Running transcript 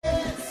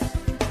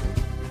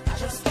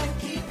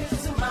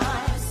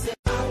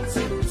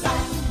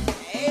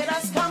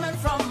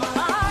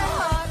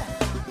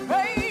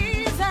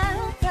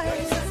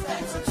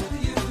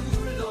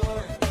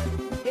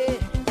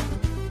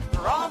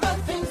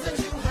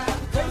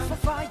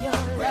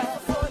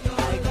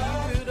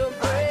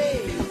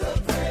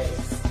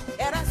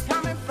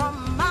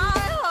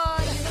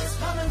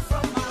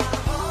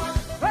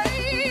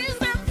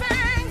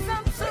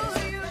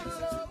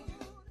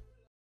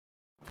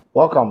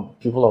Welcome,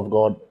 people of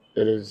God.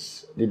 It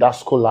is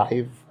Didasko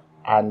Live,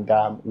 and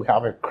we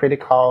have a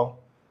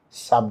critical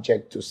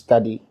subject to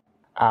study.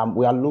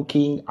 We are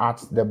looking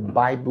at the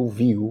Bible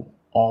view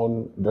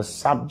on the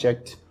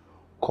subject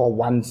called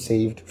once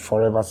saved,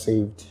 forever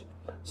saved.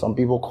 Some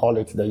people call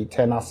it the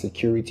eternal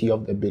security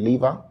of the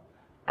believer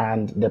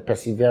and the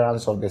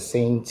perseverance of the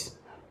saints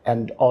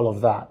and all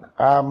of that.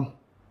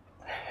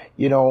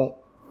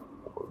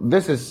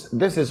 This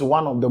is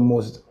one of the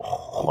most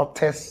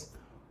hottest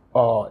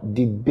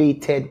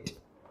debated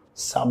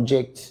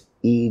subjects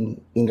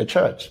in the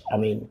church. I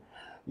mean,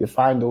 you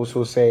find those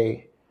who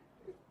say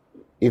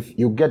if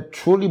you get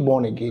truly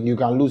born again, you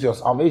can lose your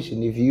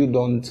salvation if you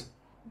don't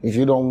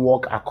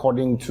walk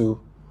according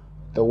to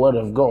the word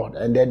of God.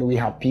 And then we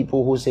have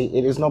people who say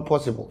it is not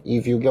possible.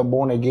 If you get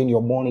born again, you're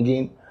born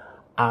again,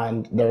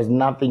 and there is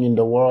nothing in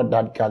the world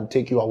that can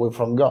take you away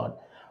from God.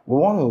 We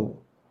want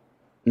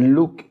to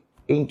look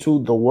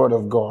into the word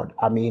of God,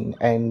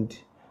 and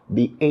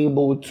be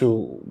able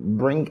to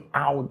bring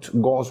out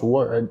God's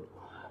word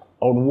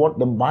on what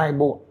the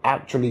Bible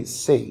actually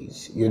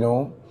says.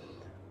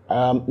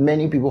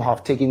 Many people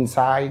have taken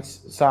sides.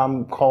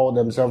 Some call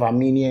themselves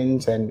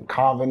Arminians and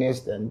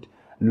Calvinists and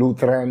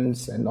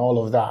Lutherans and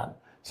all of that.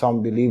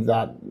 Some believe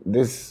that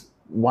this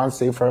once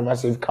saved, forever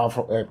saved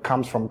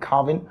comes from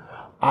Calvin.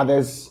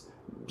 Others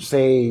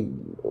say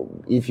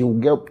if you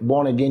get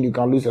born again, you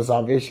can lose your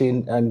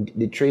salvation, and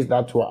they trace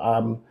that to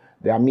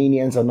the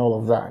Arminians and all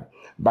of that.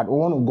 But we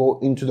want to go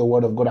into the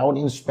word of God. I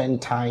wouldn't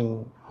spend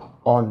time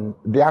on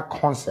their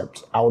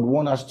concepts. I would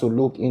want us to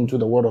look into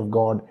the word of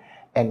God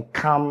and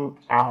come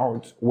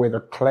out with a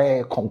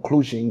clear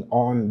conclusion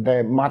on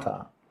the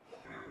matter.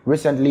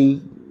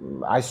 Recently,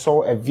 I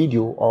saw a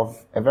video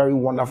of a very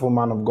wonderful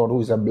man of God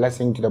who is a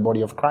blessing to the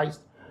body of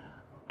Christ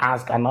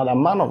ask another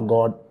man of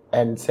God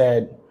and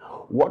said,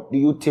 what do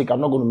you take?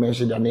 I'm not going to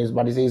mention their names,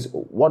 but he says,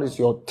 what is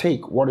your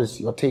take? What is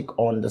your take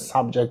on the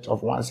subject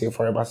of once saved,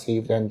 forever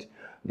saved? And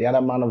the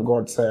other man of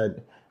God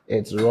said,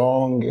 it's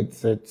wrong.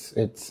 It's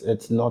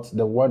not,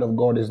 the word of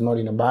God is not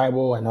in the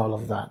Bible and all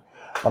of that.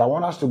 But I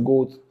want us to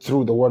go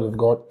through the word of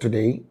God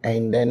today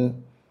and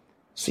then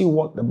see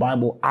what the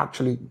Bible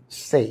actually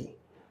say.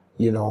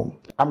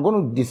 I'm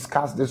going to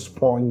discuss this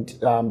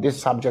point,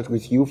 this subject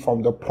with you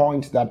from the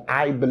point that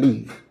I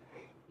believe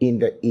in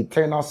the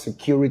eternal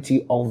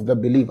security of the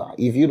believer.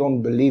 If you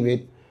don't believe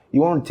it,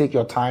 you want to take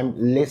your time,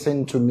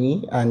 listen to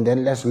me, and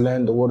then let's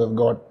learn the word of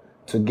God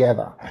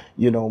together.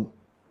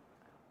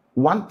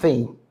 One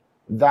thing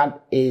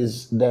that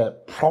is the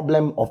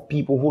problem of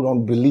people who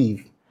don't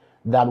believe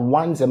that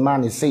once a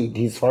man is saved,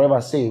 he's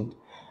forever saved.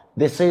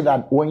 They say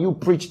that when you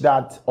preach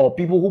that, or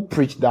people who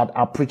preach that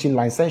are preaching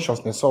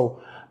licentiousness.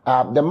 So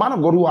the man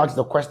of God who asked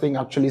the question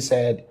actually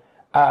said,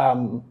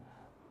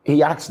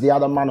 he asked the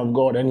other man of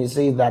God, and he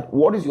says that,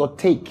 what is your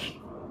take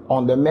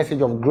on the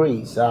message of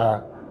grace?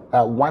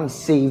 Once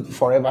saved,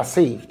 forever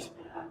saved.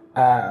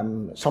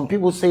 Some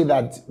people say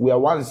that we are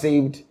once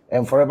saved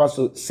and forever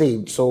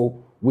saved.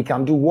 So we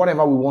can do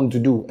whatever we want to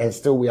do and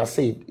still we are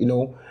saved,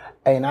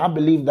 And I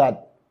believe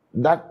that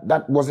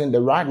wasn't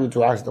the right way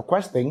to ask the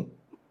question.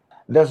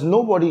 There's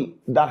nobody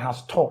that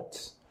has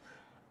taught.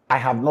 I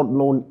have not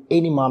known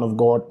any man of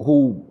God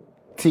who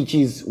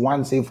teaches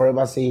once saved,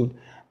 forever saved,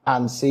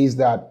 and says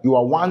that you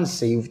are once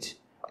saved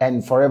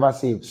and forever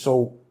saved.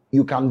 So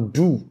you can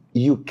do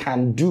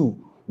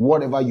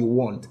whatever you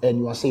want and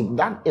you are saved.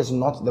 That is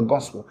not the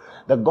gospel.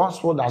 The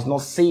gospel does not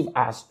save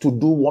us to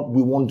do what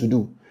we want to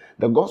do.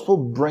 The gospel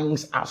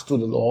brings us to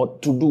the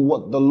Lord to do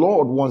what the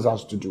Lord wants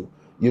us to do,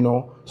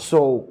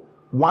 So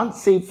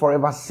once saved,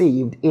 forever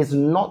saved is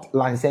not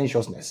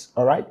licentiousness,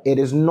 all right? It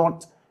is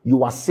not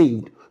you are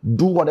saved.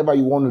 Do whatever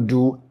you want to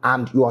do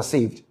and you are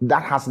saved.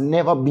 That has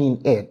never been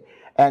it.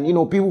 And,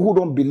 people who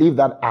don't believe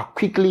that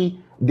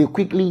they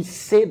quickly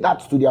say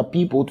that to their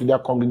people, to their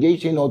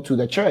congregation or to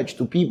the church,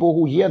 to people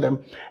who hear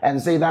them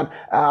and say that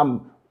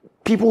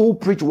people who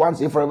preach once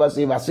saved, forever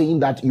saved are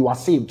saying that you are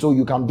saved so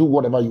you can do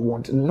whatever you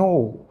want.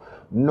 No.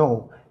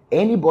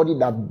 Anybody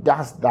that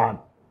does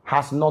that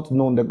has not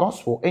known the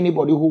gospel.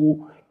 Anybody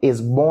who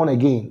is born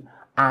again,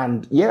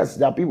 and yes,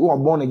 there are people who are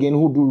born again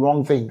who do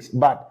wrong things,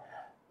 but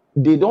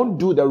they don't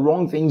do the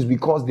wrong things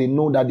because they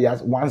know that they are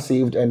once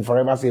saved and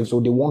forever saved, so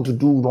they want to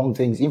do wrong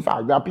things. In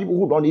fact, there are people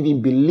who don't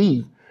even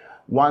believe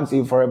once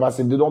saved, forever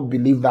saved. They don't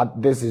believe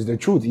that this is the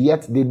truth,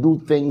 yet they do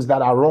things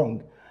that are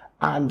wrong.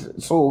 And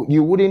so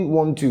you wouldn't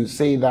want to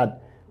say that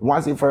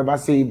once saved, forever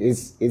saved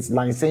is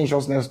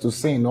licentiousness to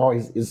sin, or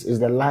is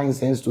the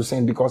license to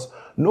sin, because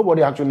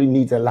nobody actually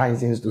needs a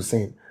license to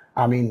sin.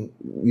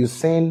 You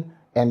sin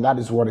and that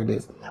is what it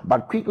is.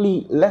 But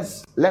quickly,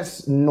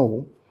 let's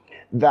know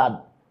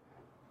that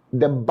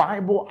the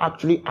Bible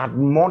actually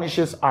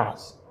admonishes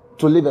us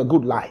to live a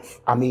good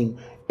life.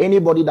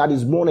 Anybody that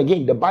is born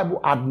again, the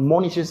Bible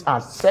admonishes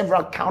us.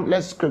 Several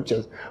countless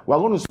scriptures. We're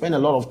going to spend a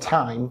lot of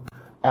time,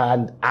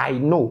 and I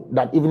know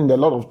that even in a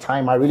lot of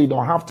time, I really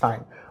don't have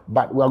time,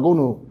 but we're going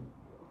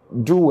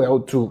to do well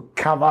to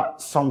cover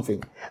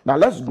something. Now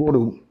let's go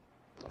to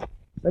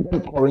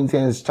 2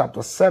 Corinthians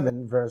chapter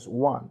 7, verse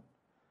 1.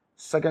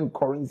 2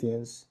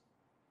 Corinthians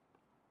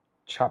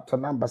chapter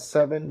number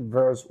 7,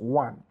 verse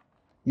 1.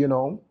 You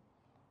know,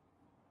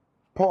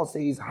 Paul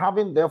says,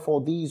 having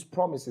therefore these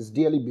promises,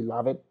 dearly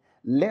beloved,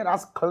 let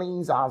us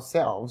cleanse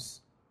ourselves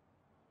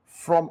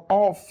from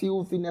all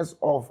filthiness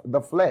of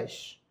the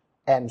flesh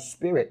and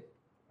spirit,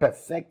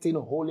 perfecting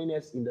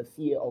holiness in the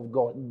fear of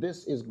God.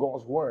 This is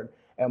God's word.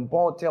 And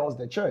Paul tells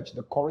the church,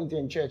 the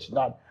Corinthian church,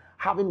 that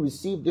having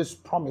received these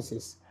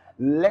promises,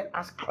 let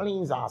us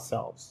cleanse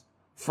ourselves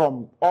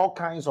from all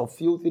kinds of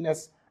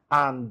filthiness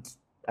and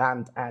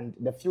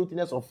the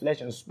filthiness of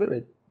flesh and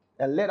spirit,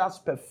 and let us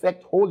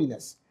perfect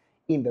holiness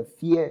in the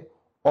fear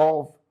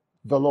of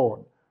the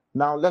Lord.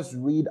 Now let's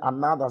read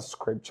another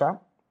scripture.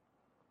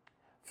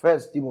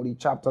 1 Timothy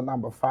chapter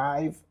number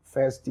 5.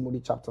 1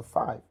 Timothy chapter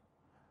 5.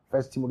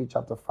 1 Timothy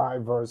chapter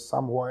 5, verse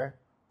somewhere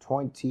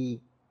 20.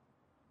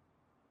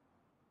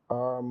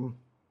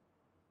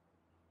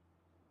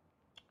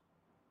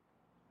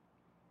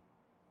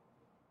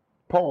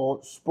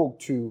 Paul spoke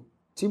to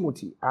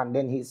Timothy, and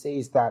then he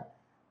says that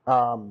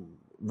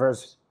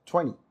verse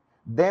 20,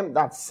 them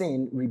that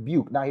sin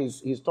rebuke. Now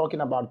he's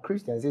talking about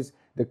Christians. It's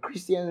the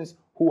Christians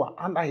who are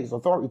under his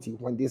authority.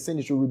 When they sin,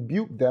 he should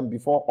rebuke them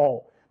before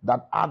all,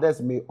 that others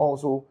may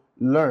also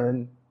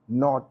learn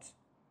not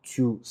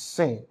to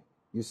sin.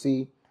 You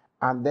see?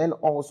 And then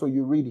also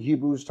you read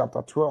Hebrews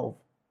chapter 12.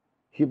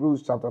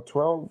 Hebrews chapter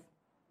 12.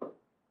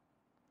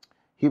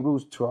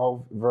 Hebrews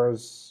 12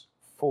 verse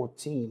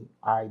 14,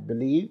 I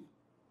believe.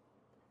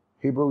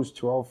 Hebrews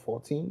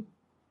 12:14.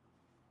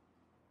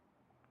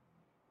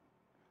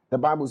 The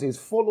Bible says,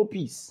 follow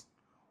peace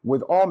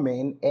with all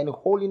men and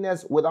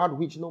holiness, without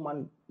which no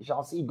man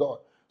shall see God.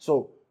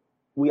 So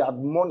we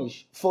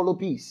admonish, follow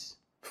peace,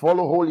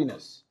 follow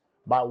holiness.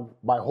 By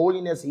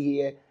holiness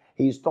here,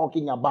 he's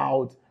talking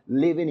about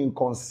living in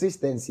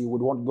consistency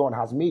with what God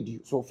has made you.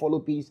 So follow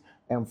peace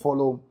and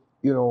follow,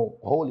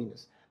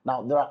 holiness.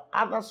 Now, there are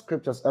other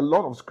scriptures, a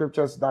lot of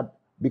scriptures that,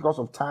 because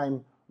of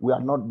time, we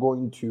are not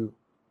going to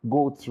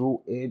go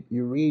through it.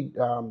 You read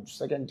 2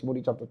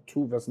 Timothy chapter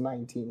 2, verse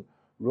 19,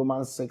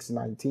 Romans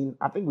 6:19.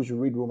 I think we should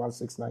read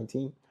Romans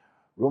 6:19.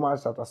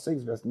 Romans chapter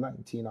 6, verse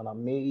 19, an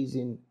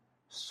amazing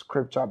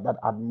scripture that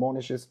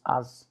admonishes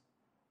us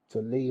to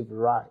live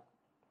right.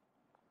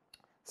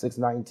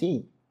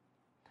 6:19.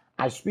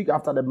 I speak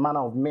after the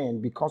manner of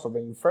men because of the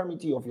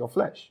infirmity of your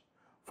flesh.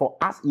 For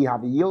as ye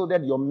have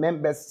yielded your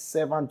members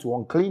servant to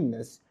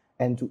uncleanness,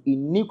 and to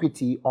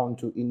iniquity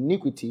unto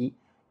iniquity,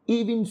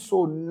 even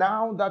so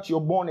now that you're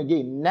born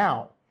again,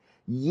 now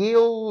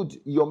yield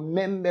your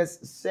members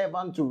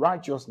servant to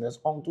righteousness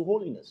unto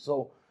holiness.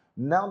 So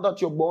now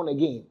that you're born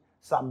again,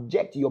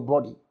 subject your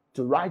body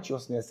to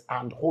righteousness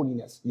and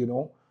holiness,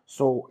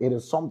 So it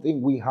is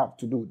something we have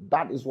to do.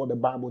 That is what the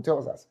Bible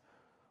tells us.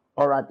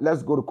 All right,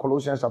 let's go to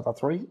Colossians chapter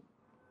 3.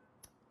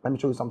 Let me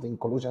show you something.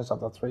 Colossians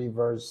chapter 3,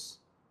 verse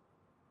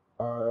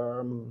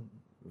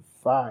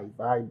 5,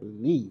 I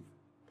believe.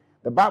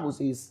 The Bible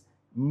says,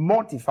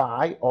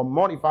 mortify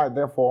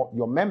therefore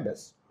your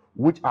members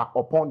which are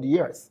upon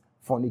the earth,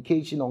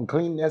 fornication,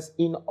 uncleanness,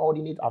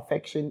 inordinate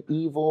affection,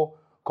 evil,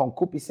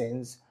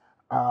 concupiscence,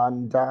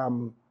 and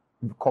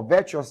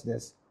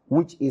covetousness,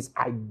 which is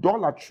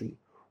idolatry,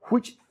 for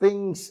which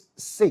things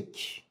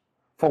sake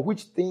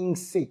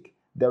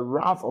the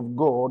wrath of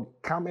God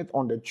cometh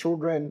on the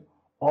children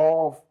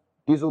of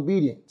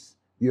disobedience.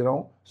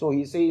 So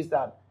he says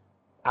that,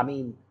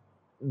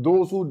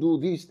 those who do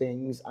these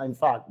things are in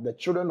fact the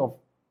children of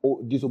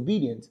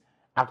disobedience,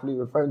 actually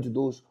referring to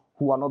those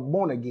who are not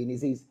born again. He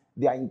says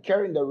they are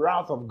incurring the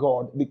wrath of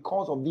God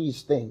because of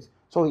these things.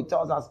 So he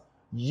tells us,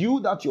 you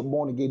that you're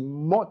born again,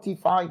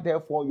 mortify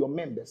therefore your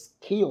members,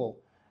 kill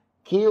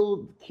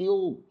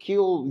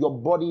your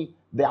body,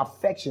 the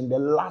affection, the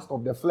lust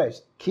of the flesh,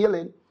 kill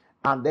it.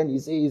 And then he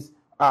says,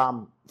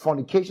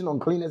 fornication,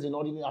 uncleanness,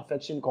 inordinate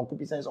affection,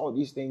 concupiscence, all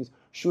these things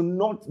should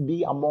not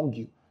be among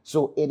you.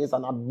 So it is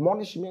an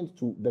admonishment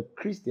to the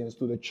Christians,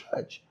 to the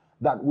church,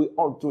 that we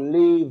ought to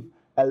live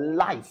a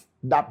life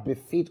that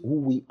befits who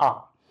we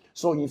are.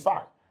 So in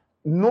fact,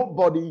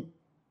 nobody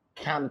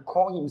can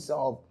call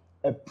himself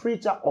a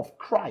preacher of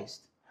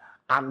Christ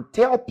and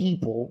tell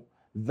people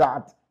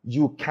that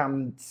you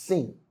can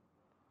sin.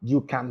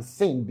 You can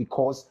sin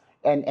because,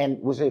 and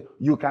we say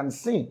you can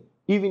sin.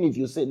 Even if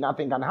you say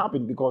nothing can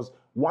happen, because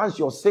once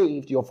you're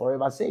saved, you're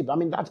forever saved.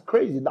 That's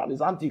crazy. That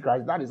is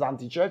antichrist. That is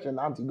anti-church and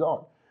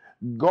anti-God.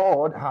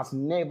 God has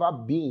never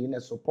been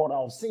a supporter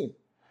of sin.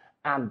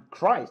 And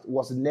Christ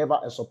was never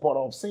a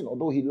supporter of sin,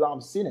 although he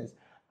loved sinners.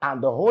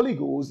 And the Holy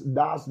Ghost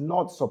does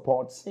not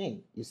support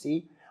sin, you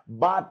see.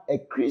 But a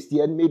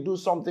Christian may do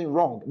something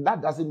wrong.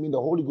 That doesn't mean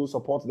the Holy Ghost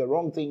supports the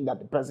wrong thing that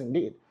the person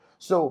did.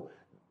 So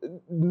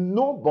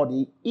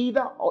nobody,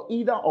 either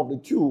of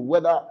the two,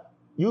 whether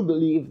you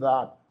believe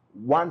that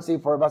once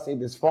saved, forever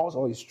saved is false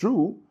or is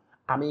true,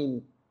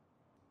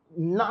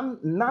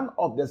 none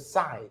of the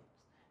sides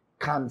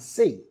can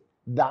say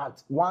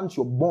that once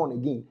you're born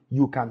again,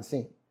 you can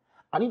sin.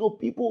 And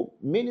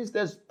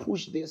ministers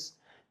push this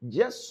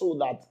just so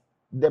that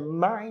the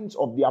minds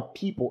of their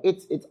people,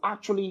 it's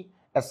actually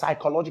a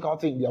psychological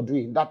thing they are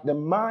doing, that the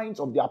minds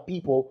of their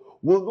people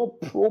will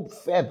not probe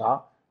further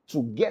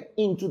to get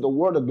into the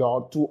Word of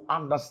God to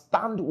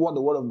understand what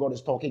the Word of God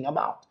is talking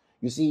about.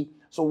 You see,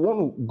 so we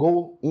want to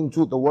go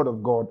into the Word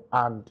of God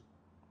and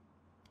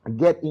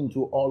get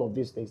into all of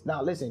these things.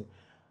 Now, listen,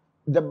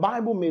 the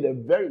Bible made a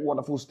very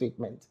wonderful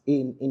statement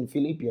in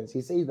Philippians.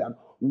 He says that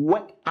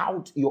work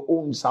out your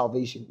own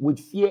salvation with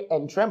fear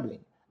and trembling.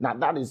 Now,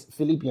 that is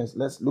Philippians.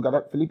 Let's look at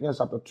that. Philippians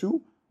chapter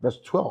 2, verse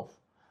 12.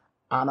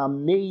 An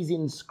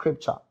amazing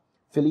scripture.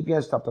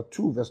 Philippians chapter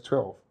 2, verse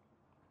 12.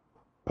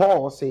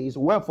 Paul says,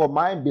 wherefore,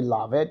 my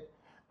beloved,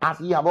 as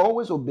ye have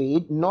always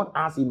obeyed, not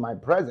as in my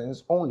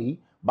presence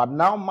only, but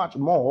now much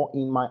more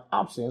in my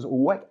absence,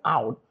 work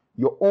out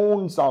your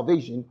own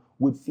salvation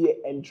with fear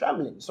and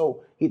trembling.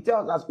 So he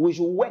tells us we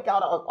should work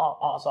out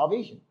our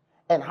salvation.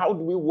 And how do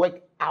we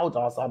work out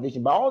our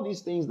salvation? By all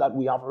these things that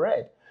we have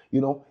read. You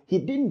know, he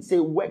didn't say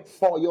work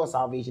for your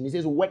salvation. He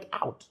says work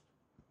out.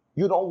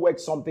 You don't work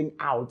something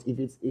out if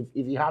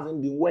it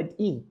hasn't been worked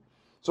in.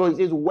 So he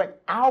says work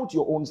out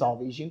your own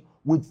salvation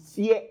with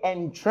fear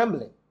and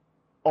trembling.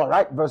 All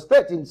right. Verse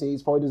 13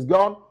 says, for it is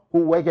God who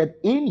worketh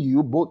in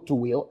you both to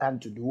will and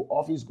to do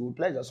of his good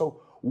pleasure.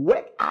 So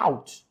work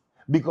out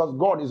because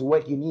God is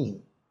working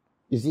in.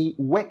 You see,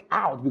 work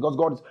out because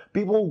God is.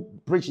 People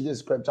preach this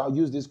scripture,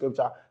 use this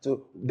scripture.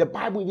 So the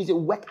Bible even says,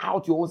 work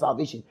out your own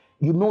salvation.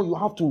 You know, you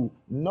have to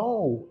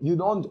know. You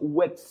don't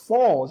work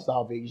for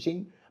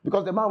salvation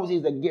because the Bible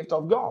says the gift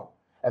of God.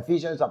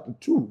 Ephesians chapter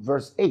 2,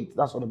 verse 8.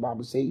 That's what the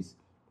Bible says.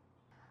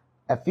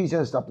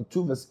 Ephesians chapter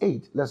 2, verse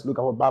 8. Let's look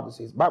at what the Bible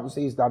says. The Bible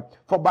says that,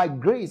 for by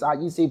grace are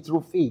ye saved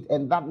through faith,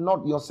 and that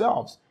not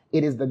yourselves.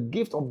 It is the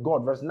gift of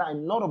God. Verse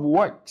 9, not of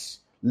works,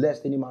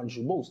 lest any man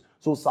should boast.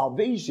 So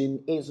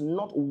salvation is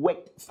not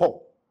worked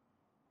for.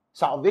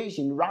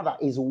 Salvation rather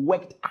is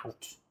worked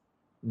out.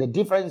 The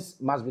difference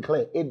must be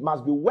clear. It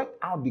must be worked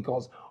out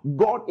because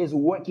God is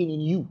working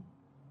in you.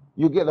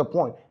 You get the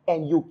point.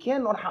 And you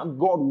cannot have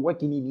God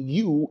working in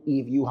you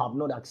if you have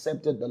not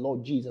accepted the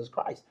Lord Jesus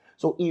Christ.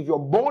 So if you're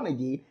born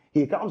again,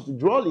 he comes to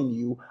dwell in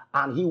you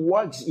and he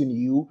works in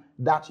you,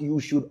 that you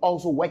should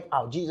also work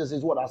out. Jesus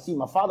is what I see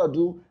my Father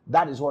do,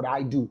 that is what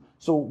I do.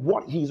 So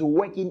what he's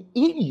working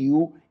in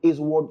you is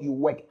what you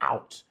work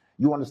out.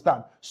 You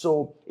understand?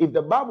 So if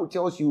the Bible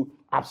tells you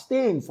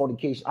abstain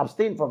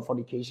from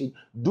fornication,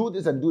 do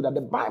this and do that,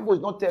 the Bible is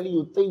not telling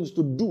you things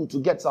to do to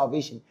get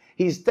salvation.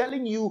 He's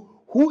telling you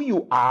who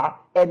you are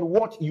and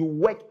what you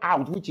work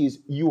out, which is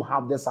you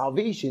have the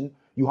salvation,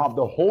 you have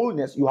the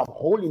wholeness, you have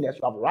holiness,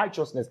 you have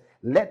righteousness.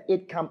 Let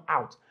it come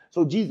out.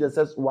 So Jesus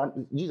said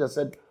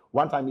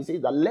one time, he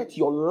says that let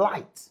your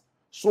light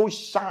so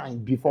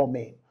shine before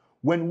men.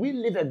 When we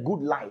live a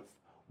good life,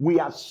 we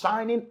are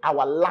shining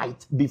our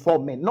light before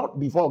men, not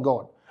before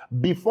God.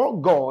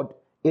 Before God,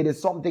 it is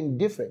something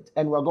different.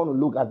 And we're going to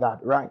look at that,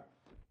 right?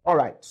 All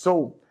right.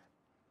 So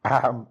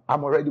I'm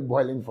already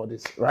boiling for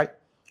this, right?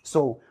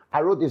 So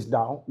I wrote this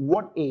down.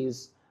 What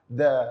is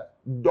the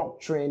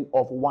doctrine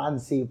of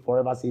once saved,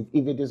 forever saved?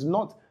 If it is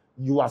not,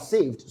 you are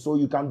saved, so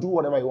you can do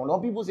whatever you want. Now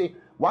people say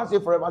once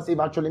saved, forever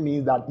saved actually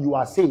means that you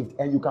are saved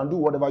and you can do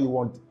whatever you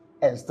want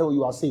and still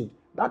you are saved.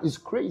 That is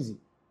crazy.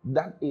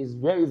 That is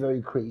very,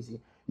 very crazy.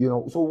 You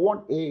know, so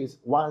what is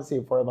once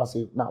saved, forever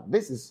saved? Now,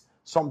 this is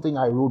something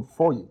I wrote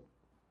for you.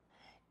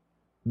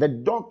 The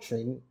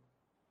doctrine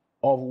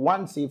of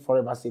once saved,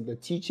 forever saved, the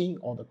teaching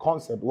or the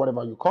concept,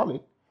 whatever you call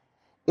it,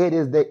 it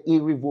is the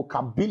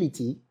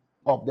irrevocability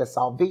of the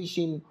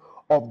salvation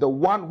of the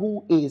one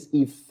who is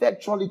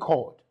effectually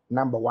called.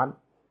 Number one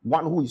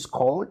who is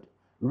called,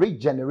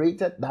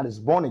 regenerated, that is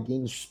born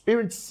again,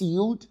 spirit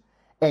sealed,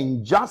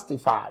 and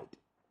justified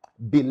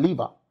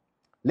believer.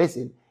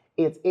 Listen,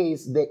 it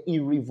is the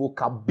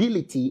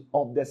irrevocability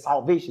of the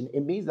salvation.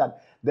 It means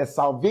that the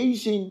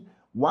salvation,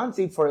 once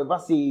saved, forever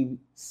saved,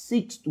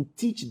 seeks to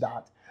teach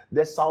that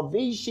the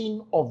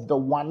salvation of the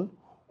one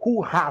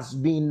who has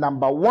been,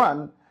 number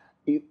one,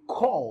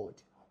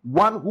 called,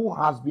 one who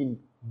has been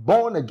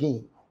born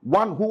again,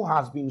 one who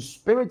has been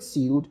spirit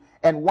sealed,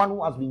 and one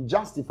who has been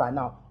justified.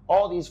 Now,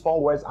 all these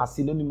four words are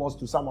synonymous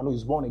to someone who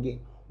is born again.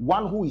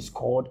 One who is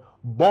called,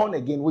 born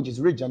again, which is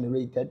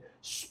regenerated,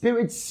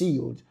 spirit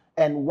sealed,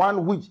 and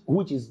one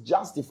which is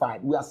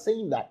justified. We are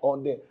saying that,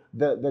 or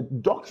the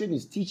doctrine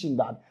is teaching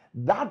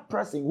that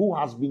person who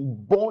has been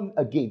born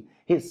again,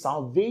 his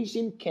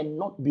salvation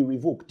cannot be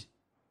revoked.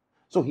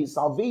 So his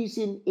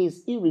salvation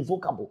is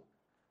irrevocable.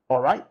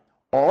 All right?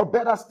 Or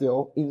better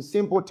still, in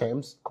simple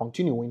terms,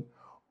 continuing,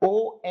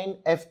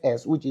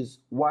 ONFS, which is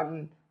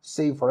one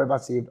saved, forever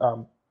saved,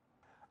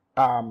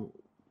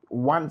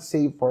 one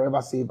saved,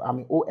 forever saved,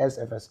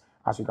 OSFS,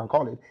 as you can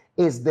call it,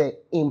 is the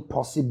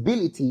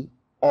impossibility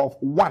of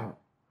one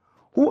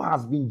who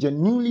has been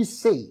genuinely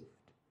saved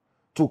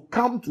to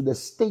come to the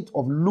state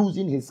of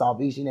losing his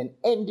salvation and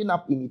ending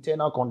up in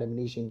eternal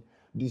condemnation,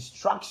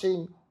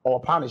 destruction, or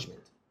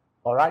punishment.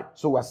 All right?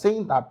 So we're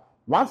saying that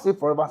once saved,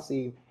 forever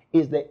saved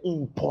is the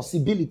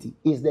impossibility,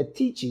 is the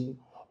teaching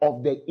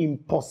of the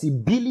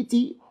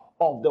impossibility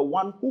of the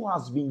one who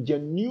has been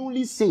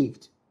genuinely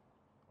saved.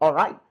 All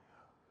right?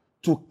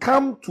 to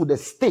come to the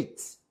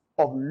state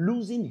of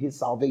losing his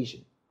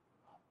salvation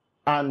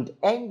and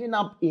ending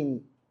up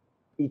in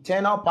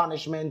eternal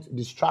punishment,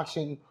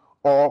 destruction,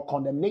 or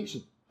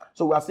condemnation.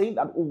 So we are saying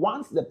that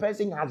once the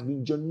person has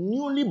been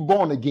genuinely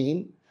born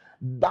again,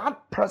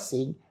 that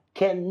person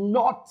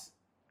cannot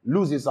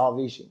lose his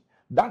salvation.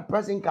 That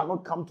person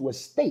cannot come to a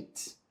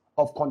state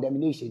of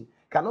condemnation,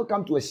 cannot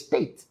come to a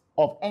state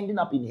of ending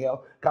up in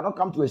hell, cannot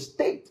come to a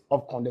state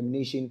of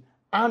condemnation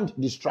and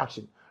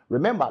destruction.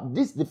 Remember,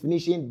 this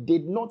definition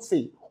did not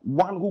say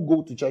one who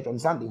goes to church on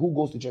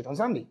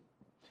Sunday.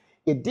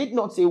 It did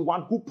not say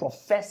one who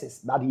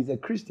professes that he's a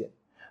Christian,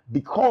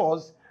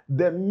 because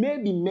there may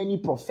be many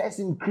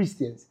professing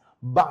Christians,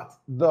 but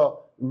the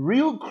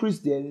real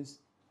Christians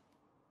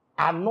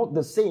are not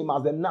the same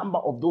as the number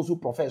of those who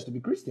profess to be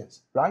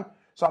Christians, right?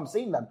 So I'm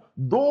saying that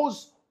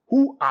those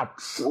who are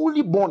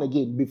truly born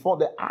again before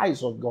the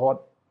eyes of God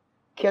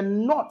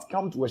cannot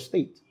come to a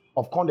state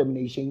of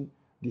condemnation,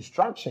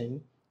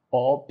 destruction,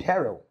 or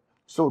peril,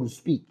 so to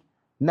speak.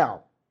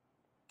 Now,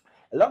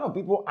 a lot of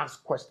people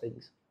ask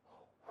questions.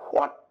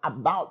 What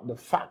about the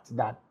fact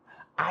that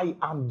I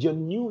am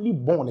genuinely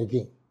born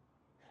again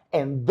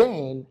and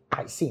then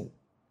I sin?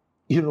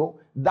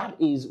 That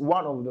is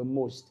one of the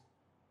most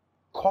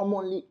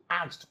commonly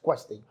asked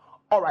questions.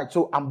 All right,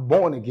 so I'm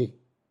born again.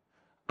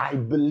 I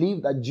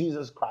believe that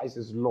Jesus Christ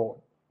is Lord.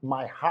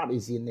 My heart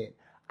is in it.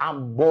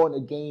 I'm born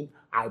again.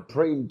 I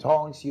pray in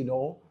tongues,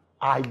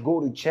 I go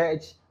to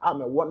church.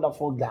 I'm a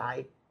wonderful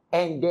guy.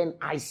 And then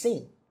I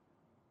sin.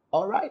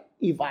 All right,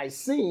 if I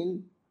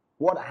sin,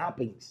 what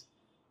happens?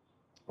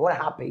 What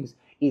happens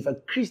if a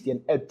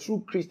Christian, a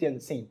true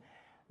Christian, sin?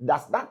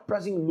 Does that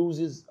person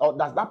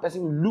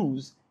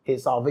lose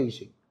his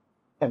salvation?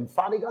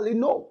 Emphatically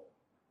no.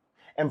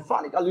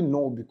 Emphatically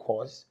no,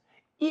 because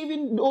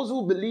even those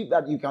who believe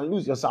that you can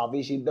lose your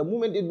salvation, the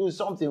moment they do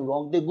something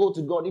wrong, they go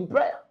to God in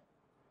prayer.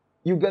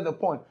 You get the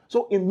point?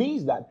 So it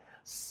means that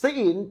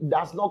sin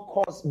does not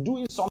cause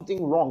doing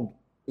something wrong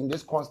in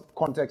this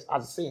context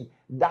as sin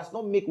does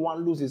not make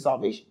one lose his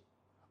salvation.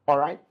 All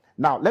right.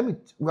 Now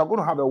we are going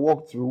to have a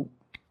walkthrough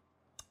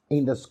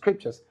in the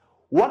scriptures.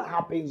 What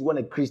happens when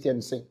a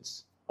Christian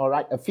sins? All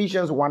right.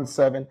 Ephesians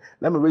 1:7.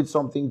 Let me read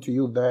something to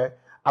you there.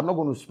 I'm not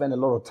going to spend a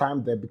lot of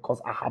time there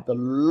because I have a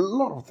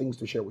lot of things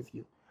to share with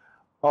you.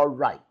 All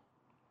right.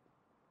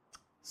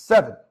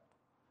 7.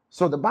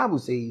 So the Bible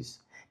says,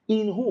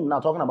 in whom, now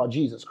talking about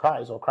Jesus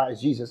Christ or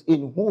Christ Jesus,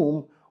 in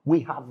whom we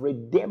have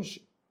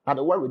redemption. Now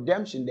the word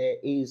redemption there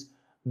is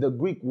the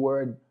Greek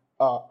word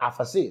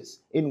aphesis,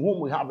 in whom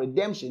we have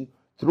redemption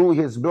through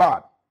his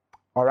blood.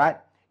 All right.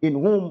 In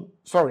whom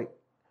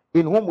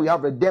we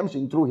have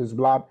redemption through his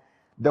blood,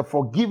 the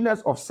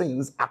forgiveness of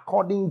sins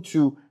according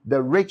to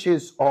the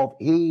riches of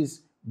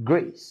his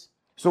grace.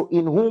 So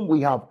in whom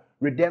we have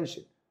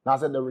redemption. Now I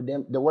said the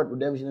word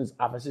redemption is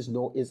aphesis,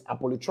 no, is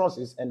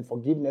apolutrosis, and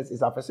forgiveness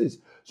is aphesis.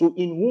 So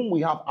in whom we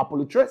have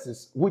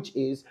apolutrosis, which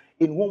is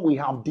in whom we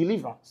have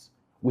deliverance.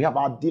 We have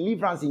our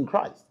deliverance in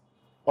Christ.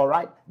 All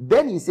right.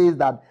 Then he says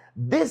that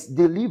this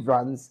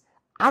deliverance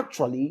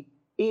actually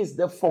is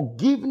the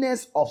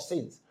forgiveness of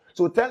sins.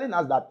 So telling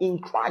us that in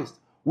Christ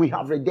we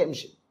have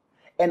redemption.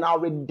 And our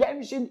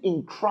redemption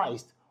in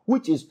Christ,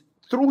 which is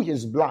through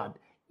his blood,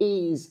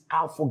 is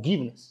our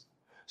forgiveness.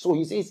 So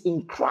he says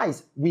in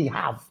Christ we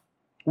have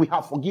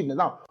forgiveness.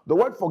 Now, the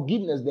word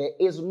forgiveness there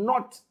is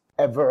not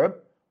a verb,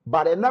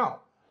 but a noun.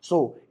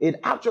 So it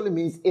actually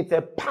means it's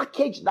a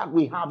package that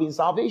we have in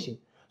salvation.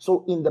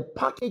 So in the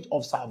package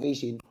of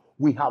salvation,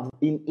 we have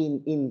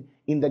in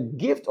the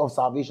gift of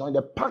salvation, in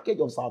the package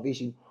of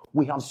salvation,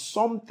 we have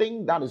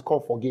something that is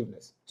called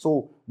forgiveness.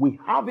 So we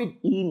have it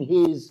in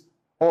his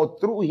or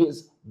through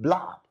his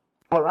blood.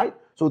 All right.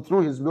 So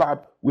through his blood,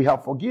 we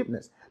have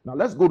forgiveness. Now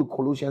let's go to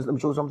Colossians. Let me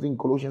show you something in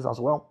Colossians as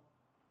well.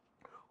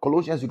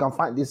 Colossians, you can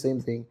find this same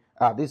thing,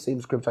 this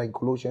same scripture in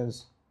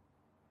Colossians.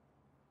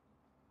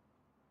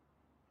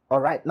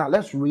 All right. Now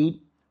let's read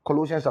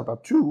Colossians chapter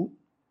 2,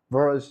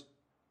 verse,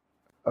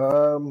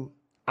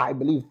 I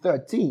believe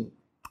 13.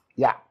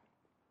 Yeah.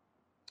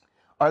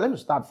 All right. Let me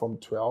start from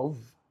 12.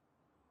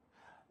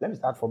 Let me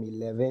start from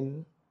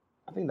 11.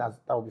 I think that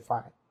will be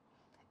fine.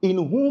 In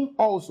whom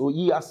also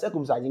ye are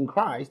circumcised in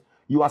Christ,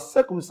 you are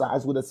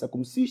circumcised with a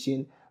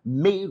circumcision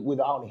made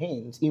without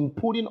hands, in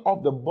putting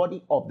off the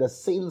body of the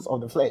sins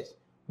of the flesh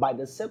by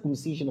the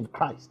circumcision of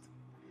Christ,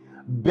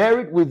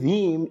 buried with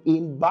him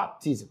in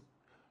baptism.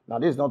 Now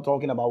this is not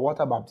talking about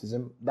water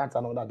baptism, that's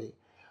another day.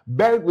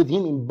 Buried with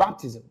him in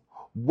baptism,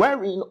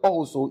 wherein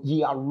also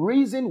ye are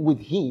risen with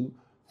him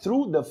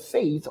through the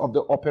faith of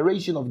the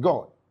operation of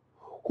God,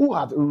 who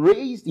hath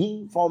raised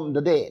him from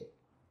the dead.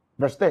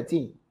 Verse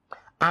 13.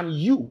 And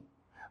you,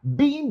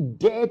 being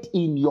dead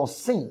in your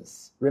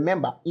sins,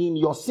 remember, in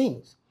your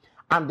sins,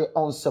 and the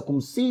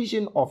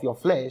uncircumcision of your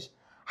flesh,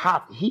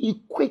 hath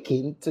he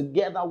quickened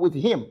together with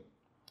him,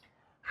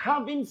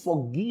 having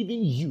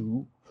forgiven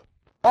you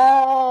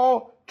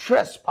all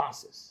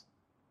trespasses.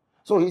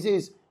 So he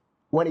says,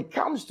 when it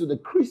comes to the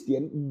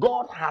Christian,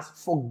 God has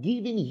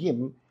forgiven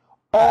him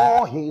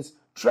all his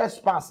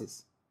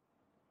trespasses.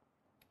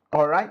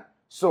 All right.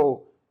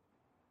 So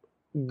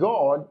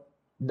God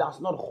does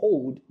not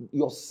hold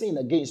your sin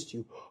against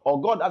you, or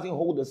God doesn't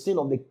hold the sin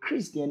of the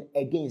Christian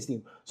against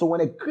him. So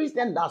when a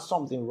Christian does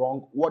something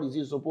wrong, what is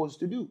he supposed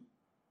to do?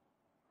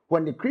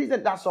 When the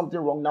Christian does something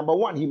wrong, number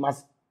one, he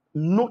must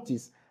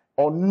notice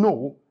or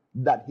know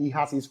that he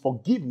has his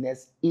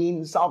forgiveness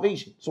in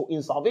salvation. So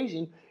in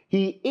salvation,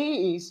 he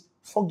is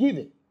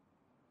forgiven.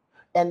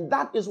 And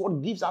that is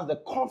what gives us the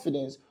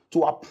confidence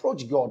to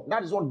approach God.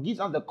 That is what gives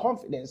us the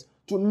confidence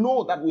to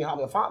know that we have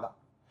a Father.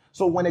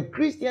 So when a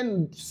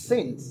Christian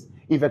sins,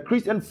 if a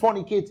Christian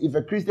fornicates, if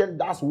a Christian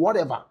does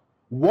whatever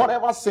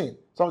sin,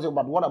 some say,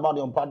 but what about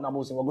the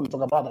unpardonable sin? We're going to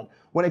talk about that.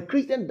 When a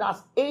Christian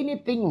does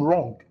anything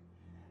wrong,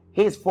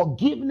 his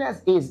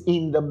forgiveness is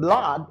in the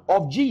blood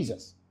of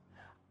Jesus.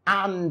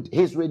 And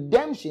his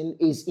redemption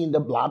is in the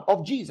blood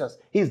of Jesus.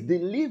 His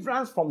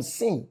deliverance from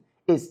sin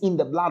is in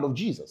the blood of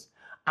Jesus.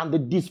 And the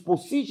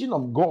disposition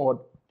of God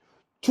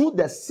to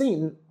the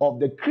sin of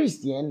the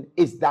Christian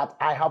is that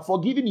I have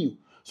forgiven you.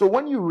 So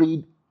when you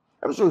read,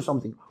 let me show you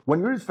something. When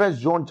you read 1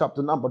 John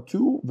chapter number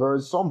 2,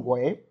 verse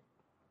somewhere,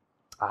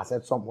 I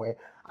said somewhere,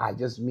 I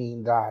just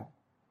mean that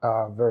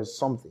verse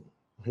something.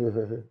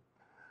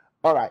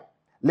 All right,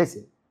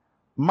 listen.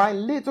 My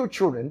little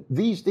children,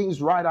 these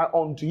things write I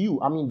unto you.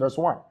 I mean, verse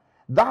 1.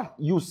 That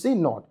you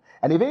sin not.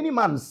 And if any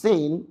man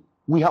sin,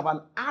 we have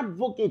an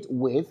advocate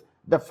with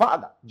the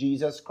Father,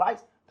 Jesus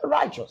Christ, the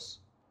righteous.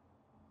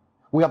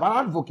 We have an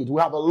advocate. We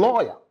have a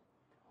lawyer.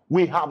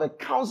 We have a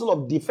counsel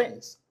of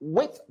defense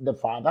with the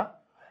Father.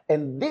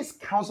 And this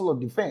counsel of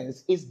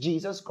defense is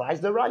Jesus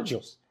Christ, the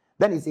righteous.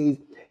 Then he says,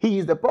 he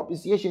is the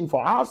propitiation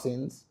for our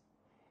sins.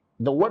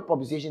 The word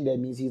propitiation there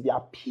means he's the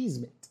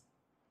appeasement.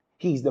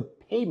 He is the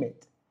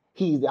payment.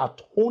 He is the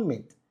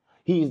atonement.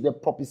 He is the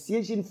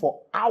propitiation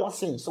for our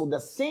sins. So the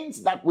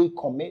sins that we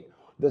commit,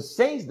 the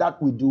sins that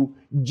we do,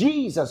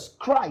 Jesus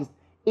Christ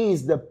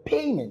is the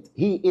payment.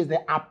 He is the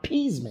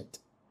appeasement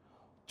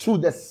to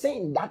the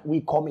sin that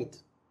we commit.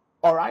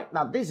 All right.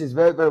 Now this is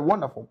very, very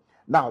wonderful.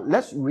 Now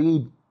let's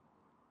read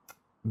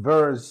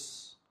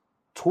verse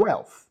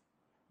 12.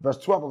 Verse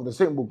 12 of the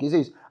same book. It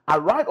says, I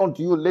write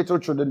unto you, little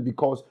children,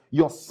 because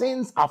your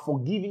sins are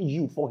forgiven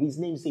you for his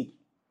name's sake.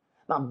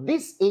 Now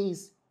this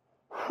is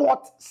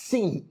what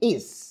sin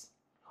is,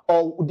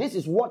 or this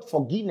is what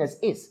forgiveness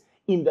is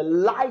in the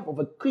life of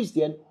a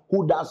Christian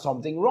who does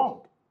something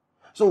wrong.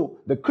 So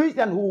the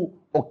Christian who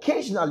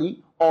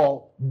occasionally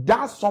or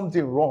does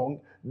something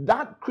wrong,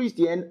 that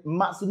Christian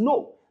must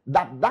know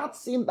that that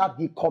sin that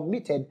he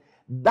committed,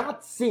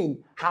 that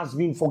sin has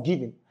been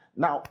forgiven.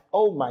 Now,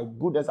 oh my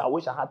goodness, I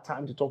wish I had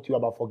time to talk to you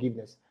about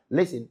forgiveness.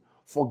 Listen,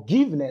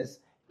 forgiveness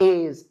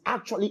is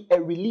actually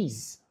a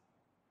release.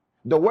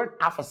 The word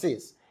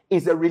aphesis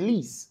is a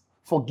release.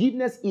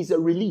 Forgiveness is a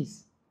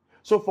release.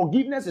 So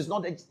forgiveness is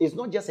not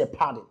just a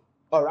pardon.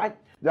 All right.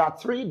 There are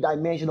three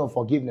dimensions of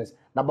forgiveness.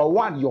 Number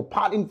one, your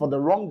pardon for the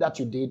wrong that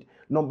you did.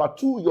 Number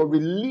two, your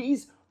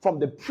release from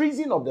the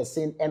prison of the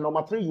sin. And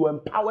number three, you're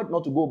empowered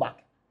not to go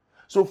back.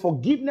 So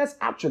forgiveness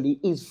actually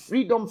is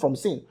freedom from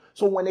sin.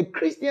 So when a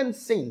Christian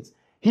sins,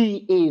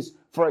 he is,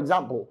 for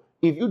example,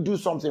 if you do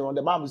something wrong,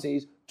 the Bible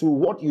says, to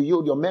what you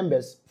yield your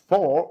members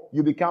for,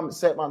 you become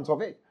servants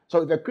of it.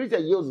 So if a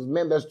Christian yields his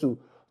members to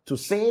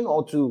sin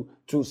or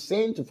to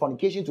sin, to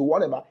fornication, to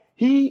whatever,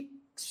 he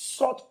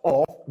sort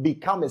of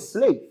become a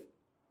slave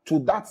to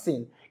that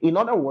sin. In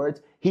other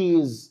words, he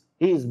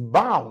is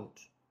bound.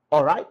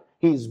 All right?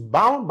 He is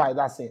bound by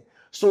that sin.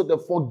 So the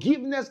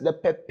forgiveness, the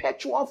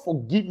perpetual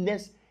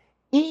forgiveness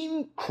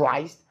in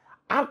Christ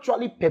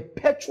actually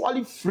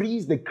perpetually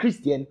frees the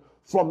Christian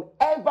from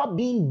ever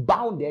being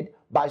bounded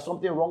by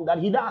something wrong that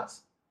he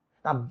does.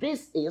 Now,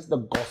 this is the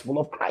gospel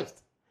of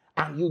Christ.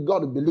 And you got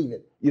to believe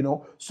it,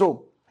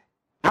 So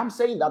I'm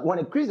saying that when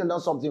a Christian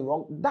does something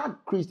wrong, that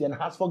Christian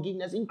has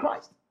forgiveness in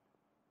Christ.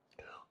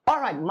 All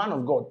right, man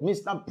of God,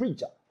 Mr.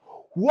 Preacher,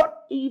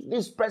 what if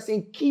this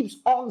person keeps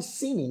on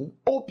sinning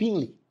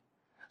openly?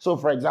 So,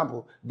 for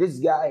example, this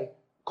guy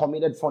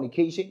committed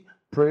fornication,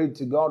 prayed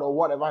to God or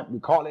whatever we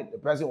call it. The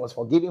person was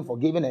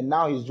forgiven, and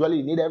now he's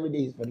dwelling in it every day.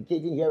 He's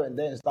fornicating here and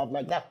there and stuff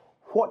like that.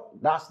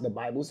 What does the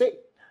Bible say?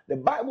 The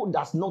Bible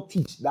does not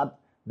teach that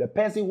the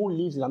person who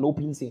lives in an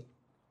open sin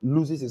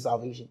loses his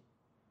salvation.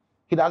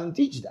 He doesn't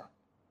teach that.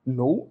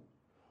 No.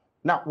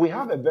 Now, we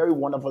have a very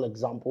wonderful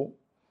example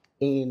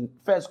in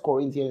 1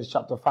 Corinthians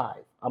chapter 5.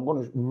 I'm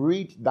going to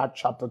read that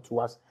chapter to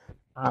us,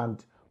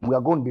 and we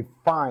are going to be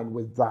fine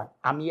with that.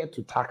 I'm here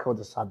to tackle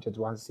the subject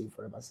once saved,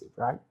 forever saved,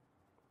 right?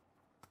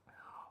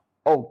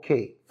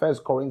 Okay, 1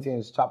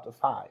 Corinthians chapter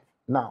 5.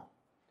 Now,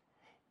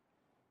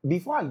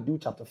 before I do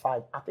chapter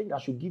 5, I think I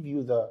should give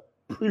you the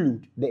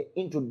prelude, the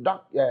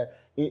introduction,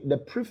 the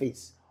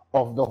preface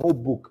of the whole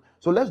book.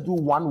 So let's do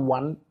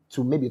 1:1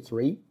 to maybe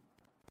 3.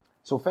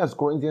 So 1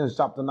 Corinthians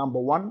chapter number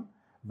 1,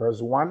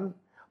 verse 1.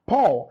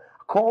 Paul,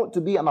 called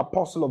to be an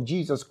apostle of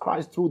Jesus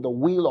Christ through the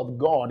will of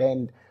God,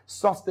 and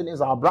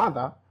Sosthenes our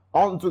brother,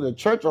 unto the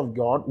church of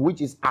God,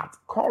 which is at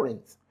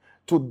Corinth,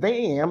 to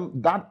them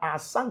that are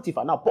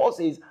sanctified. Now Paul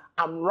says,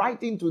 I'm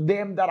writing to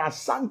them that are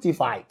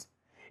sanctified.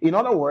 In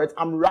other words,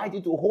 I'm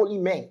writing to holy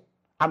men.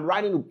 I'm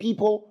writing to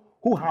people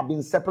who have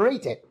been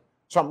separated.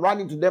 So I'm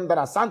writing to them that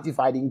are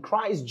sanctified in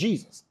Christ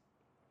Jesus.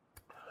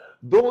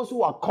 Those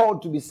who are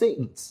called to be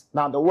saints.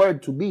 Now, the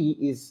word to be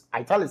is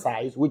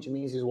italicized, which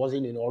means it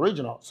wasn't in the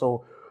original.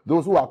 So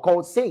those who are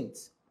called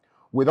saints,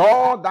 with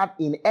all that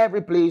in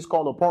every place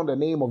call upon the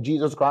name of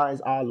Jesus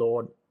Christ our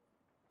Lord,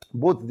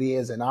 both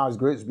theirs and ours,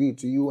 grace be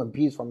to you and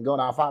peace from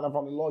God our Father,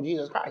 from the Lord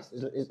Jesus Christ.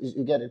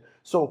 You get it?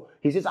 So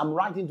he says, I'm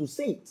writing to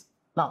saints.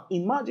 Now,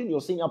 imagine your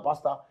senior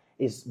pastor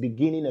is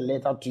beginning a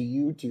letter to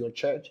you, to your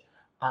church,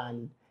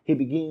 and he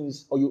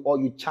begins, or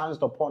you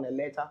chanced upon a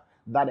letter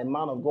that a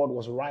man of God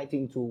was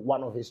writing to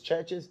one of his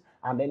churches,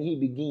 and then he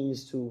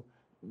begins to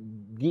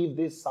give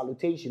this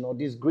salutation or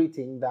this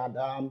greeting that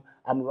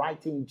I'm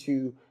writing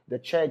to the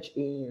church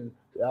in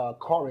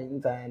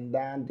Corinth, and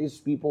then these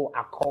people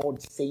are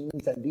called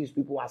saints and these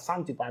people are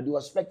sanctified. You're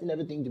expecting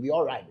everything to be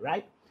all right,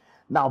 right?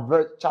 Now,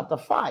 chapter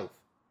 5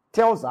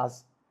 tells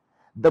us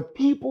the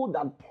people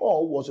that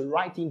Paul was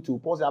writing to.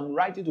 Paul said, I'm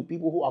writing to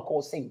people who are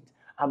called saints.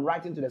 I'm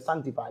writing to the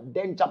sanctified.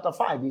 Then chapter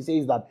 5, he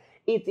says that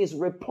it is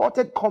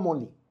reported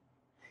commonly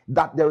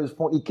that there is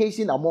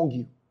fornication among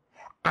you,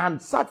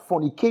 and such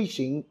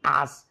fornication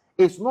as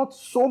is not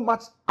so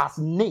much as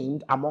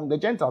named among the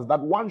Gentiles, that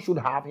one should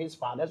have his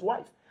father's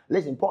wife.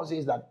 Listen, Paul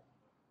says that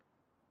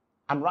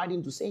I'm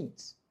writing to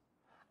saints,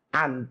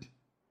 and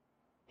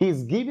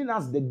he's giving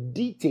us the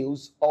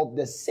details of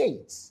the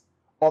saints,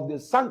 of the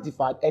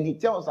sanctified, and he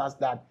tells us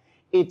that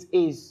it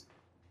is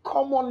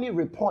commonly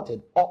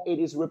reported, or it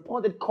is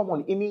reported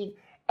commonly.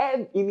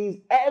 It means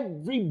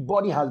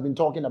everybody has been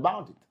talking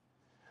about it.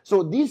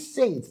 So these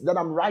saints that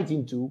I'm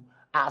writing to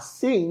are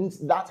saints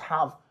that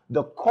have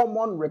the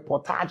common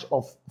reportage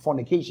of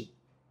fornication.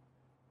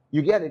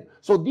 You get it?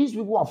 So these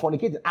people are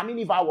fornicating. I mean,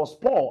 if I was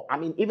Paul,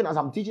 even as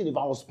I'm teaching, if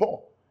I was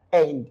Paul,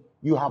 and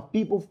you have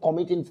people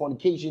committing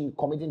fornication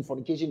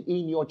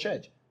in your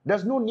church,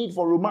 there's no need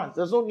for romance.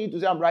 There's no need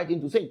to say I'm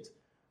writing to saints.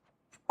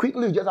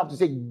 Quickly, you just have to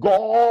say,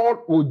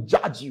 God will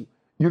judge you.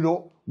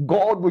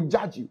 God will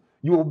judge you.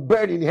 You will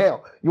burn in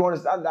hell. You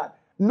understand that?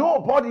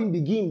 No, Paul didn't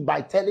begin by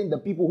telling the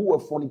people who were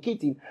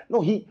fornicating. No,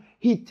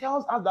 he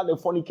tells us that the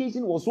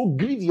fornication was so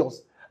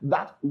grievous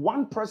that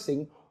one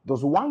person,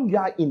 there's one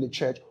guy in the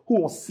church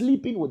who was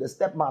sleeping with the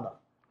stepmother.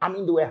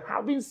 They were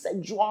having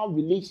sexual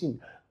relation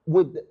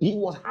he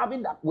was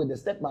having that with the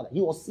stepmother.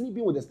 He was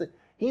sleeping with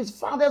his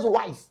father's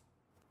wife.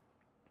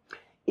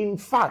 In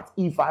fact,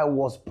 if I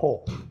was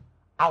Paul,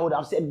 I would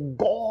have said,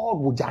 God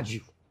will judge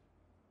you.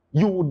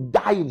 You will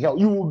die in hell.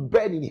 You will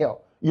burn in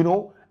hell.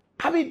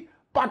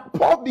 But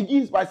Paul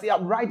begins by saying,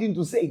 I'm writing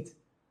to saints.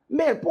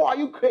 Man, Paul, are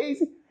you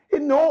crazy?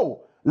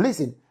 No.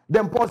 Listen,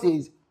 then Paul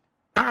says,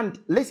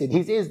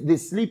 he says they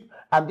sleep,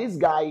 and this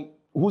guy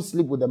who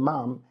sleep with the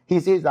mom, he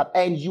says that,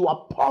 and you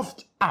are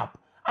puffed up.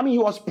 He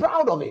was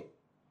proud of it.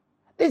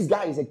 This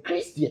guy is a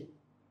Christian,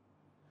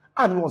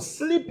 and he was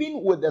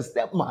sleeping with the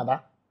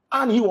stepmother,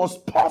 and he was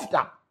puffed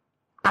up.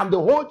 And the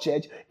whole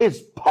church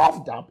is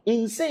puffed up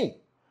in sin,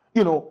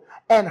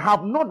 and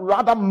have not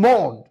rather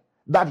mourned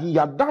that he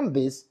had done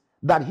this,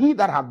 that he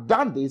that had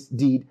done this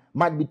deed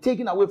might be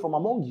taken away from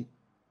among you.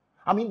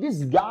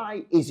 This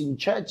guy is in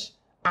church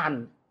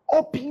and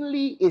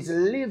openly is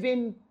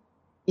living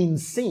in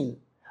sin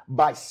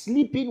by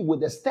sleeping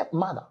with the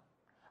stepmother.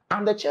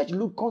 And the church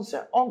looked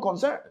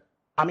unconcerned.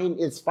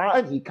 It's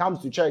fine. He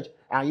comes to church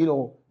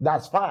and,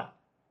 that's fine.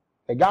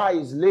 The guy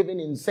is living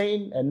in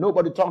sin and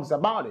nobody talks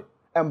about it.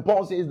 And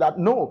Paul says that,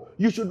 no,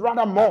 you should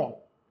rather mourn.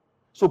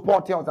 So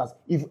Paul tells us,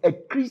 if a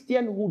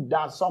Christian who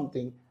does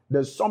something,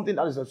 there's something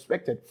that is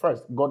expected.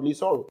 First, godly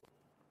sorrow.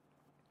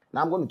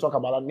 Now I'm going to talk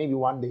about that maybe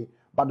one day.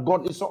 But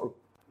godly sorrow.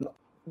 No,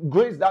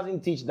 grace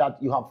doesn't teach that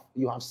you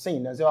have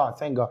sinned and say, oh,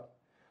 thank God.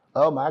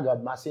 Oh my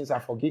God, my sins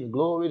are forgiven.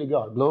 Glory to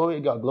God. Glory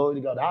to God. Glory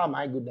to God. Oh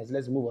my goodness,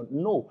 let's move on.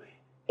 No.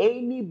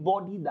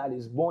 Anybody that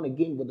is born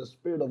again with the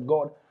Spirit of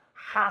God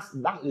has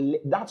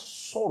that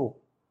sorrow.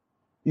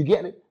 You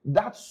get it?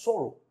 That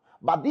sorrow.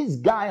 But this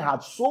guy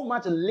had so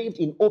much lived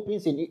in open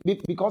sin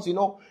because,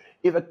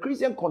 if a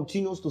Christian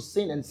continues to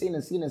sin and sin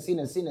and sin and sin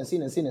and sin and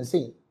sin and sin and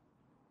sin,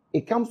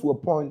 it comes to a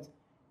point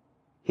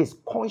his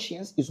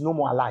conscience is no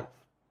more alive.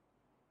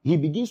 He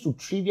begins to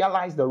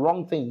trivialize the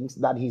wrong things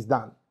that he's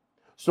done.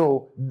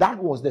 So that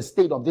was the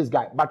state of this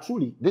guy. But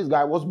truly, this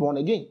guy was born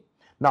again.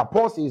 Now,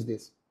 Paul says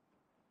this.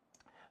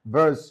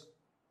 Verse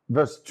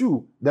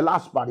 2, the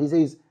last part, he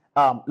says,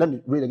 let me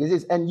read it. He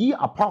says, and ye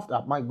are puffed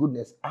up. My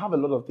goodness, I have a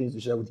lot of things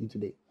to share with you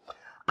today.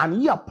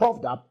 And ye are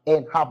puffed up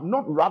and have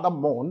not rather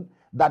mourned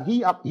that he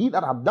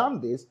that have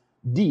done this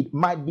deed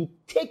might be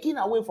taken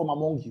away from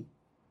among you.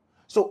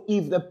 So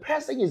if the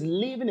person is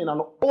living in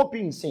an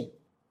open sin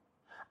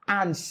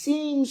and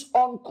seems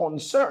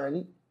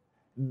unconcerned,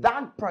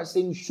 that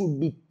person should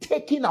be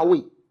taken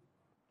away.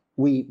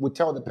 We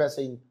tell the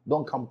person,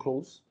 don't come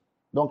close,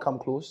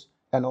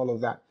 and all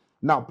of that.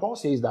 Now, Paul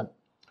says that,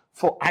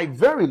 for I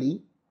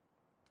verily,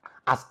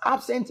 as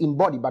absent in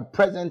body but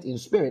present in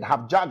spirit,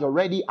 have judged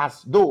already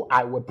as though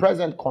I were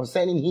present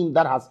concerning him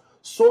that has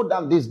so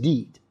done this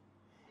deed.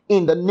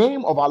 In the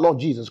name of our Lord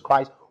Jesus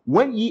Christ,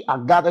 when ye are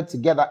gathered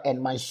together,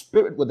 and my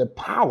spirit with the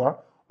power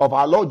of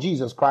our Lord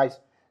Jesus Christ,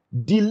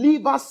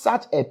 deliver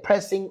such a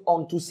person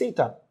unto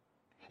Satan.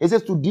 It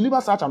says to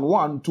deliver such an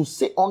one to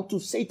say unto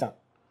Satan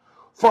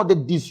for the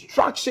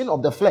destruction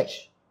of the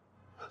flesh.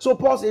 So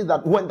Paul says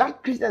that when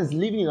that Christian is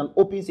living in an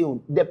open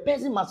sin, the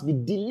person must be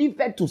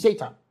delivered to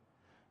Satan.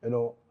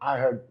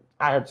 I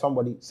heard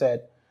somebody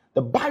said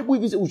the Bible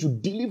even says we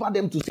should deliver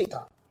them to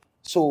Satan.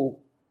 So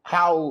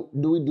how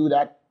do we do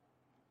that?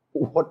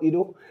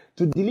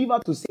 To deliver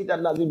to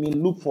Satan doesn't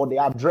mean look for the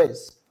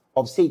address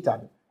of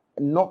Satan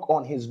and knock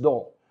on his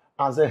door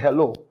and say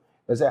hello.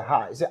 They say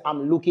hi. He say,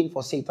 I'm looking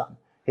for Satan.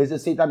 He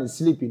says Satan is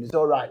sleeping. It's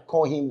all right.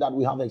 Call him that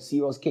we have a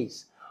serious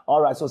case.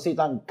 All right. So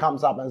Satan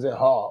comes up and says,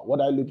 what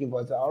are you looking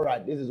for? I say, all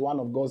right, this is one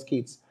of God's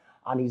kids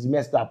and he's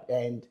messed up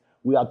and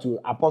we are to,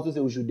 apostles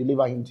say we should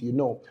deliver him to you.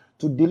 No.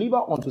 To deliver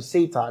unto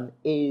Satan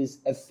is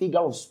a figure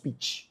of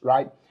speech,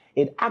 right?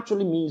 It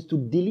actually means to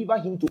deliver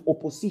him to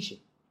opposition.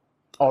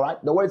 All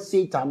right. The word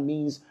Satan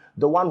means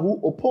the one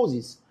who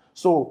opposes.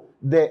 So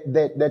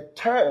the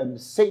term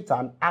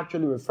Satan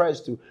actually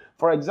refers to,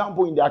 for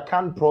example, in the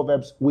Akan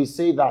Proverbs, we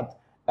say that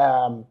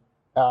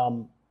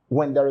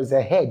when there is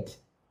a head,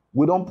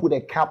 we don't put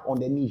a cap on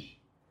the knee.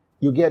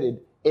 You get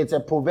it? It's a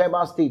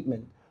proverbial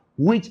statement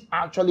which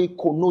actually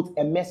connotes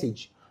a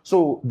message.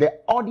 So the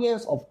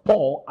audience of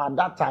Paul at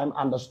that time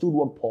understood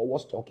what Paul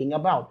was talking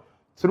about.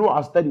 Through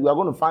our study, we are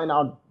going to find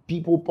out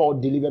people Paul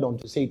delivered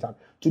unto Satan.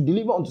 To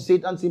deliver unto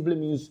Satan simply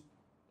means,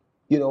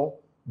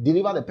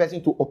 deliver the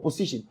person to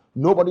opposition.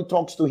 Nobody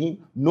talks to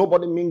him.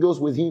 Nobody mingles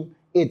with him.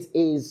 It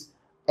is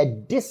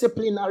an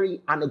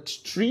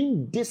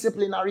extreme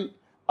disciplinary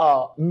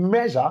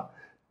measure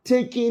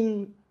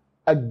taken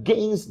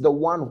against the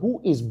one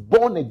who is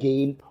born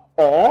again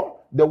or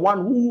the one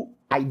who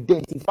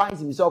identifies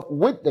himself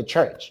with the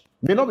church.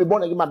 May not be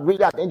born again, but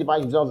really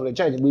identifies himself with the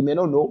church. We may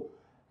not know.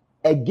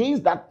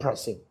 Against that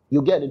person.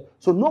 You get it?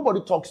 So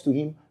nobody talks to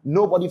him.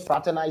 Nobody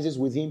fraternizes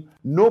with him.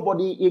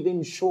 Nobody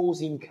even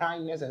shows him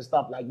kindness and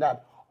stuff like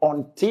that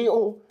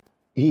until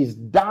he's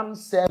done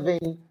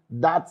serving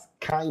that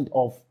kind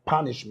of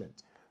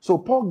punishment. So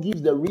Paul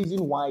gives the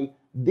reason why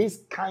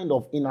this kind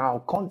of, in our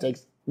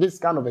context, this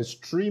kind of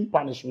extreme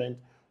punishment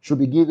should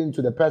be given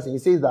to the person. He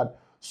says that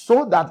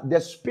so that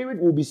the spirit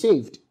will be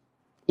saved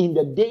in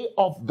the day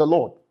of the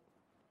Lord.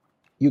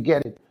 You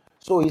get it?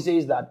 So he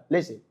says that,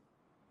 listen,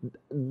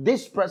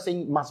 this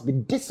person must be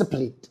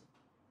disciplined,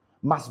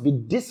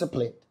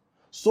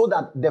 so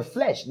that the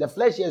flesh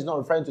here is not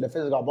referring to the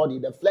physical body.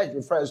 The flesh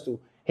refers to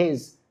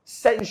his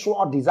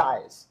sensual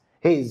desires,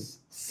 his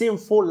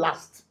sinful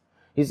lust.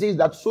 He says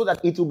that so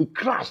that it will be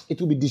crushed, it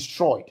will be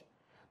destroyed.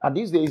 And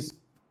these days,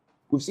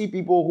 we see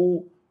people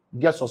who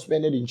get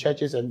suspended in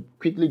churches and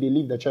quickly they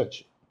leave the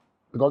church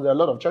because there are a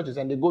lot of churches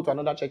and they go to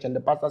another church and the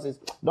pastor says,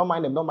 don't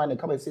mind them,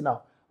 come and sit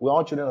now. We're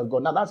all children of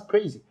God. Now that's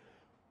crazy.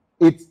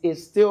 It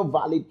is still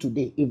valid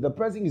today. If the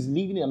person is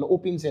living in an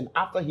open sin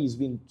after he's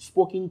been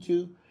spoken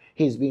to,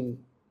 he's been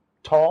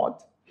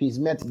taught, he's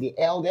met the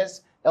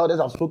elders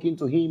have spoken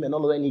to him and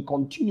all of that, and he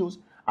continues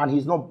and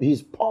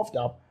he's puffed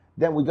up,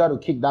 then we got to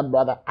kick that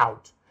brother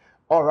out.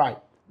 All right.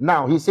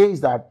 Now he says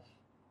that,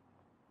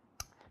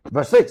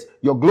 verse 6,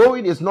 your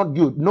glory is not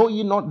good. Know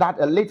ye not that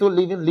a little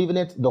leaven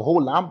leaveneth the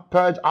whole lump?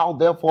 Purge out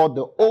therefore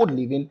the old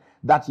leaven,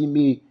 that ye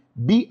may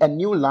be a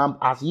new lump,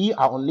 as ye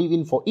are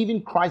unleavened. For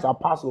even Christ our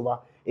Passover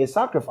a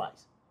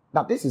sacrifice.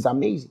 Now this is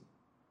amazing.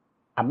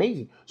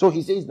 So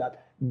he says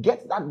that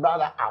get that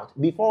brother out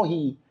before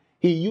he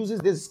uses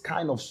this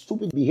kind of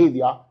stupid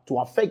behavior to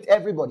affect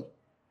everybody.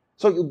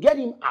 So you get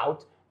him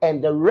out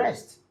and the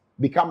rest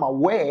become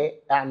aware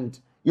and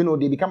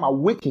they become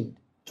awakened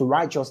to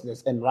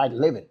righteousness and right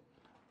living.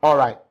 All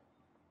right.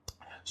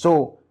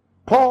 So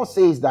Paul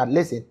says that,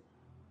 listen,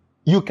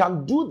 you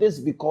can do this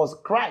because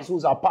Christ,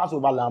 who's our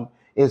Passover lamb,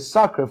 is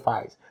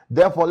sacrificed.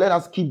 Therefore let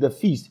us keep the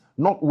feast,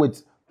 not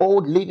with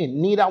old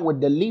leaven, neither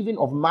with the leaven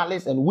of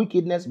malice and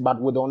wickedness,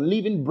 but with the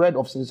unleavened bread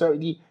of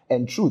sincerity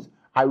and truth.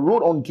 I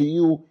wrote unto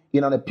you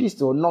in an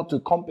epistle not to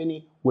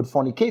company with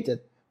fornicators,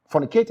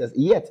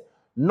 yet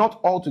not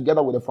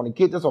altogether with the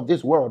fornicators of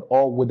this world,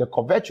 or with the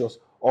covetous,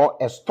 or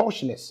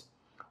extortionists,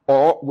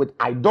 or with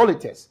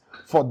idolaters,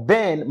 for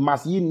then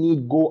must ye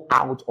need go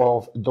out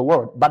of the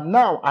world. But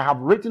now I have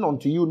written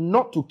unto you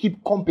not to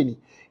keep company,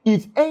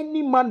 if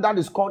any man that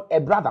is called a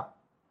brother.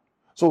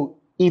 So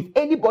if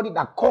anybody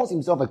that calls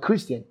himself a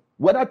Christian,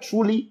 whether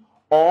truly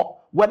or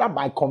whether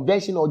by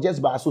convention or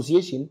just by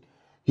association,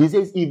 he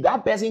says if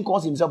that person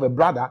calls himself a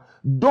brother,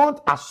 don't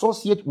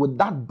associate with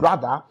that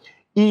brother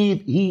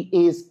if he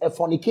is a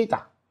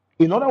fornicator.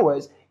 In other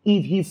words,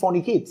 if he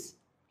fornicates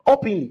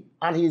openly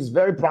and he is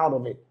very proud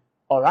of it,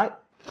 all right?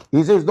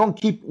 He says don't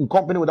keep in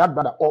company with that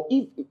brother. Or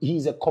if he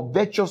is a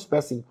covetous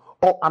person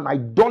or an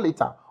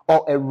idolater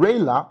or a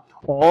railer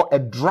or a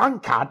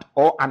drunkard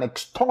or an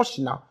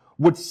extortioner,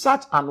 with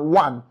such an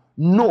one,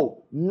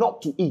 no,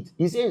 not to eat.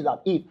 He says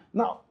that if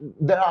now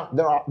there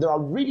are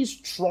really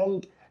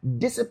strong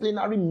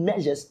disciplinary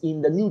measures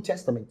in the New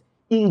Testament,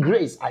 in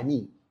grace, I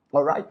mean.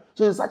 All right.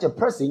 So in such a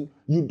person,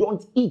 you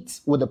don't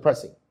eat with the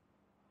person.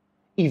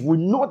 If we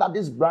know that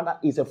this brother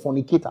is a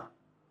fornicator,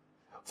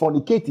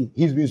 fornicating,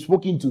 he's been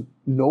spoken to,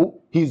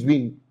 no, he's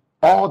been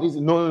all this,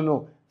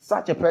 no.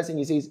 Such a person,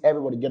 he says,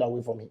 everybody get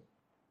away from him.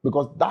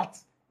 Because that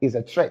is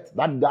a threat.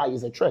 That guy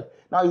is a threat.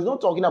 Now, he's not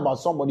talking about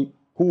somebody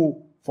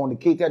who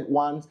fornicated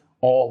once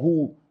or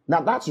who,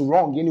 now that's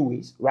wrong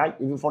anyways, right?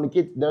 If you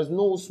fornicate, there's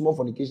no small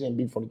fornication and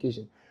big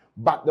fornication.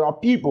 But there are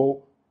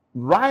people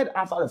right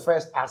after the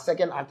first act,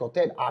 second act, or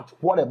third act,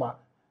 whatever,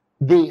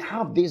 they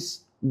have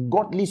this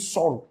godly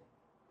sorrow.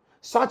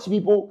 Such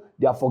people,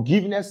 their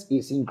forgiveness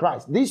is in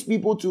Christ. These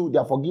people too,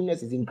 their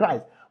forgiveness is in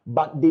Christ.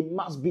 But they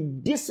must be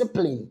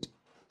disciplined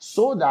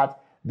so that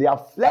their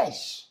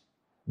flesh,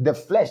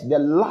 the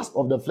lust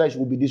of the flesh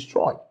will be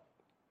destroyed.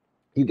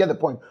 You get the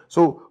point?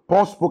 So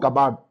Paul spoke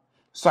about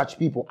such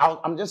people.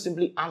 I'm just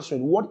simply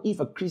answering, what if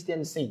a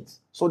Christian sins?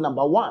 So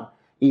number one,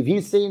 if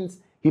he sins,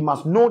 he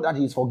must know that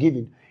he is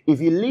forgiven. If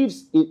he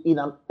lives in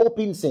an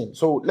open sin,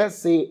 so let's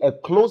say a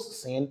closed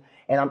sin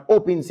and an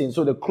open sin.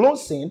 So the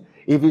closed sin,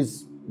 if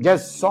it's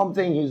just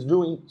something he's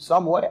doing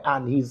somewhere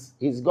and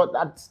he's got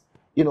that,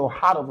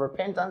 heart of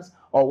repentance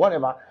or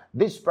whatever,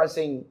 this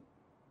person,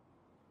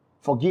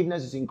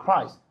 forgiveness is in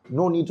Christ.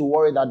 No need to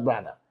worry that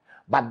brother.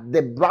 But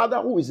the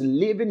brother who is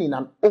living in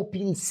an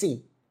open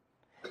sin,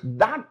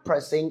 that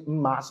person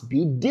must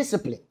be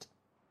disciplined.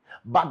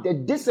 But the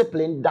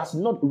discipline does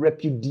not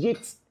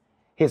repudiate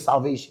his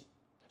salvation.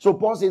 So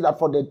Paul says that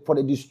for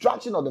the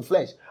destruction of the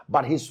flesh,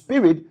 but his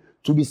spirit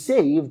to be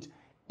saved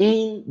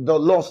in the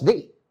last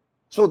day.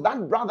 So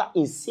that brother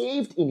is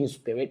saved in his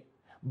spirit,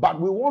 but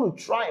we want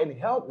to try and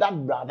help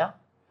that brother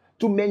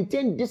to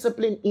maintain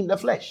discipline in the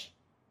flesh.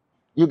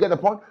 You get the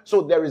point?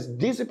 So there is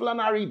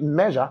disciplinary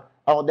measure,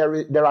 or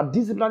there are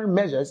disciplinary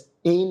measures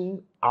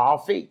in our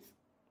faith.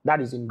 That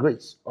is in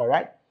grace. All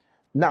right?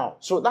 Now,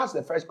 so that's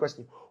the first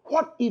question.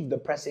 What if the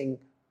person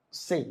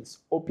sins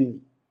openly?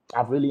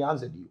 I've really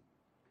answered you.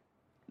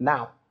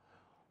 Now,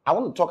 I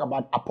want to talk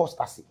about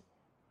apostasy.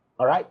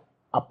 All right?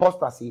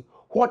 Apostasy.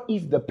 What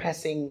if the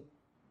person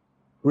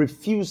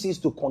refuses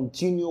to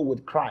continue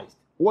with Christ?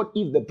 What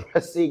if the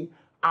person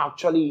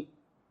actually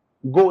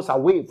goes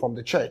away from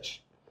the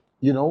church?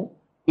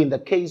 In the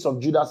case of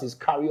Judas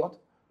Iscariot,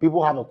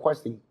 people have a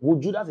question.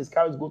 Would Judas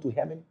Iscariot go to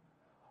heaven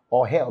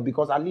or hell?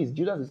 Because at least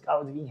Judas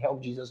Iscariot didn't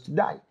help Jesus to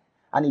die.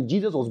 And if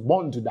Jesus was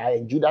born to die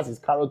and Judas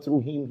Iscariot,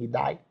 through him, he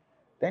died,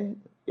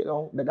 then,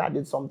 the guy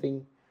did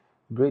something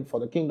great for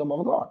the kingdom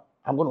of God.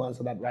 I'm going to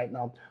answer that right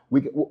now.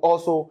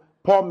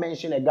 Paul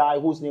mentioned a guy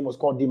whose name was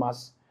called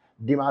Demas.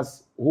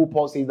 Demas, who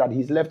Paul says that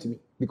he's left me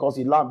because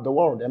he loved the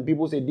world. And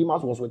people say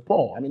Demas was with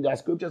Paul. I mean, there are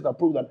scriptures that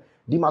prove that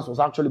Demas was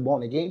actually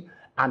born again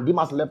and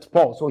Demas left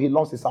Paul, so he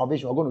lost his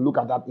salvation. We're going to look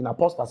at that in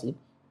apostasy.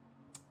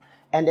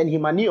 And then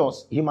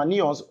Hymenaeus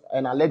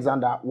and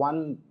Alexander,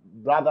 one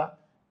brother,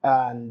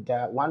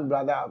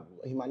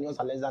 Hymenaeus,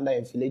 Alexander,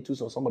 and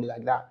Philetus, or somebody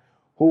like that,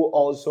 who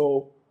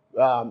also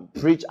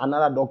preached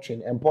another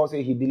doctrine. And Paul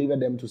said he delivered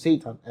them to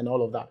Satan and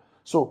all of that.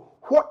 So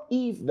what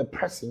if the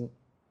person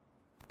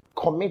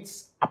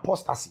commits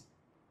apostasy?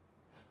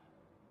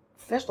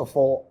 First of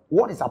all,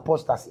 what is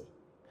apostasy?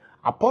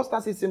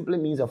 Apostasy simply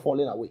means a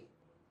falling away.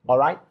 All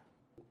right?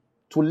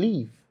 To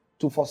leave,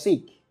 to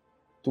forsake,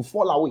 to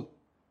fall away.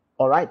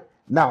 All right?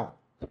 Now,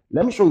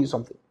 let me show you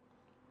something.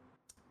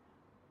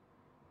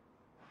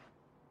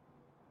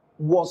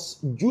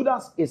 Was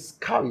Judas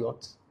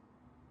Iscariot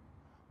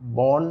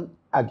born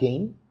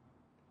again?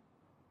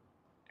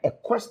 A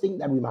question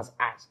that we must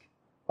ask.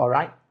 All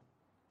right?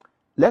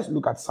 Let's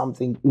look at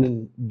something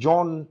in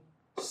John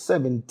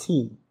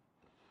 17.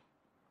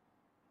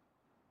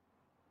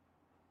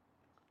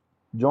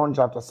 John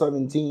chapter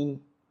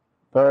 17,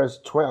 verse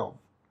 12.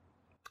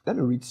 Let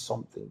me read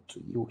something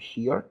to you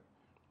here.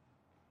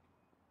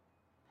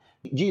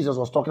 Jesus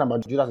was talking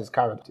about Judas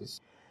Iscariot.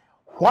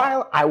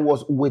 While I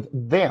was with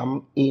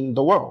them in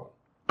the world,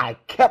 I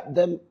kept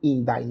them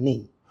in thy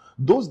name.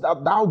 Those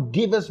that thou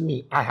gavest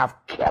me, I have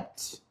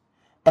kept,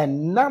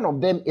 and none of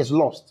them is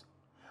lost,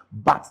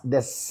 but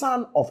the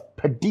son of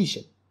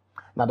perdition.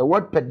 Now, the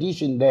word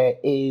perdition there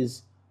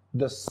is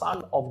the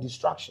son of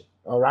destruction.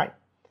 All right?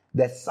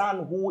 The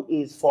son who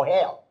is for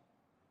hell.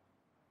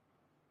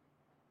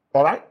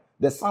 All right?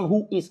 The son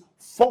who is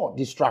for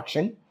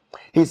destruction.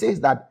 He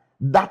says that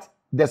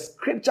the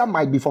scripture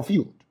might be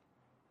fulfilled.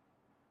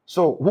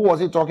 So who was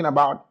he talking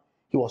about?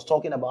 He was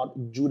talking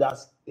about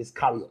Judas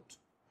Iscariot.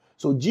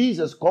 So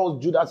Jesus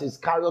calls Judas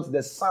Iscariot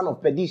the son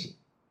of perdition.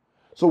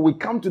 So we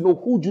come to know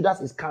who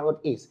Judas Iscariot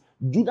is.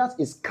 Judas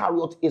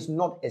Iscariot is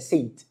not a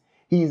saint.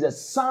 He is a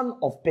son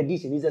of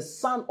perdition. He's a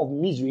son of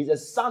misery. He's a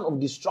son of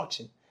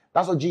destruction.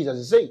 That's what Jesus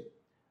is saying.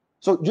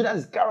 So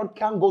Judas Iscariot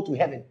can't go to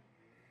heaven.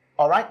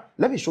 All right?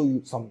 Let me show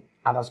you some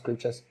other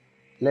scriptures.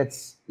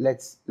 Let's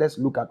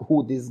look at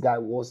who this guy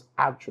was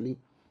actually.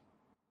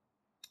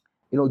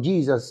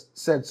 Jesus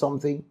said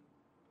something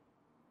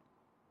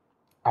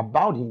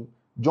about him.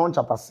 John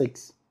chapter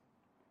 6.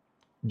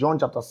 John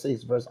chapter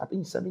 6, verse, I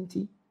think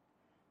 70.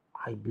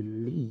 I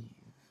believe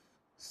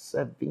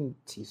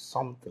 70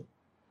 something.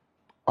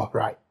 All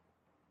right.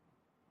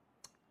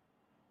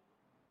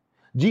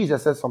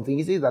 Jesus says something.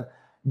 He says that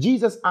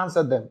Jesus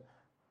answered them,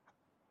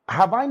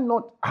 have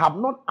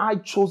not I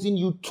chosen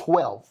you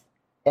 12,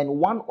 and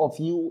one of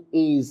you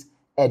is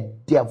a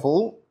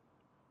devil?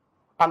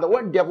 And the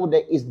word devil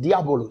there is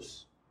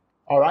diabolos.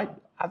 All right.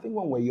 I think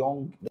when we were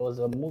young, there was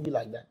a movie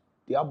like that,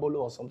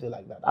 Diabolo or something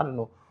like that. I don't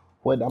know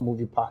where that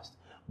movie passed.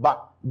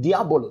 But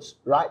diabolos,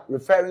 right?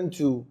 Referring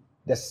to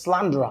the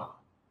slanderer,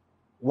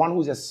 one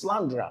who's a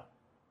slanderer,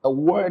 a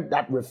word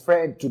that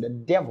referred to the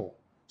devil.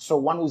 So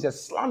one who's a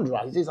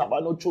slanderer, he says, have I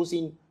not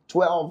chosen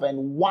 12,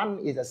 and one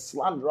is a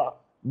slanderer?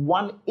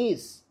 One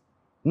is,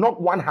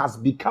 not one has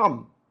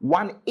become,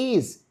 one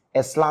is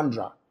a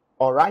slanderer.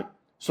 All right.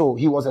 So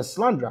he was a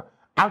slanderer.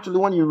 Actually,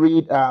 when you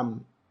read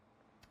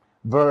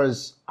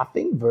verse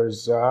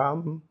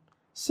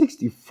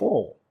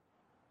 64,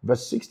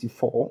 verse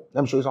 64,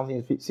 let me show you something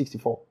in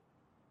 64.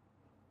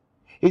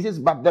 He says,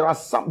 but there are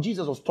some,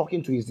 Jesus was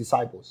talking to his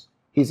disciples.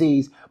 He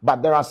says,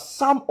 but there are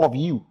some of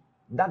you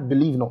that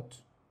believe not.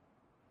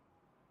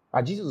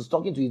 And Jesus was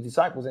talking to his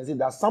disciples and said,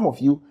 there are some of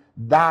you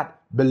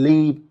that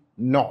believe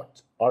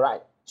not. All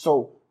right.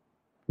 So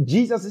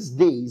Jesus'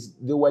 days,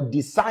 there were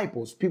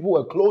disciples, people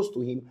were close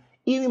to him,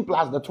 even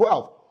plus the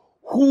 12,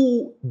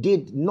 who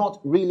did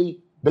not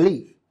really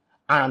believe.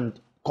 And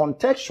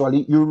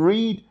contextually, you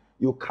read,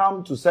 you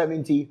come to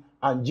 70,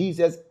 and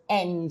Jesus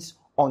ends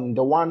on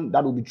the one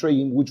that will betray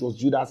him, which was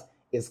Judas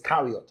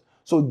Iscariot.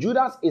 So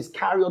Judas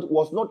Iscariot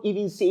was not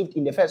even saved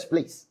in the first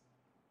place.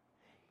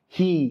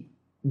 He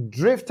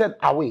drifted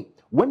away.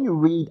 When you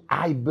read,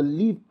 I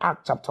believe,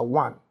 Acts chapter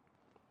 1.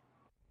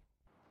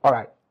 All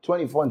right,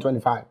 24 and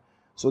 25.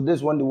 So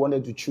this one, they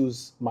wanted to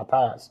choose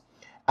Matthias.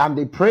 And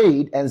they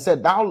prayed and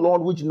said, thou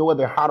Lord, which knoweth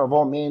the heart of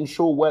all men,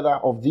 show whether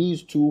of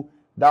these two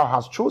thou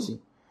hast chosen,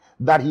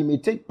 that he may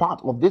take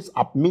part of this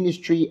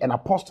ministry and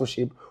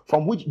apostleship,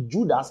 from which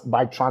Judas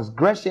by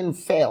transgression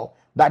fell,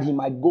 that he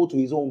might go to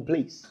his own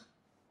place.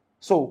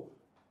 So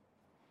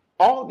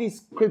all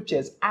these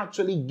scriptures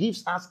actually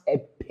gives us a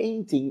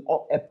painting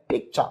or a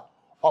picture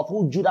of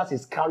who Judas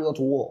Iscariot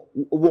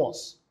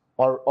was.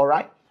 All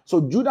right.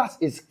 So Judas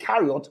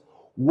Iscariot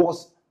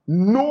was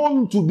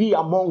known to be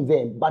among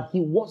them, but he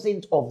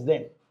wasn't of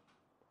them.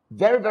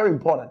 Very, very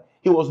important.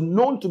 He was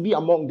known to be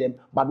among them,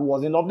 but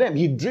wasn't of them.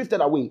 He drifted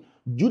away.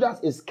 Judas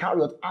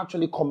Iscariot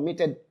actually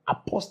committed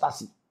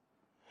apostasy.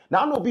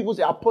 Now, I know people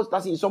say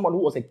apostasy is someone who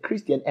was a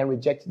Christian and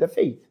rejected the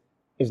faith.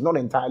 It's not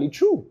entirely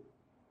true.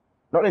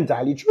 Not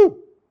entirely true.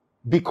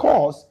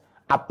 Because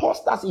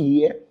apostasy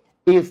here,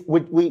 if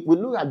we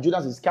look at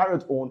Judas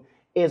Iscariot's own,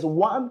 is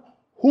one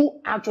who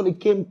actually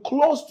came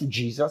close to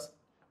Jesus,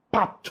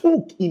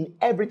 partook in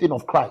everything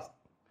of Christ,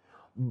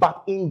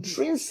 but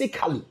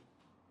intrinsically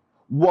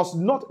was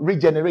not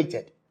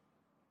regenerated.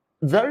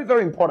 Very,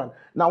 very important.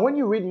 Now, when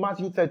you read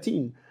Matthew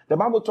 13, the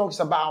Bible talks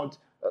about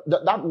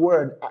that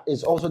word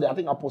is also there. I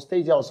think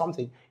apostasia or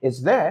something.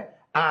 It's there.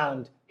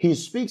 And he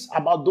speaks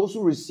about those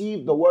who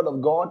receive the word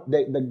of God,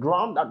 the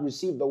ground that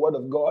received the word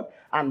of God.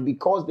 And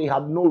because they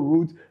had no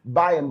root,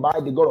 by and by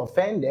they got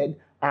offended.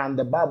 And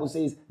the Bible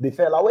says they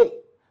fell away.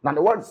 Now,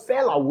 the word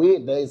fell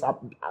away, there is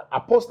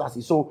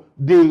apostasy. So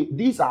this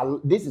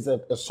is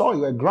a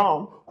soil, a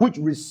ground, which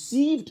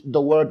received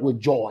the word with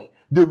joy.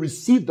 They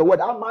received the word.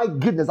 Oh my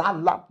goodness, I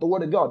love the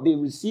word of God. They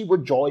received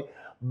with joy,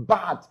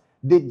 but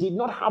they did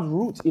not have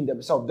roots in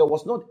themselves. There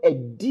was not a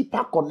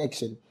deeper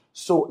connection.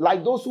 So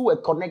like those who were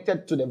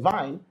connected to the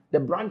vine, the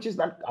branches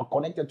that are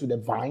connected to the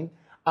vine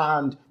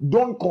and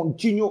don't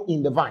continue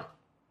in the vine.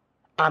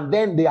 And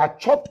then they are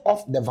chopped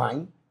off the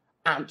vine,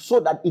 and so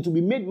that it will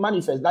be made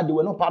manifest that they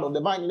were not part of the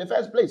vine in the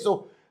first place.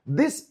 So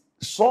this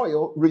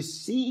soil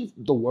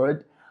received the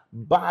word,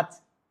 but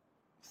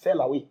fell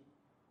away.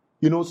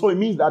 So it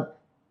means that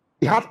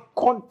it had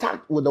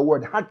contact with the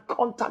word, had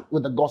contact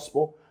with the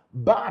gospel,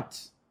 but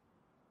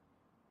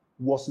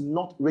was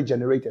not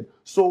regenerated.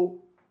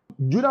 So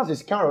Judas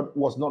Iscariot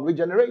was not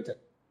regenerated.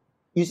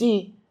 You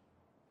see,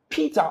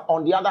 Peter,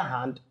 on the other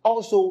hand,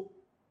 also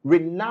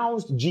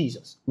renounced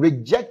Jesus,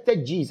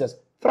 rejected Jesus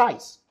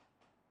thrice.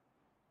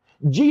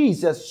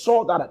 Jesus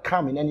saw that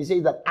coming, and he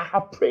says that I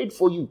have prayed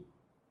for you,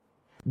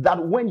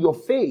 that when your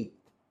faith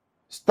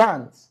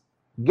stands,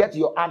 get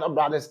your other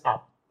brothers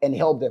up and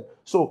help them.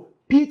 So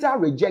Peter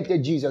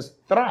rejected Jesus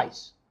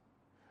thrice,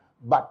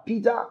 but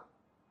Peter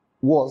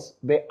was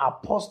the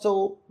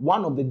apostle,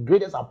 one of the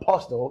greatest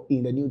apostles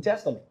in the New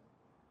Testament.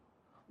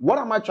 What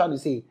am I trying to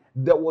say?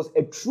 There was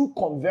a true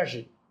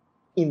conversion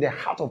in the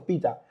heart of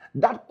Peter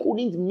that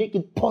couldn't make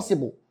it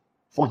possible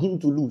for him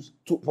to lose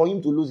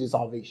his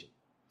salvation.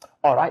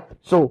 All right.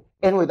 So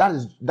anyway,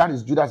 that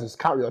is Judas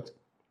Iscariot.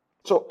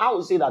 So I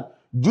would say that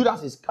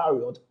Judas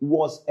Iscariot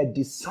was a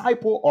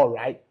disciple, all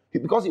right,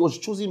 because he was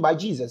chosen by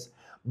Jesus,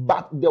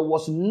 but there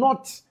was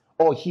not,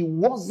 or he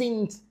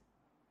wasn't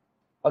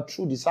a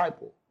true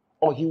disciple,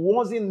 or he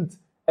wasn't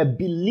a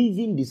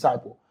believing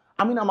disciple.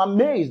 I mean, I'm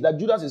amazed that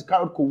Judas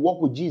Iscariot could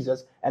walk with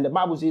Jesus, and the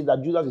Bible says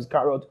that Judas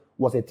Iscariot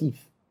was a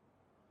thief.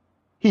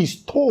 He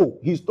stole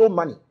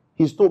money.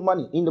 He stole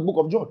money in the book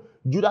of John.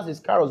 Judas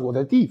Iscariot was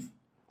a thief,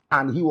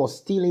 and he was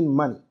stealing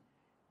money.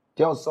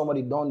 Tell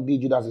somebody, don't be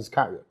Judas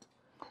Iscariot.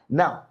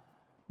 Now,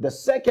 the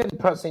second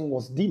person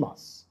was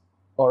Demas.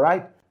 All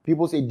right?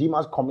 People say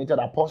Demas committed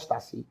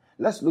apostasy.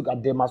 Let's look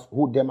at Demas,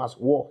 who Demas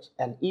was.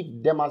 And if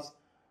Demas,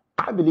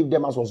 I believe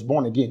Demas was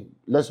born again.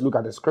 Let's look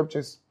at the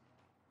scriptures.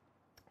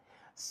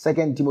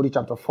 2 Timothy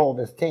chapter 4,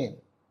 verse 10.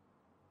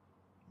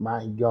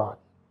 My God,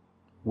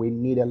 we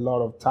need a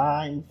lot of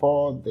time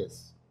for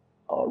this.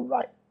 All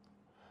right.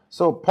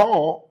 So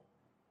Paul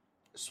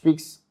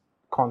speaks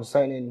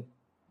concerning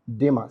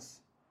Demas.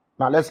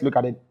 Now let's look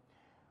at it.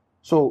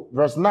 So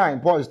verse 9,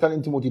 Paul is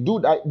telling Timothy,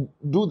 do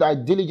thy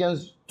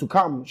diligence to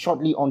come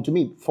shortly unto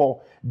me,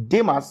 for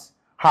Demas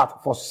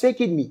hath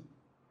forsaken me.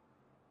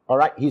 All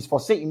right, he's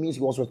forsaken means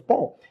he was with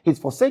Paul. He's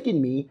forsaken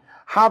me,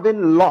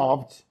 having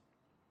loved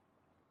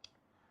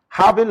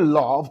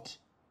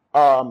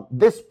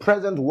this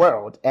present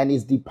world, and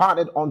is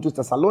departed unto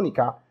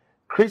Thessalonica,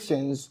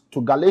 Christians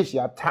to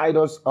Galatia,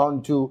 Titus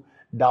unto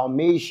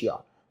Dalmatia.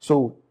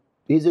 So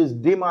this is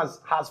Demas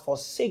has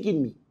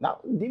forsaken me. Now,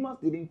 Demas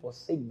didn't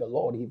forsake the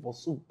Lord, he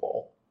forsook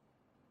Paul.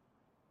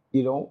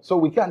 You know, so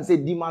we can't say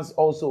Demas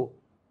also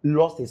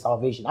lost his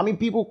salvation. I mean,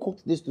 people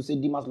quote this to say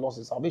Demas lost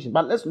his salvation.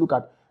 But let's look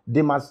at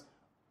Demas.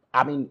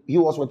 I mean, he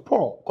was with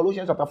Paul.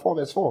 Colossians chapter 4,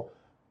 verse 4.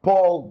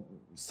 Paul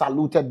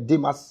saluted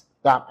Demas.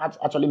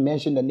 Actually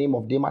mentioned the name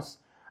of Demas.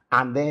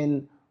 And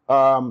then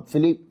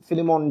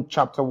Philemon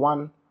chapter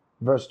 1,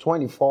 verse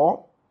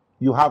 24.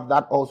 You have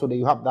that also.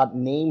 You have that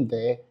name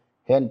there.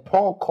 And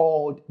Paul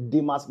called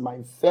Demas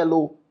my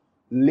fellow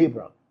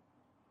laborer.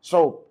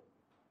 So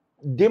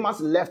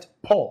Demas left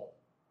Paul.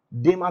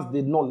 Demas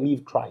did not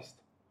leave Christ.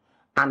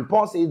 And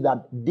Paul says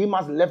that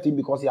Demas left him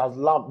because he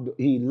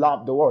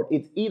loved the world.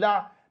 It's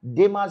either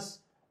Demas,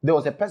 there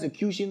was a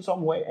persecution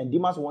somewhere and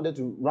Demas wanted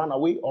to run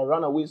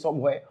away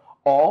somewhere,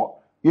 or,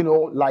 you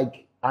know,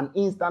 like an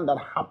instant that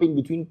happened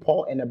between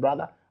Paul and a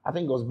brother. I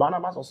think it was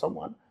Barnabas or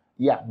someone.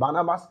 Yeah,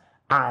 Barnabas.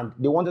 And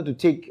they wanted to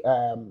take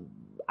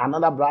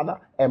another brother,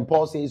 and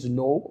Paul says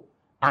no.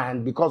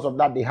 And because of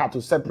that, they had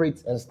to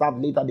separate and stuff.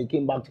 Later, they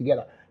came back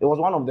together. It was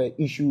one of the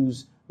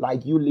issues,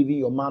 like you leaving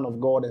your man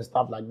of God and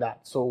stuff like that.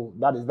 So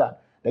that is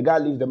that. The guy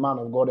leaves the man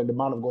of God, and the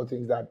man of God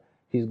thinks that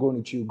he's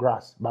going to chew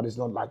grass, but it's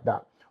not like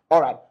that. All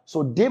right.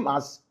 So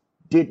Demas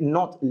did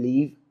not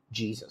leave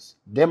Jesus.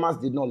 Demas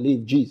did not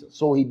leave Jesus.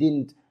 So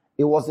it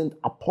wasn't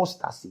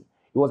apostasy.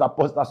 It was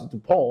apostasy to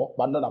Paul,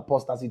 but not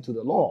apostasy to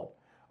the Lord.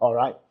 All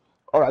right.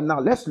 All right. Now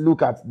let's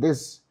look at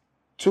this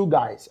two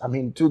guys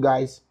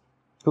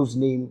whose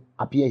name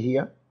appear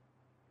here.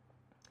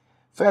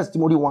 1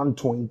 Timothy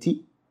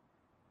 1:20.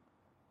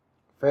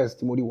 1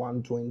 Timothy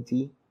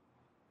 1:20.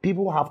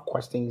 People have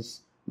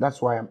questions. That's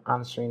why I'm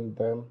answering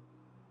them.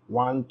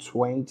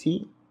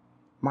 1:20.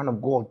 Man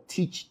of God,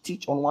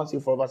 teach on once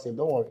and forever. Say,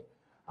 don't worry,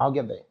 I'll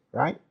get there,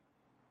 right?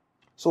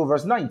 So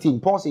verse 19,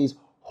 Paul says,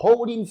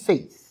 holding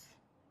faith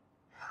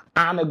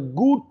and a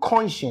good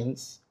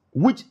conscience,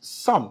 which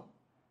some,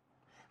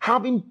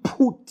 having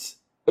put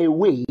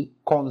away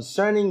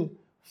concerning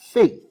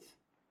faith,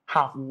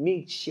 have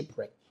made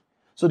shipwreck.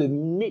 So they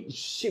made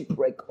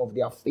shipwreck of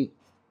their faith.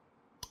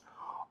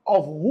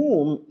 Of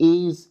whom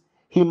is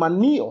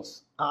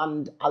Hymenaeus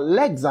and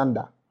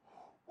Alexander,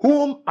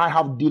 whom I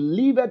have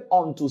delivered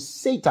unto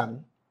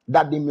Satan,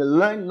 that they may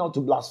learn not to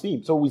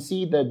blaspheme. So we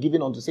see the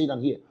giving unto Satan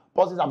here.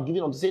 Paul says, I'm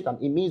giving unto Satan.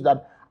 It means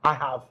that I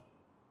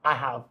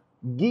have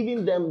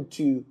given them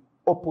to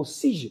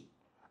opposition.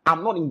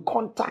 I'm not in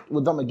contact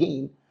with them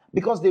again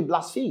because they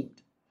blasphemed.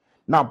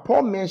 Now,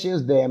 Paul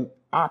mentions them,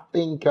 I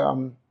think,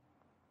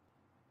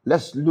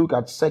 let's look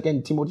at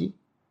 2 Timothy.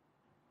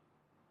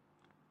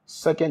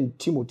 2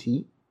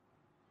 Timothy.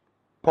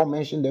 Paul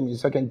mentioned them in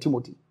 2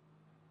 Timothy.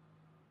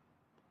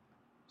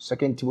 2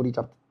 Timothy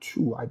chapter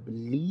 2, I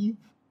believe.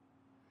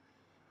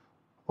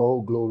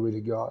 Oh, glory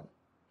to God.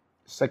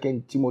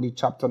 2 Timothy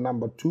chapter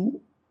number 2,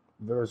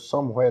 verse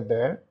somewhere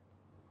there.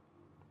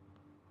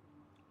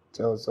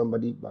 Tell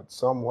somebody, but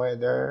somewhere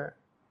there.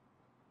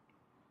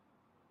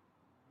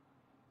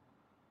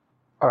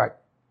 All right,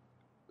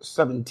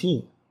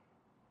 17.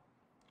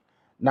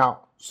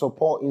 Now, so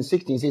Paul in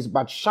 16 says,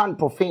 but shun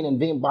profane and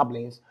vain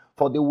babblings,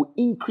 for they will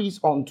increase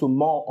unto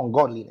more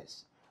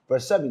ungodliness.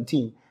 Verse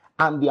 17,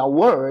 and their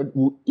word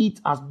will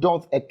eat as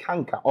doth a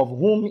canker, of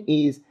whom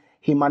is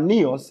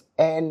Hymenaeus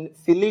and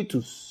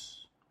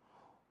Philetus,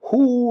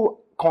 who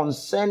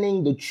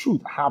concerning the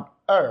truth have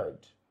erred.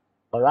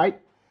 All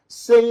right,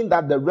 saying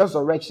that the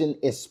resurrection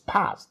is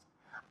past,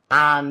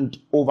 and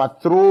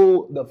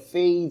overthrow the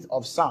faith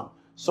of some.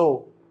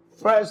 So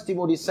 1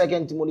 Timothy,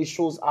 2 Timothy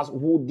shows us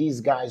who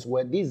these guys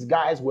were. These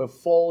guys were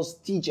false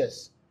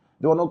teachers.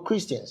 They were not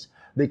Christians.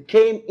 They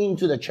came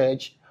into the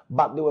church,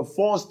 but they were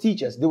false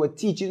teachers. They were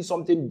teaching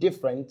something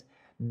different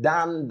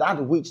than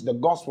that which the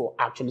gospel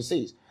actually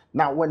says.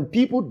 Now, when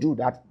people do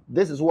that,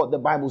 this is what the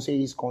Bible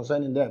says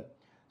concerning them.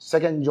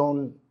 2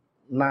 John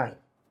 9.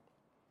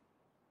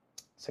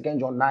 2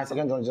 John 9, 2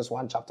 John is just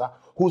one chapter.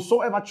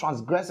 Whosoever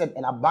transgressed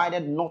and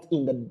abided not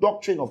in the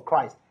doctrine of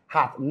Christ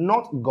hath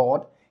not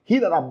God. He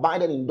that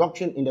abided in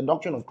the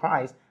doctrine of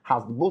Christ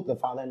has both the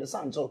Father and the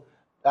Son. So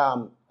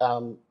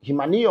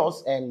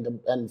Hymenaeus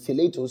and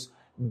Philetus,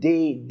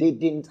 they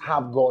didn't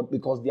have God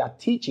because their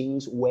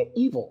teachings were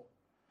evil.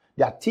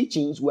 Their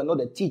teachings were not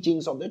the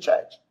teachings of the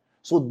church.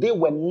 So they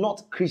were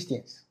not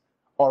Christians.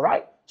 All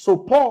right. So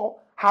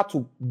Paul had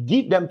to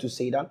give them to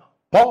Satan.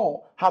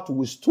 Paul had to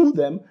withstand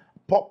them.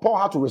 Paul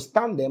had to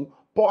withstand them.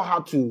 Paul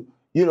had to,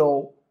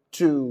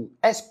 to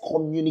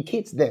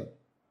excommunicate them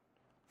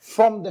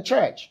from the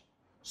church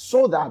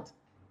so that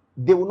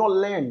they will not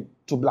learn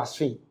to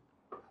blaspheme.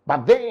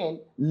 But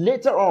then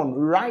later on,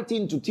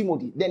 writing to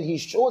Timothy, then he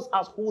shows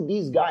us who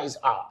these guys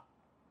are.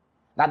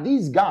 That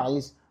these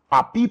guys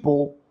are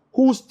people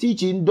whose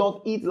teaching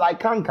doth eat like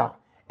canker.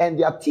 And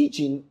their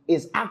teaching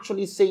is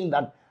actually saying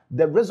that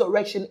the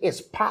resurrection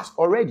is past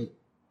already.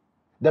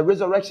 The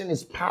resurrection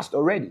is past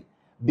already.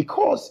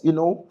 Because, in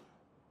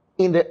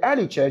the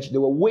early church, they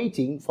were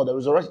waiting for the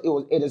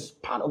resurrection. It is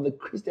part of the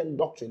Christian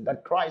doctrine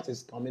that Christ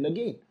is coming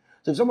again.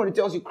 So if somebody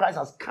tells you Christ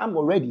has come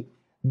already,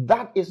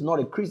 that is not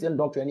a Christian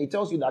doctrine. It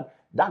tells you that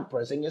that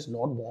person is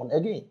not born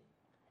again.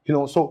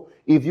 So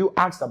if you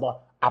ask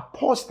about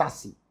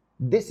apostasy,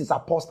 this is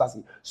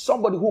apostasy.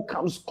 Somebody who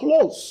comes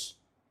close,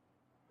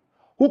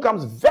 who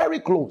comes very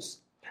close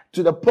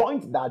to the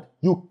point that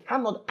you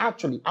cannot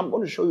actually, I'm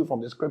going to show you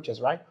from the scriptures,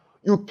 right?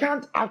 You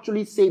can't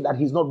actually say that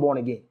he's not born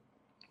again.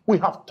 We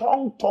have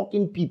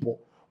tongue-talking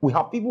people. We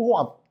have people who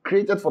have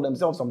created for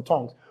themselves some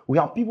tongues. We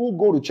have people who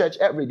go to church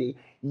every day.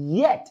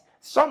 Yet,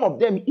 some of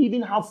them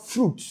even have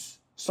fruits,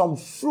 some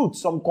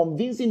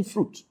convincing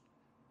fruit.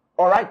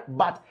 All right?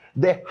 But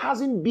there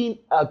hasn't been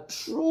a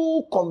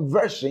true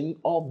conversion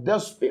of the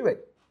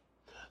spirit.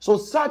 So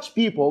such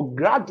people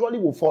gradually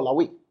will fall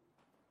away.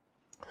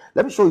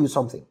 Let me show you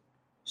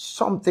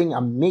something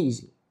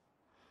amazing.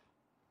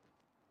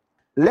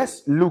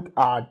 Let's look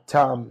at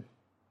 1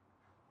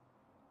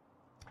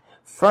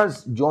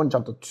 John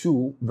chapter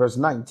 2, verse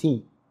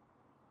 19.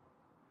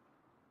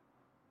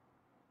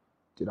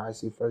 Did I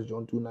say 1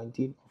 John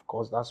 2:19? Of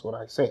course, that's what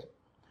I said.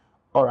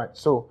 All right,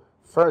 so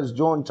 1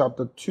 John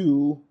chapter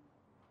 2,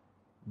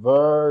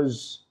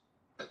 verse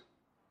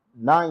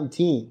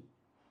 19.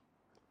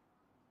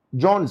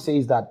 John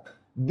says that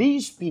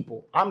these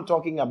people, I'm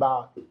talking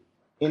about,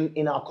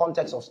 in our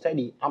context of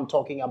study, I'm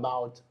talking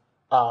about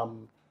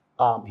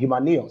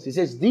Hymenaeus. He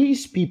says,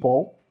 these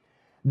people,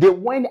 they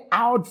went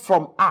out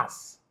from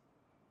us.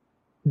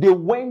 They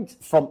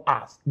went from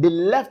us. They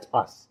left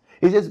us.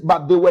 He says,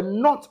 but they were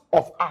not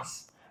of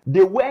us.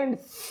 They went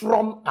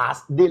from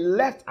us. They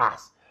left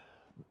us.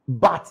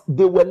 But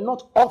they were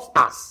not of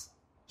us.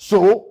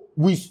 So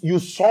you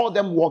saw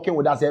them walking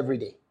with us every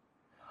day.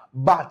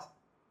 But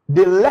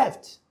they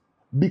left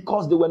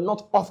because they were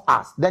not of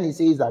us. Then he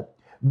says that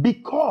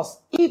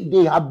because if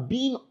they had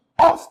been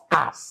of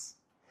us,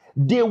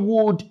 they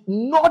would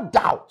no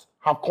doubt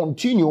have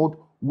continued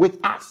with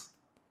us.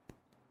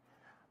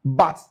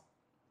 But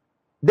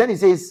then he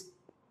says,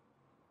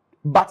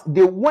 but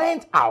they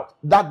went out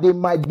that they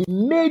might be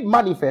made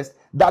manifest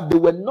that they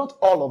were not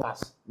all of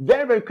us.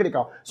 Very, very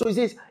critical. So he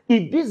says,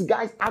 if these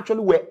guys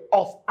actually were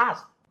of us,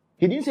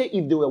 he didn't say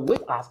if they were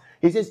with us.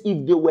 He says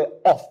if they were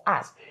of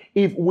us,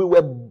 if we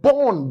were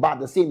born by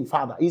the same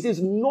father, he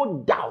says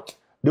no doubt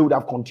they would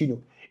have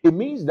continued. It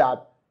means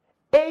that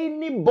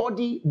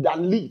anybody that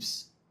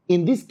lives,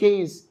 in this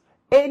case,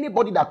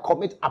 anybody that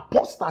commits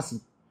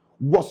apostasy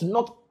was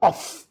not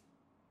of.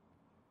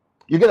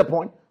 You get the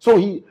point? So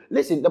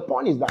listen, the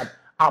point is that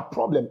our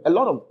problem, a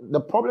lot of the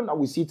problem that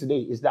we see today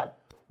is that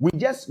we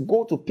just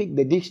go to pick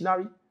the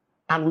dictionary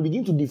and we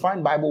begin to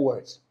define Bible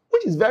words,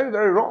 which is very,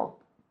 very wrong.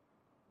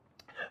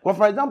 Well,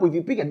 for example, if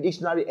you pick a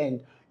dictionary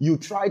and you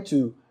try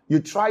to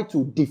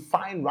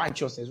define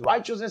righteousness,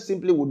 righteousness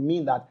simply would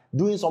mean that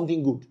doing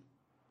something good.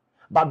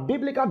 But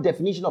biblical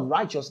definition of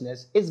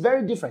righteousness is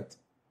very different.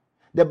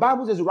 The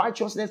Bible says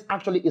righteousness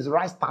actually is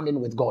right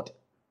standing with God,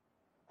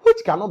 which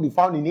cannot be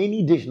found in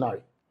any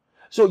dictionary.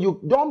 So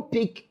you don't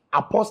pick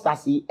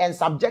apostasy and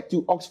subject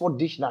to Oxford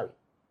Dictionary.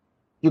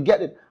 You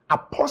get it?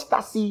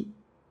 Apostasy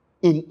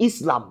in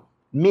Islam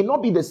may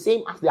not be the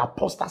same as the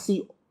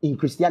apostasy in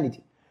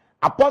Christianity.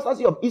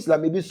 Apostasy of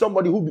Islam may be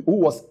somebody who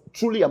was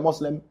truly a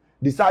Muslim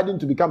deciding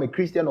to become a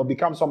Christian or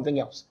become something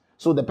else.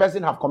 So the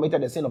person have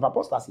committed the sin of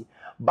apostasy.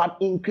 But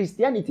in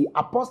Christianity,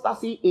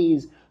 apostasy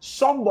is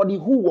somebody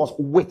who was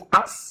with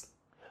us,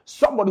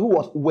 somebody who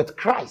was with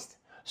Christ,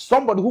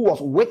 somebody who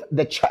was with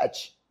the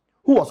church,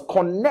 who was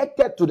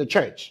connected to the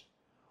church,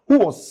 who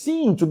was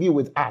seen to be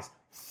with us,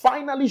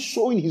 finally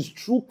showing his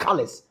true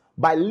colors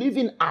by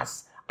leaving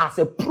us as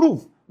a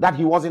proof that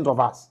he wasn't of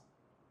us.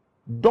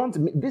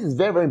 This is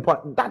very, very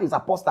important. That is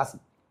apostasy.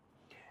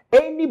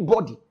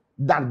 Anybody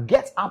that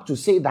gets up to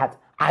say that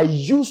I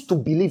used to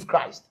believe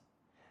Christ,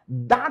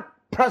 that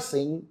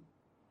person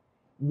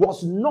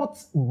was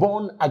not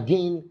born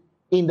again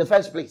in the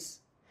first place.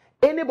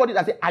 Anybody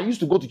that say I used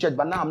to go to church,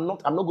 but now I'm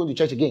not going to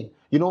church again.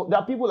 There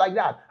are people like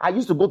that. I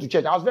used to go to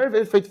church. I was very,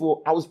 very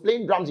faithful. I was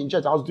playing drums in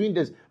church. I was doing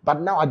this,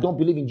 but now I don't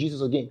believe in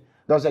Jesus again.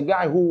 There was a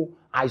guy who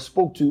I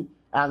spoke to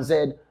and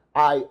said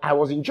I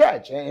was in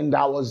church and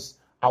I was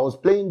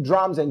playing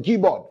drums and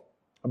keyboard.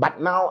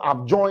 But now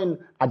I've joined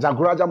a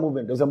Jaguraja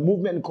movement. There's a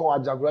movement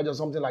called Jaguraja,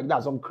 something like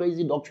that, some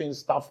crazy doctrine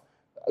stuff.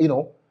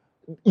 You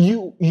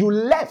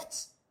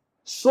left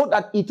so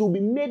that it will be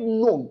made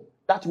known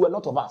that you are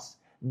not of us.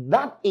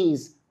 That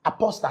is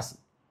apostasy.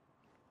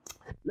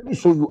 Let me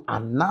show you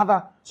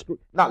another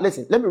scripture. Now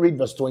listen, let me read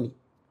verse 20.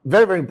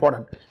 Very, very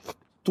important.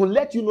 To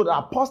let you know that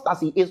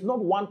apostasy is not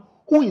one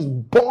who is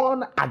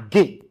born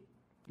again,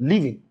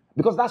 living.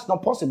 Because that's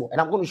not possible.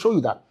 And I'm going to show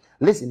you that.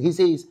 Listen, he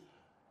says,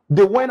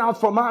 they went out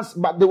from us,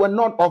 but they were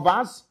not of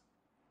us.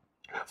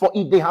 For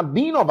if they had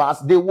been of us,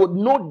 they would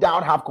no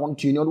doubt have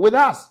continued with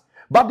us.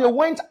 But they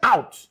went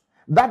out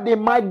that they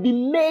might be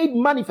made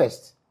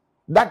manifest.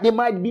 That they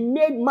might be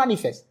made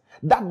manifest.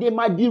 That they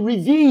might be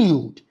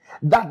revealed.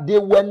 That they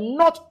were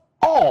not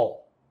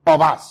all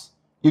of us.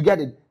 You get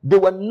it? They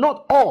were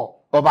not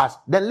all of us.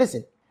 Then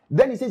listen.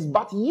 Then he says,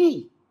 but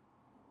ye,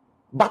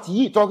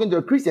 talking to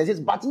the Christians, he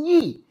says, but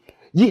ye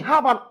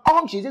have an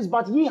unction. He says,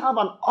 but ye have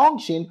an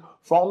unction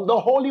from the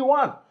Holy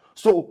One.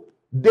 So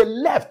they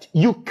left.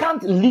 You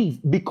can't leave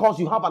because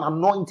you have an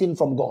anointing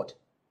from God.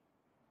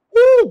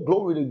 Oh,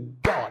 glory to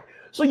God.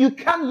 So you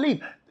can't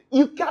leave.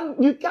 You can't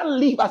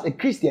leave as a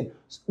Christian.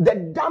 The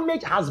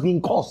damage has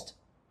been caused.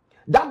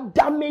 That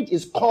damage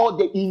is called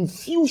the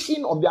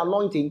infusion of the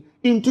anointing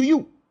into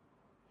you.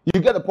 You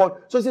get the point?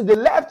 So he says they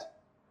left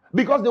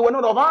because they were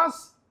not of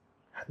us.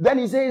 Then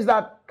he says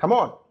that, come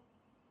on,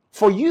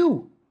 for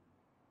you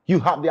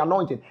have the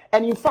anointing.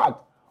 And in fact,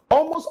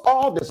 almost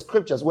all the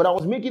scriptures, when I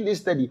was making this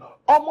study,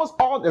 almost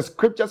all the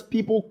scriptures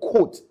people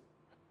quote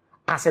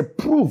as a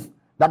proof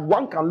that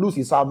one can lose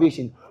his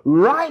salvation,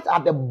 right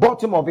at the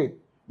bottom of it,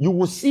 you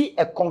will see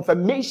a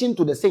confirmation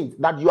to the saints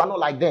that you are not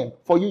like them.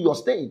 For you, you're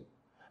staying.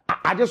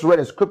 I just read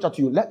a scripture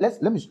to you.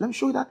 Let me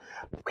show you that.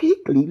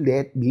 Quickly,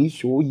 let me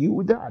show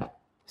you that.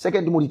 2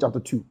 Timothy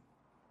chapter 2.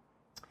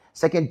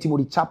 2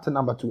 Timothy chapter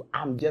number 2.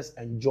 I'm just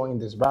enjoying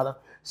this, brother.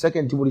 2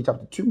 Timothy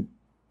chapter 2.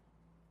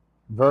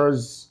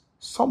 Verse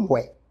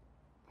somewhere.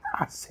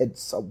 I said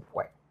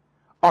somewhere.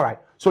 All right.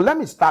 So let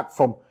me start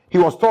from, he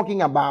was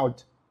talking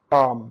about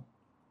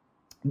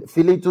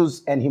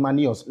Philetus and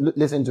Hymenaeus.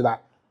 Listen to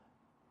that.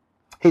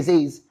 He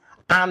says,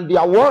 and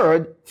their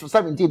word,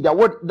 17, their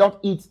word not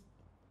eat,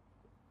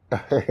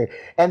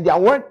 and their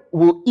word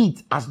will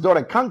eat as doth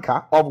a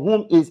canker, of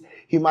whom is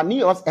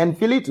Hymenaeus and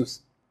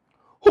Philetus,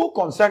 who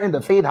concerning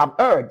the faith have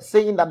erred,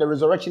 saying that the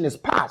resurrection is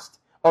past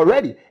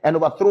already, and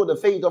overthrow the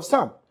faith of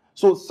some.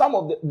 So some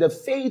of the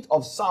faith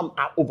of some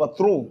are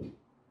overthrown.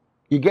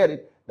 You get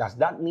it? Does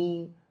that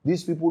mean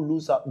these people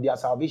lose their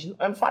salvation?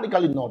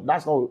 Emphatically not.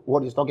 That's not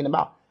what he's talking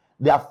about.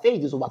 Their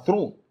faith is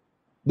overthrown.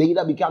 They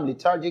either become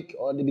lethargic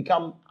or they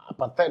become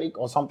apathetic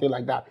or something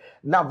like that.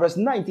 Now, verse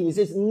 19, it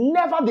says,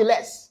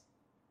 nevertheless.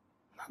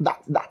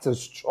 That's a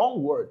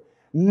strong word.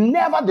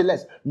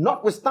 Nevertheless,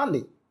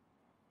 notwithstanding,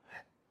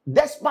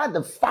 despite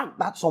the fact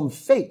that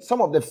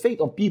some of the faith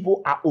of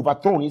people are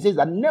overthrown, he says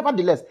that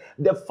nevertheless,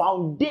 the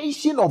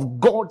foundation of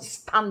God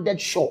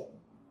standeth sure.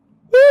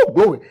 Oh,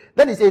 glory.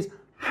 Then he says,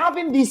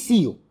 having this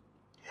seal,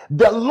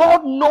 the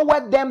Lord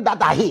knoweth them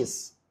that are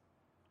his.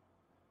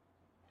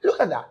 Look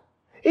at that.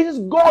 It is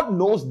God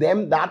knows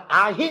them that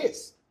are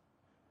his.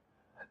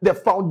 The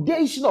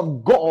foundation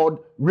of God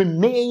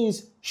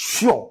remains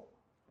sure.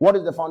 What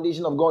is the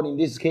foundation of God in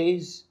this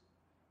case?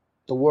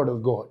 The word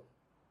of God.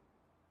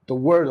 The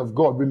word of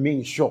God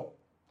remains sure.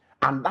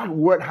 And that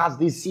word has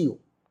this seal.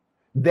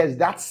 There's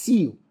that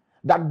seal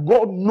that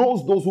God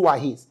knows those who are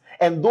his.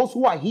 And those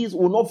who are his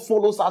will not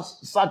follow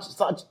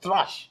such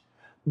trash.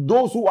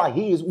 Those who are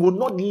his will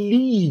not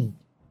leave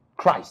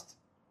Christ.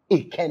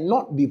 It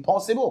cannot be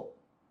possible.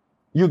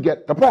 You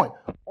get the point.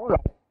 All right.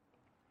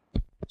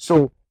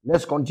 So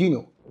let's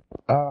continue.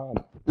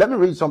 Let me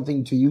read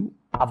something to you.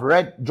 I've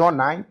read John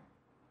 9.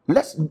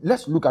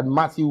 Let's look at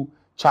Matthew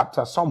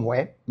chapter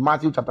somewhere.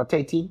 Matthew chapter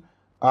 13.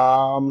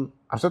 I'm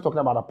still talking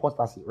about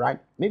apostasy, right?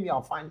 Maybe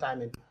I'll find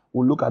time and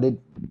we'll look at it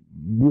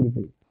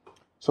beautifully.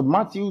 So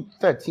Matthew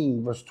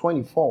 13 verse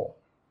 24.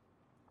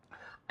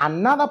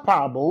 Another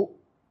parable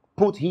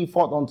put he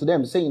forth unto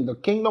them, saying, the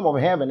kingdom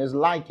of heaven is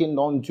likened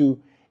unto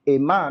a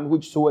man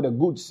which sowed a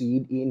good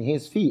seed in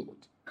his field.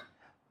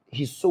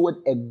 He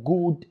sowed a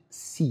good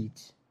seed.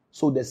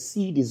 So the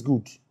seed is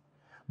good.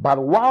 But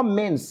while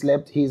men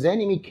slept, his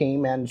enemy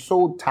came and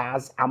sowed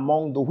tares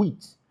among the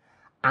wheat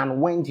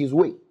and went his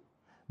way.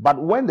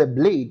 But when the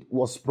blade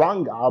was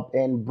sprung up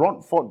and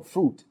brought forth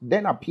fruit,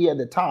 then appeared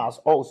the tares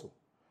also.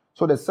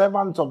 So the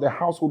servants of the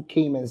household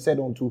came and said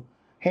unto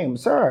him,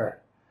 Sir,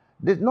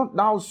 did not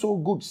thou sow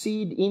good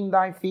seed in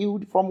thy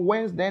field? From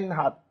whence then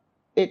had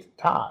it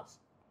tares?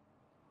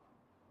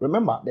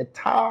 Remember, the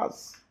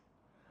tares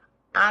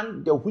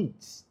and the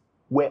wheat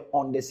were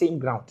on the same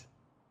ground,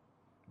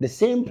 the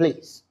same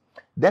place.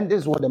 Then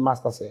this is what the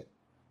master said.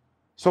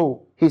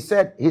 So he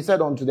said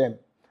unto them,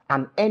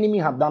 an enemy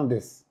had done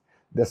this.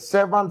 The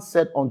servant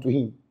said unto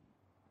him,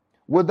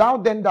 wilt thou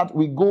then that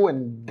we go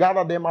and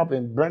gather them up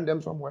and burn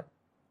them somewhere?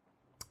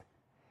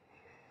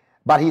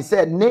 But he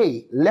said,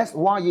 nay, lest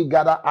while ye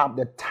gather up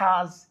the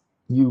tares,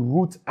 ye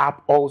root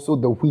up also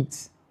the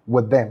wheat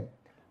with them.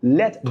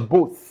 let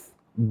both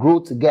grow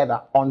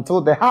together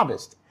until the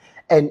harvest.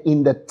 And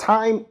in the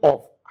time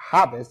of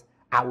harvest,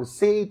 I will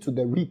say to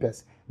the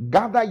reapers,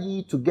 gather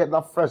ye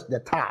together first the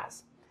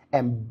tares,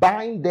 and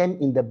bind them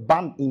in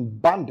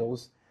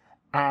bundles,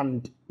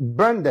 and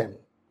burn them,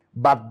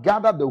 but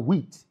gather the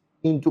wheat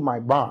into my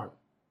barn.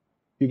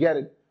 You get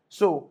it?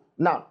 So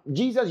now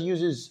Jesus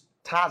uses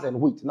tares and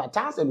wheat. Now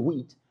tares and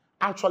wheat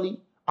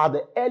actually are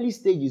the early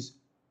stages,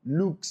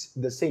 looks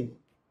the same.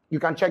 You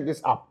can check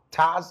this up.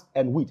 Tares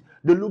and wheat,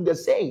 they look the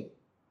same.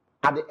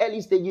 At the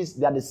early stages,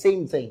 they are the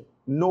same thing.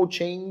 No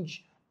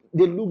change.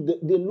 They look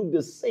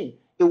the same.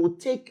 It will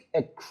take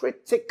a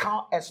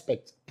critical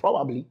aspect,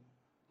 probably,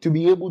 to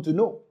be able to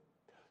know.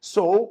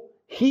 So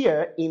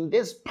here in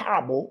this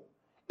parable,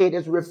 it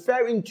is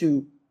referring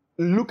to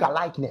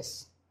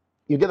look-alikeness.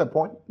 You get the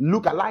point?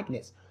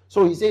 Look-alikeness.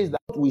 So he says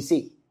that what we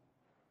say.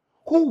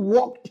 Who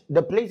walked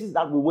the places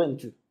that we went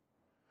to?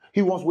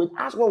 He was with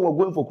us when we were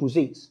going for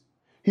crusades.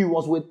 He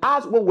was with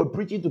us when we were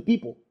preaching to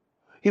people.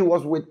 He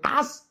was with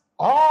us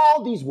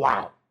all this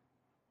while.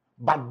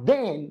 But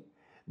then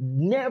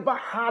never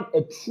had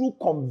a true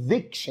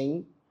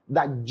conviction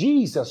that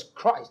Jesus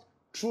Christ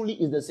truly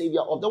is the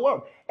Savior of the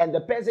world. And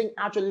the person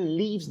actually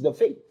leaves the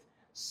faith.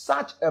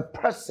 Such a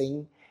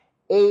person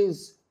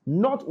is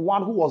not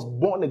one who was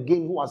born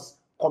again, who has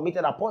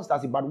committed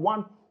apostasy, but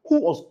one who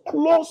was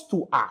close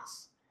to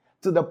us,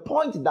 to the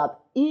point that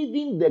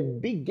even the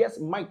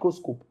biggest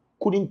microscope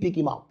couldn't pick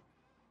him out.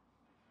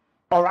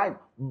 All right?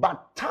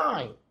 But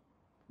time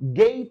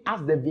gave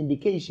us the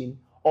vindication,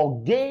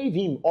 or gave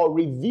him, or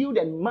revealed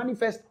and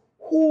manifest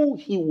who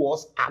he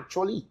was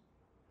actually.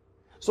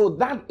 So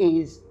that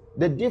is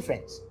the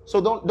difference. So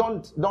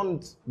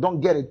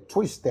don't get it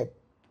twisted.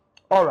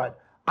 All right.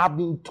 I've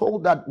been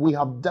told that we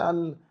have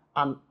done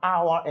an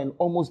hour and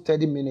almost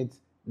 30 minutes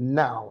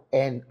now,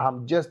 and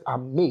I'm just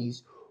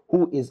amazed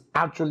who is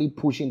actually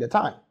pushing the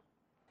time.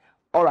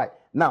 All right.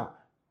 Now,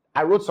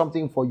 I wrote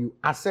something for you.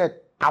 I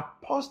said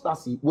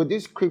apostasy with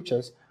these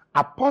scriptures.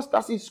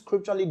 Apostasy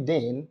scripturally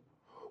then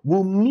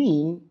will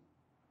mean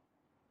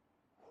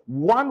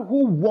one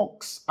who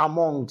walks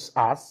amongst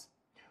us,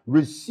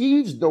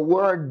 receives the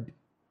word,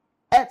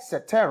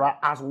 etc.,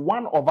 as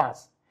one of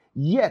us,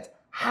 yet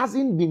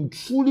hasn't been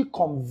truly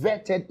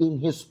converted in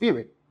his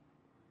spirit.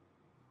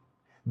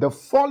 The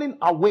falling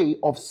away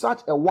of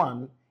such a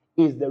one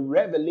is the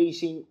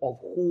revelation of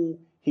who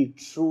he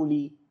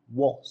truly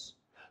was.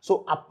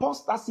 So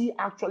apostasy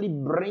actually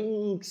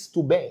brings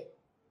to bear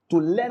to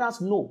let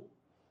us know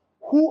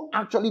who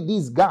actually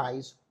these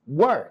guys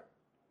were.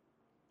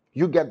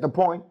 You get the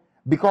point?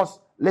 Because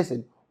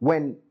listen,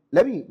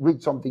 let me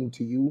read something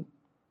to you.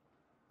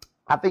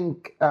 I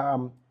think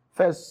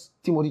First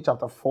Timothy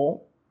chapter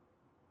 4.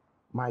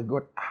 My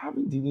God, I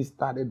haven't even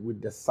started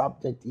with the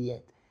subject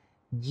yet.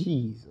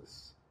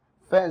 Jesus.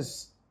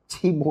 First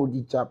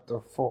Timothy chapter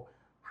 4.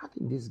 I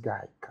think this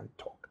guy can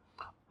talk.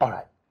 All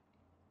right.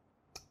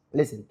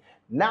 Listen.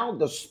 Now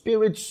the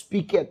Spirit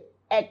speaketh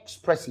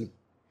expressly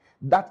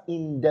that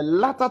in the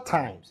latter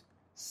times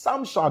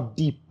some shall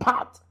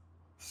depart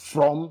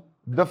from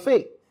the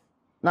faith.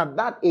 Now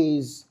that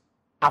is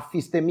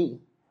aphistemi,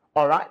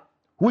 all right,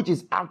 which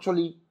is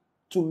actually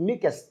to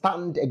make a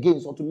stand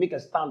against or to make a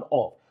stand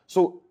off.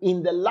 So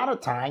in the latter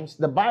times,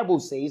 the Bible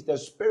says, the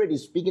Spirit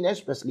is speaking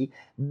expressly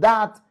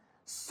that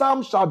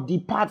some shall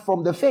depart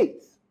from the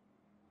faith,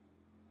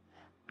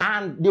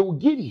 and they will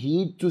give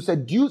heed to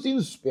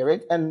seducing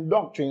spirit and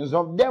doctrines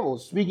of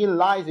devils, speaking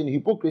lies in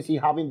hypocrisy,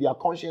 having their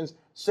conscience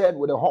set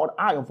with a hot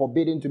iron,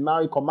 forbidding to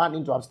marry,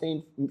 commanding to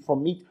abstain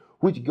from meat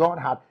which God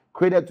hath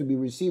created to be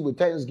received with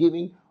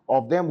thanksgiving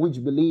of them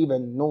which believe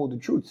and know the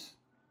truth.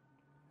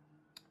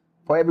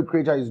 For every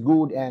creature is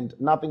good, and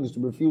nothing is to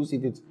refuse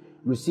if it's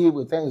received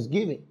with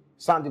thanksgiving,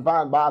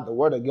 sanctified by the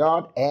word of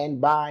God and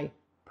by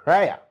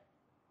prayer.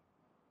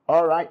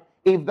 All right.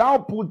 If thou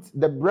put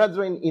the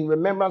brethren in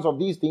remembrance of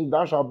these things,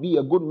 thou shalt be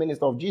a good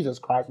minister of Jesus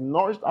Christ,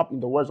 nourished up in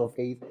the words of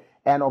faith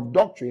and of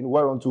doctrine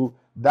whereunto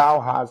thou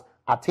hast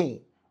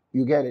attained.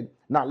 You get it?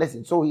 Now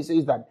listen. So he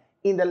says that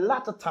in the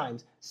latter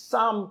times,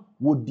 some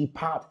would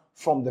depart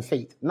from the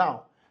faith.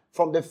 Now,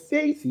 from the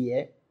faith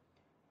here,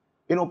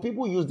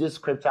 people use this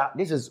scripture.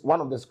 This is one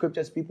of the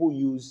scriptures people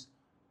use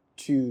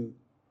to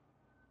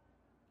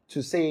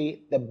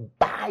say the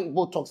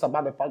Bible talks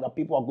about the fact that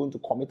people are going to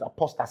commit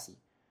apostasy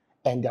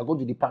and they are going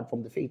to depart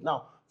from the faith.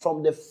 Now,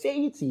 from the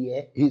faith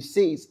here, he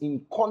says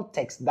in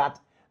context that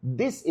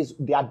this is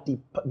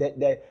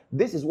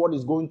this is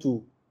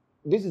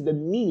the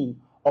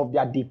meaning of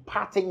their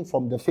departing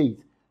from the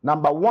faith.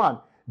 Number one,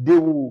 they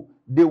will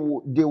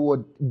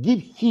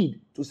give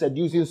heed to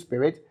seducing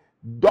spirit,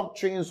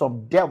 doctrines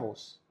of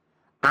devils,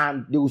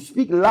 and they will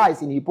speak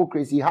lies in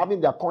hypocrisy,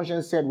 having their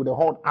conscience set with a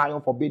hot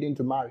iron, forbidding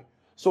to marry.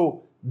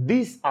 So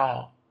these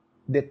are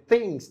the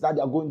things that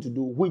they are going to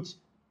do, which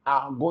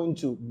are going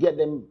to get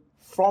them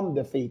from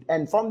the faith.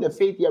 And from the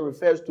faith here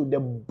refers to the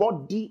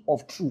body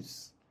of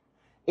truth.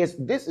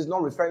 This is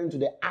not referring to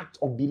the act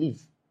of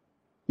belief.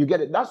 You get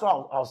it? That's why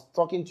I was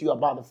talking to you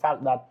about the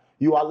fact that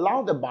you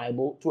allow the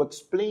Bible to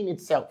explain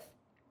itself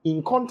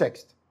in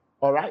context.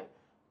 All right?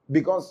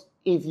 Because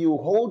if you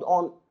hold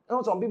on,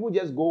 some people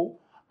just go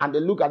and they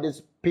look at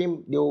this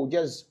pin, they'll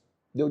just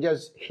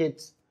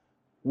hit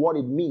what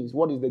it means.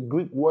 What is the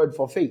Greek word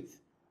for faith?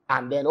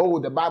 And then,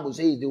 the Bible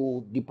says they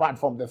will depart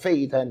from the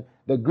faith, and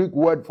the Greek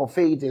word for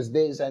faith is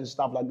this and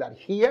stuff like that.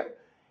 Here,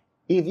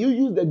 if you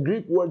use the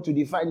Greek word to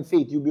define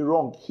faith, you'll be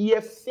wrong.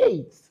 Here,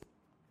 faith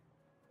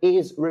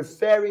is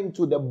referring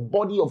to the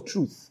body of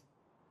truth.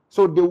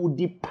 So they will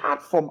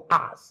depart from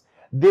us.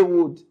 They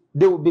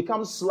will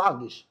become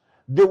sluggish.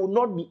 They will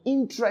not be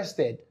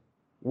interested.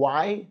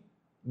 Why?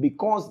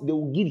 Because they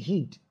will give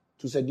heed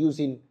to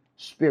seducing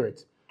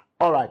spirits.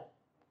 All right.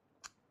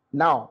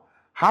 Now,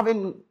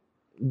 having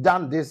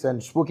done this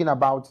and spoken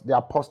about the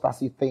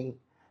apostasy thing,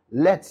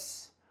 let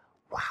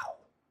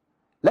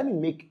me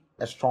make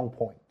a strong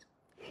point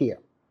here.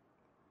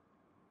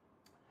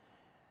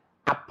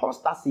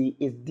 Apostasy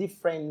is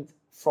different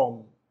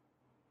from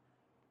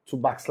to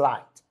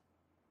backslide.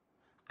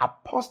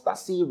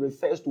 Apostasy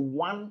refers to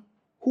one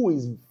who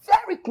is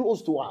very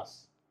close to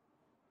us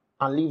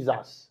and leaves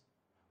us,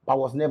 but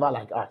was never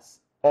like us,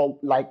 or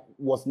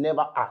was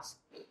never us.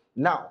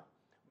 Now,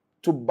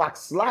 to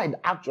backslide,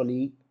 I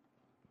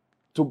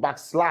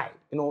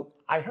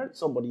heard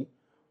somebody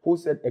who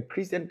said a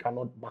Christian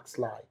cannot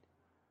backslide.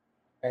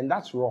 And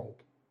that's wrong.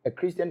 A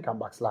Christian can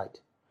backslide.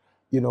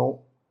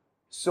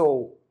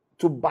 So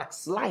to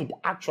backslide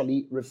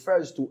actually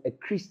refers to a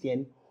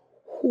Christian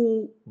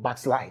who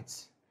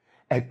backslides.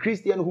 A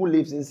Christian who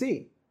lives in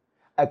sin.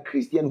 A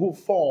Christian who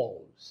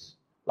falls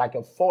like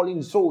a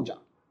fallen soldier.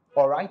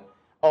 All right?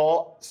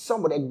 Or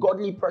somebody, a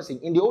godly person.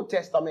 In the Old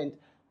Testament,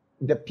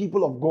 the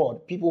people of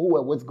God, people who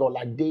were with God,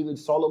 like David,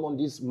 Solomon,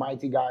 these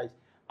mighty guys,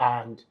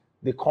 and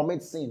they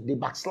commit sin, they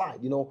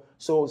backslide,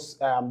 So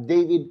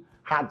David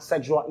had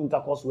sexual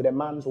intercourse with a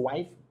man's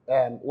wife,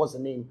 what's the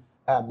name?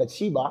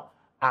 Bathsheba,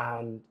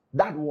 and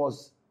that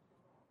was,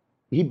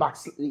 he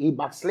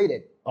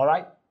backslided, all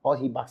right? Or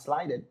he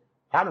backslided.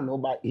 I don't know,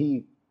 but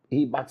he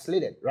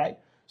backslided, right?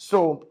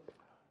 So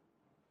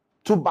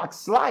to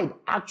backslide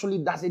actually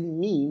doesn't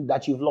mean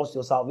that you've lost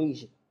your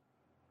salvation.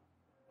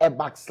 A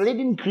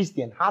backsliding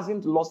Christian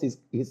hasn't lost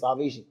his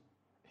salvation.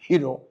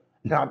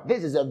 Now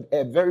this is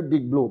a very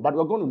big blow, but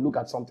we're going to look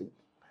at something.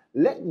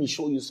 Let me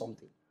show you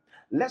something.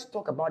 Let's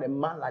talk about a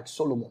man like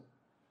Solomon.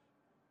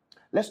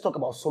 Let's talk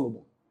about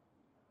Solomon.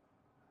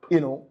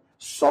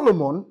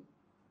 Solomon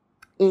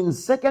in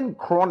 2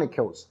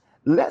 Chronicles.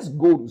 Let's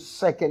go to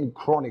 2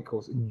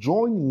 Chronicles.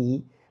 Join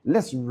me.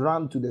 Let's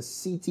run to the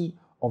city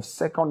of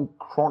 2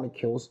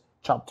 Chronicles,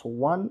 chapter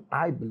 1,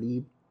 I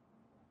believe.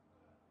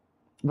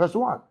 Verse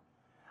 1.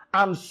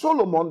 And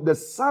Solomon, the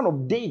son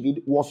of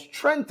David, was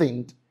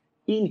strengthened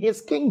in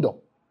his kingdom.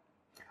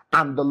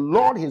 And the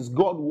Lord his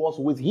God was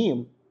with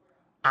him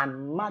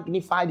and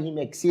magnified him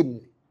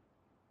exceedingly.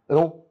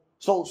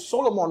 So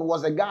Solomon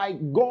was a guy,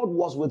 God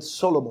was with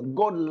Solomon.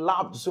 God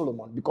loved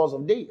Solomon because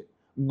of David.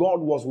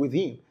 God was with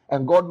him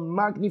and God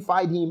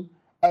magnified him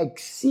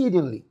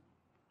exceedingly.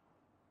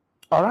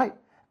 All right.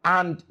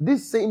 And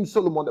this same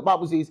Solomon, the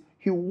Bible says,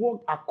 he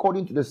walked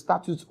according to the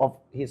statutes of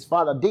his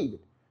father David.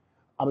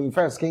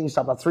 1 Kings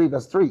chapter 3,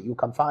 verse 3. You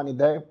can find it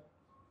there.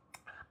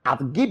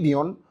 At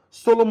Gibeon,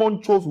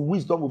 Solomon chose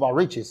wisdom over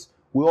riches.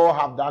 We all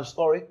have that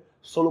story.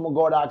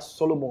 God asked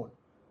Solomon,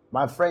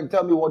 my friend,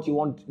 tell me what you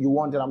want,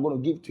 and I'm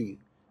going to give to you.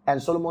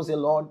 And Solomon said,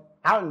 Lord,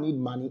 I don't need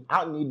money.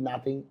 I don't need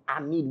nothing.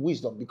 I need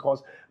wisdom,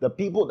 because the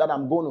people that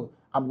I'm going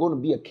to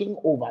be a king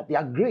over, they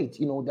are great.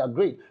 They are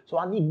great. So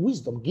I need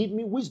wisdom. Give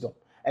me wisdom.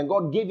 And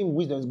God gave him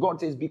wisdom. God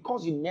says,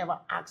 because you never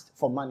asked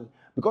for money,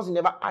 because you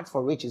never asked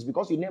for riches,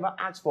 because you never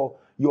asked for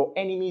your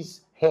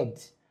enemy's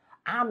head,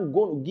 I'm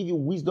going to give you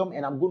wisdom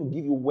and I'm going to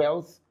give you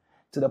wealth,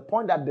 to the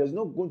point that there's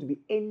not going to be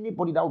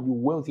anybody that will be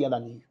wealthier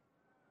than you.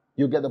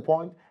 You get the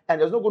point? And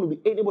there's not going to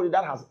be anybody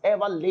that has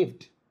ever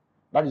lived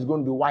that is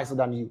going to be wiser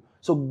than you.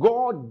 So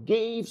God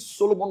gave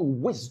Solomon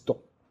wisdom.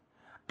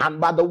 And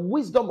by the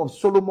wisdom of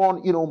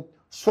Solomon,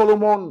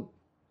 Solomon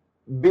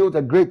built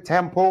a great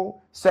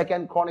temple.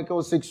 2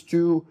 Chronicles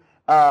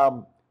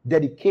 6:2,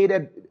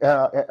 dedicated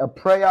a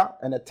prayer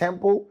and a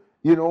temple.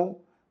 1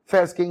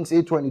 Kings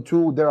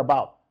 8:22,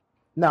 thereabout.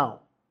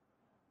 Now,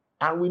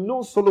 and we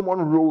know Solomon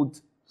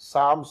wrote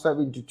Psalm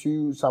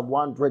 72, Psalm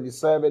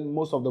 127,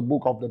 most of the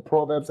book of the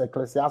Proverbs,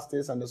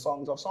 Ecclesiastes, and the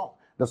Song of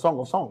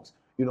Songs.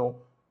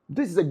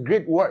 This is a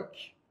great work.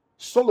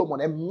 Solomon,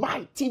 a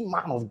mighty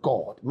man of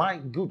God. My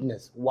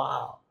goodness,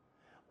 wow.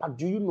 But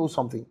do you know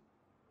something?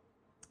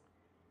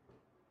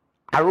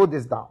 I wrote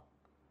this down.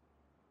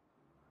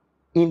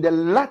 In the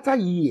latter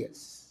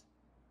years,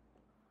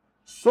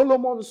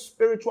 Solomon's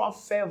spiritual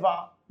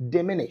fervor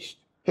diminished.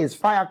 His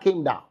fire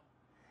came down.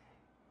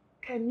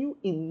 Can you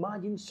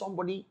imagine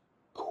somebody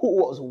who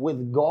was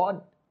with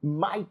God,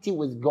 mighty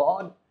with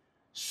God,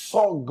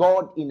 saw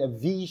God in a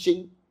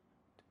vision,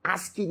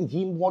 asking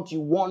him what you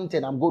want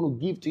and I'm going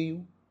to give to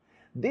you?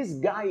 This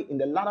guy, in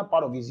the latter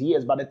part of his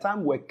years, by the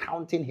time we're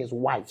counting his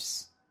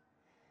wives,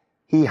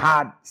 he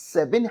had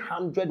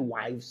 700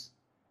 wives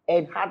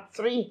and had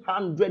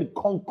 300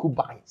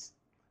 concubines.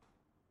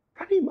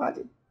 Can you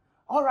imagine?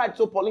 All right,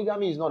 so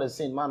polygamy is not a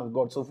sin, man of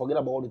God. So forget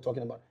about what we're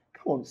talking about.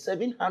 Come on,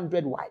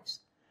 700 wives.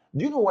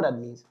 Do you know what that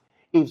means?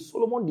 If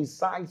Solomon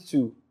decides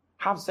to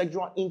have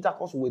sexual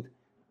intercourse with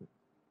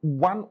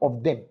one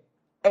of them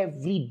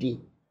every day,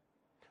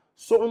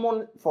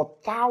 Solomon for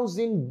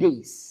 1,000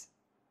 days.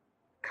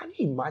 Can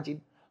you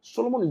imagine?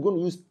 Solomon is going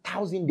to use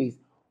 1,000 days.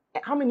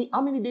 How many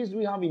days do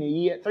we have in a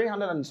year?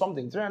 300 and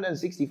something,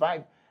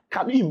 365.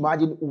 Can you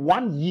imagine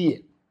 1 year?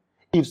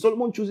 If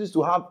Solomon chooses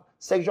to have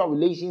sexual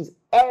relations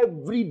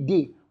every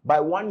day, by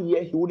 1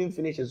 year, he wouldn't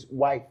finish his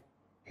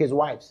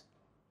wives.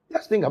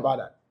 Just think about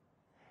that.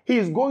 He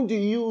is going to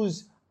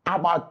use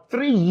about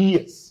 3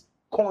 years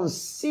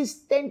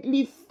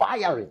consistently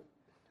firing.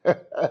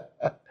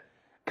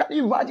 Can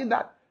you imagine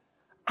that?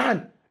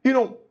 And,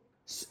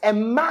 a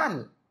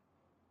man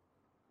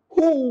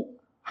who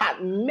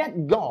had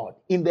met God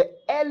in the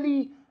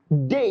early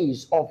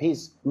days of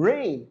his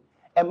reign,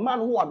 a man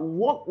who had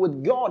walked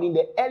with God in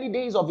the early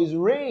days of his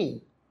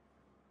reign,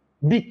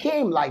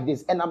 became like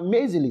this. And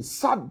amazingly,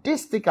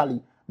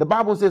 sadistically, the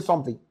Bible says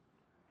something.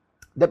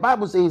 The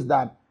Bible says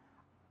that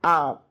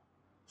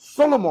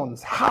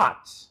Solomon's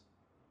heart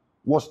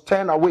was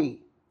turned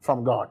away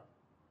from God.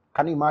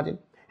 Can you imagine?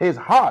 His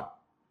heart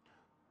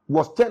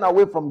was turned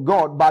away from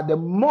God by the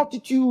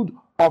multitude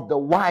of the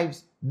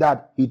wives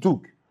that he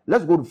took.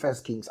 Let's go to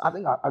First Kings. I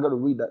think I got to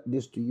read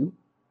this to you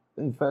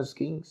in First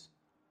Kings.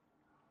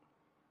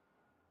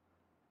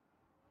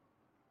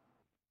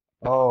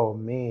 Oh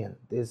man,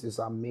 this is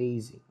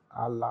amazing.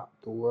 I love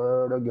the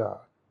word of God.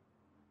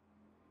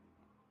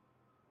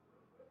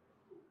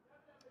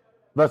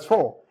 Verse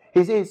 4,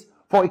 he says,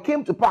 for it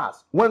came to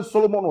pass when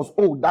Solomon was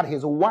old that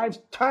his wives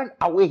turned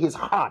away his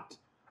heart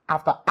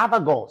after other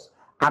gods,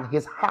 and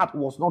his heart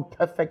was not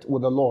perfect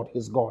with the Lord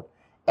his God,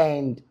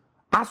 and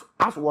as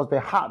was the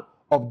heart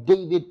of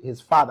David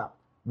his father.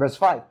 Verse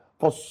 5,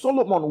 for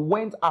Solomon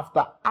went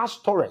after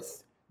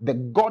Ashtoreth, the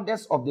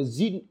goddess of the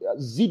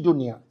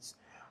Zidonians,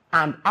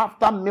 and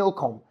after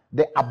Milcom,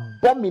 the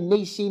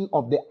abomination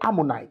of the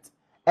Ammonites.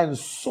 And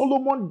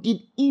Solomon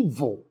did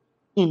evil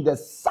in the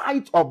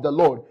sight of the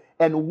Lord,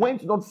 and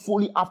went not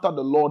fully after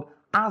the Lord,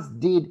 as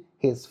did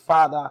his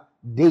father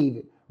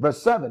David.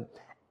 Verse 7,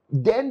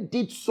 then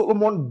did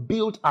Solomon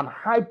build an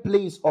high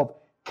place of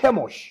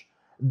Chemosh,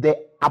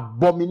 the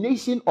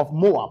abomination of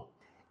Moab,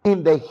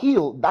 in the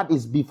hill that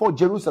is before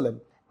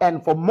Jerusalem,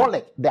 and for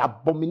Molech, the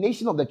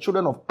abomination of the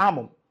children of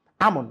Ammon.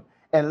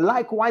 And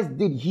likewise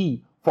did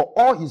he for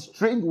all his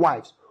strange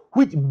wives,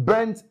 which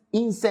burnt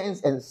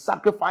incense and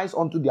sacrifice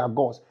unto their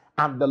gods.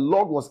 And the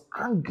Lord was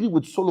angry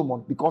with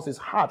Solomon, because his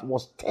heart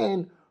was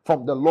turned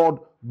from the Lord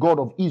God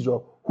of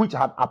Israel, which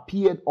had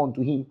appeared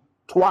unto him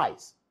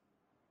twice.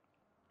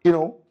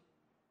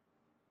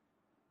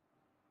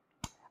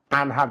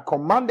 And had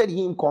commanded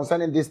him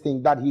concerning this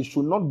thing, that he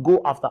should not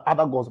go after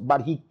other gods,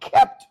 but he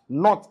kept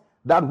not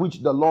that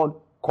which the Lord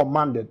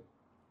commanded.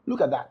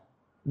 Look at that.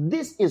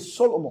 This is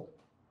Solomon.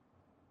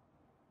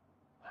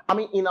 I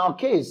mean, in our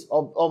case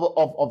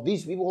of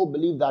these people who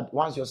believe that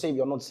once you're saved,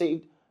 you're not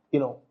saved,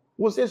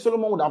 we'll say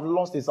Solomon would have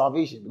lost his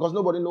salvation, because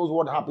nobody knows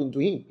what happened to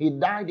him. He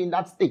died in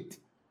that state.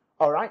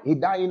 All right? He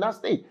died in that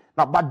state.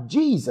 Now, but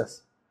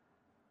Jesus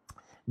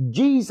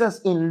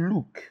in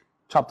Luke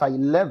chapter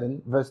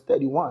 11, verse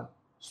 31,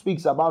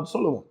 speaks about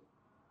Solomon.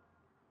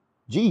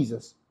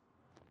 Jesus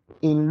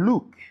in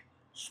Luke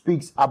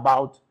speaks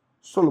about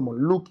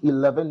Solomon. Luke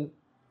 11,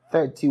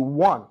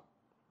 31.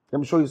 Let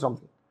me show you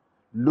something.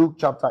 Luke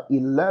chapter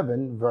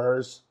 11,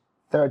 verse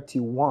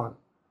 31.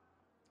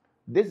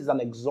 This is an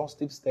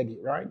exhaustive study,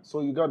 right?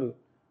 So you got to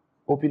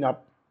open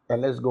up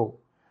and let's go.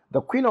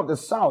 The queen of the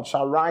south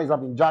shall rise up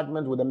in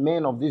judgment with the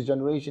men of this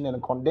generation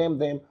and condemn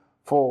them,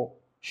 for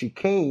she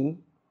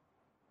came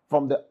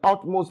from the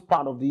utmost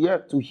part of the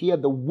earth to hear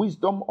the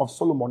wisdom of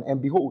Solomon,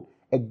 and behold,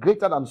 a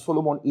greater than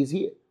Solomon is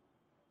here.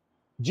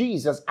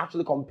 Jesus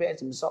actually compares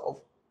himself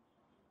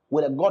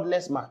with a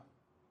godless man,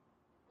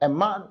 a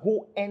man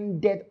who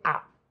ended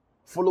up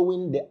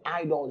following the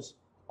idols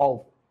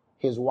of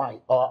his wife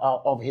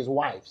of his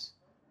wives.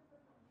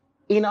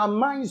 In our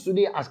minds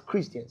today as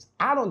Christians,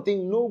 I don't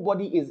think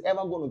nobody is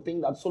ever going to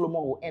think that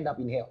Solomon will end up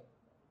in hell.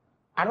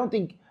 I don't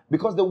think,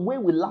 because the way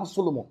we love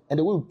Solomon and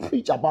the way we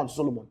preach about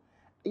Solomon,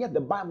 yet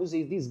the Bible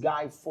says this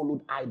guy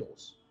followed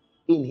idols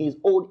in his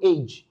old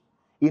age,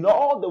 in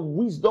all the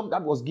wisdom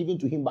that was given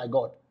to him by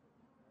God.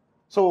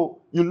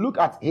 So you look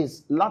at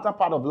his latter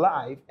part of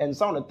life and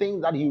some of the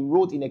things that he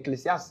wrote in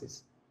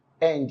Ecclesiastes,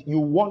 and you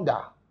wonder.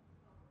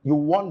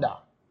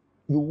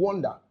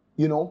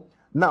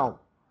 Now,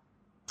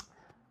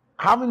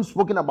 having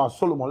spoken about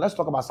Solomon, let's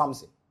talk about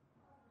Samson.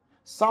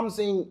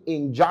 Samson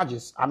in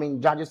Judges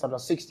chapter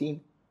 16,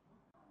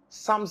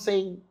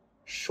 Samson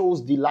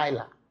shows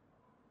Delilah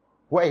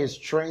where his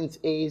strength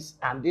is,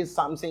 and this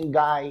Samson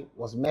guy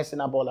was messing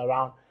up all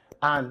around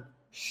and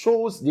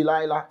shows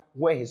Delilah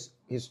where his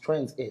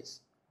strength is.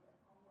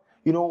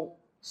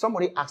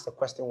 Somebody asked a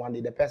question one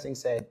day. The person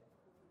said,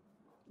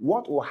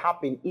 what will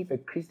happen if a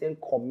Christian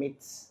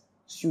commits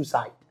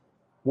suicide?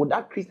 Would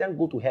that Christian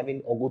go to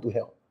heaven or go to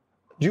hell?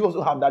 Do you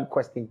also have that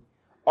question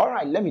All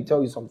right, let me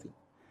tell you something.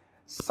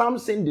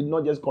 Samson did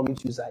not just commit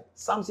suicide.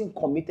 Samson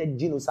committed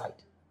genocide.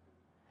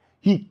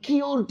 He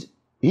killed,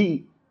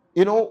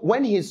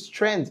 when his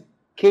strength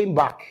came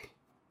back,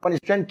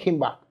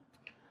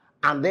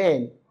 and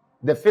then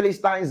the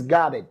Philistines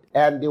gathered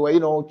and they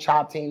were,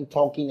 chatting,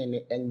 talking, and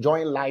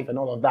enjoying life and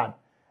all of that.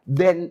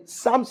 Then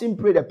Samson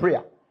prayed a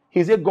prayer.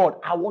 He said, God,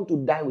 I want to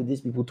die with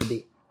these people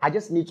today. I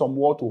just need some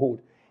wall to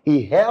hold.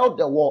 He held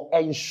the wall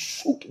and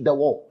shook the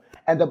wall.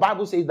 And the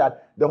Bible says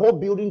that the whole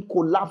building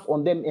collapsed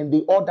on them and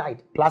they all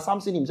died. Plus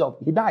Samson himself,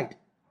 he died.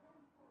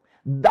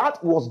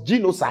 That was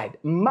genocide,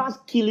 mass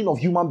killing of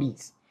human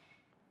beings,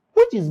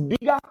 which is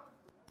bigger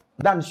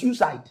than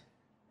suicide.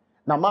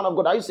 Now, man of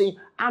God, are you saying,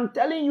 I'm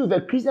telling you, if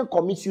a Christian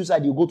commits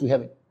suicide, you go to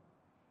heaven?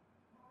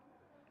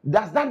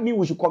 Does that mean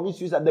we should commit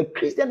suicide? The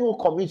Christian who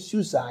commits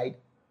suicide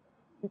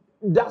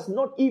does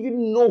not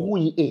even know who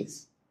he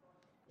is.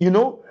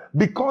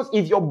 Because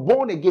if you're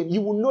born again,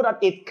 you will know that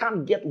it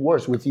can't get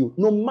worse with you,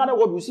 no matter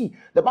what we see.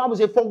 The Bible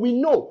says, for we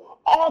know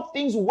all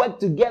things work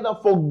together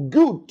for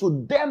good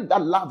to them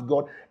that love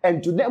God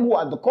and to them who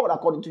are the called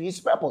according to his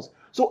purpose.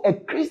 So a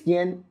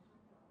Christian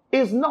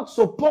is not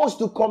supposed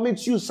to commit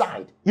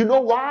suicide. You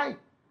know why?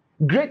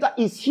 Greater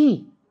is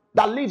he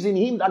that lives in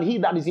him than he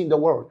that is in the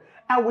world.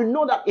 And we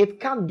know that it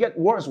can't get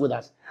worse with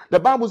us. The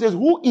Bible says,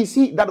 who is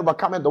he that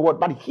overcometh the world?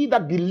 But he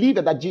that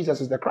believeth that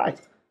Jesus is the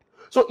Christ.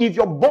 So if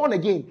you're born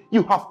again,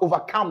 you have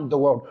overcome the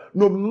world.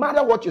 No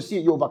matter what you see,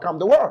 you overcome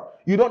the world.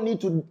 You don't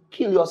need to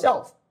kill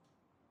yourself.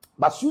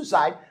 But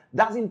suicide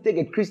doesn't take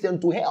a Christian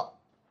to hell.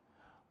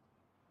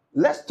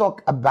 Let's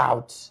talk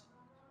about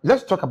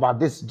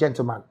this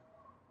gentleman.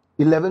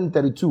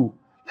 1132.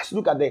 Let's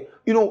look at the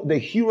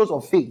heroes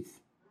of faith.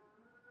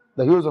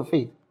 The heroes of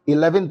faith.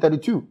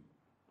 1132.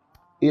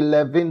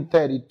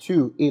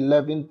 1132.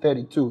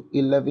 1132.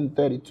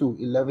 1132.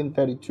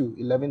 1132.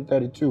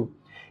 1132.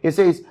 It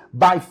says,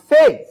 by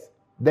faith,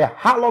 the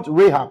harlot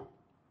Rahab.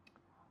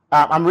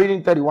 I'm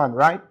reading 31,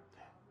 right?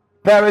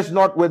 Perish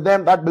not with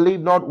them that believe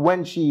not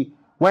when she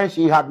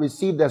had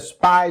received the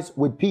spies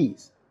with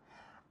peace.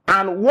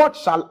 And what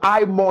shall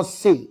I more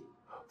say?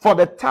 For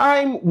the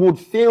time would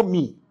fail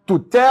me to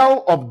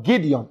tell of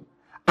Gideon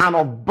and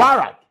of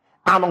Barak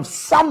and of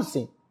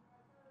Samson.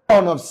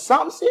 And of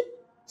Samson?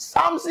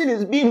 Samson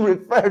is being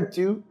referred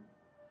to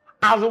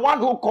as the one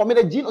who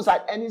committed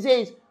genocide. And he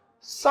says,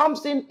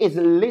 Samson is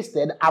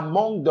listed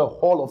among the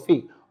hall of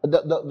faith,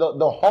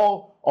 the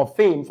hall of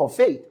fame for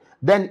faith.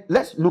 Then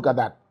let's look at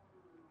that.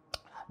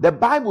 The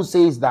Bible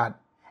says that,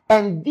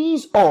 and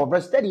these all,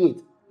 verse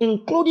 38,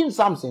 including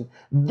Samson,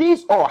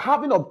 these all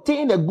having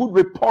obtained a good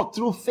report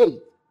through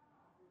faith.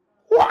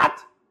 What?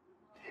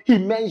 He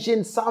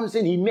mentioned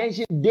Samson, he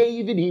mentioned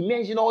David, he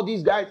mentioned all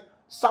these guys.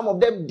 Some of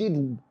them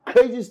did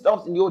crazy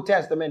stuff in the Old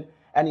Testament,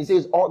 and he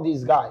says all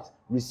these guys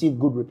received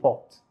good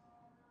report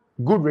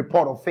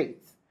of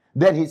faith.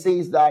 Then he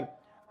says that,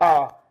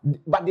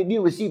 but they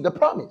didn't receive the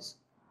promise.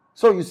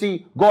 So you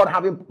see, God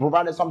having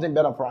provided something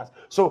better for us.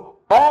 So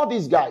all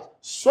these guys,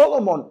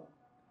 Solomon,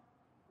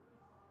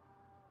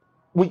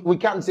 we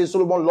can't say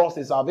Solomon lost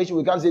his salvation.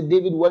 We can't say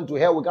David went to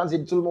hell. We can't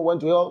say Solomon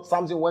went to hell.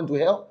 Samson went to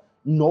hell.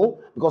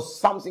 No,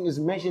 because Samson is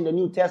mentioned in the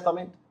New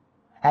Testament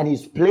and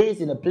he's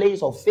placed in a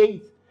place of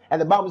faith. And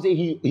the Bible says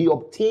he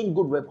obtained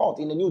good report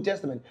in the New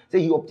Testament.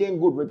 Say he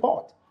obtained good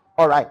report.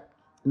 All right.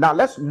 Now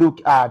let's look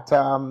at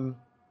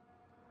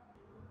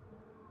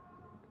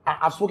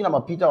I've spoken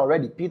about Peter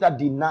already. Peter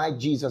denied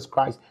Jesus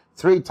Christ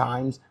 3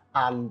 times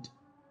and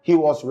he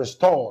was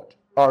restored.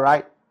 All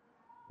right.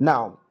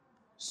 Now,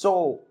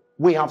 so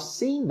we have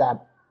seen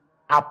that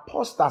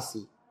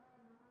apostasy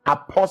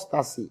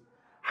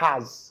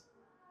has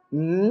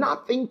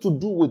nothing to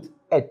do with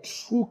a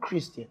true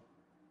Christian.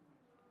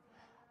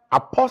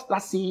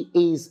 Apostasy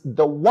is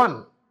the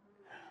one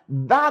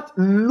that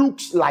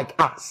looks like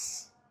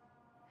us,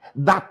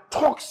 that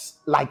talks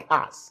like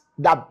us,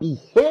 that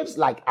behaves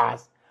like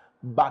us,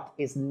 but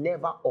is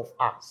never of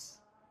us.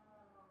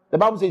 The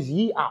Bible says,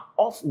 ye are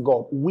of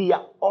God, we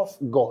are of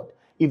God.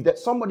 If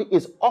somebody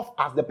is of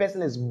us, the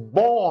person is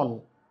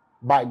born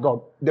by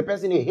God. The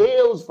person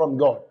hails from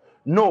God.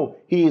 No,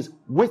 he is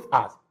with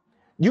us.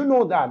 You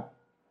know that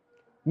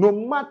no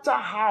matter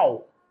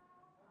how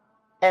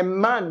a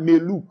man may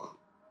look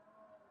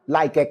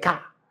like a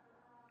car,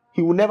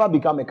 he will never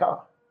become a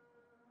car.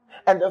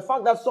 And the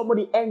fact that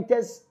somebody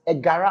enters a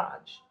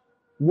garage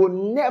will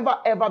never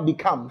ever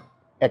become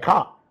a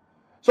car.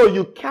 So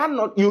you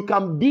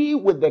can be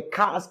with the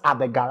cars at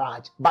the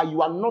garage, but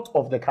you are not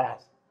of the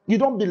cars. You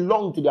don't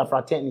belong to their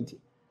fraternity.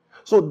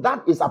 So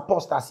that is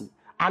apostasy.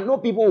 I know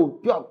people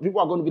are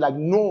going to be like,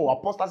 no,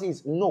 apostasy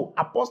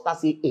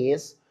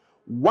is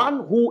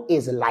one who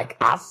is like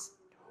us,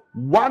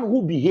 one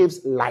who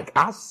behaves like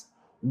us,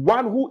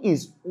 one who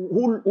is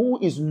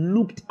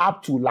looked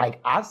up to like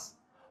us,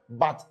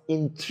 but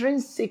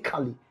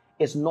intrinsically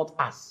is not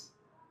us.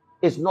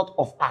 It's not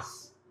of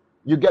us.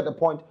 You get the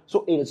point?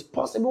 So it is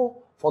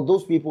possible for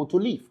those people to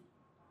leave.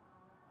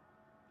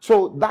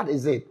 So that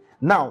is it.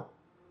 Now,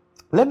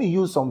 let me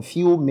use some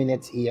few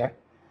minutes here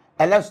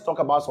and let's talk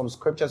about some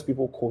scriptures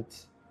people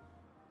quote.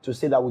 to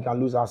say that we can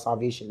lose our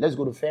salvation. Let's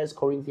go to 1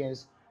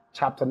 Corinthians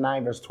chapter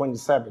 9, verse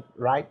 27,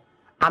 right?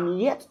 I'm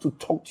yet to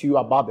talk to you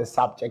about the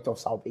subject of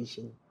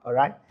salvation, all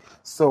right?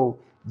 So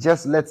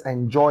just let's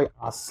enjoy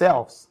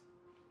ourselves.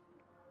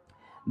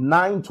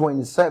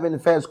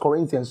 9:27, 1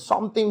 Corinthians,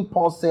 something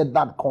Paul said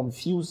that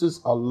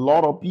confuses a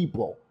lot of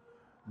people.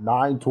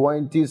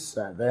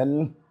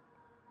 9:27.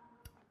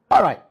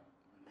 All right.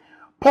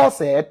 Paul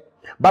said,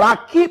 but I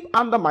keep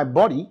under my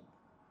body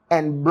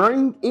and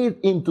bring it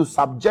into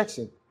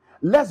subjection,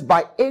 lest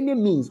by any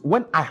means,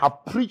 when I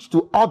have preached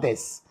to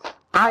others,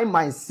 I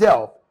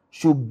myself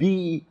should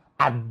be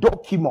a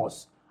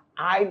dokinos.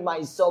 I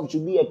myself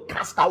should be a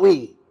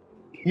castaway.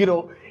 You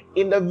know,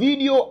 in the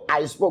video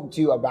I spoke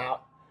to you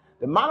about,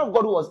 the man of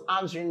God who was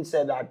answering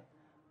said that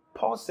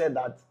Paul said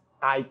that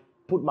I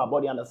put my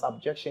body under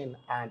subjection,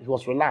 and he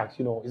was relaxed.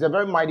 You know, he's a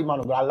very mighty man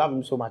of God. I love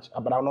him so much,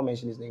 but I'll not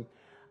mention his name.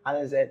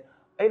 And he said,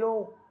 you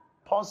know,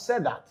 Paul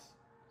said that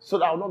so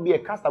that I will not be a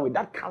castaway.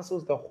 That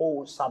cancels the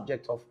whole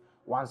subject of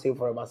once saved,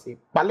 forever saved.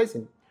 But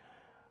listen,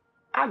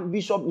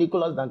 Archbishop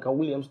Nicholas Duncan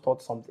Williams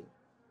taught something.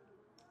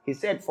 He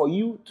said, for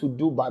you to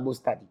do Bible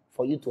study,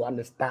 for you to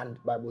understand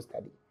Bible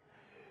study,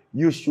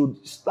 you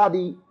should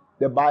study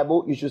the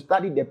Bible. You should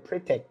study the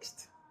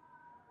pretext,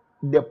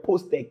 the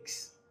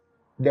post-text,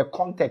 the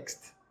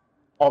context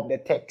of the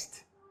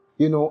text.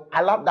 You know,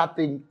 I love that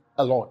thing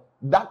a lot.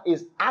 That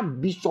is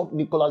Archbishop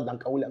Nicholas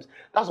Duncan Williams.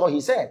 That's what he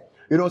said.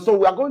 You know, so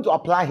we are going to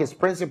apply his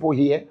principle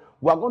here.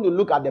 We are going to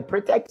look at the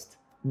pretext,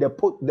 the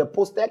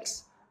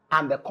post-text,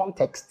 and the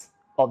context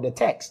of the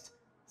text.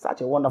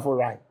 Such a wonderful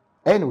rhyme.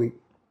 Anyway,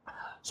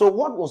 so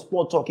what was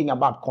Paul talking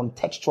about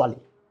contextually,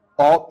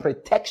 or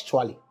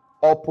pretextually,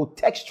 or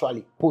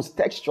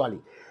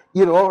post-textually?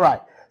 You know, all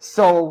right.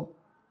 So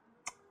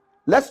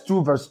let's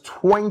do verse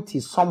 20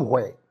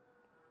 somewhere.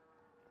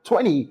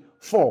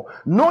 24.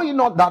 Know ye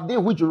not that they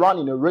which run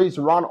in a race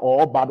run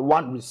all, but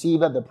one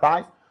receiveth the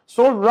prize?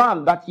 So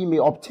run that ye may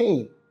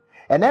obtain.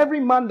 And every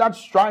man that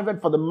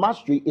striveth for the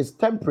mastery is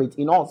temperate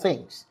in all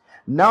things.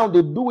 Now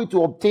they do it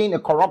to obtain a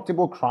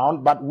corruptible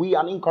crown, but we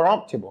are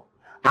incorruptible.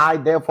 I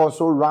therefore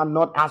so run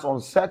not as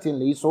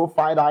uncertainly, so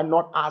fight I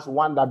not as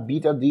one that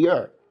beateth the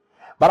earth.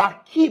 But I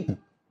keep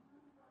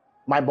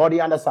my body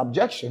under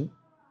subjection,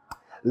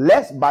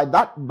 lest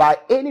that by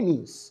any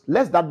means,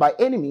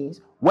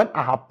 when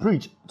I have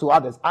preached to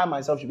others, I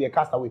myself should be a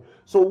castaway.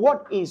 So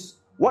what is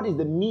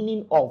the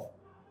meaning of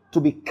to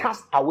be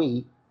cast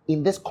away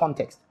in this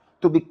context?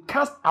 To be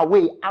cast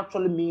away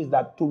actually means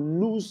that to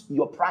lose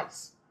your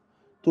prize,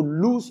 to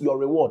lose your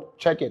reward.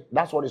 Check it.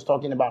 That's what he's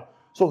talking about.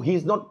 So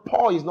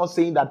Paul is not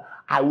saying that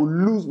I will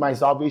lose my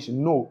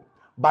salvation. No,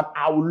 but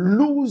I will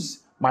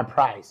lose my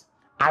prize.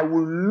 I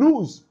will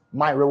lose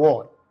my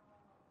reward.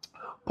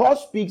 Paul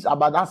speaks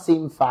about that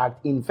same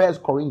fact in 1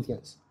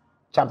 Corinthians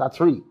chapter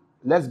 3.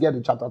 Let's get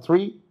to chapter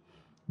 3,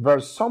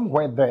 verse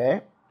somewhere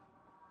there.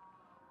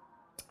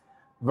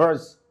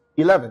 Verse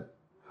 11.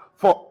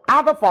 For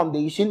other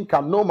foundation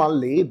can no man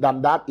lay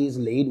than that is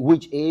laid,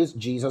 which is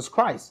Jesus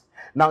Christ.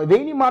 Now, if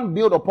any man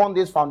build upon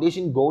this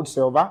foundation gold,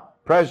 silver,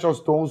 precious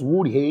stones,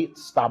 wood, hay,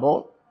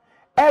 stubble,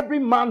 every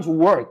man's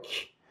work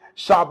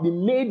shall be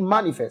made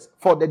manifest,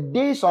 for the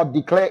day shall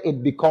declare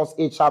it, because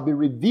it shall be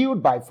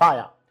revealed by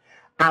fire.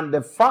 And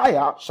the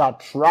fire shall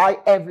try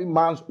every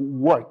man's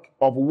work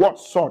of what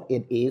sort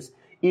it is.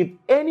 If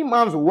any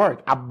man's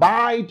work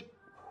abide,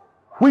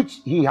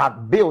 which he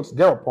hath built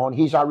thereupon,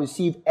 he shall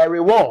receive a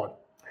reward.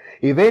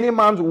 If any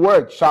man's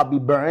work shall be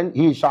burned,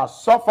 he shall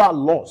suffer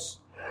loss,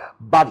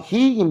 but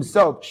he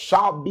himself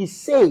shall be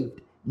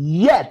saved,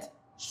 yet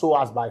so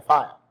as by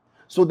fire.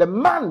 So the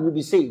man will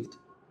be saved,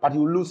 but he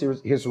will lose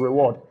his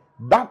reward.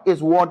 That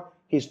is what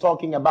he's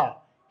talking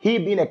about. He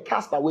being a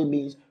castaway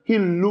means he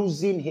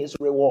losing his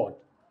reward.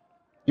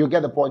 You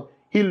get the point?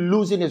 He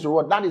losing his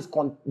reward. That is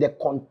the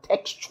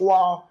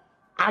contextual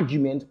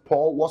argument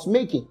Paul was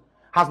making.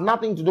 Has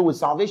nothing to do with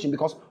salvation,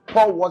 because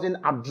Paul wasn't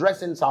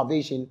addressing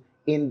salvation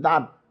in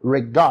that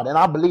regard. And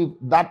I believe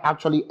that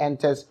actually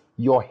enters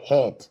your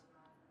head.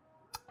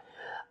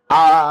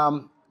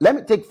 Let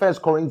me take 1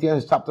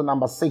 Corinthians chapter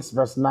number 6,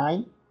 verse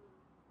 9.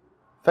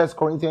 1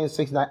 Corinthians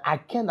 6, 9. I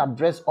can't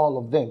address all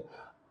of them.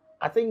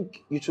 I think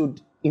you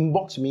should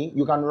inbox me.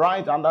 You can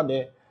write under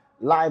the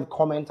live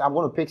comment. I'm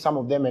going to pick some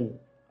of them and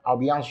I'll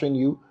be answering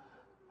you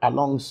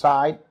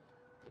alongside.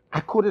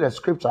 I quoted a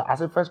scripture. I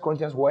said 1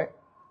 Corinthians where?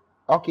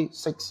 Okay,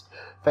 6.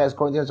 1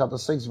 Corinthians chapter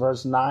 6,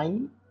 verse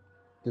 9.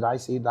 Did I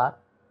say that?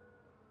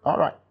 All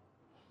right.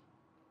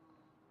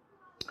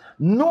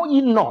 Know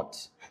ye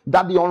not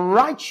that the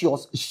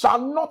unrighteous shall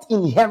not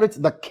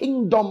inherit the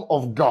kingdom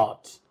of God?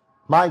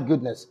 My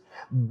goodness.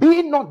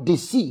 Be not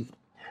deceived.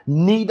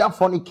 Neither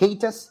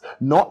fornicators,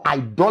 nor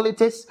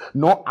idolaters,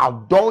 nor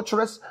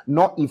adulterers,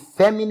 nor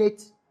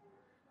effeminate,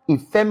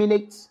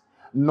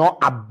 nor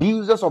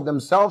abusers of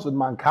themselves with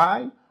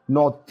mankind,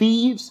 nor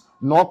thieves,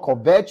 nor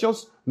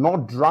covetous, nor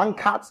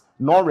drunkards,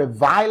 nor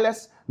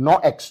revilers,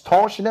 nor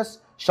extortioners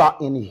shall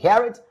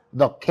inherit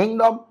the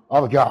kingdom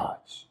of God.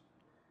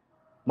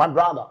 My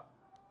brother,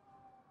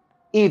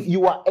 if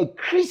you are a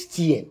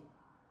Christian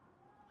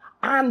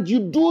and you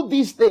do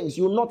these things,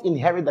 you will not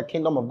inherit the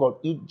kingdom of God.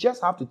 You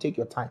just have to take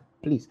your time,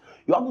 please.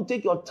 You have to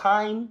take your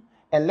time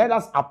and let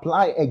us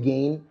apply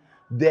again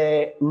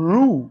the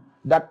rule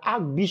that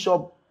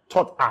Archbishop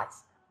taught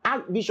us.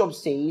 Archbishop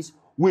says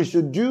we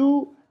should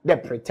do the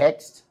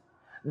pretext,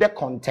 the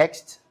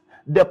context,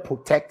 the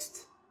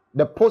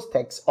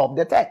post-text of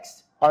the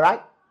text. All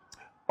right?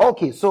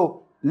 Okay,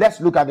 so let's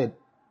look at it.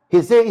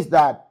 He says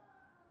that,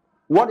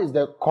 what is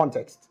the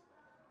context?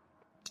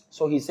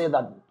 So he said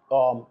that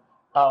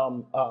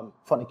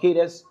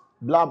fornicators,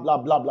 blah, blah,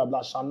 blah, blah,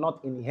 blah, shall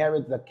not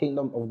inherit the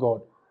kingdom of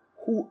God.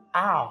 Who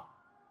are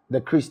the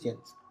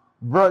Christians?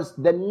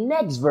 The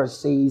next verse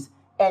says,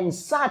 and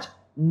such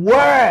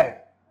were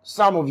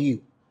some of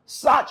you.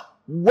 Such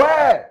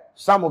were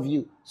some of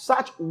you.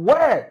 Such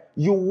were.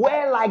 You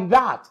were like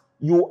that.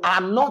 You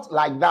are not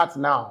like that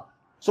now.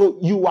 So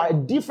you are a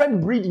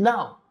different breed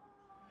now.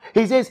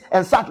 He says,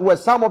 and such were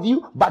some of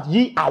you, but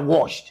ye are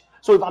washed.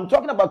 So if I'm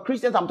talking about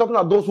Christians, I'm talking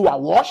about those who are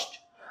washed.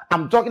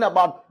 I'm talking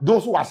about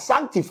those who are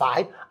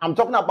sanctified. I'm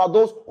talking about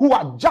those who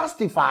are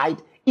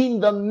justified in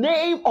the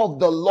name of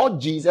the Lord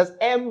Jesus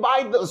and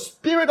by the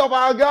Spirit of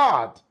our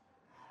God.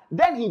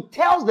 Then he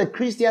tells the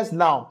Christians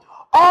now,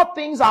 all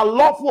things are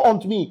lawful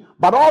unto me,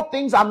 but all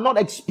things are not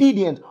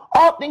expedient.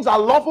 All things are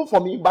lawful for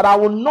me, but I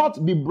will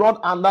not be brought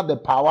under the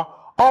power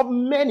of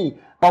any.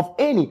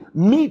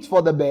 Meat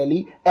for the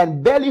belly,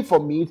 and belly for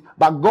meat,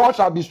 but God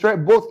shall destroy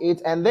both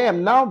it and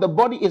them. Now the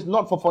body is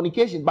not for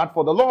fornication, but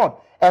for the Lord,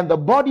 and the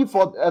body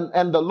for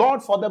and the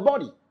Lord for the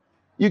body.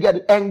 You get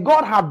it? And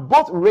God hath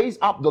both raised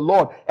up the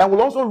Lord, and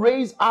will also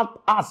raise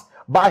up us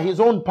by his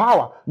own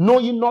power. Know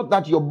ye not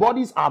that your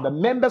bodies are the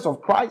members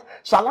of Christ?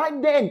 Shall I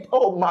then,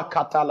 oh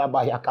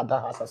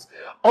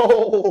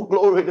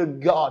glory to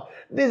God.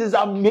 This is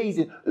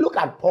amazing. Look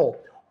at Paul.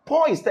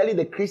 Paul is telling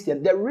the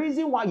Christian, the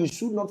reason why you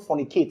should not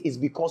fornicate is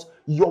because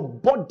your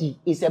body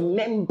is a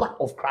member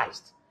of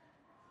Christ.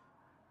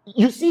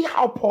 You see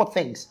how Paul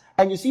thinks,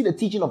 and you see the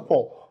teaching of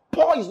Paul.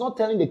 Paul is not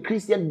telling the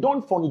Christian,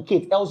 don't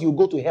fornicate, else you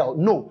go to hell.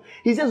 No.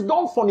 He says,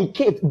 don't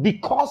fornicate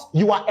because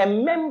you are a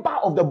member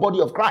of the body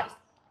of Christ.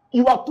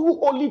 You are too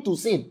holy to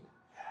sin.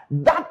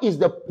 That is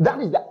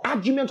the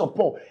argument of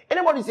Paul.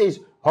 Anybody says,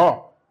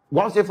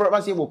 once and forever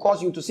sin will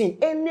cause you to sin.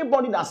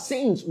 Anybody that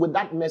sins with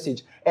that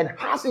message and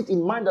has it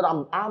in mind that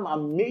I'm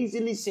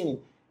amazingly sinning,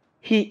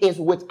 he is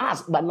with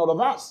us, but not of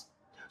us.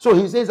 So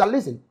he says,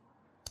 listen,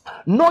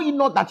 know ye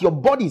not that your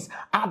bodies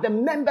are the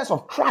members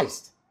of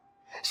Christ?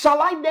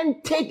 Shall I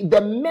then take the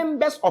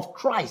members of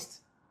Christ?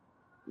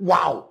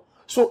 Wow.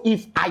 So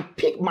if I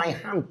pick my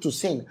hand to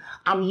sin,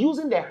 I'm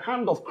using the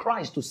hand of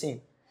Christ to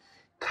sin.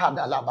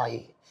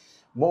 Kadalabai.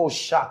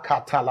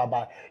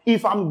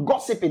 If I'm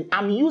gossiping,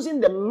 I'm using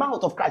the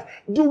mouth of Christ.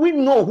 Do we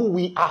know who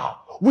we are?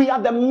 We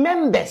are the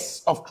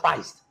members of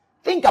Christ.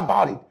 Think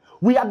about it.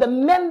 We are the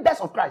members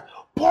of Christ.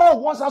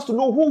 Paul wants us to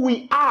know who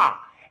we are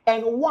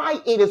and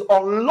why it is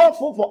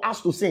unlawful for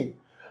us to sin.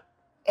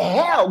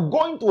 Hell,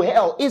 going to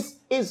hell is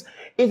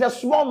a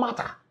small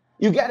matter.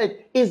 You get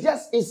it?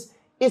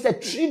 It's a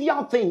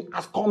trivial thing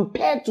as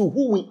compared to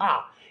who we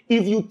are.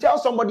 If you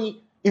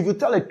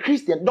tell a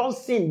Christian, don't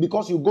sin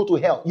because you go to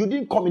hell, you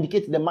didn't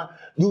communicate the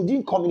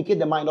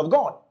mind of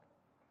God.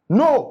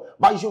 No,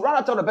 but you should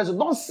rather tell the person,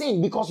 don't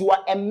sin because you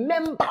are a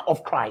member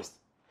of Christ.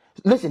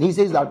 Listen, he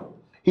says,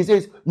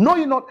 know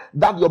you not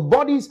that your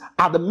bodies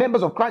are the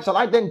members of Christ? Shall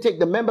I then take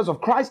the members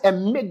of Christ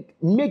and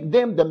make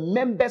them the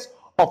members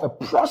of a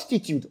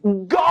prostitute?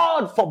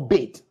 God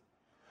forbid.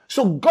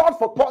 So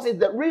Paul says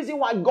the reason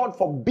why God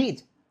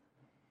forbid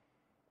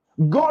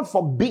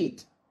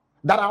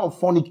that I'll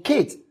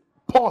fornicate,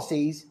 Paul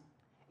says,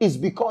 is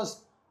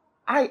because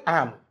my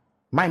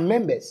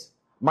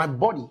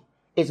body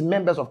is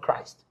members of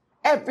Christ.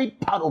 Every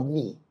part of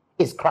me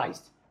is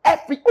Christ.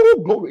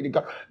 Glory to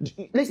God.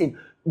 Listen,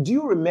 do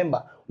you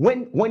remember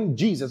when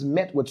Jesus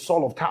met with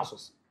Saul of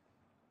Tarsus?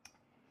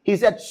 He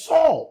said,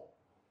 Saul,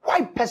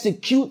 why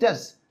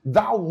persecutest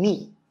thou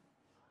me?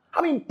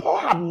 I mean, Paul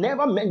had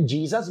never met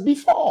Jesus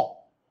before.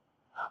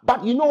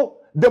 But you know,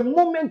 the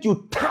moment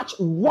you touch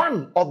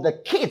one of the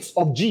kids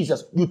of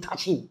Jesus, you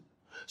touch him.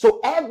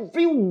 So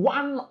every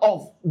one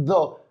of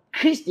the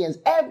Christians,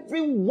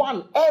 every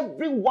one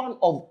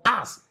of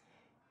us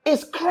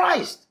is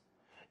Christ.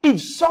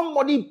 If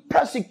somebody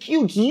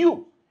persecutes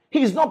you,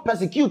 he's not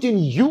persecuting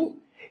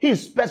you,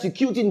 he's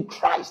persecuting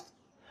Christ.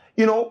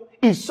 You know,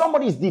 if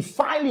somebody is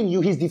defiling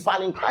you, he's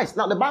defiling Christ.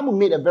 Now, the Bible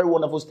made a very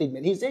wonderful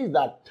statement. He says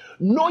that,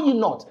 know ye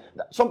not.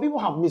 Some people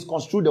have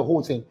misconstrued the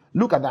whole thing.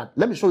 Look at that.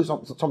 Let me show you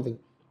something.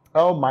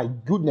 Oh my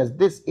goodness,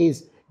 this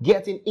is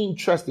getting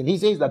interesting. He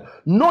says that,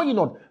 know ye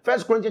not,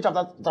 1 Corinthians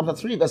chapter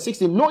 3, verse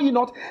 16, know ye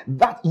not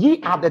that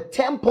ye are the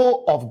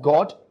temple of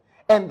God,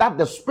 and that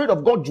the Spirit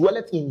of God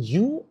dwelleth in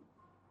you?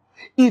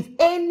 If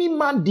any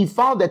man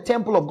defile the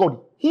temple of God,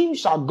 him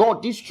shall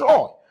God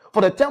destroy.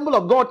 For the temple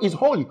of God is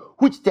holy,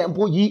 which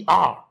temple ye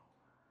are.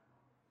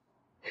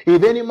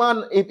 If any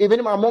man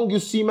among you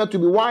seemeth to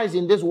be wise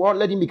in this world,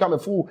 let him become a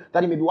fool,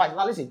 that he may be wise.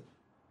 Now listen,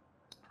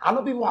 I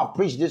know people have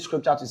preached this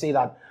scripture to say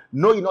that,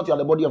 know ye not you are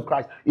the body of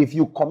Christ. If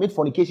you commit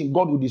fornication,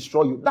 God will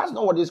destroy you. That's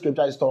not what this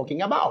scripture is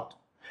talking about.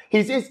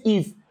 He says,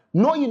 if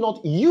know ye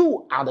not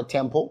you are the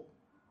temple,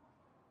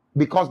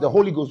 because the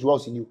Holy Ghost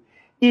dwells in you.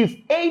 If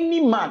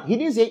any man, he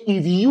didn't say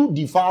if you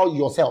defile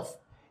yourself.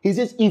 He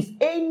says, if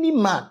any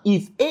man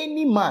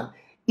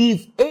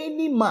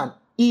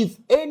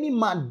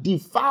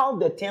defile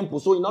the temple.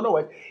 So in other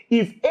words,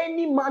 if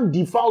any man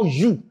defile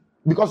you,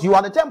 because you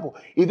are the temple,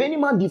 if any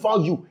man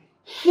defile you,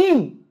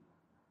 him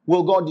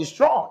will God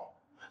destroy.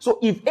 So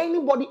if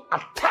anybody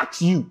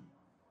attacks you,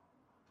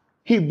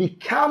 he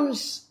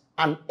becomes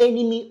an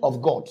enemy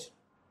of God.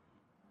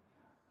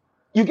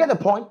 You get the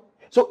point?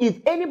 So if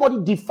anybody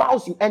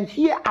defiles you, and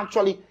here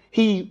actually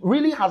he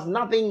really has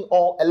nothing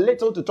or a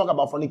little to talk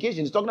about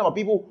fornication. He's talking about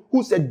people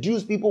who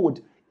seduce people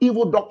with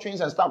evil doctrines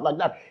and stuff like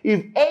that.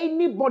 If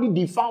anybody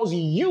defiles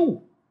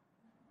you,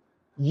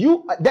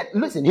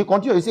 listen, he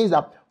continues, he says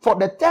that, for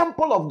the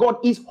temple of God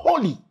is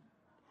holy,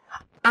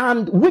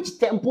 and which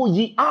temple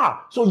ye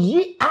are. So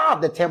ye are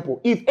the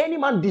temple. If any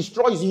man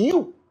destroys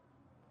you.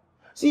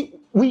 See,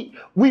 we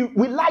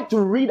like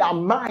to read our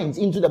minds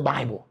into the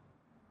Bible.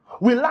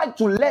 We like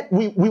to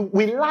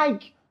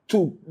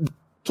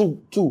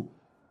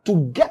to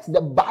get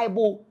the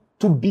Bible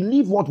to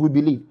believe what we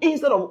believe,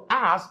 instead of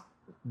us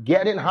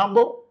getting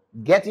humble,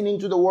 getting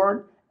into the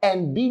word,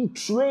 and being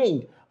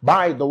trained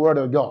by the word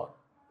of God.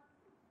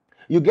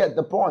 You get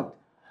the point?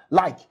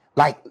 Like,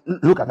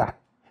 look at that.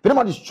 If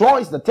anyone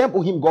destroys the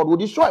temple, him God will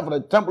destroy. For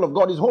the temple of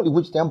God is holy.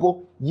 Which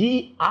temple?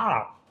 Ye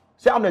are.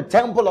 Say, I'm the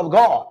temple of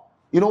God.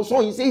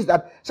 So he says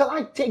that, shall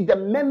I take the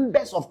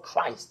members of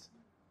Christ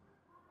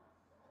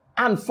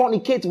and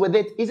fornicate with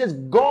it? He says,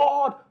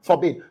 God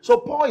forbid. So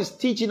Paul is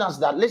teaching us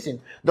that, listen,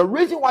 the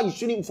reason why you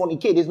shouldn't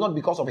fornicate is not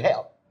because of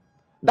hell.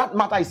 That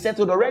matter is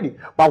settled already.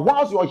 But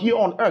whilst you're here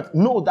on earth,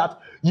 know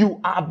that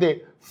you are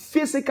the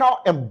physical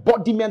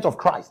embodiment of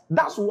Christ.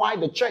 That's why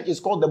the church is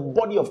called the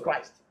body of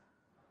Christ.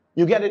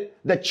 You get it?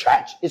 The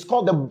church is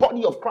called the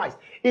body of Christ.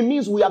 It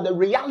means we are the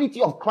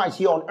reality of Christ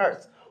here on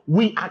earth.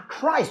 We are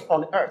Christ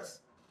on earth.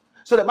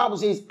 So the Bible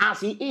says, as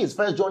he is,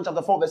 1 John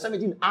chapter 4, verse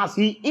 17, as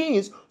he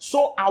is,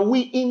 so are we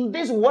in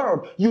this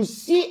world. You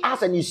see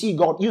us and you see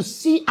God. You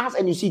see us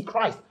and you see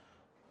Christ.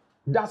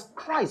 Does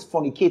Christ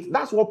fornicate?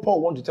 That's what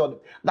Paul wants to tell them.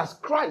 Does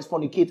Christ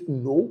fornicate?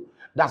 No.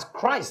 Does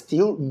Christ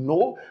steal?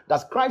 No.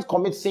 Does Christ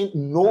commit sin?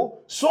 No.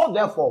 So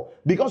therefore,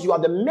 because you are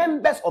the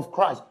members of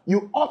Christ,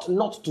 you ought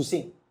not to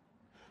sin.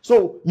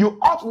 So you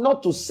ought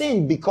not to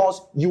sin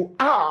because you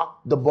are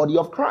the body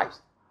of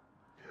Christ.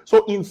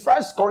 So in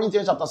 1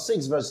 Corinthians chapter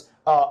 6, verse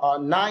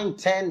 9,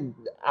 10,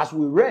 as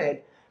we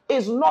read,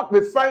 is not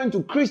referring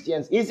to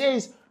Christians. It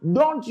says,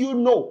 don't you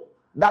know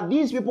that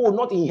these people will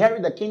not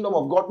inherit the kingdom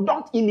of God?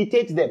 Don't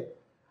imitate them.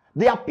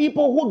 There are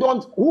people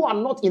who are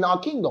not in our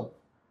kingdom.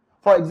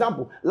 For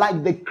example,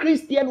 like the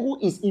Christian who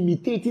is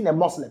imitating a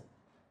Muslim.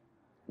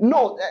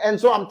 No, and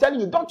so I'm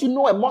telling you, don't you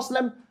know a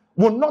Muslim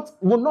will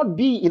not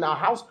be in our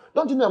house?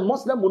 Don't you know a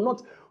Muslim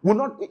will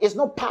not, it's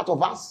not part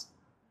of us.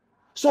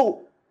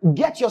 So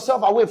get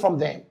yourself away from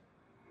them.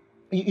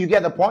 You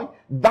get the point?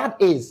 That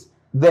is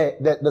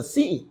the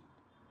sin.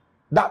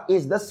 That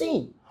is the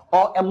sin.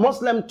 Or a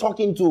Muslim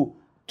talking to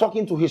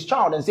his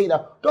child and saying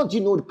that, don't you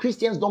know the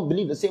Christians don't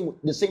believe the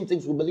same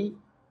things we believe?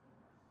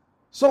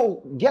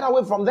 So get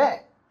away from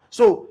there.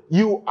 So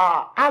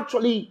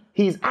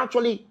he's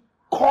actually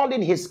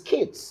calling his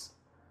kids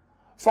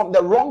from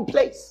the wrong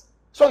place.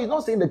 So he's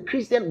not saying the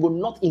Christian will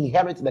not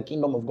inherit the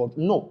kingdom of God.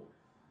 No.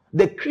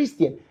 The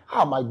Christian,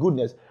 oh my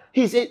goodness.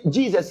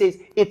 Jesus says,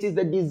 it is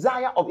the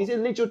desire of, he says,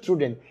 little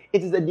children,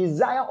 it is the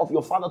desire of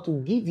your Father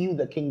to give you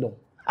the kingdom.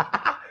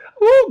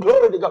 Oh,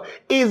 glory to God.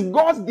 It's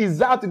God's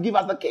desire to give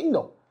us the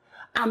kingdom.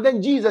 And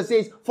then Jesus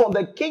says, for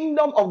the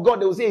kingdom of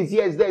God, they will say,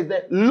 yes, there is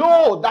that.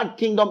 Lo, that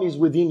kingdom is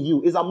within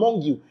you, is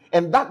among you.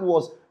 And that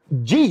was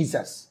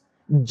Jesus.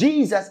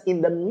 Jesus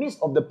in the midst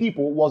of the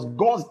people was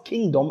God's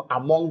kingdom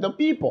among the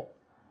people.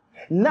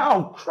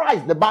 Now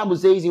Christ, the Bible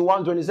says in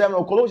 1:27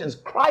 of Colossians,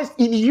 Christ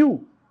in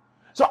you.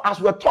 So as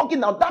we're talking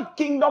now, that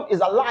kingdom is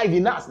alive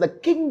in us. The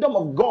kingdom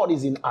of God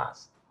is in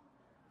us.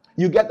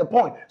 You get the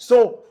point?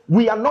 So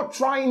we are not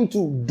trying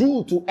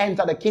to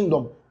enter the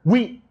kingdom.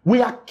 We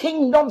are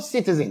kingdom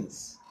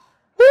citizens.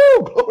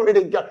 Woo, glory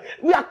to God.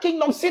 We are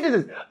kingdom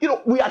citizens.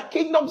 We are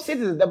kingdom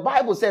citizens. The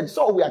Bible said,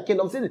 so we are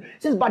kingdom citizens.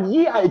 It says, but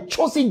ye are a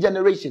chosen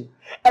generation,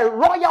 a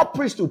royal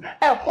priesthood,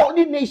 a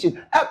holy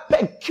nation, a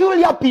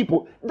peculiar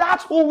people.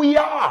 That's who we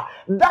are.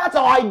 That's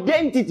our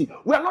identity.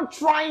 We are not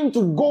trying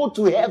to go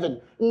to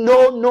heaven.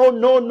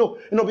 No.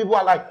 People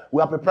are like,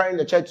 we are preparing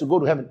the church to go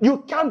to heaven.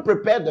 You can't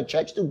prepare the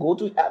church to go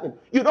to heaven.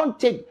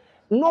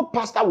 No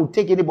pastor will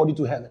take anybody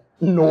to heaven.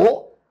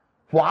 No.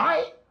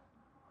 Why?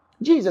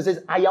 Jesus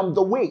says, I am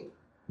the way,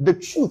 the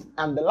truth,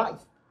 and the life.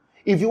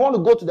 If you want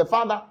to go to the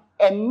Father,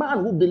 a man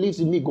who believes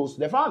in me goes to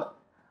the Father.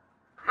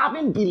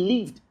 Having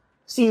believed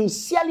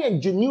sincerely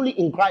and genuinely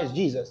in Christ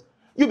Jesus,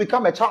 you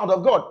become a child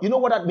of God. You know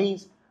what that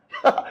means?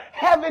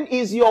 Heaven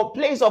is your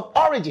place of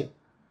origin.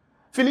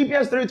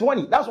 Philippians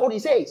 3:20. That's what he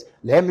says.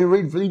 Let me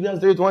read Philippians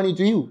 3:20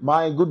 to you.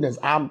 My goodness,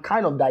 I'm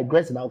kind of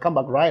digressing. I'll come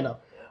back right now.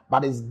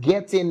 But it's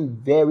getting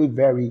very,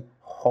 very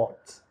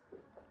hot.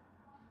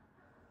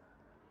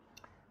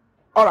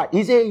 All right,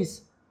 he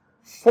says,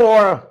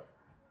 all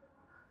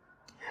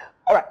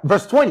right,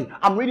 verse 20.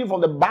 I'm reading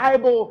from the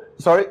Bible,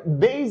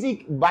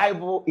 Basic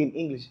Bible in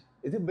English.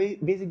 Is it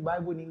Basic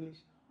Bible in English?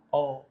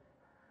 Or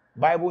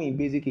Bible in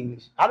Basic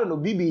English? I don't know,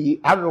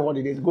 BBE, I don't know what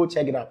it is. Go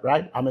check it out,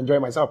 right? I'm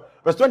enjoying myself.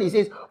 Verse 20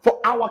 says, for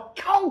our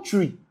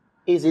country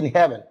is in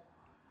heaven,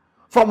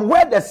 from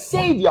where the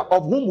Savior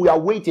of whom we are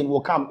waiting will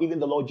come, even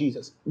the Lord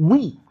Jesus.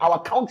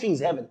 Our country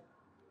is heaven.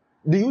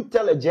 Do you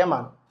tell a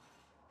German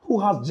who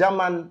has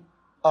German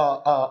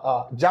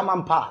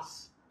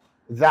pass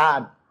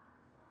that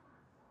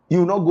you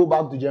will not go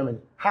back to Germany?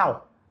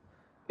 How?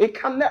 It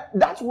can.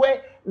 That's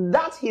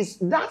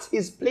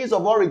his place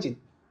of origin.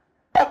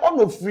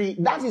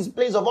 That's his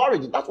place of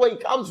origin. That's where he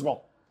comes from.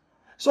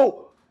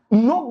 So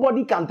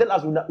nobody can tell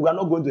us we are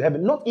not going to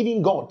heaven. Not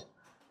even God.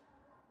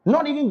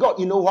 Not even God.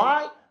 You know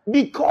why?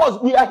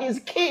 Because we are his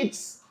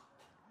kids.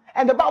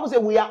 And the Bible says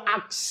we are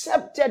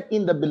accepted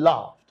in the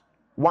beloved.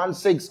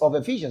 1:6 of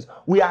Ephesians.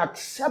 We are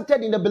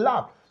accepted in the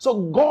beloved. So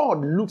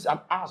God looks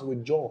at us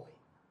with joy.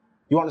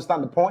 You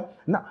understand the point?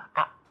 Now,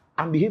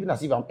 I'm behaving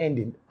as if I'm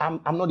ending. I'm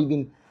not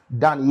even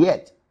done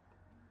yet.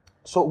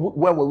 So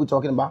where were we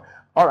talking about?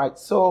 All right.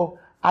 So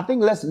I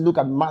think let's look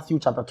at Matthew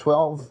chapter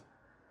 12.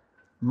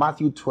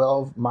 Matthew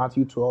 12.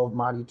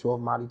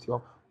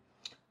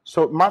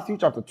 So Matthew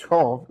chapter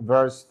 12,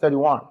 verse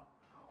 31.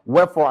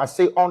 Wherefore I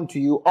say unto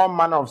you, all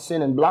manner of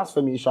sin and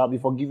blasphemy shall be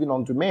forgiven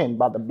unto men,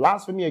 but the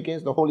blasphemy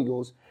against the Holy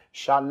Ghost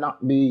shall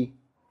not be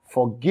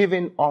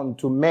forgiven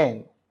unto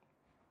men.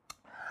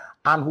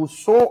 And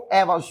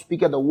whosoever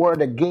speaketh the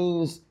word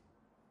against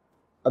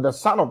the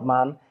Son of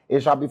Man,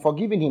 it shall be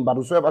forgiven him. But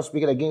whosoever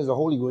speaketh against the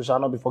Holy Ghost shall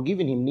not be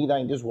forgiven him, neither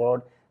in this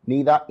world,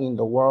 neither in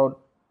the world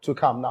to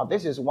come. Now,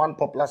 this is one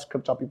popular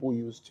scripture people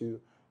use to,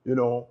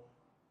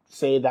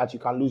 say that you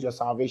can lose your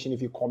salvation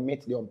if you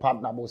commit the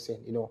unpardonable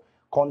sin.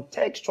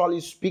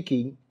 Contextually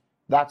speaking,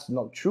 that's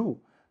not true,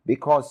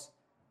 because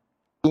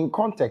in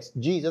context,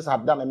 Jesus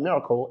had done a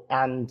miracle,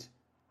 and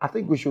I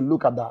think we should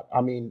look at that.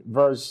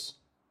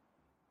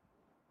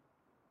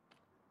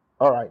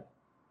 All right.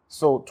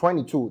 So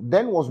 22,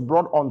 then was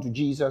brought unto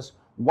Jesus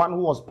one who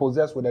was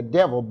possessed with a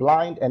devil,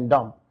 blind and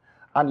dumb.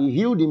 And he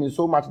healed him in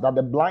so much that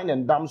the blind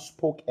and dumb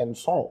spoke and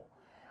saw.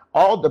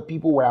 All the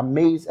people were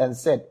amazed and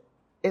said,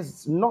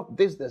 is not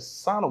this the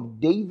son of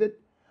David?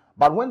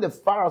 But when the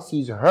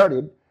Pharisees heard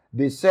it,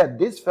 they said,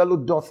 this fellow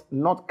doth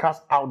not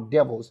cast out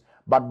devils,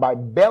 but by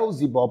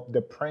Beelzebub,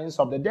 the prince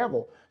of the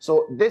devil.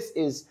 So this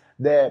is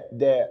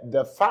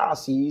the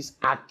Pharisees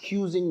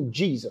accusing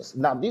Jesus.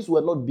 Now, these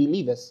were not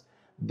believers.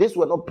 These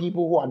were not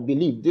people who had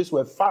believed. These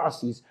were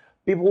Pharisees,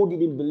 people who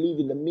didn't believe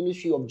in the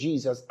ministry of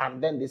Jesus.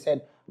 And then they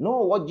said,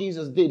 no, what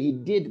Jesus did, he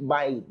did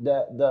by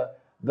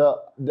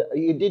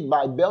he did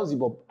by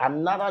Beelzebub,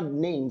 another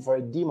name for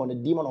a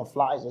demon of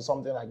flies or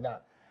something like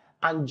that.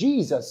 And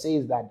Jesus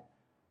says that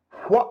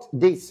what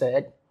they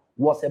said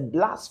was a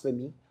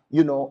blasphemy,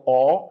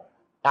 or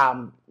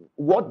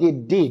what they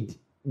did.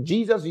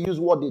 Jesus used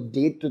what they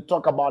did to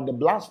talk about the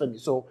blasphemy.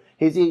 So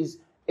he says,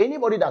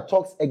 anybody that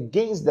talks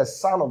against the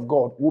Son of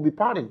God will be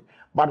pardoned.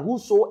 But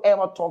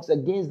whosoever talks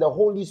against the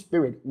Holy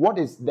Spirit, what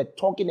is the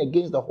talking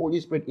against the Holy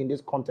Spirit in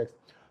this context?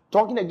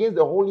 Talking against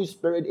the Holy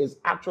Spirit is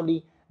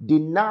actually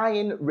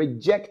denying,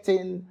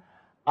 rejecting,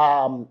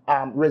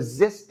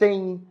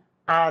 resisting,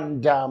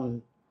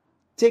 and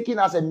taking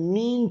as a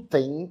mean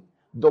thing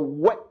the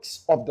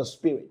works of the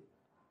Spirit.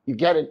 You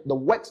get it? The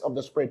works of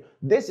the Spirit.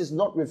 This is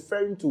not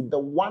referring to the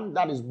one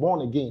that is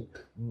born again,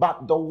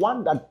 but the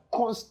one that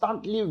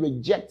constantly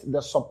rejects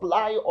the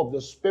supply of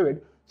the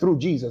Spirit through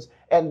Jesus.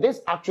 And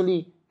this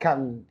actually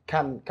can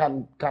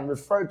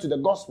refer to the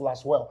gospel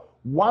as well.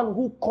 One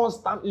who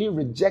constantly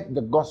rejects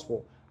the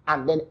gospel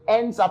and then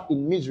ends up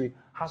in misery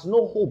has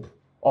no hope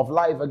of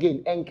life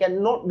again and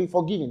cannot be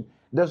forgiven.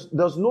 There's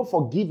no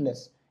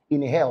forgiveness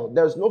in hell.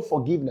 There's no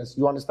forgiveness.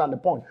 You understand the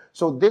point?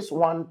 So this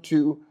one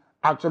too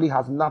actually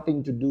has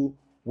nothing to do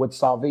with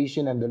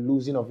salvation and the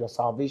losing of your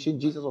salvation.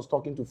 Jesus was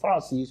talking to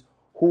Pharisees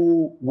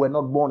who were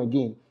not born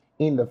again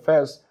in the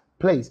first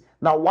place.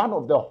 Now, one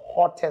of the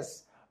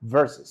hottest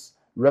verses,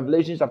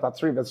 Revelation chapter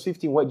 3, verse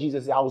 15, where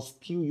Jesus said, I will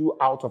spew you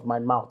out of my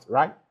mouth,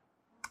 right?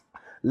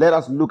 Let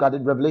us look at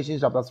it. Revelation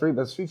chapter 3,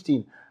 verse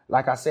 15.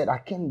 Like I said, I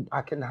can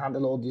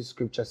handle all these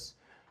scriptures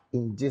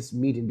in this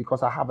meeting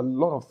because I have a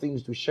lot of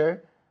things to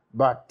share,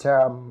 but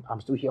I'm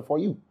still here for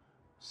you.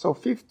 So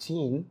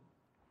 15.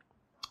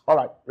 All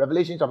right,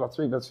 Revelation chapter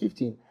 3, verse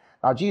 15.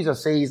 Now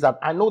Jesus says that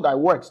I know thy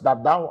works,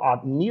 that thou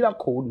art neither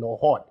cold nor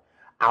hot.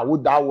 I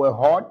would thou were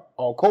hot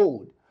or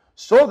cold.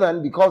 So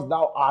then, because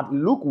thou art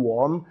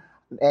lukewarm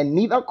and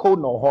neither cold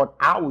nor hot,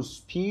 I will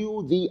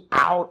spew thee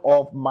out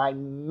of my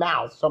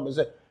mouth. Somebody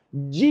said,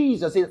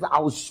 Jesus says, I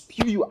will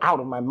spew you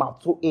out of my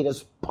mouth. So it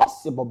is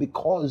possible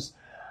because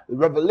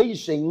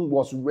Revelation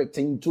was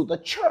written to the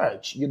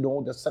church,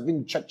 the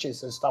 7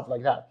 churches and stuff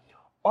like that.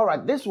 All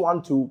right, this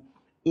one too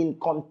in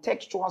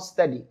contextual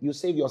study, you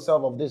save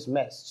yourself of this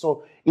mess.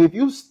 So if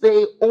you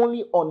stay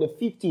only on the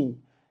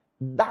 15,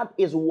 that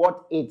is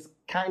what it's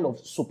kind of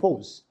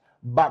supposed.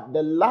 But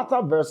the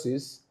latter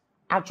verses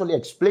actually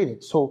explain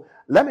it. So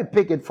let me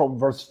pick it from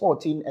verse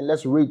 14 and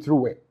let's read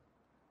through it.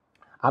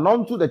 And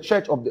unto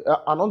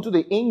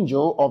the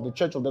angel of the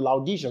church of the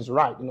Laodiceans,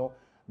 right?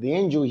 The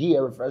angel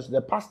here refers to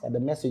the pastor, the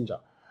messenger.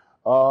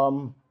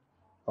 All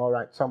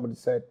right, somebody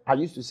said, I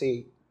used to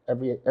say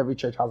every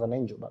church has an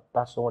angel, but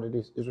that's not what it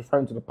is. It's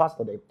referring to the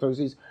pastor there. So it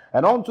says,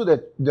 and unto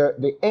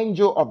the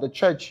angel of the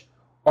church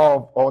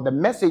or the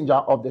messenger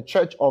of the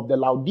church of the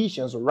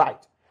Laodiceans,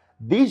 write,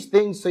 these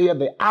things saith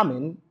the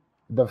Amen,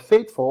 the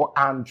faithful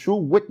and true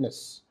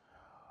witness,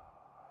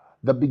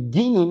 the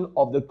beginning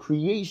of the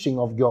creation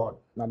of God.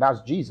 Now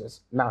that's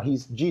Jesus. Now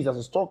Jesus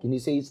is talking. He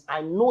says,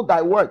 I know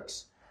thy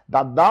works,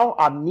 that thou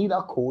art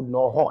neither cold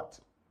nor hot.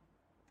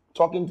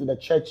 Talking to the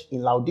church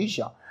in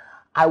Laodicea.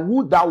 I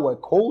would thou were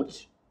cold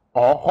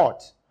or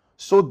hot.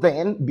 So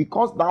then,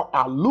 because thou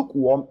art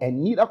lukewarm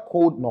and neither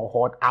cold nor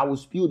hot, I will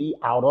spew thee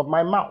out of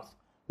my mouth.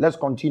 Let's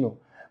continue.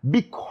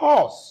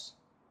 Because,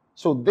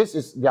 so this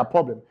is their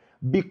problem.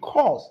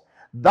 Because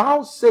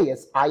thou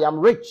sayest, I am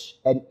rich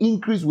and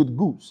increase with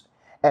goods,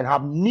 and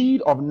have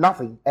need of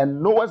nothing,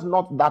 and knowest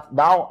not that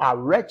thou art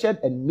wretched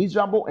and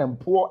miserable and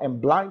poor and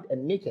blind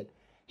and naked.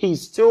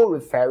 He's still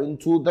referring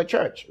to the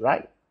church,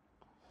 right?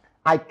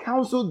 I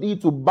counsel thee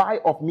to buy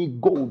of me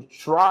gold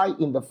tried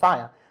in the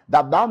fire,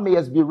 that thou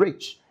mayest be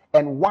rich,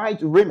 and white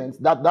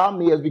raiment, that thou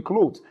mayest be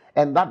clothed,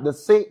 and that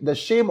the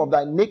shame of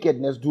thy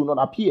nakedness do not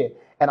appear,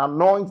 and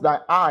anoint thy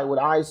eye with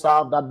eye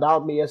salve, that thou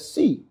mayest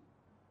see.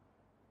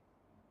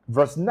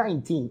 Verse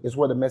 19 is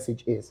where the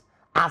message is.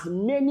 As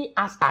many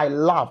as I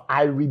love,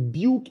 I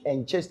rebuke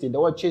and chasten. The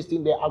word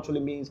chasten there actually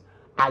means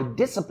I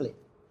discipline.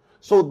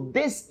 So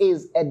this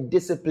is a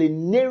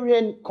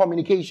disciplinarian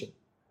communication.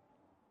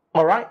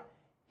 All right?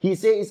 He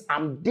says,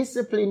 I'm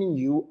disciplining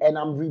you and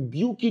I'm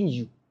rebuking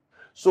you.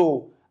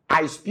 So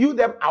I spew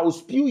them, I will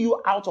spew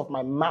you out of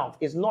my mouth.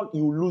 It's not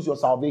you lose your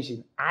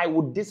salvation. I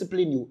will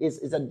discipline you.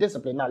 It's a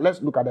discipline. Now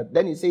let's look at it.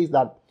 Then he says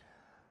that,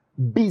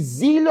 be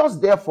zealous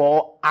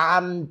therefore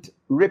and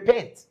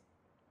repent.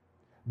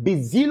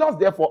 Be zealous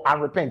therefore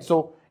and repent.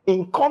 So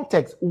in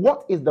context,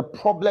 what is the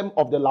problem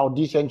of the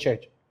Laodicean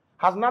church?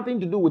 Has nothing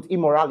to do with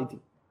immorality.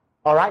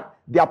 All right?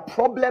 Their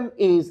problem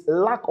is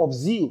lack of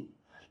zeal,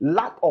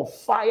 lack of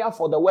fire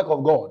for the work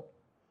of God.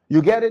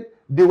 You get it?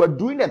 They were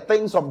doing the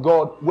things of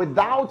God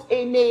without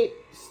any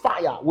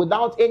fire,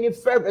 without any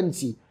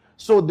fervency.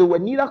 So they were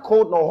neither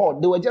cold nor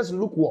hot. They were just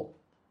lukewarm.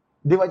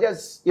 They were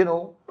just,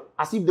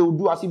 as if they will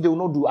do, as if they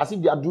will not do, as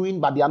if they are doing,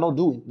 but they are not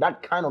doing.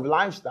 That kind of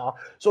lifestyle.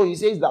 So he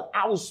says that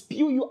I will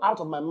spew you out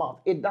of my mouth.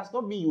 It does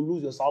not mean you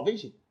lose your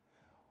salvation.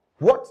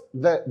 What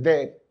should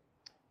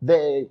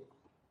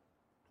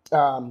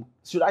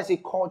I say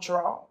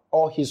cultural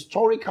or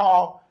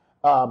historical,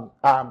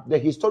 the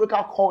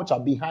historical culture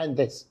behind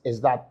this is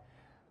that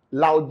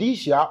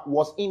Laodicea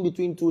was in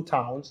between two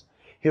towns,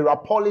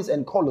 Hierapolis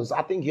and Colossus.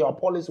 I think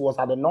Hierapolis was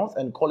at the north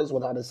and Colossus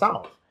was at the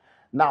south.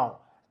 Now,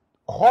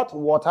 hot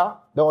water,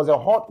 there was a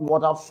hot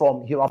water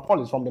from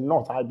Hierapolis, from the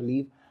north, I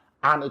believe,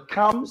 and it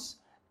comes,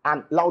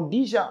 and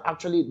Laodicea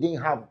actually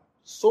didn't have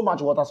so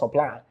much water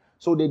supply,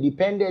 so they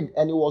depended,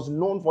 and it was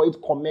known for its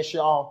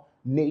commercial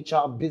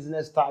nature,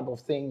 business type of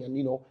thing, and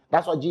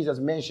that's why Jesus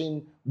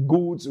mentioned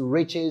goods,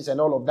 riches,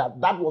 and all of that.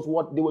 That was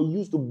what they were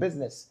used to,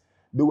 business.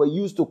 They were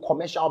used to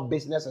commercial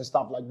business and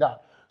stuff like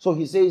that. So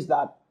he says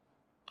that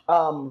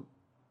there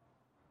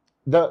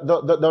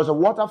was a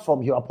water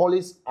from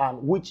Hierapolis,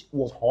 which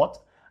was hot,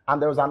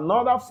 and there was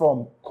another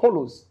from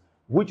Colossus,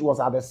 which was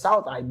at the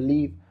south, I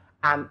believe,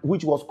 and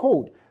which was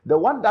cold. The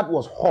one that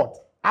was hot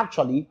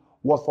actually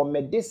was for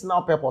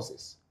medicinal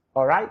purposes.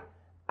 All right,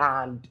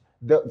 and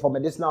for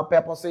medicinal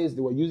purposes,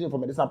 they were using for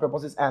medicinal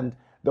purposes, and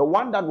the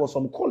one that was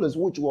from Colossus,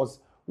 which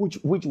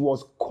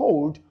was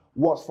cold,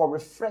 was for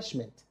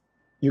refreshment.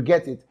 You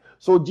get it?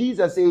 So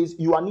Jesus says,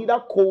 you are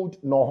neither cold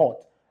nor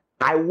hot.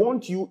 I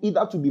want you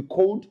either to be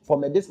cold for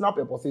medicinal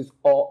purposes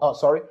or,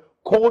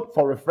 cold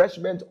for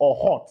refreshment, or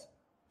hot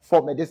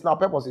for medicinal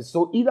purposes.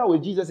 So either way,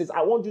 Jesus says,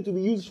 I want you to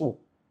be useful.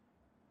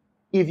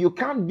 If you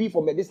can't be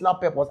for medicinal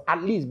purpose,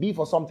 at least be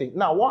for something.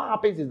 Now, what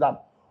happens is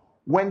that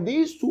when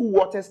these two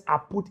waters are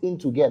put in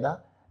together,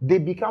 they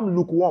become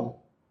lukewarm.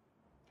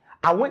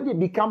 And when they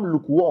become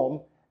lukewarm,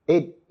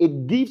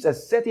 it gives a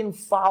certain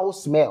foul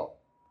smell.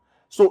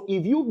 So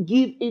if you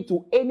give it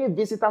to any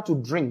visitor to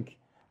drink,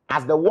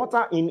 as the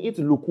water in its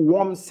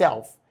lukewarm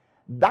self,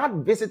 that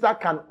visitor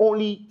can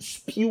only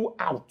spew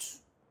out.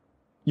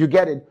 You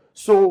get it?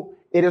 So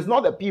it is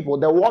not the people,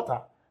 the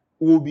water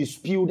will be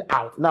spewed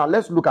out. Now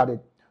let's look at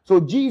it. So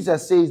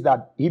Jesus says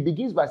that, he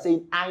begins by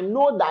saying, I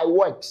know thy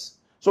works.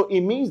 So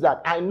it means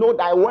that I know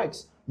thy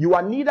works. You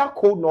are neither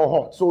cold nor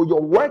hot. So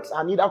your works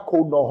are neither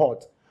cold nor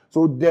hot.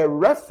 So the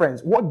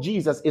reference, what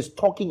Jesus is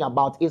talking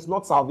about, is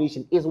not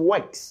salvation, it's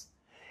works.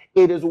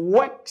 It is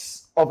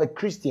works of a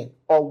Christian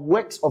or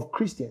works of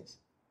Christians.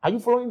 Are you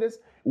following this?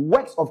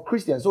 Works of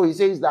Christians. So he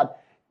says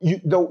that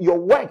Your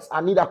words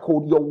are neither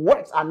cold, your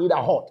words are neither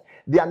hot.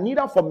 They are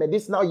neither for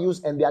medicinal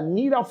use and they are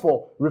neither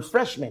for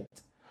refreshment.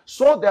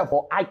 So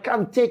therefore, I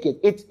can't take it.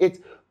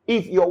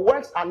 If your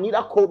words are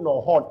neither cold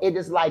nor hot, it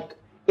is like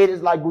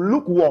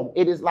lukewarm.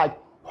 It is like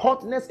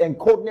hotness and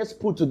coldness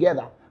put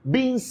together,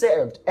 being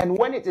served. And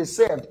when it is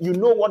served, you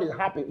know what is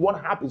happening.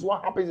 What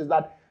happens is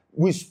that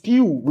we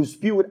spew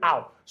it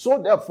out.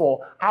 So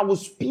therefore, I will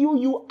spew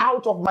you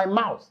out of my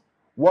mouth.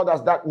 What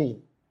does that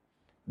mean?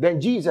 Then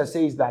Jesus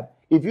says that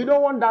if you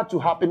don't want that to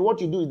happen,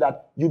 what you do is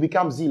that you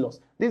become zealous.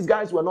 These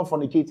guys were not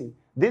fornicating.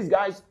 These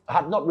guys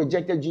had not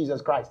rejected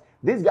Jesus Christ.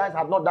 These guys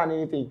had not done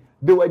anything.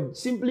 They were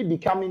simply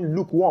becoming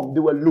lukewarm. They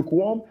were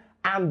lukewarm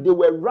and they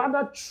were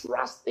rather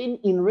trusting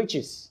in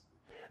riches.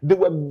 They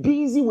were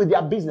busy with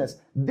their business.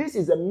 This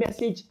is a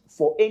message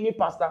for any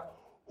pastor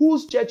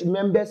whose church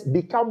members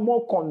become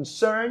more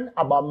concerned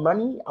about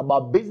money,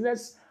 about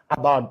business,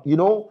 about,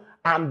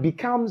 and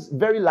becomes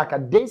very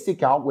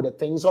lackadaisical with the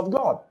things of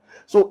God.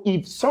 So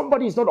if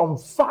somebody is not on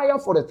fire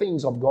for the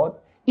things of God,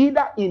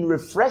 either in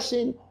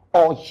refreshing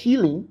or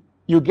healing,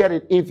 you get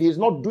it. If he's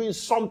not doing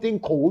something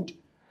cold,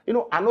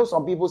 I know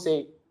some people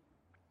say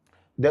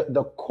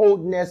the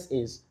coldness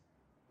is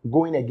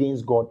going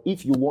against God.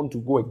 If you want to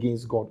go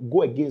against God,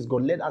 go against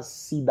God. Let us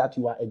see that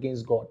you are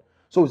against God.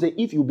 So we say,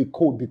 if you be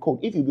cold, be cold.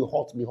 If you be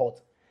hot, be hot.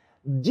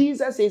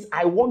 Jesus says,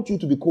 I want you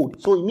to be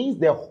cold. So it means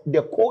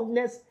the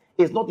coldness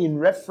is not in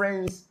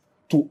reference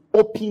to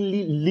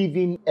openly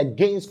living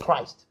against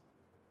Christ.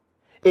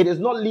 It is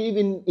not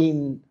living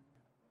in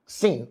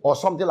sin or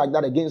something like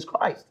that against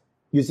Christ.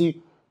 You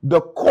see, the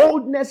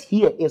coldness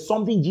here is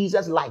something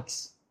Jesus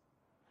likes.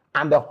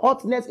 And the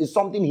hotness is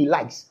something he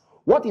likes.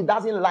 What he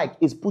doesn't like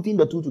is putting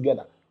the two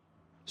together.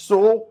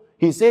 So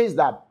he says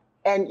that,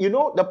 and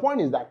the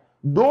point is that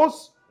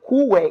those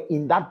who were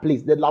in that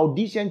place, the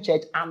Laodicean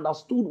church,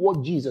 understood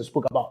what Jesus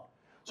spoke about.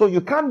 So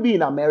you can't be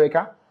in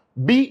America,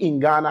 be in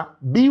Ghana,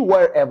 be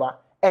wherever,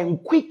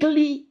 and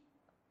quickly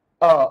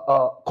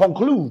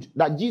conclude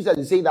that Jesus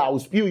is saying that I will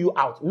spew you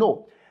out.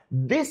 No.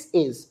 This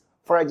is,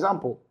 for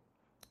example,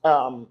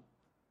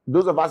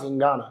 those of us in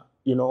Ghana,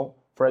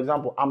 for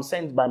example, I'm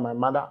sent by my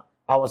mother.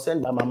 I was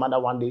sent by my mother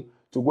one day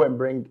to go and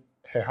bring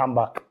her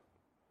handbag.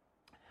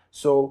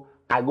 So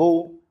I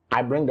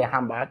bring the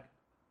handbag,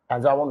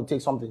 and I want to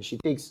take something. She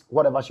takes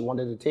whatever she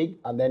wanted to take,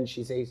 and then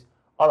she says,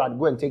 all right,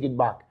 go and take it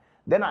back.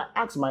 Then I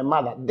asked my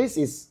mother, this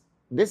is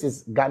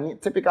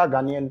typical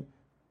Ghanaian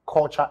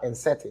culture and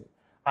setting.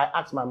 I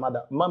asked my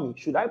mother, Mommy,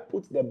 should I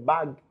put the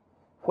bag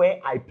where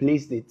I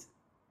placed it?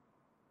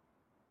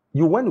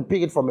 You went to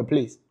pick it from a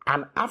place.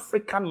 An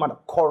African mother,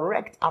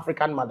 correct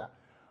African mother.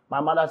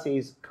 My mother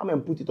says, come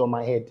and put it on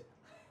my head.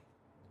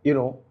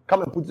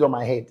 Come and put it on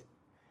my head.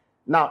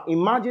 Now,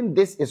 imagine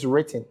this is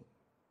written.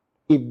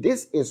 If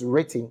this is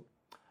written,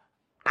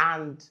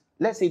 and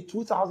let's say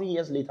 2,000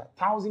 years later,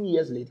 1,000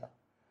 years later,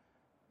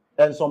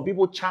 and some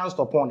people chanced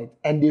upon it,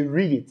 and they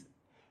read it.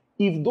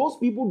 If those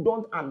people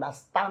don't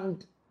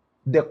understand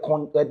the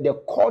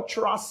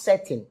cultural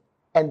setting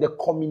and the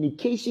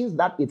communications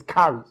that it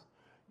carries,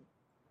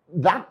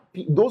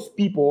 those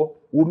people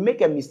will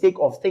make a mistake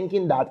of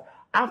thinking that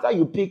after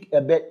you pick a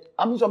bed,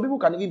 some people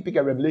can even pick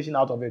a revelation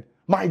out of it.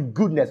 My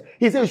goodness.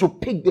 He said you should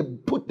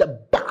put the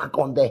bag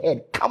on the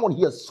head. Come on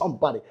here,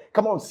 somebody.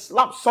 Come on,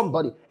 slap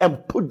somebody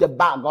and put the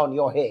bag on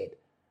your head.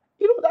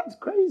 That's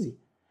crazy.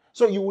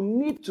 So you will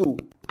need to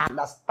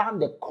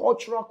understand the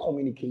cultural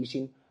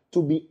communication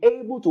to be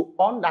able to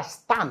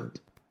understand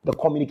the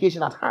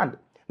communication at hand.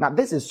 Now,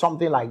 this is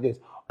something like this.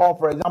 Or,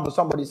 for example,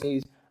 somebody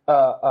says,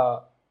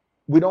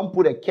 we don't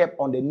put a cap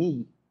on the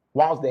knee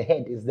whilst the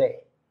head is there.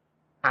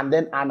 And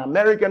then an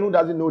American who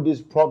doesn't know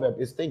this proverb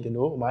is thinking,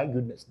 oh my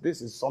goodness,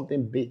 this is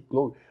something big.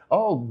 Glory.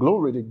 Oh,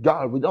 glory to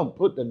God. We don't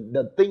put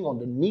the thing on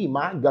the knee,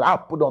 man. God, I'll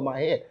put on my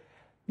head.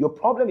 Your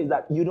problem is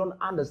that you don't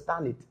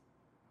understand it.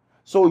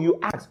 So you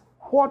ask,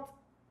 what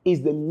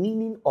is the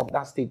meaning of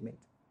that statement?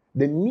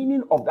 The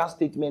meaning of that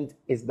statement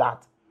is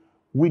that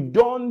we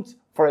don't,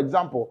 for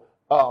example,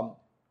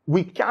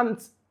 we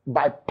can't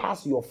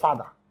bypass your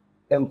father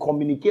and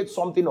communicate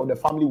something of the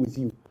family with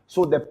you.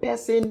 So the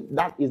person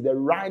that is the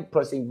right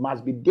person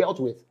must be dealt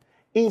with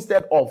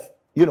instead of,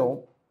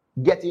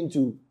 getting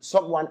to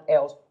someone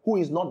else who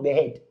is not the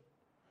head.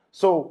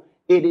 So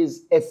it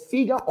is a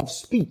figure of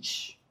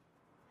speech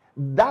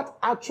that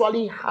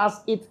actually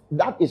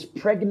that is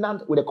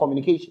pregnant with a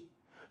communication.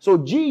 So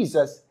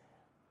Jesus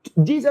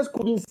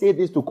couldn't say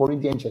this to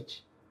Corinthian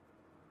church.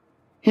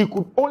 He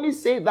could only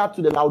say that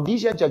to the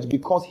Laodicean church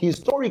because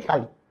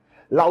historically,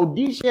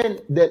 Laodicean,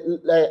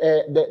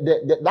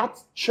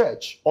 that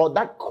church or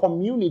that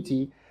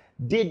community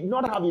did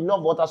not have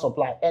enough water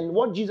supply. And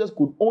what Jesus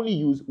could only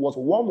use was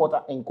warm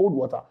water and cold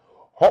water.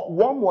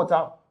 Warm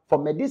water for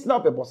medicinal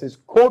purposes,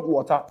 cold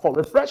water for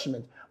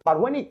refreshment. But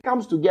when it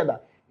comes together,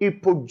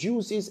 it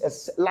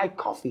produces like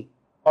coffee.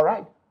 All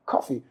right?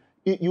 Coffee.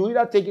 You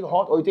either take it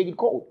hot or you take it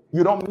cold.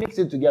 You don't mix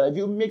it together. If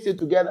you mix it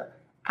together,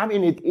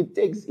 it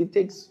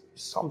takes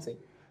something.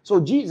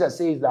 So Jesus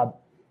says that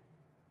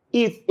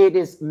if it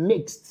is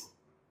mixed,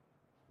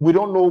 we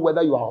don't know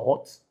whether you are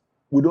hot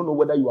we don't know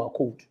whether you are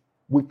cold.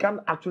 We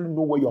can't actually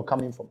know where you're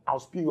coming from. I'll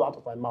spew you out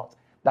of my mouth.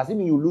 Does it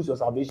mean you lose your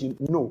salvation?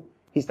 No.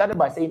 He started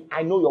by saying,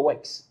 I know your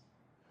works.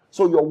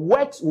 So your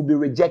works will be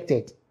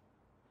rejected.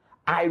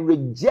 I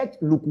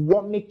reject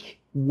lukewarmic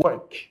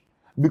work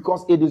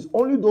because it is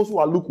only those who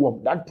are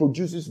lukewarm that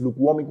produces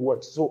lukewarmic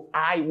works. So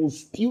I will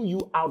spew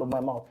you out of my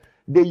mouth.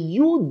 The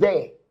you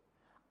there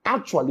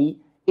actually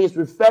is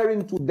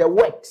referring to the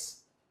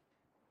works.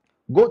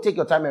 Go take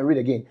your time and read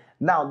again.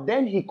 Now,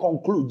 then he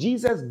concludes.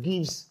 Jesus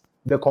gives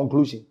the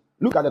conclusion.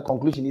 Look at the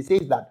conclusion. He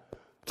says that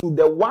to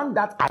the one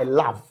that I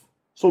love.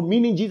 So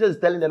meaning Jesus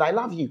is telling them, I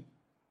love you.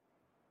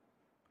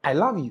 I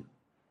love you.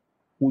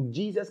 Would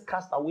Jesus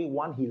cast away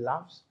one he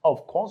loves?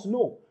 Of course,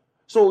 no.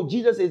 So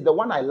Jesus is the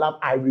one I love,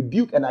 I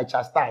rebuke and I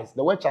chastise.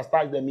 The word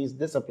chastise there means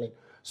discipline.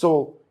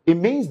 So it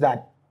means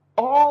that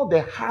all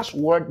the harsh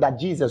word that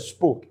Jesus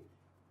spoke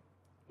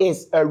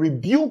is a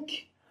rebuke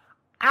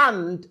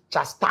and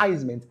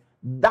chastisement.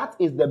 That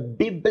is the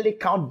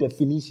biblical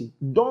definition.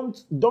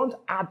 Don't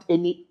add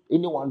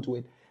anyone to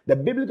it. The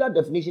biblical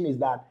definition is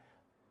that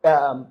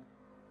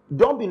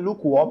don't be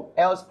lukewarm,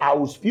 else I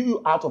will spew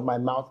you out of my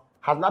mouth.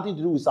 Has nothing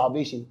to do with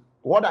salvation.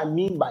 What I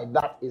mean by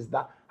that is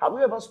that, have you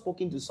ever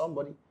spoken to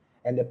somebody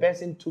and the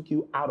person took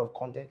you out of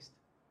context?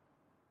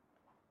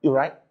 You're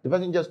right? The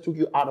person just took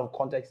you out of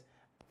context.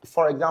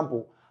 For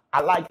example,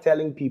 I like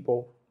telling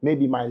people,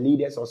 maybe my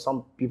leaders or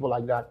some people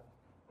like that,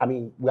 I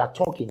mean, we are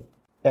talking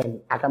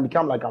and I can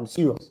become like I'm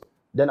serious.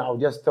 Then I'll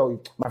just tell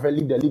you, my friend,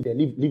 leave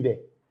there.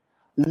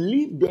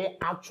 Leave there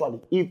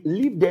actually, if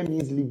leave there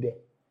means leave there.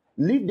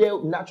 Leave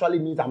there naturally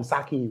means I'm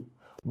sacking you.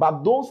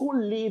 But those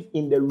who live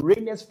in the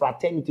Reigner's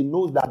fraternity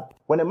knows that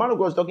when a man of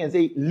God is talking and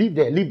say, leave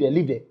there.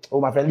 Oh,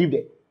 my friend, leave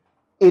there.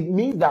 It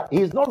means that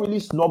he's not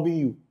really snubbing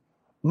you.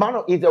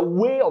 It's a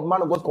way of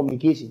man of God's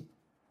communication.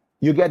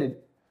 You get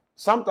it?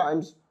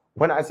 Sometimes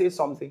when I say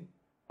something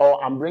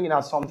or I'm bringing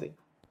out something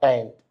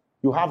and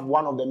you have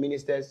one of the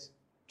ministers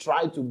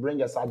try to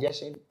bring a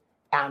suggestion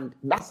and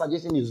that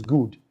suggestion is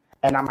good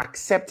and I'm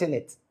accepting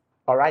it.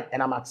 All right?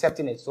 And I'm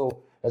accepting it.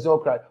 So I say,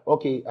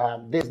 okay,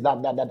 this,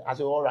 that. I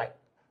say, all right.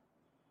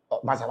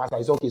 Master,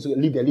 it's okay. So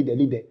leave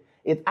there.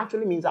 It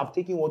actually means I've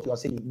taken what you are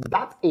saying.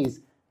 That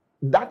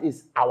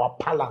is our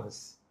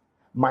balance.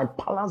 My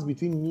balance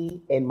between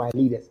me and my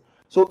leaders.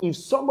 So if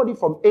somebody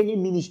from any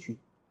ministry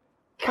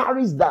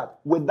carries that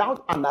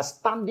without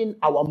understanding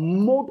our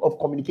mode of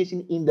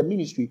communication in the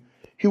ministry,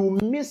 he will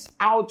miss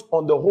out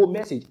on the whole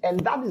message. And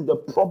that is the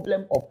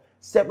problem of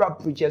several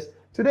preachers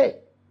today.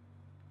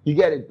 You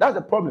get it? That's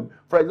the problem.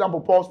 For example,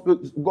 Paul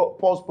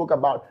spoke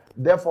about,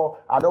 therefore,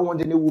 I don't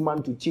want any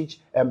woman to teach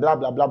and blah,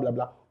 blah, blah, blah,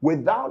 blah,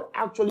 without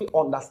actually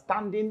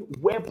understanding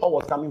where Paul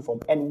was coming from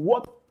and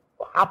what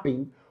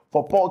happened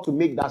for Paul to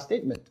make that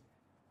statement.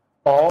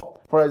 Or,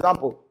 for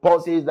example, Paul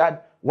says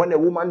that when a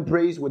woman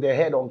prays with her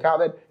head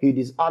uncovered, he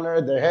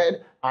dishonors the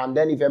head. And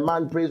then if a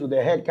man prays with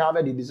the head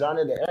covered, he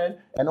dishonors the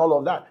head and all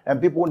of that.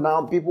 And people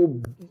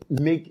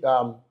make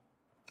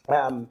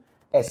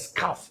a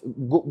scarf.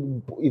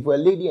 If you're a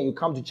lady and you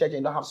come to church and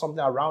you don't have something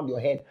around your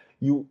head,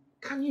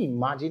 can you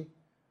imagine?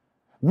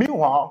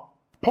 Meanwhile,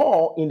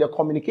 Paul in the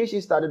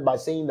communication started by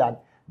saying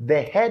that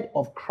the head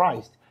of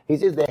Christ, he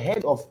says the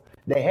head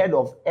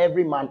of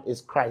every man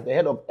is Christ. The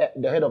head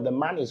of the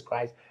man is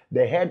Christ.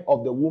 The head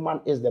of the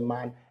woman is the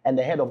man, and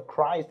the head of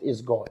Christ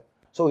is God.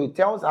 So he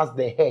tells us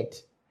the head.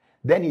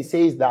 Then he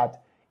says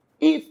that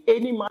if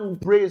any man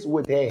prays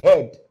with a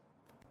head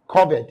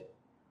covered,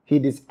 he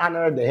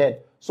dishonors the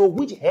head. So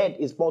which head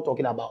is Paul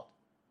talking about?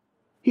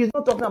 He's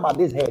not talking about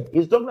this head.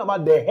 He's talking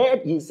about the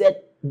head he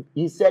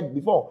said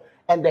before.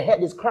 And the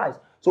head is Christ.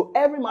 So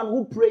every man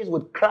who prays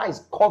with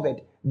Christ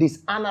covered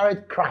dishonors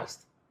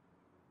Christ.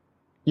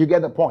 You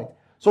get the point?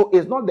 So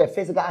it's not the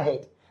physical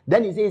head.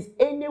 Then he says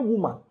any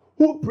woman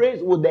who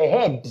prays with the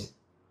head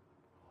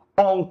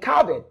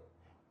uncovered,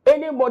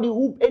 any woman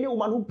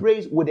who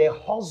prays with a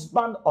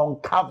husband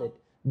uncovered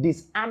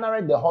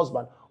dishonors the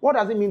husband. What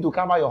does it mean to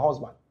cover your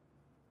husband?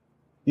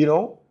 You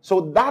know, so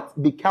that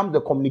becomes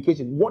the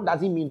communication. What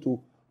does it mean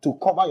to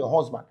cover your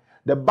husband?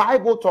 The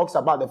Bible talks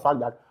about the fact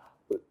that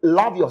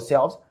love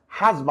yourselves,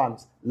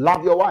 husbands,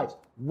 love your wives.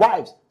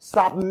 Wives,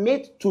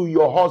 submit to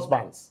your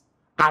husbands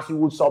as you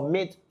would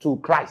submit to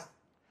Christ.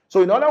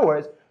 So in other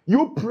words,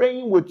 you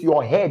praying with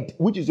your head,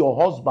 which is your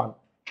husband,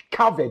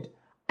 covered,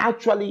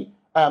 actually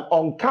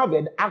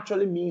uncovered,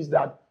 actually means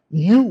that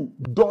you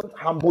don't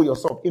humble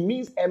yourself. It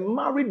means a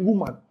married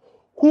woman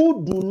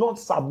who do not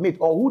submit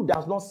or who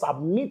does not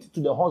submit to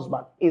the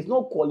husband is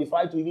not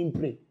qualified to even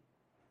pray.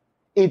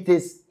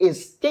 It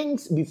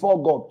stinks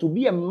before God to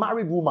be a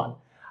married woman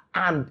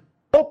and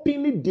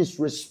openly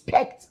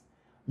disrespect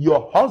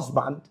your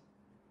husband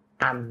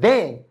and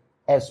then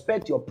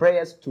expect your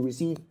prayers to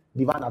receive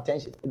divine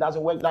attention. It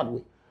doesn't work that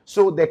way.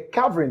 So the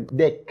covering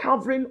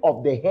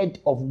of the head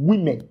of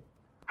women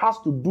has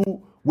to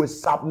do with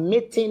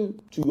submitting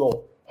to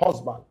your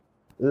husband,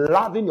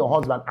 loving your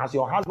husband as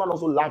your husband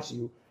also loves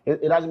you.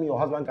 It doesn't mean your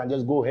husband can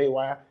just go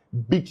haywire,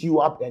 beat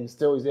you up, and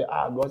still say,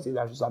 God says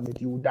I should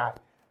submit. You will die.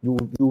 You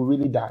will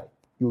really die.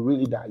 You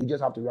really die. You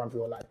just have to run for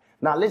your life.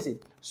 Now listen,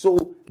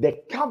 so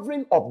the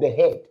covering of the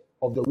head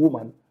of the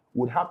woman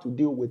would have to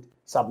deal with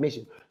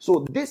submission.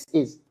 So this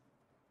is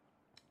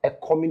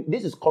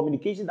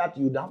communication that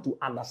you'd have to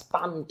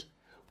understand,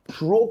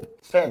 probe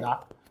further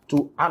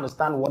to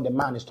understand what the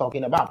man is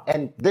talking about.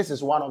 And this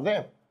is one of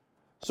them.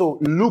 So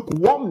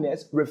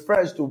lukewarmness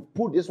refers to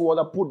put this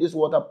water,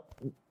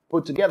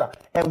 put together.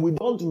 And we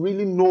don't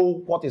really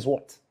know what is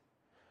what.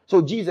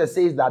 So Jesus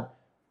says that,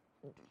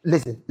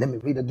 listen, let me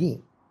read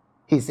again.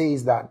 He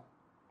says that,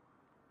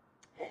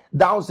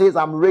 thou says,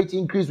 I'm rich,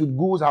 increased with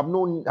goods, have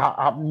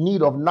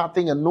need of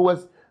nothing, and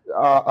knowest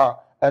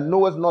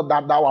not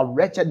that thou art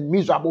wretched,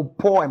 miserable,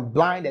 poor, and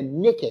blind,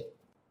 and naked.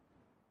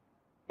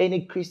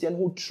 Any Christian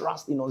who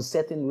trusts in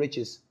uncertain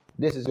riches,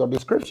 this is your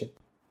description.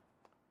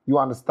 You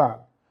understand?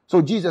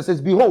 So Jesus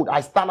says, behold,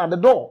 I stand at the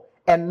door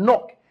and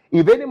knock.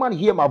 If any man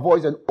hear my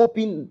voice and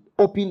open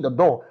the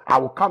door, I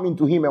will come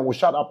into him and will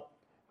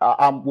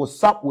will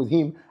sup with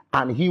him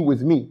and he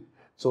with me.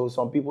 So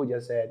some people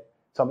said,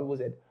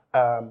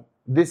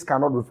 this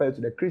cannot refer to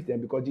the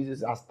Christian because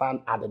Jesus has stand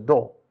at the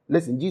door.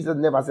 Listen, Jesus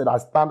never said, I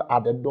stand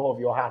at the door of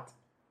your heart.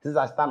 He says,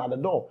 I stand at the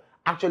door.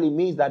 Actually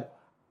means that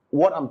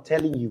what I'm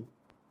telling you,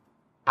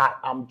 I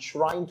am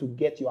trying to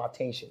get your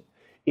attention.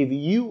 If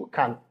you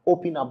can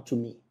open up to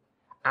me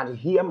and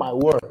hear my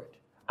word,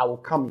 I will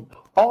come in.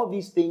 All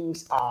these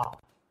things are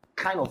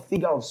kind of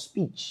figure of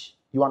speech.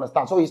 You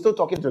understand? So he's still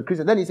talking to the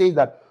Christian. Then he says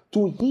that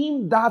to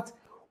him that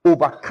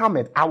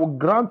overcometh, I will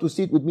grant to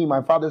sit with me in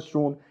my Father's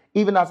throne,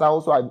 even as I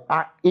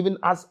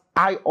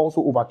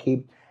also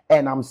overcame,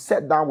 and I'm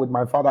set down with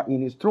my Father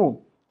in his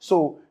throne.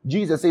 So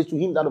Jesus says to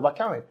him that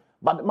overcometh.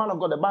 But the man of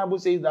God, the Bible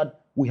says that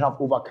we have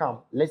overcome.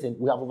 Listen,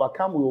 we have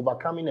overcome, we're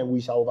overcoming, and we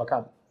shall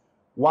overcome.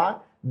 Why?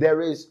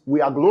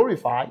 We are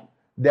glorified.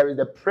 There is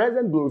the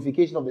present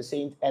glorification of the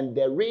saints, and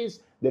there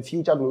is the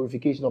future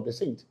glorification of the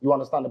saints. You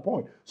understand the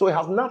point? So it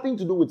has nothing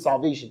to do with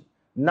salvation.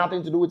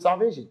 Nothing to do with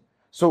salvation.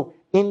 So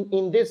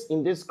in this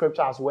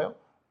scripture as well,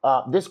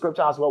 this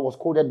scripture as well was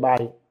quoted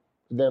by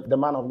the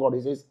man of God.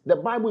 He says, the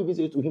Bible even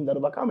says to him that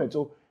overcometh.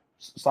 So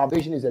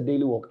salvation is a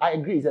daily work. I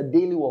agree, it's a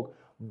daily work.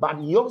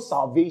 But your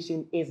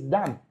salvation is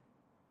done.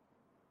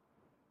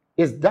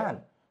 It's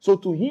done. So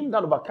to him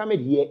that overcometh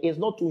here is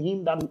not to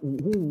him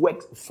who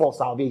works for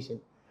salvation,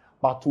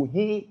 but to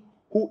him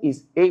who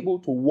is able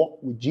to walk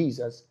with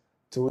Jesus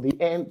to the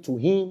end, to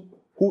him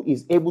who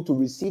is able to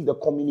receive the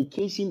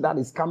communication that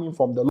is coming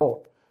from the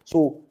Lord.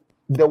 So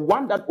the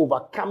one that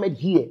overcometh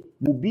here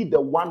will be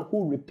the one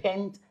who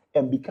repents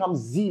and becomes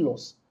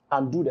zealous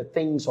and do the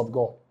things of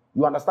God.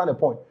 You understand the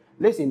point?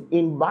 Listen,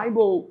 in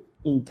Bible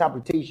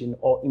interpretation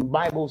or in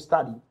Bible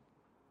study,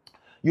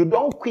 you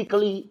don't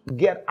quickly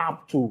get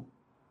up to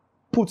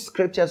put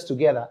scriptures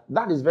together.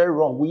 That is very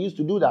wrong. We used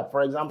to do that.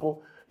 For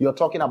example, you're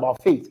talking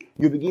about faith.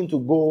 You begin to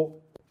go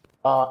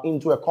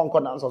into a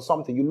concordance or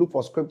something. You look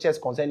for scriptures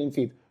concerning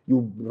faith.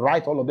 You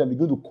write all of them.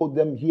 Begin to quote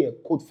them here.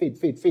 Quote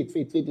faith is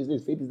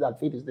this, faith is that,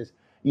 faith is this.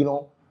 You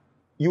know,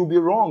 you'll be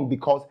wrong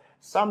because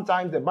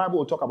sometimes the Bible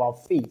will talk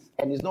about faith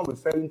and it's not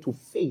referring to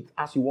faith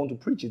as you want to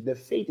preach it. The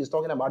faith is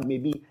talking about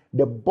maybe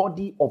the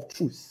body of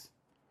truth,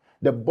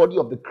 the body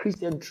of the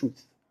Christian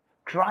truth.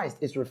 Christ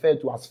is referred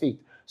to as faith.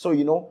 So,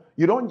 you know,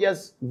 you don't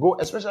just go,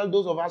 especially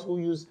those of us who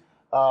use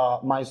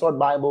My Sword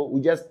Bible,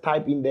 we just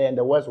type in there and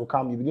the words will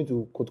come. You begin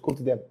to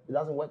quote them. It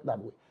doesn't work that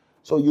way.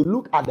 So you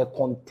look at the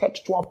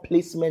contextual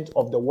placement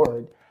of the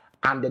word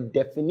and the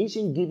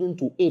definition given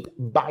to it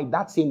by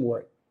that same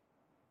word.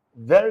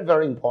 Very,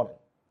 very important.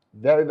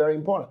 Very, very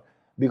important.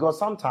 Because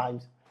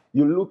sometimes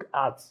you look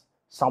at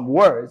some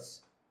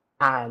words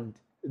and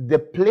the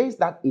place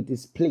that it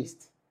is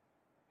placed.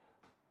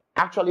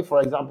 Actually,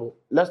 for example,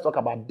 let's talk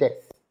about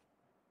death.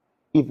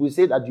 If we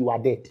say that you are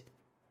dead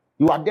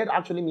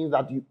actually means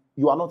that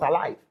you are not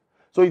alive.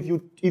 So if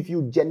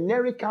you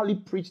generically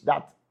preach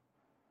that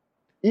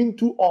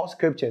into all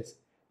scriptures,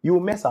 you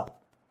will mess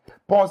up.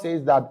 Paul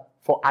says that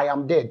for I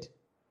am dead,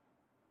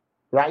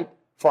 right?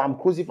 For I'm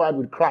crucified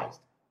with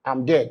Christ.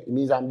 I'm dead. It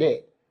means I'm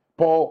dead.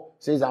 Paul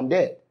says I'm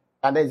dead.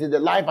 And then he says the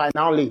life I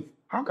now live.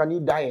 How can you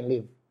die and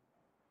live?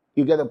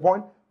 You get the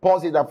point? Paul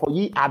says that for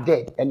ye are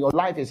dead and your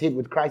life is hid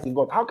with Christ in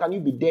God. How can you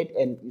be dead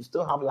and you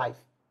still have life?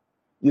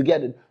 You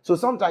get it? So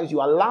sometimes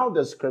you allow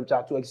the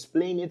scripture to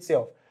explain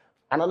itself.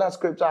 Another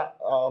scripture,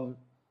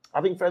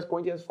 I think 1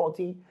 Corinthians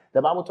 14,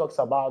 the Bible talks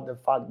about the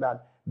fact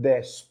that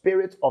the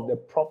spirit of the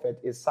prophet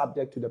is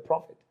subject to the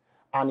prophet.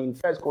 And in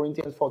 1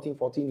 Corinthians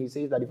 14, he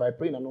says that if I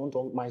pray in an unknown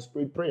tongue, my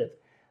spirit prayeth.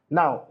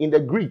 Now, in the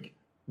Greek,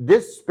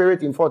 this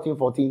spirit in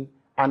 14,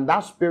 and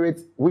that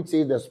spirit, which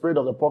says the spirit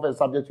of the prophet is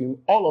subject to him,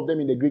 all of them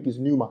in the Greek is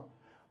pneuma.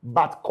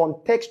 But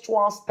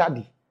contextual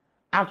study,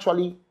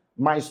 actually,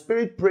 my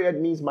spirit prayed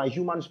means my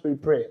human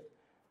spirit prayed.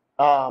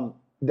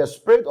 The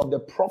spirit of the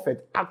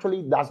prophet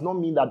actually does not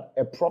mean that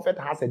a prophet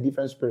has a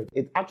different spirit.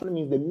 It actually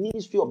means the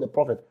ministry of the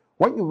prophet.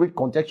 When you read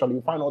contextually,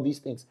 you find all these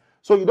things.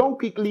 So you don't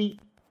quickly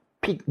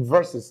pick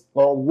verses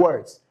or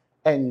words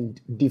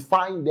and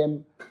define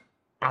them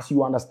as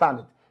you understand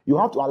it. You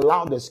have to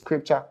allow the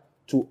scripture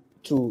to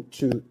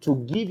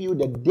give you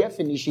the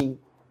definition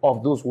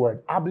of those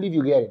words. I believe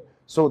you get it.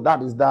 So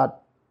that is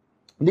that.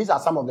 These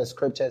are some of the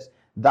scriptures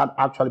that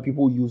actually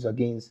people use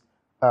against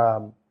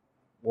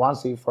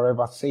once saved,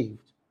 forever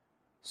saved.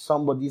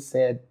 Somebody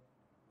said,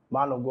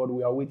 man of God,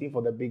 we are waiting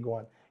for the big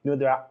one. You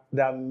know,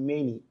 there are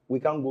many. We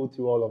can't go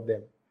through all of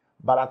them.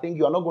 But I think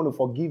you are not going to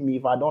forgive me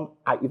if I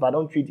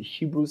don't treat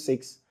Hebrews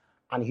 6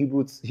 and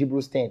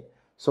Hebrews 10.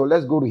 So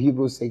let's go to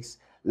Hebrews 6.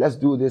 Let's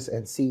do this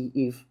and see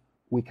if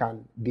we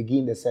can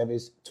begin the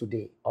service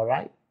today. All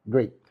right?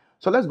 Great.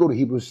 So let's go to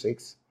Hebrews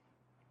 6.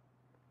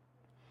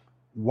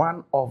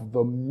 One of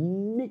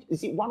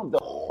the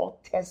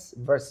hottest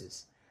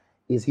verses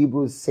is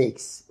Hebrews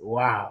 6.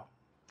 Wow.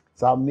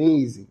 It's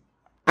amazing.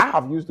 I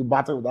have used to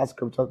battle with that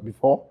scripture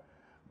before,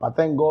 but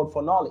thank God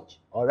for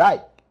knowledge. All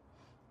right.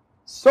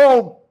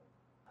 So,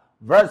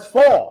 verse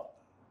 4.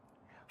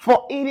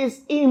 For it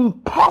is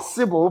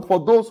impossible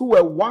for those who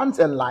were once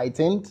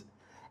enlightened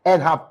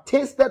and have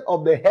tasted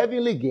of the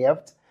heavenly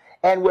gift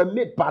and were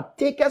made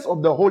partakers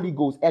of the Holy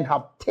Ghost and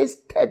have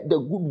tasted the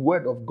good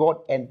word of God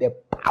and the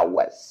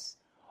powers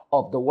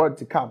of the word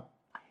to come.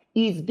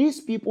 If these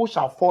people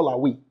shall fall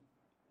away,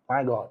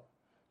 my God,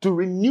 to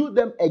renew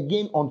them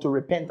again unto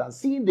repentance,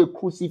 seeing they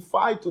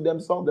crucify to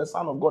themselves the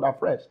Son of God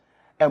afresh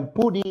and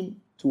put him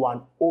to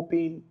an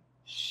open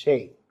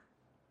shame.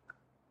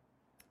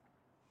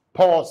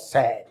 Paul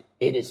said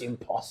it is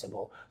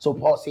impossible. So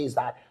Paul says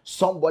that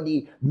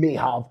somebody may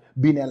have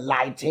been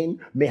enlightened,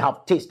 may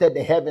have tasted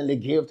the heavenly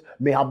gift,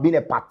 may have been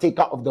a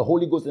partaker of the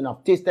Holy Ghost and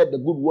have tasted the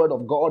good word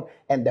of God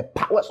and the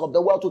powers of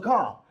the world to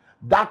come.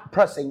 That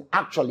person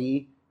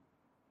actually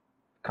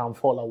can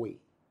fall away.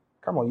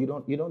 Come on,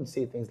 you don't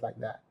say things like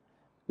that.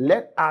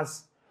 Let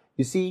us,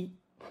 you see,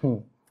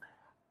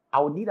 I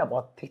would need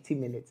about 30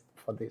 minutes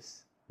for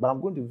this, but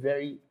I'm going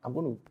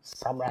to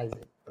summarize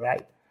it,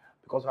 right?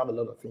 Because I have a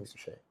lot of things to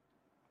share.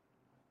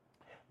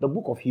 The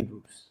book of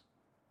Hebrews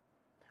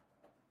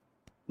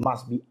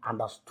must be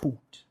understood.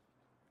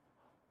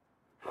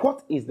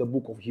 What is the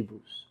book of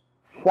Hebrews?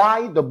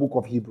 Why the book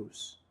of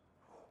Hebrews?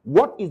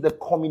 What is the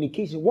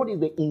communication? What is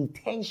the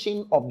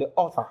intention of the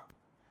author?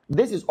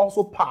 This is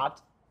also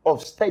part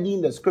of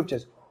studying the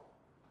scriptures.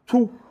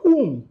 To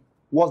whom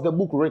was the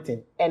book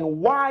written?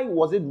 And why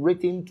was it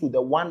written to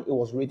the one it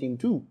was written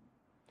to?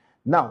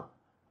 Now,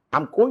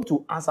 I'm going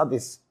to answer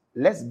this.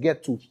 Let's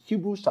get to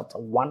Hebrews chapter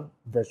 1,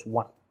 verse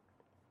 1.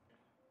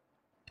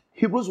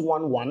 Hebrews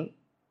 1:1.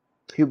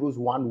 Hebrews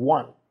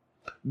 1:1.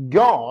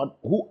 God,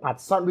 who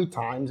at sundry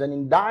times and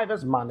in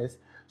divers manners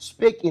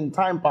spake in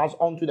time past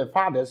unto the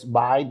fathers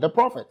by the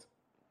prophet,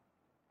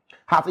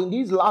 hath in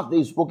these last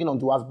days spoken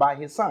unto us by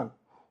his Son,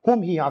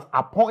 whom he hath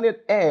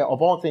appointed heir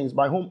of all things,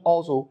 by whom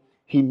also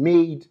he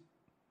made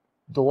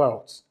the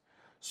worlds.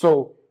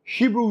 So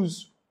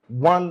Hebrews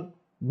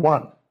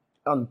 1:1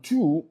 and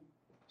 2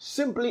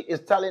 simply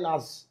is telling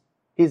us,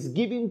 is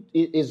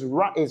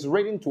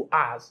written to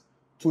us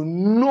to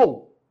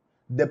know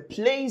the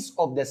place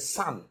of the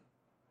Son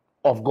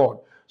of God.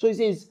 So he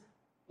says,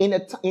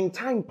 in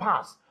time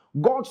past,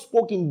 God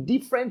spoke in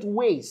different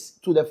ways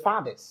to the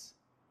fathers.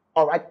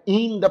 All right,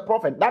 in the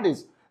prophet. That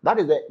is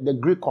the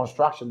Greek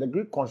construction. The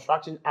Greek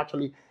construction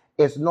actually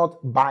is not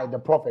by the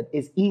prophet,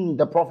 it's in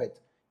the prophet.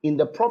 In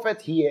the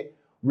prophet here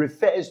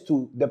refers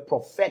to the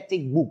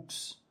prophetic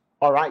books.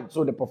 All right,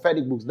 so the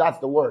prophetic books, that's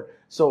the word.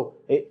 So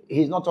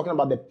he's not talking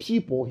about the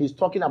people, he's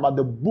talking about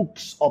the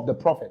books of the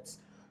prophets.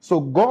 So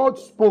God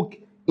spoke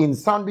in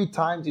sundry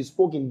times, he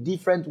spoke in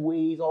different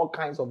ways, all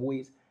kinds of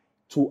ways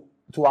to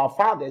our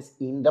fathers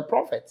in the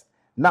prophets.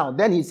 Now,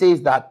 then he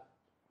says that,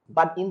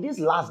 but in these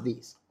last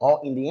days,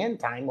 or in the end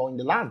time, or in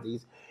the last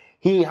days,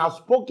 he has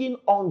spoken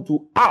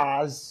unto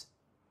us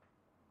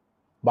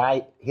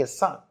by his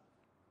Son.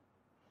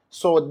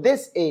 So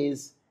this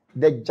is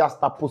the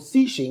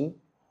juxtaposition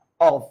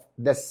of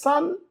the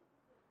Son,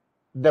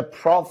 the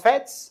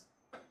prophets,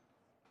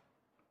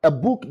 a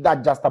book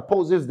that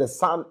juxtaposes the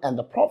Son and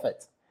the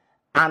prophet.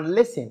 And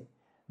listen,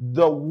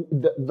 the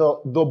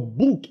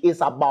book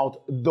is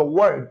about the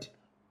word.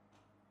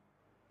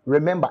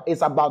 Remember,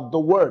 it's about the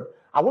word.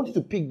 I want you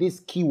to pick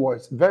these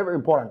keywords, very, very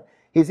important.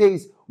 He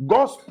says,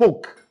 God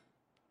spoke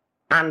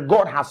and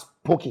God has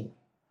spoken.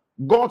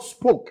 God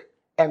spoke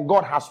and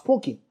God has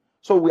spoken.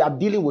 So we are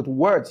dealing with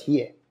words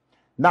here.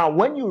 Now,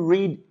 when you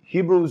read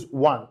Hebrews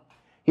 1,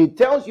 he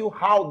tells you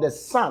how the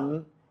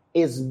Son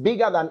is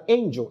bigger than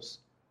angels.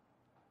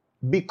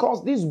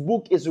 Because this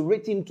book is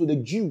written to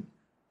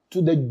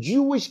the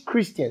Jewish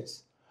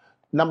Christians.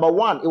 Number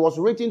one, it was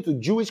written to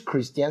Jewish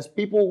Christians,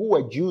 people who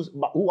were Jews,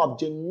 but who have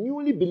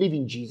genuinely believed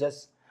in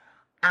Jesus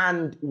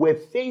and were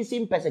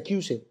facing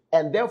persecution.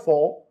 And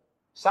therefore,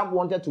 some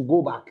wanted to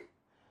go back.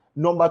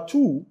 Number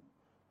two,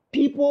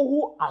 people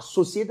who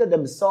associated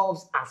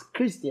themselves as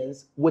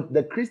Christians with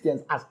the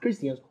Christians as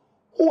Christians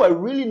who were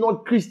really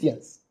not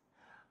Christians.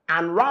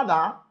 And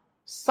rather,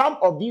 some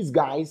of these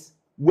guys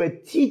were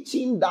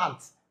teaching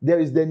that there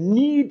is the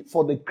need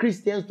for the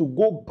Christians to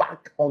go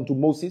back onto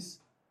Moses.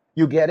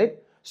 You get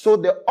it? So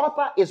the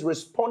author is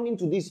responding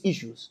to these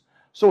issues.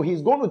 So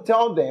he's going to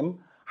tell them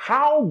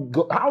how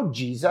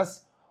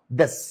Jesus,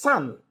 the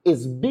Son,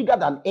 is bigger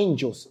than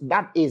angels.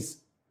 That is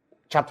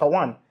chapter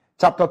 1.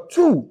 Chapter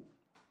 2.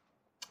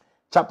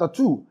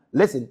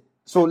 Listen.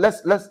 So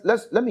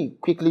let me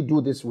quickly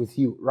do this with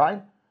you,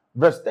 right?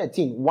 Verse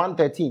 13,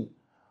 1:13.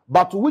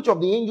 But to which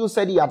of the angels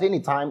said he at any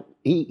time?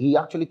 He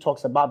actually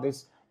talks about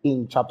this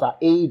in chapter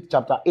 8,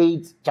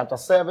 chapter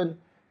 7,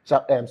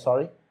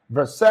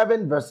 verse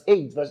 7, verse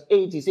 8. Verse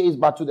 8, he says,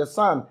 but to the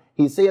Son,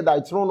 he said, thy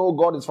throne, O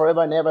God, is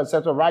forever and ever, and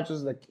scepter of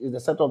righteousness is the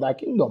scepter of thy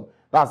kingdom.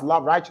 That's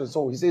love, righteous.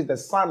 So he says the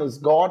Son is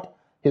God.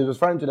 He's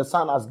referring to the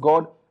Son as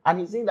God. And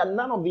he's saying that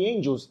none of the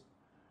angels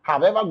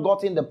have ever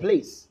gotten the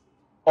place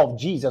of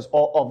Jesus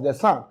or of the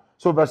Son.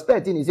 So verse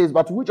 13, he says,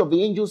 but to which of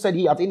the angels said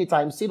he at any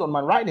time, sit on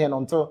my right hand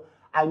until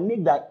I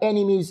make thy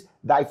enemies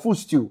thy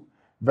footstool.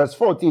 Verse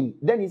 14,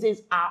 then he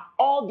says, are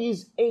all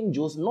these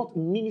angels not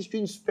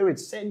ministering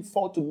spirits sent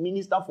forth to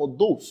minister for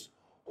those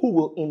who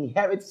will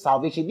inherit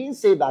salvation? He didn't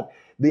say that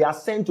they are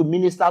sent to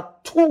minister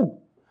to,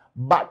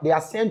 but they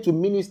are sent to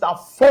minister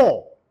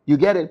for. You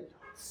get it?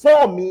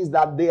 For means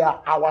that they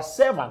are our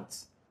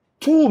servants.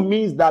 To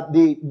means that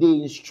they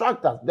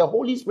instruct us. The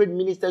Holy Spirit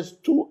ministers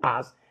to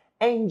us.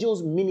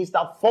 Angels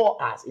minister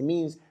for us. It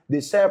means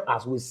they serve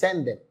us. We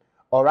send them.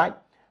 All right?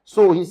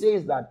 So he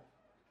says that,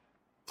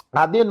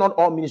 are they not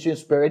all ministering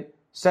spirit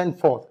sent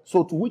forth?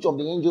 So to which of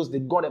the angels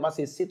did God ever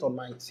say, sit on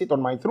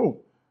my throne?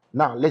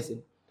 Now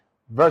listen.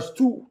 Verse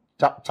 2,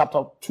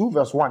 chapter 2,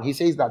 verse 1. He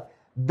says that,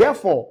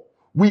 therefore,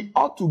 we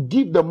ought to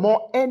give the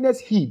more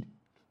earnest heed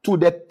to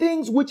the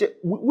things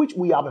which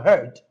we have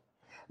heard,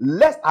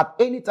 lest at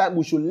any time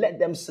we should let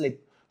them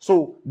slip.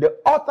 So the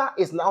author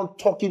is now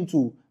talking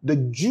to the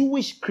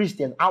Jewish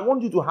Christian. I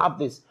want you to have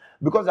this,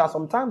 because there are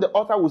sometimes the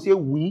author will say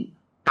we,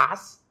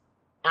 us,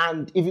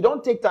 and if you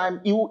don't take time,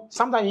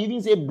 sometimes you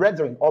even say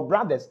brethren or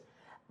brothers.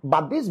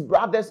 But these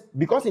brothers,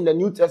 because in the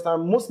New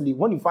Testament, mostly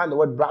when you find the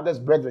word brothers,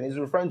 brethren, it's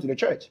referring to the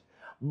church.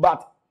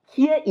 But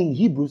here in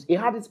Hebrews, it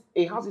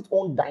has its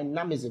own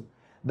dynamism.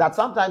 That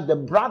sometimes the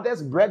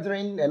brothers,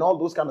 brethren, and all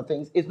those kind of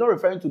things, it's not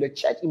referring to the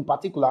church in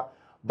particular,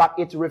 but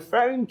it's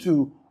referring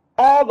to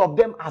all of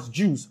them as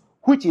Jews,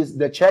 which is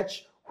the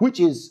church, which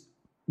is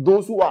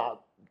those who are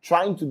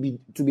trying to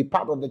be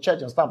part of the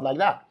church and stuff like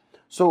that.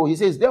 So he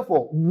says,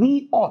 therefore,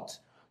 we ought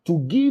to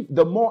give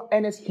the more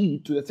earnest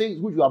heed to the things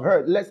which you have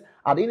heard, lest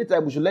at any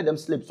time we should let them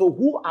slip. So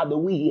who are the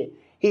we here?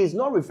 He is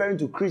not referring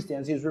to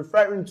Christians. He's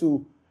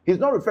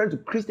not referring to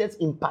Christians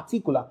in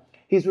particular.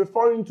 He's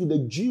referring to the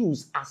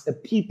Jews as a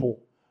people.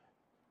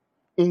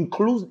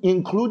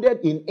 Included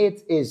in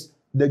it is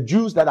the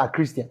Jews that are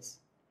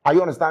Christians. Are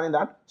you understanding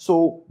that?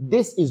 So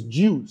this is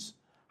Jews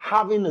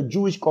having a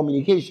Jewish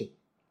communication.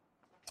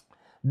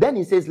 Then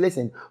he says,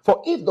 listen,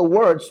 for if the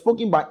word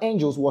spoken by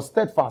angels was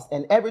steadfast,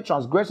 and every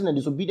transgression and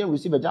disobedience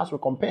receive a just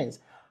recompense,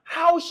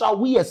 how shall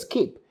we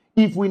escape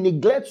if we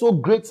neglect so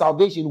great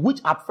salvation,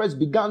 which at first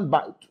began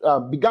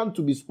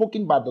to be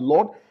spoken by the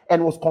Lord,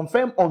 and was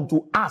confirmed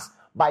unto us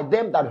by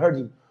them that heard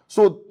him?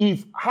 So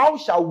how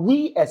shall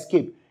we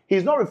escape?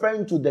 He's not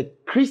referring to the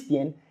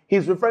Christian,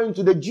 he's referring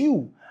to the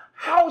Jew.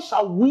 How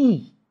shall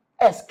we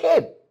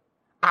escape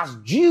as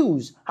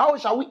Jews? How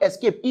shall we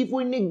escape if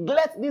we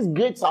neglect this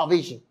great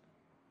salvation?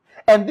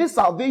 And this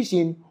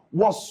salvation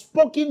was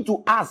spoken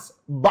to us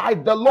by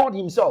the Lord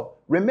himself.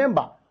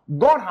 Remember,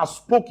 God has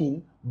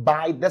spoken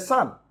by the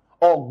Son,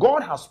 or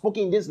God has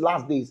spoken these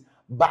last days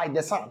by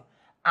the Son.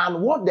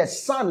 And what the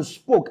Son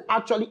spoke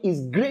actually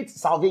is great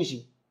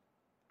salvation.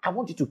 I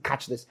want you to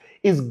catch this.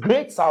 It's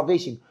great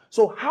salvation.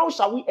 So how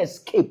shall we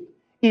escape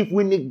if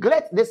we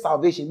neglect this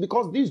salvation?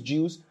 Because these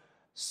Jews,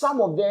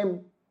 some of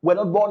them were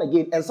not born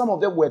again, and some of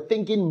them were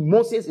thinking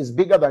Moses is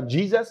bigger than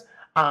Jesus,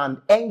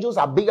 and angels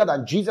are bigger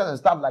than Jesus and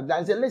stuff like that.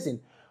 And said, listen,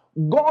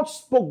 God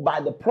spoke by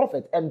the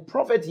prophet, and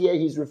prophet here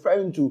he's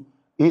referring to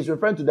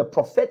the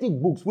prophetic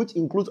books, which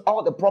includes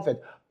all the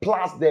prophets,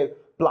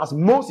 plus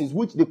Moses,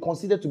 which they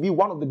consider to be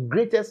one of the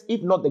greatest,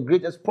 if not the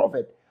greatest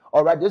prophet.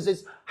 All right, this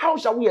is how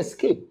shall we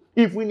escape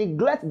if we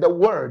neglect the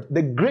word,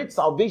 the great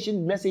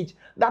salvation message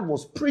that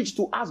was preached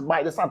to us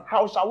by the Son?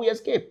 How shall we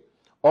escape?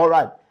 All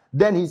right,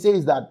 then he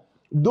says that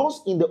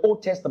those in the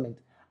Old Testament,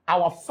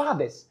 our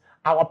fathers,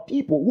 our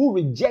people who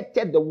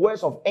rejected the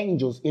words of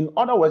angels, in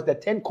other words, the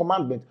 10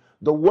 Commandments,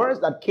 the words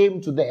that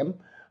came to them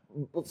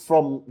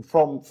from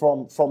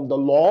the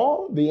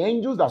law, the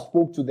angels that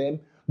spoke to them,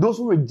 those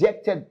who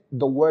rejected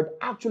the word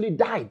actually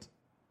died.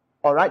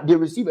 All right, they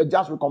received a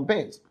just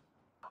recompense.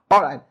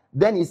 All right,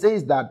 then he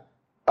says that,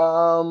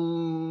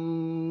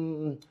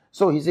 so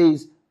he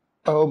says,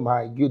 oh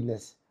my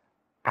goodness,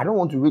 I don't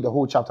want to read the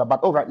whole chapter, but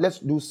all right, let's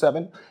do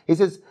 7. He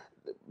says,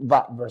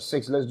 verse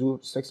 6, let's do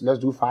 6, let's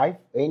do 5.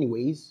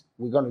 Anyways,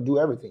 we're going to do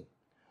everything.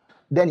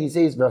 Then he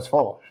says, verse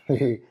 4,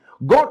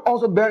 God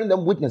also bearing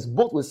them witness,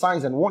 both with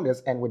signs and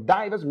wonders, and with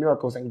divers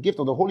miracles and gift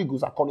of the Holy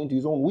Ghost according to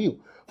his own will.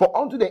 For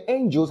unto the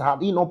angels hath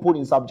he not put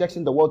in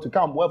subjection the world to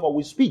come, wherefore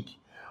we speak.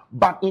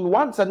 But in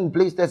one certain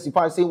place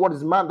testify, saying, what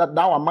is man that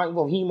thou art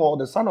mindful of him, or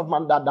the son of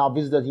man that thou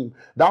visited him?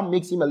 Thou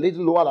makest him a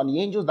little lower than the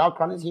angels, thou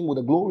crownest him with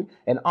the glory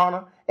and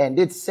honor, and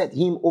didst set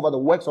him over the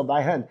works of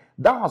thy hand.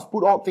 Thou hast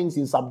put all things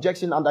in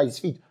subjection under his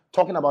feet.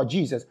 Talking about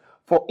Jesus.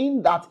 For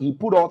in that he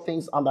put all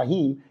things under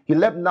him, he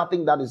left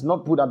nothing that is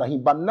not put under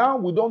him. But now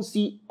we don't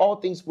see all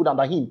things put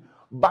under him.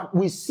 But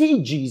we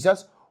see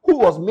Jesus, who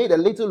was made a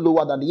little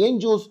lower than the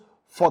angels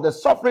for the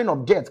suffering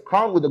of death,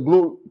 crowned with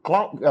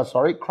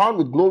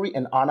glory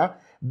and honor,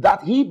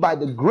 that he by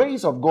the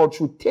grace of God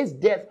should taste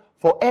death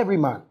for every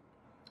man.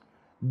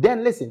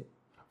 Then listen,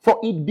 for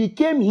it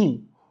became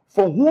him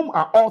for whom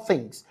are all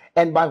things,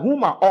 and by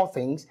whom are all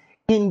things,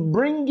 in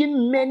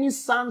bringing many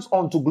sons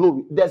unto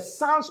glory. The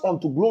sons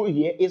unto glory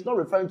here is not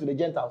referring to the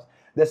Gentiles.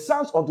 The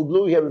sons unto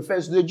glory here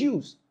refers to the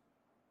Jews.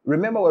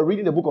 Remember, we're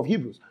reading the book of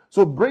Hebrews.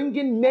 So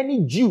bringing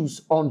many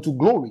Jews unto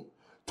glory,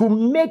 to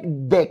make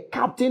the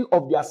captain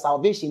of their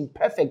salvation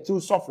perfect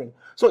through suffering.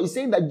 So he's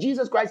saying that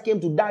Jesus Christ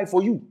came to die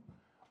for you.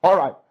 All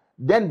right.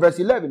 Then verse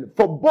 11,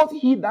 for both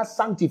he that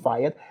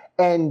sanctifieth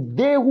and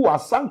they who are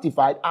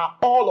sanctified are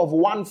all of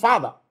one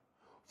Father.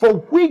 For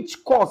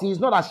which cause he is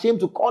not ashamed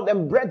to call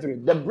them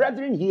brethren. The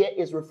brethren here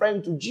is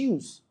referring to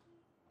Jews.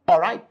 All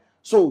right.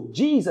 So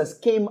Jesus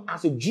came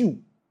as a Jew.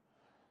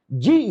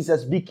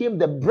 Jesus became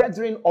the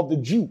brethren of the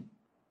Jew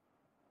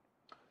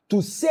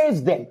to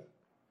save them.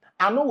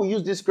 I know we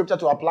use this scripture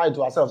to apply it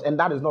to ourselves, and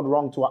that is not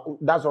wrong.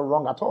 That's not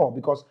wrong at all,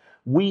 because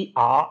we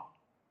are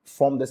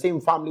from the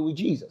same family with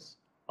Jesus.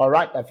 All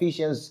right.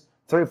 Ephesians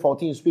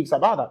 3:14 speaks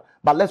about that.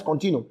 But let's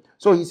continue.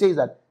 So he says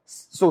that,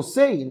 so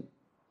saying,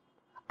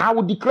 I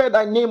will declare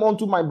thy name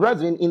unto my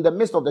brethren, in the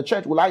midst of the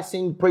church will I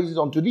sing praises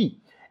unto thee.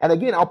 And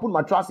again, I'll put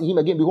my trust in him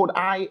again. Behold,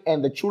 I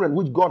and the children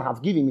which God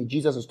hath given me.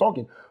 Jesus is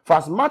talking. For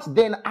as much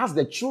then as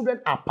the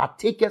children are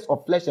partakers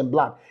of flesh and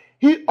blood,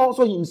 he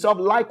also himself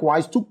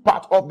likewise took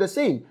part of the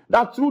same,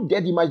 that through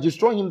death he might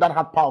destroy him that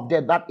had power of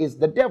death, that is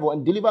the devil,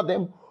 and deliver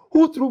them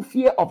who through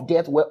fear of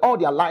death were all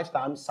their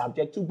lifetime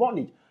subject to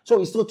bondage. So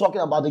he's still talking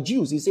about the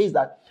Jews. He says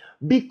that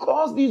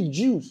because these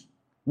Jews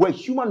were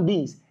human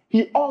beings,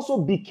 he also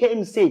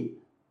became saved.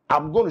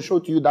 I'm going to show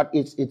to you that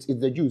it's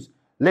the Jews.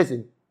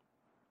 Listen.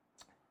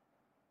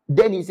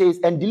 Then he says,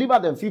 and deliver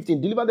them,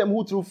 15, deliver them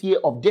who through fear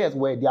of death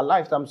were their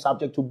lifetime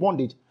subject to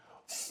bondage.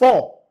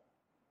 For,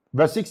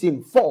 verse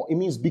 16, for, it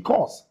means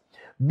because.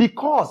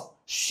 Because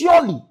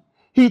surely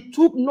he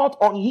took not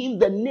on him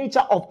the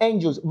nature of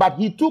angels, but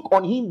he took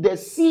on him the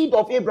seed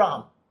of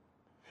Abraham.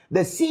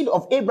 The seed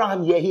of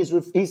Abraham here, he's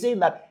saying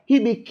that he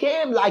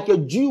became like a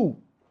Jew.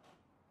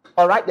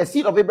 All right, the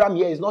seed of Abraham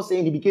here is not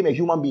saying he became a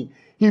human being.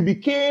 He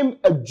became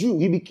a Jew.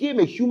 He became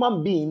a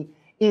human being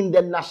in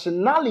the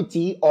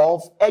nationality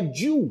of a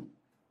Jew.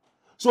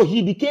 So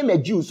he became a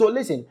Jew. So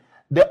listen,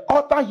 the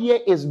author here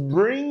is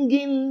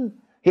bringing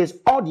his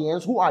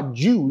audience who are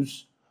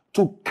Jews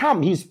to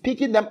come. He's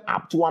picking them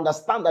up to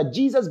understand that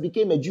Jesus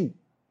became a Jew.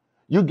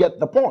 You get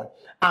the point.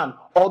 And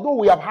although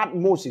we have had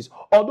Moses,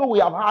 although we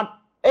have had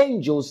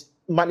angels,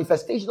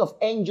 manifestations of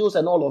angels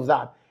and all of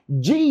that,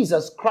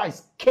 Jesus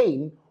Christ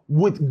came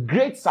with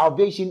great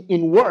salvation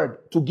in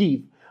word to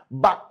give.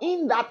 But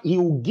in that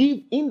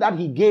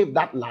he gave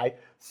that life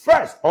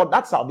first, or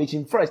that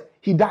salvation first,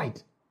 he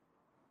died.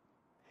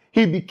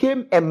 He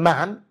became a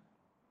man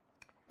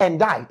and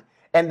died.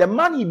 And the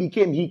man he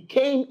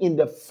came in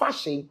the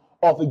fashion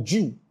of a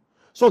Jew.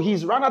 So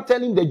he's rather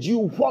telling the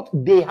Jew what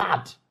they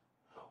had,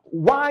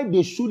 why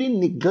they shouldn't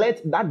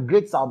neglect that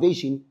great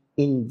salvation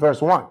in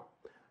verse 1.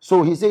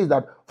 So he says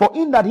that, for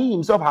in that he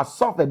himself has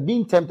suffered,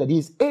 being tempted, he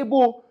is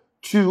able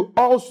to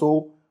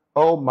also,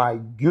 oh my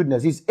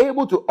goodness, he's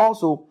able to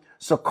also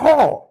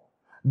succor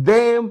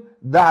them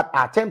that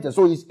are tempted.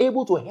 So he's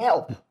able to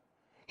help.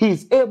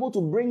 He's able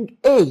to bring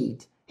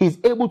aid. He's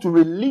able to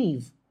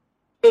relieve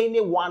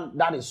anyone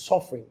that is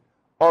suffering.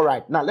 All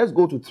right, now let's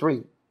go to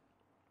 3.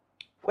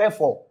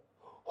 Wherefore,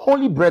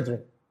 holy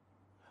brethren,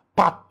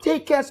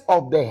 partakers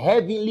of the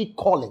heavenly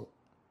calling,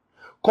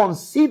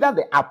 consider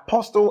the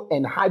apostle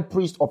and high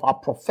priest of our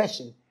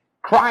profession,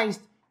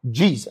 Christ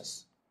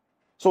Jesus.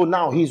 So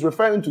now he's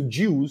referring to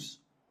Jews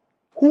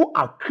who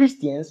are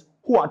Christians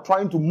who are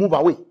trying to move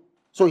away.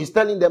 So he's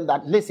telling them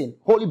that, listen,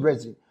 holy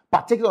brethren,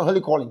 partakers of holy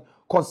calling,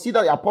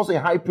 consider the apostle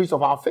and high priest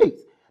of our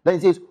faith. Then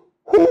he says,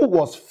 who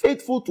was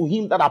faithful to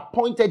him that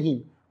appointed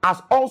him,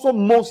 as also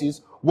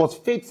Moses was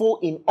faithful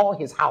in all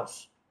his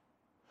house.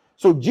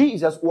 So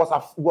Jesus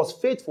was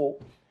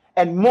faithful,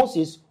 and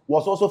Moses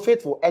was also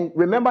faithful. And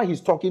remember,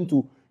 he's talking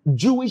to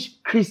Jewish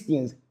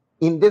Christians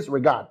in this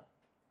regard.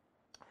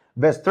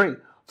 Verse 3,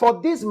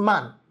 for this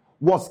man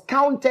was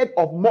counted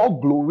of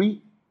more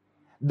glory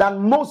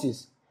than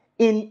Moses,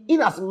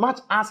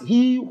 inasmuch as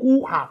he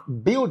who hath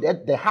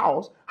builded the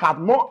house hath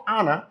more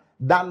honor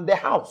than the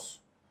house.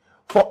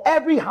 For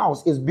every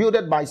house is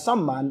builded by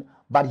some man,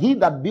 but he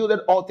that builded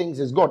all things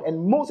is God.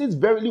 And Moses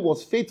verily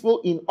was faithful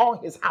in all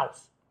his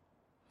house,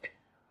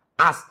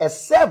 as a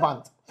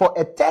servant for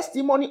a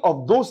testimony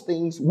of those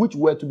things which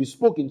were to be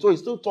spoken. So he's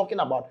still talking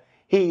about,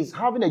 he is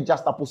having a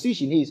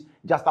juxtaposition. He's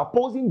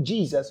juxtaposing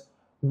Jesus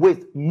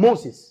with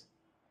Moses.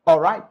 All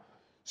right,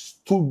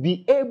 to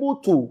be able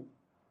to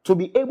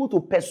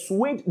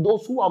persuade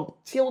those who are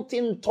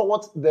tilting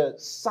towards the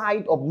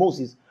side of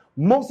Moses.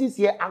 Moses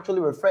here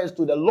actually refers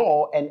to the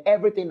law and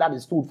everything that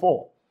it stood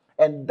for.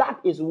 And that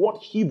is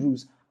what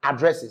Hebrews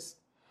addresses.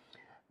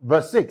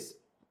 Verse 6.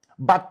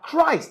 But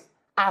Christ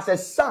as a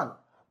son,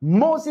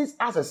 Moses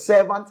as a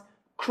servant,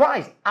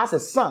 Christ as a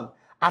son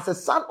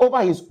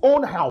over his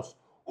own house,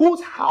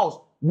 whose house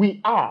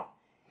we are,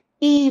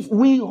 if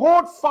we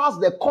hold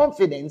fast the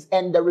confidence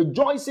and the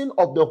rejoicing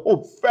of the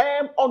hope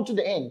firm unto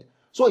the end.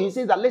 So he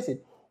says that, listen,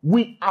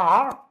 we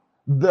are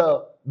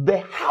the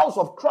house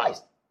of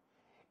Christ.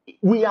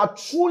 We are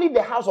truly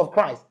the house of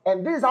Christ.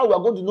 And this is how we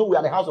are going to know we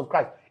are the house of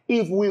Christ.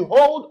 If we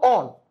hold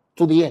on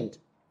to the end.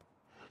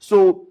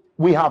 So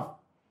we have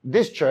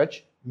this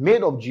church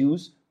made of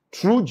Jews,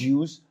 true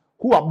Jews,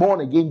 who are born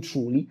again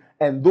truly,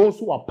 and those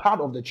who are part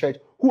of the church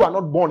who are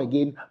not born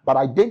again but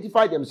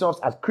identify themselves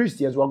as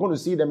Christians. We are going to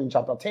see them in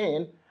chapter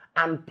 10.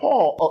 And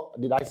Paul,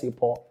 did I say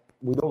Paul?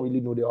 We don't really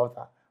know the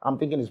author. I'm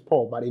thinking it's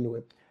Paul, but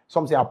anyway,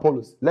 some say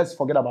Apollos. Let's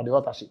forget about the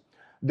authorship.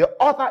 The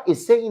author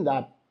is saying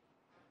that,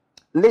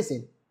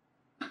 listen,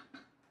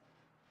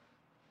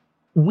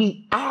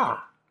 we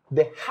are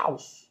the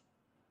house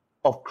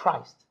of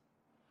Christ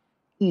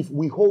if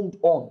we hold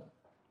on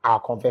our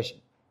confession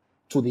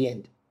to the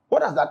end.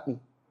 What does that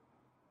mean?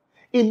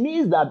 It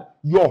means that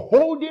your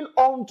holding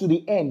on to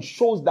the end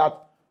shows that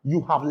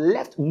you have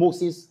left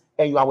Moses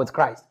and you are with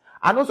Christ.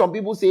 I know some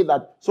people say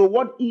that, so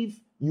what if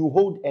you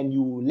hold and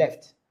you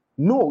left?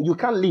 No, you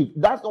can't leave.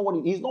 That's not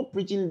what he's not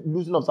preaching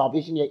losing of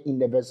salvation here in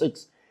the verse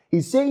 6.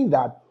 He's saying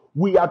that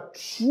we are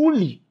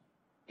truly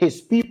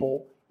his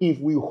people if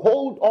we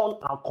hold on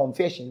our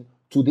confession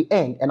to the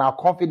end and our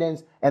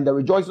confidence and the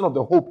rejoicing of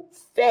the hope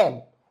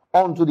firm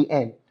unto the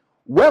end.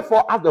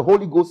 Wherefore, as the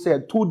Holy Ghost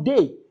said,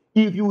 today,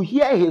 if you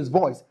hear his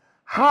voice,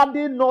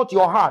 harden not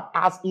your heart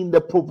as in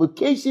the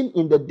provocation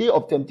in the day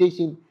of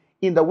temptation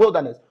in the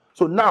wilderness.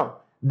 So now,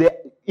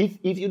 if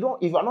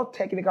you are not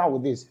technical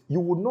with this, you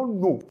would not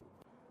know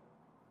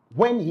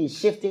when he's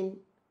shifting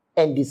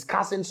and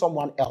discussing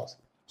someone else.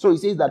 So he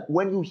says that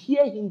when you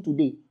hear him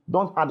today,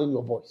 don't harden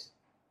your voice.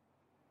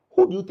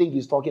 Who do you think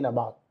he's talking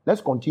about?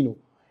 Let's continue.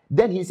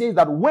 Then he says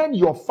that when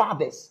your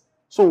fathers,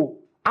 so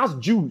as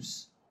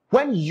Jews,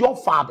 when your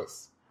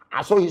fathers,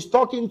 and so he's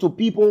talking to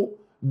people,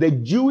 the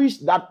Jews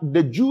that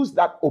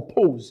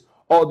oppose,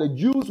 or the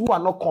Jews who are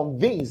not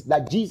convinced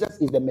that Jesus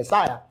is the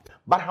Messiah,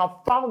 but have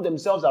found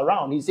themselves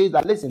around. He says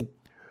that, listen,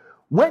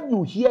 when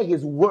you hear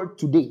his word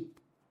today,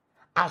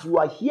 as you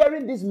are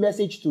hearing this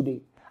message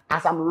today,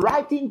 as I'm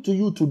writing to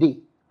you today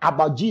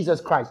about Jesus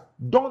Christ,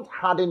 don't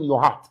harden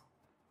your heart.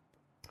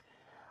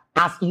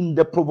 As in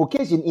the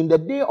provocation, in the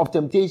day of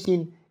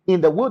temptation,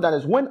 in the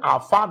wilderness, when our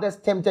fathers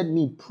tempted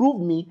me,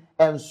 proved me,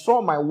 and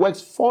saw my works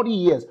 40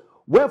 years.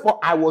 Wherefore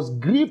I was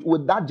grieved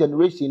with that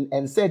generation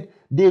and said,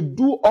 they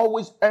do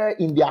always err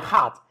in their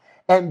heart,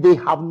 and they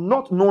have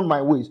not known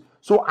my ways.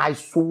 So I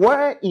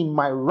swear in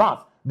my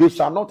wrath, they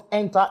shall not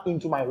enter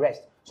into my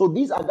rest. So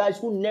these are guys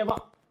who never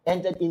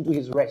entered into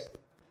his rest.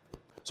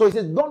 So he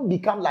says, don't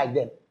become like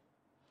them.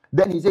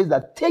 Then he says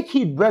that, take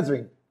heed,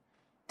 brethren.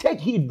 Take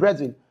heed,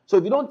 brethren. So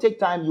if you don't take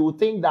time, you will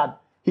think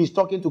that he's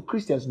talking to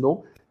Christians.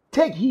 No.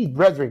 Take heed,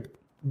 brethren.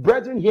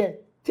 Brethren here,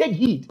 take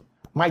heed,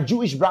 my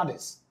Jewish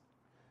brothers.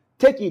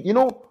 Take it. You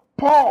know,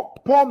 Paul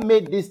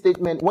made this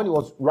statement when he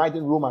was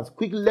writing Romans.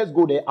 Quickly, let's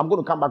go there. I'm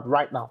going to come back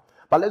right now.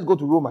 But let's go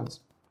to Romans.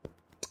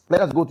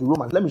 Let us go to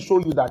Romans. Let me show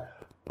you that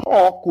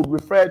Paul could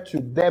refer to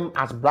them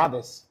as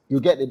brothers. You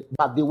get it?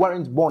 But they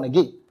weren't born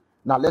again.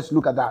 Now, let's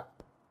look at that.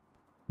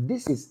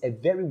 This is a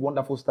very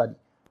wonderful study.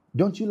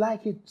 Don't you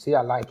like it? Say,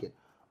 I like it.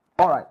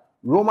 All right.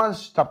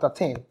 Romans chapter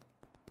 10.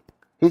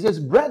 He says,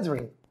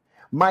 brethren,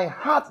 my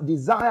heart's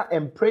desire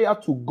and prayer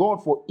to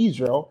God for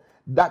Israel,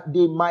 that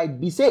they might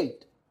be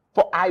saved.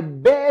 For I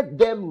bear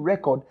them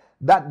record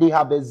that they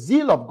have a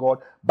zeal of God,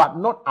 but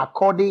not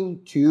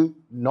according to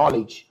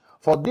knowledge.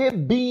 For they,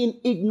 being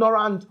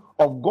ignorant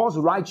of God's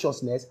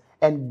righteousness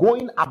and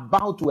going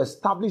about to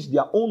establish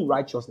their own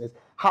righteousness,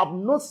 have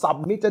not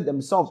submitted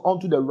themselves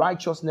unto the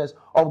righteousness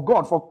of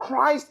God. For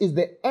Christ is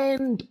the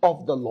end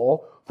of the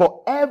law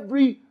for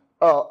Christ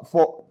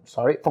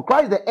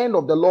the end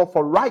of the law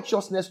for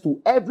righteousness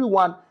to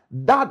everyone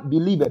that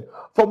believeth.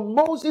 For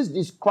Moses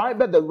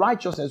described the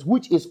righteousness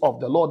which is of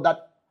the law,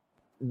 that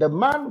the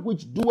man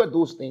which doeth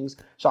those things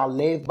shall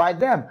live by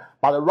them.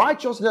 But the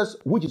righteousness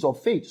which is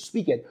of faith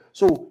speaketh.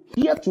 So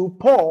here too,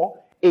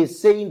 Paul is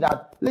saying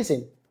that,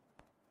 listen,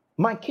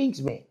 my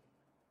kinsmen,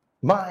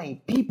 my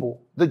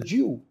people, the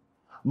Jew,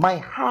 my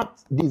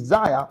heart's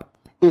desire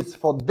is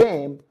for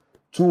them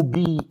to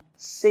be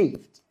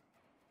saved.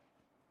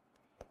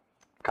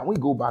 Can we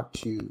go back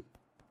to,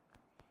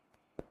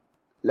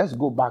 let's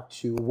go back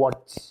to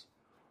what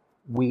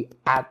we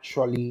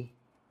actually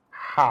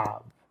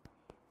have.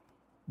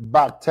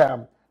 But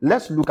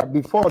let's look at,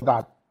 before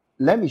that,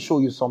 let me show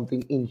you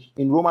something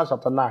in Romans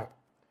chapter 9.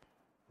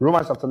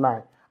 Romans chapter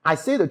 9. I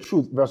say the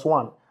truth, verse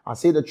 1. I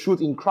say the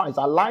truth in Christ,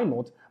 I lie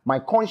not. My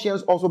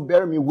conscience also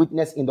bear me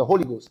witness in the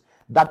Holy Ghost,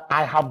 that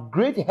I have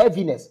great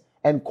heaviness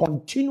and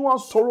continual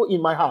sorrow in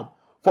my heart.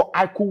 For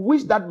I could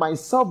wish that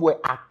myself were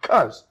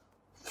accursed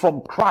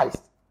from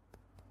Christ,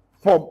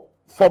 for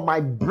my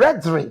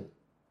brethren.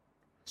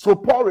 So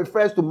Paul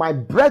refers to my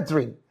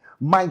brethren,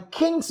 my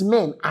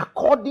kinsmen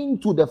according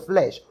to the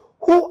flesh,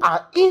 who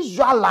are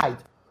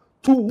Israelites,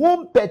 to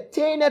whom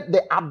pertaineth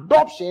the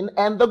adoption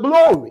and the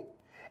glory,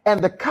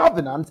 and the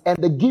covenant, and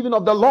the giving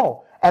of the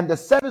law, and the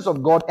service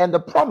of God, and the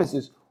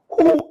promises,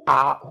 whose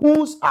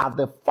are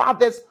the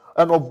fathers,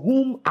 and of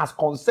whom, as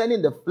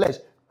concerning the flesh,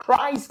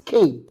 Christ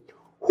came,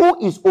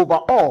 who is over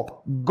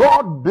all,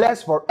 God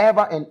bless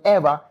forever and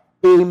ever.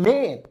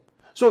 Amen.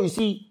 So you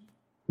see,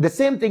 the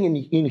same thing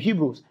in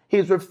Hebrews.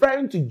 He's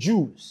referring to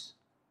Jews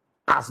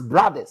as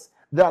brothers.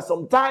 There are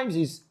sometimes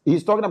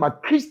he's talking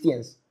about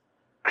Christians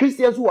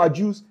who are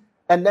Jews,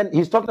 and then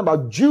he's talking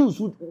about Jews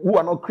who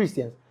are not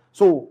Christians.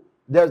 So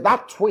there's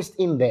that twist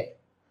in there.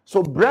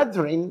 So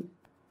brethren,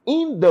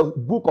 in the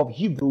book of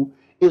Hebrew,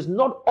 is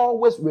not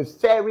always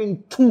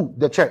referring to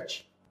the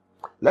church.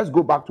 Let's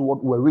go back to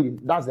what we're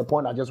reading. That's the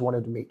point I just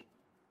wanted to make.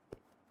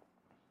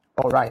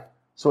 All right.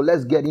 So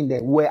let's get in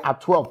there. We're at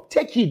 12.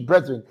 Take heed,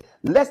 brethren,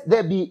 lest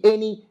there be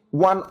any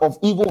one of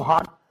evil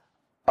heart,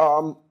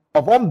 of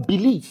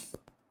unbelief,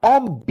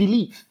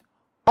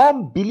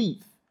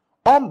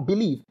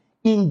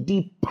 in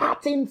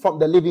departing from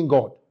the living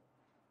God.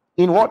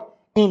 In what?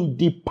 In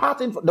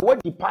departing from the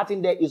word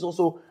departing there is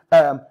also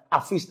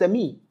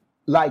aphistemi.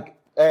 Like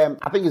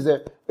I think is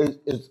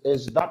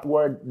that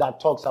word that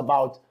talks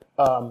about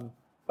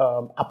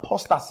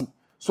apostasy.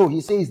 So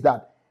he says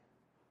that,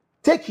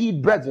 take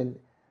heed, brethren,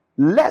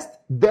 lest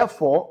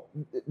therefore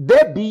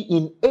there be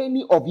in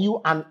any of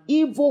you an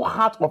evil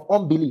heart of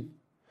unbelief.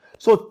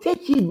 So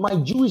take heed, my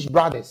Jewish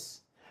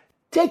brothers.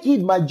 Take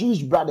heed, my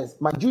Jewish brothers.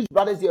 My Jewish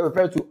brothers here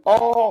refer to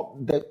all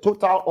the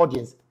total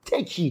audience.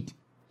 Take heed,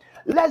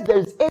 lest there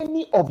is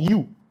any of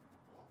you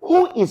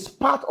who is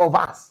part of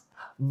us,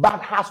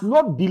 but has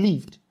not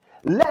believed,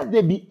 lest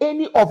there be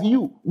any of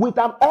you with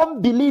an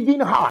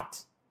unbelieving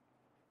heart.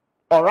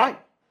 All right?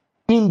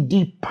 In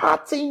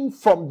departing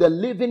from the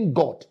living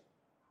God.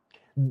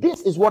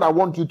 This is what I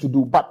want you to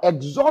do. But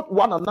exhort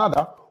one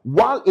another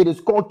while it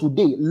is called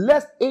today,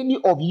 lest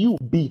any of you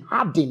be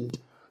hardened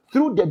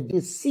through the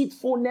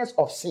deceitfulness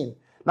of sin.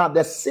 Now,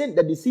 the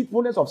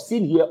deceitfulness of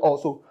sin here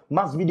also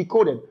must be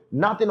decoded.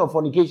 Nothing of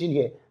fornication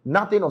here,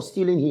 nothing of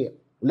stealing here.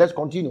 Let's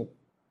continue.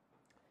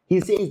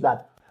 He says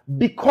that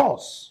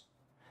because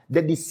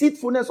the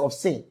deceitfulness of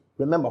sin,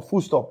 remember,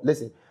 full stop,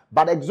 listen.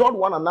 But exhort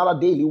one another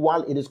daily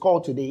while it is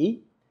called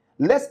today,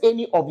 lest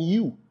any of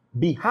you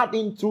be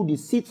hardened through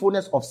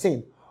deceitfulness of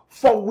sin.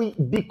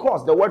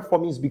 Because the word for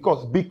me is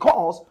because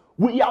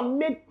we are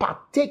made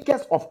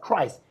partakers of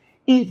Christ,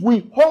 if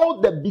we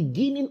hold the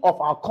beginning of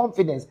our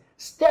confidence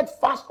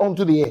steadfast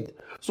unto the end.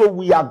 So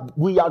we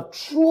are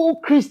true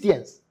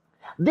Christians.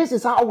 This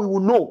is how we will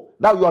know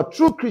that you are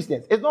true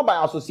Christians. It's not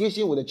by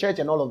association with the church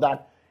and all of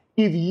that.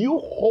 If you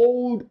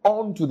hold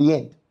on to the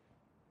end,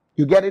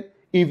 you get it?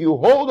 If you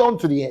hold on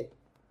to the end,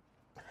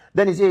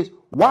 then he says,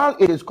 while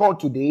it is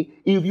called today,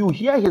 if you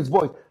hear his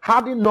voice,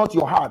 harden not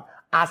your heart,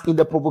 as in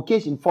the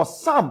provocation. For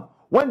some,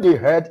 when they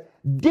heard,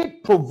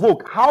 did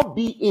provoke,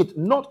 howbeit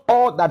not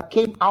all that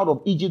came out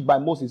of Egypt by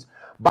Moses,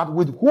 but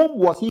with whom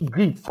was he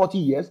grieved 40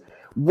 years?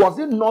 Was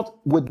it not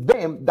with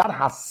them that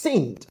has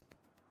sinned?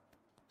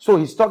 So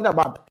he's talking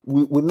about,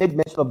 we made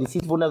mention of the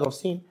deceitfulness of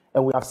sin,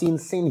 and we have seen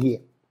sin here.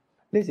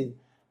 Listen,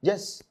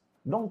 just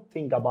don't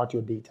think about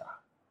your data.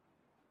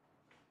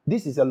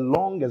 This is a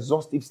long,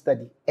 exhaustive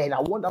study, and I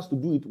want us to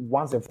do it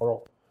once and for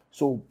all.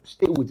 So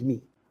stay with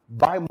me.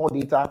 Buy more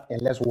data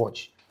and let's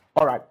watch.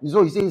 All right.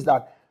 So he says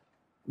that,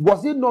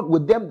 was it not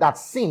with them that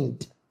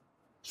sinned?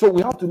 So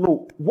we have to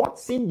know, what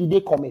sin did they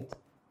commit?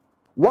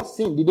 What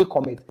sin did they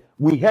commit?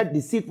 We heard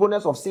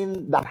deceitfulness of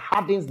sin that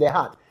hardens the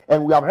heart,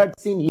 and we have heard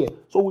sin here.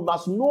 So we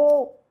must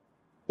know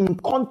in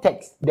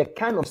context the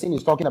kind of sin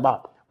he's talking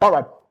about. All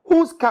right.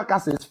 Whose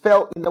carcasses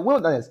fell in the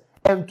wilderness,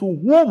 and to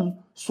whom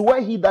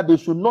swore he that they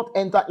should not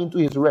enter into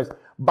his rest,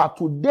 but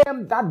to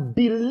them that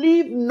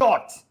believe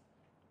not.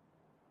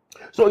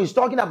 So he's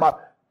talking about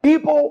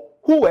people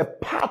who were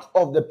part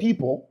of the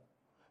people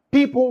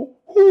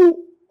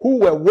who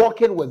were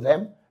walking with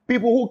them,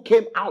 people who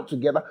came out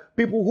together,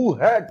 people who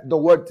heard the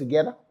word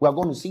together. We are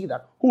going to see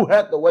that. Who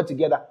heard the word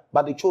together,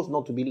 but they chose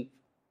not to believe.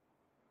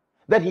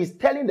 That he's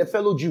telling the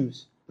fellow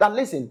Jews that,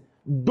 listen,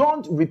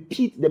 don't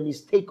repeat the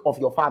mistake of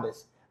your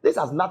fathers. This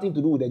has nothing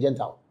to do with the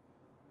Gentile.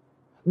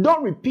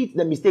 Don't repeat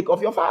the mistake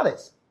of your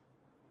fathers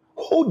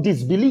who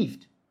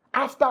disbelieved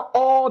after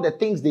all the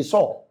things they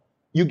saw.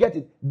 You get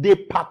it? They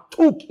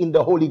partook in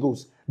the Holy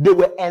Ghost. They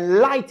were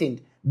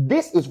enlightened.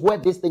 This is where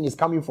this thing is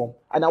coming from.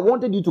 And I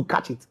wanted you to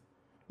catch it.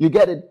 You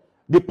get it?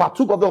 They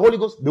partook of the Holy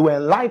Ghost. They were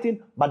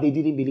enlightened, but they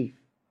didn't believe.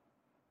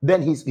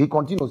 Then he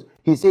continues.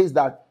 He says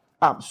that,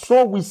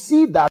 so we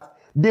see that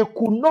they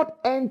could not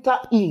enter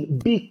in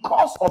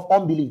because of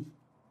unbelief.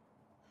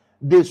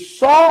 They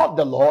saw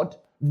the Lord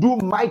do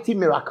mighty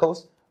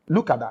miracles.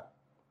 Look at that.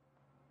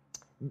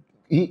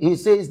 He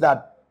says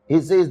that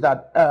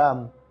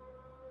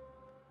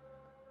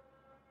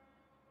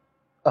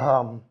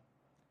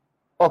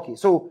okay,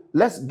 so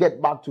let's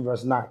get back to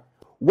verse 9.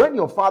 When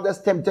your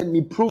fathers tempted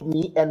me, proved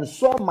me, and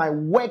saw my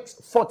works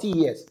 40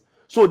 years.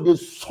 So they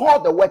saw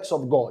the works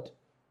of God.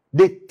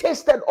 They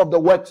tasted of the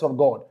works of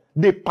God.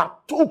 They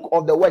partook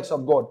of the works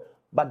of God,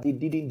 but they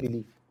didn't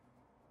believe.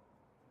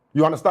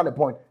 You understand the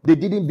point? They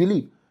didn't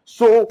believe.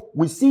 So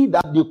we see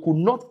that they could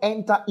not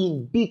enter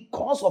in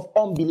because of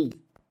unbelief.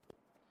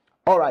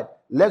 All right,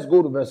 let's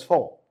go to verse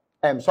 4.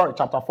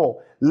 Chapter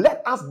 4.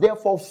 Let us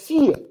therefore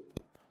fear.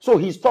 So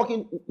he's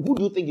talking, who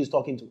do you think he's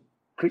talking to?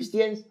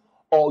 Christians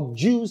or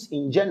Jews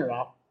in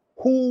general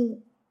who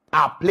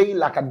are playing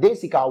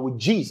lackadaisical with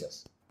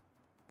Jesus?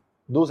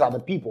 Those are the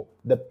people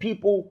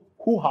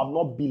who have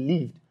not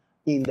believed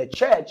in the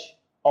church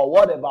or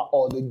whatever,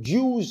 or the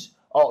Jews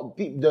or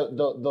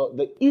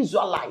the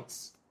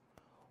Israelites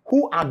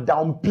who are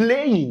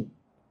downplaying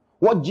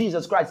what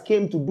Jesus Christ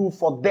came to do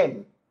for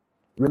them.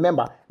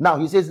 Remember, now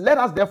he says, let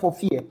us therefore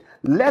fear,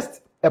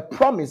 lest a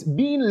promise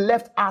being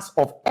left us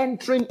of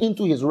entering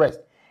into his rest,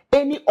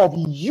 any of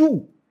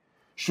you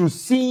should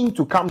seem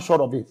to come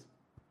short of it.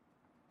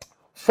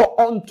 For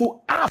unto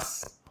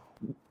us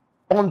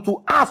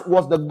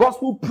was the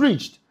gospel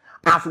preached,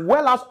 as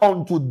well as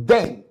unto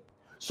them.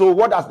 So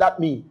what does that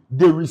mean?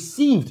 They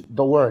received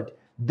the word.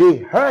 They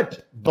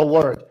heard the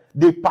word.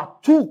 They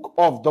partook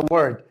of the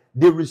word.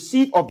 They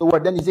received of the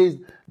word. Then he says,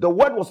 the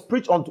word was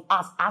preached unto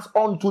us as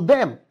unto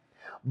them.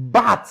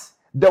 But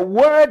the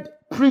word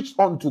preached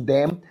unto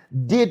them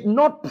did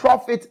not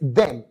profit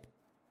them,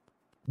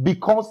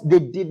 because they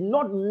did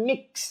not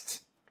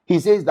mix. He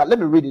says that, let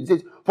me read it. It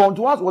says, for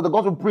unto us was the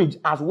gospel preached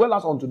as well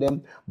as unto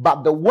them,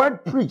 but the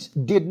word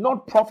preached did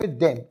not profit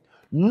them,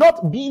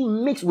 not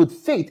being mixed with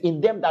faith in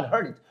them that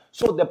heard it.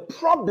 So the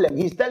problem,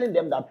 he's telling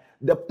them that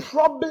the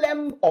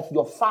problem of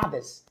your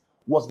fathers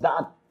was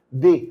that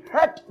they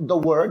heard the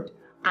word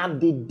and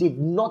they did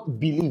not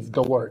believe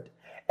the word.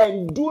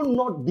 And do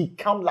not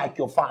become like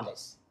your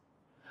fathers.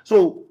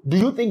 So do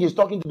you think he's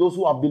talking to those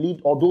who have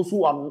believed or those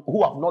who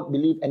have not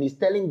believed, and he's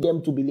telling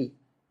them to believe?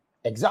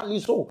 Exactly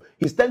so.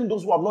 He's telling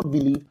those who have not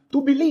believed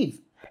to believe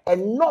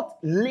and not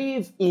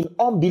live in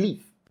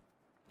unbelief.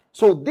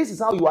 So this is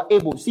how you are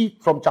able, see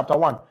from chapter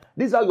 1,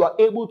 this is how you are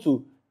able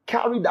to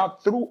carry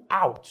that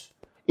throughout.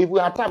 If we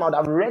had time, I would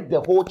have read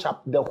the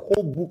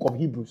whole book of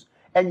Hebrews,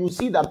 and you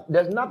see that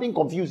there's nothing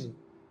confusing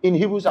in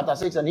Hebrews chapter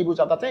 6 and Hebrews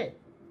chapter 10.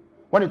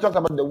 When he talks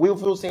about the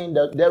willful saying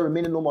that there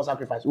remaining no more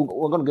sacrifice, we're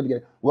going to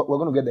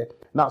get there.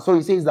 Now, so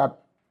he says that,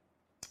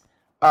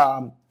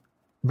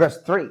 verse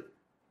 3,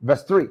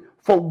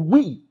 for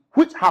we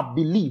which have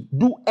believed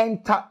do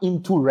enter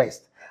into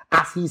rest,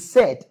 as he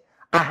said,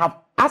 as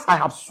I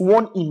have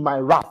sworn in my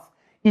wrath,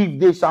 if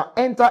they shall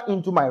enter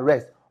into my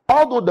rest,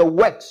 although the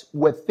works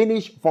were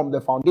finished from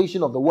the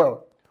foundation of the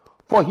world.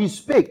 For he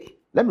spake,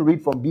 let me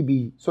read from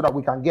BB so that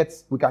we can get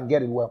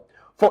it well.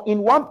 For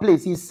in one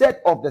place he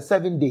said of the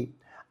 7th day,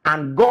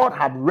 and God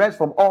had rest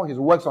from all his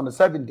works on the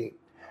 7th day.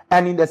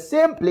 And in the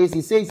same place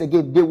he says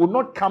again, they will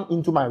not come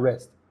into my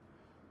rest.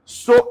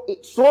 So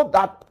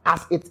that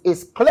as it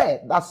is clear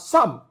that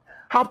some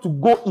have to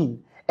go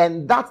in,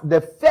 and that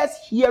the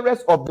first hearers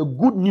of the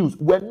good news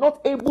were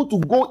not able to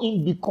go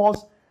in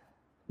because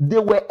they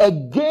were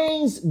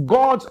against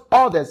God's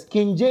orders.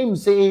 King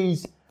James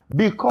says,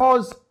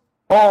 because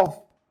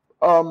of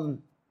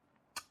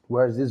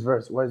where is this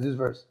verse?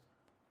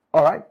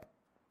 All right,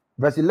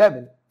 verse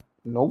 11.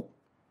 No.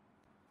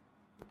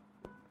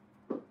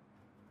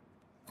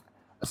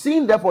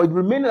 Seeing therefore it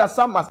remained that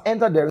some must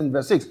enter therein,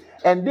 verse 6,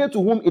 and they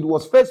to whom it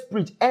was first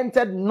preached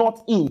entered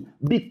not in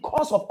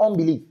because of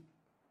unbelief.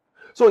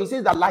 So he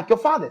says that, like your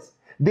fathers,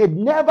 they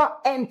never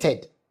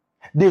entered.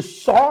 They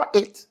saw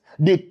it,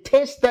 they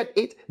tasted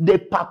it, they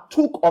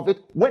partook of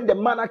it. When the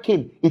manna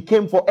came, it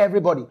came for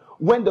everybody.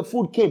 When the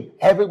food came,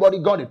 everybody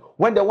got it.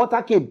 When the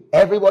water came,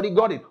 everybody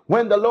got it.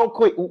 When the law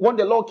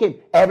came,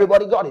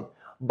 everybody got it.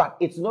 But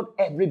it's not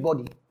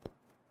everybody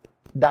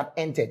that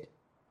entered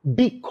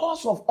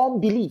because of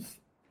unbelief.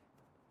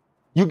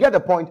 You get the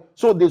point?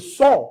 So they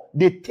saw,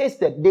 they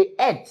tasted, they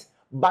ate,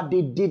 but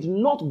they did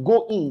not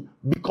go in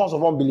because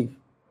of unbelief.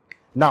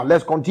 Now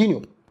let's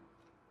continue.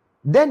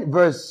 Then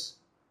verse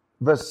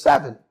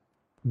 7,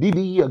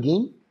 BBE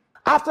again.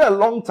 After a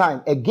long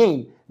time,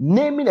 again,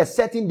 naming a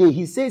certain day,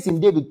 he says in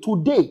David,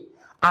 today,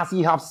 as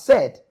he had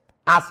said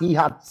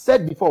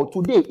before,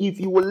 today, if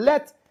you will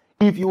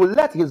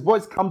let his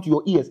voice come to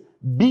your ears,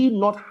 be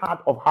not hard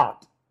of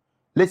heart.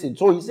 Listen,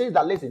 so he says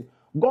that, listen,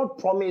 God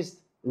promised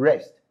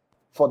rest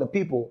for the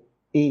people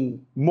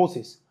in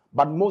Moses,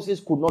 but Moses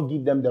could not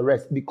give them the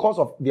rest because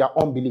of their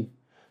unbelief.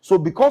 So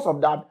because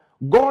of that,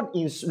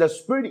 the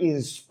Spirit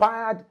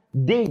inspired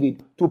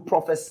David to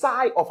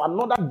prophesy of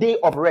another day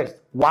of rest.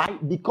 Why?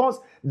 Because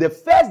the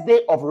first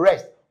day of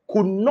rest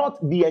could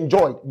not be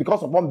enjoyed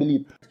because of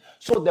unbelief.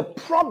 So the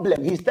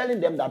problem, he's telling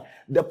them that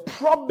the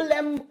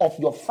problem of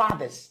your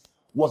fathers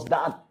was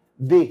that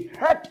they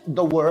heard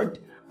the word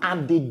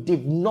and they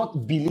did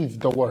not believe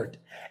the word.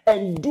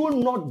 And do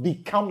not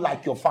become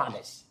like your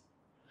fathers.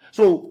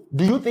 So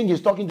do you think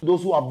he's talking to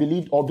those who have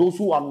believed or those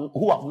who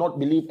have not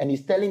believed, and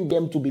he's telling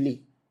them to believe?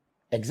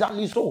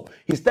 Exactly so.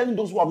 He's telling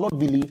those who have not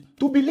believed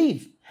to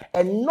believe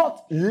and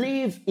not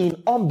live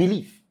in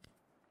unbelief.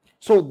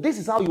 So this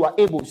is how you are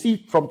able,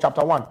 see from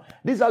chapter 1,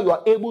 this is how you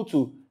are able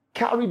to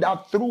carried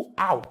out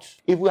throughout.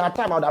 If we had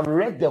time, I would have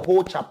read the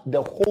whole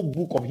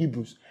book of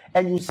Hebrews,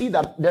 and you see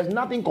that there's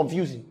nothing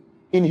confusing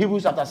in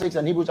Hebrews chapter 6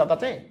 and Hebrews chapter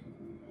 10.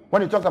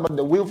 When he talks about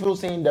the willful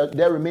sin,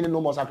 there remaining no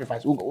more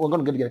sacrifice. We're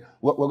going to get there.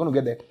 We're going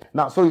to get there.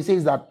 Now, so he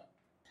says that,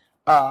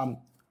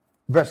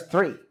 verse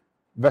 3,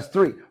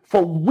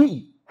 for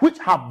we which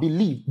have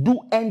believed do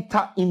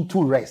enter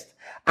into rest,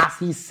 as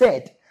he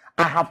said,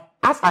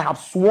 as I have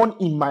sworn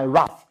in my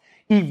wrath,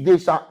 if they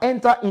shall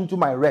enter into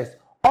my rest,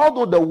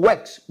 although the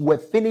works were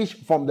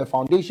finished from the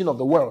foundation of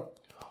the world.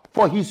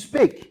 For he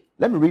spake,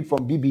 let me read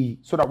from BB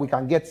so that we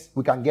can get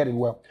it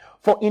well.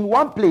 For in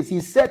one place he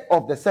said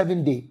of the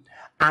 7th day,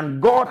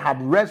 and God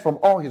had rest from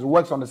all his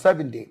works on the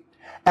 7th day.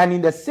 And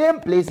in the same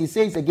place he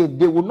says again,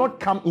 they will not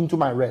come into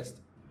my rest.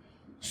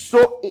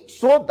 So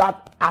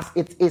that as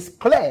it is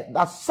clear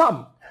that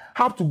some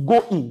have to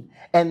go in,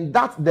 and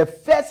that the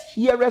first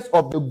hearers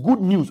of the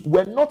good news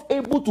were not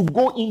able to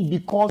go in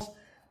because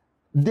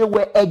they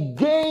were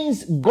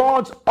against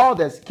God's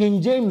orders.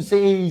 King James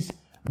says,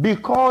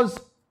 because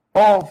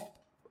of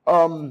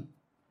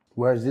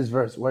where is this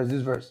verse?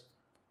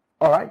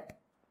 All right,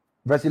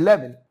 verse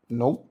 11.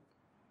 No.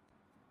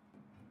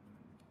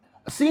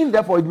 Seeing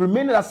therefore it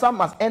remained that some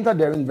must enter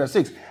therein, verse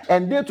 6,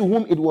 and they to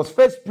whom it was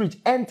first preached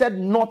entered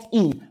not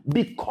in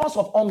because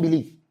of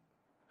unbelief.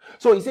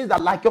 So he says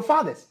that, like your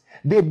fathers,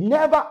 they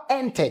never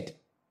entered.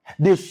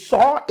 They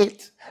saw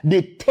it,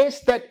 they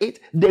tasted it,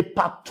 they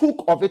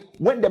partook of it.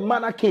 When the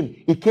manna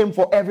came, it came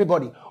for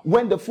everybody.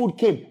 When the food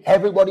came,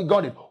 everybody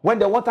got it. When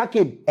the water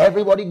came,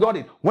 everybody got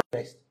it.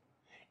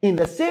 In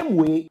the same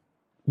way,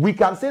 we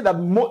can say that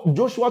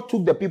Joshua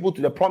took the people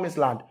to the promised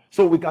land.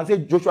 So we can say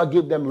Joshua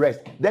gave them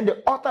rest. Then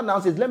the author now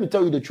says, let me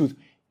tell you the truth.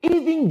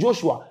 Even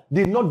Joshua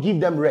did not give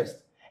them rest.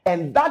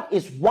 And that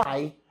is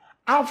why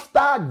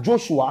after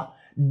Joshua,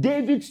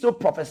 David still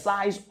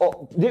prophesied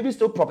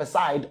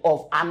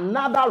of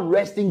another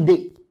resting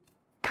day.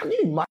 Can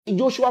you imagine?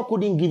 Joshua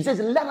couldn't give. He says,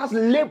 let us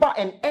labor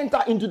and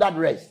enter into that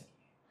rest.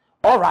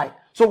 All right.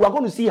 So we're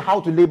going to see how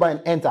to labor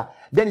and enter.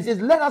 Then he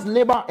says, let us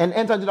labor and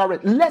enter into that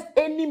rest, lest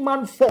any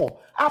man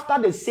fall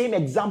after the same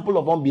example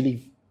of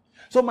unbelief.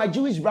 So my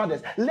Jewish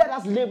brothers, let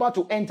us labor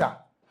to enter,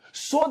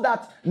 so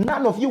that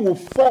none of you will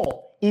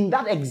fall in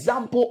that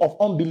example of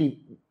unbelief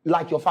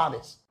like your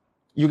fathers.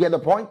 You get the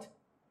point?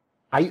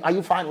 Are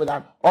you fine with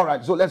that? All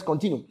right, so let's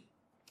continue.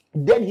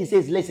 Then he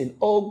says, listen,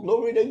 oh,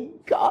 glory to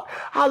God.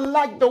 I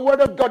like the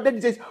word of God. Then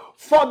he says,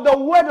 for the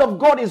word of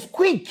God is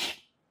quick.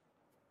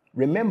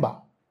 Remember,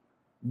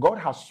 God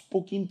has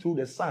spoken through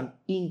the Son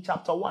in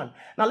chapter 1.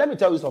 Now, let me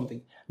tell you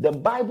something. The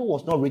Bible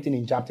was not written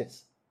in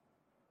chapters.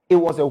 It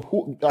was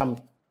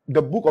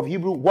the book of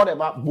Hebrew,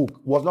 whatever book,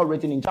 was not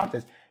written in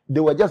chapters. They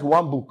were just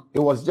one book.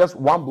 It was just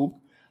one book,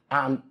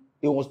 and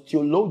it was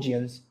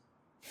theologians,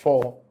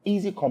 for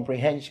easy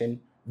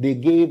comprehension, they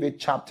gave it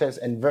chapters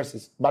and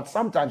verses. But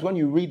sometimes when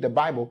you read the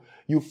Bible,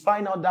 you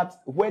find out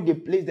that where they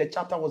placed the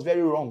chapter was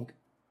very wrong.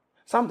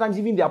 Sometimes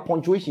even their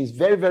punctuation is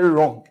very, very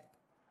wrong.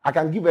 I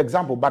can give an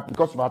example, but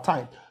because of our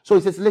time. So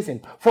he says,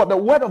 listen, for the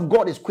word of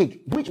God is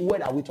quick. Which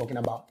word are we talking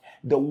about?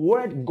 The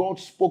word God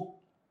spoke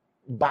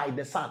by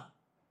the Son.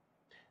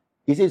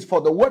 He says,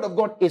 for the word of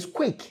God is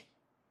quick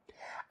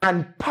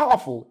and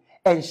powerful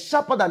and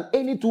sharper than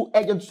any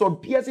two-edged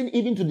sword, piercing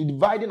even to the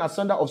dividing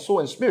asunder of soul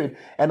and spirit,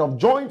 and of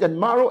joint and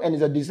marrow, and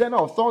is a discerner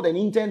of thought and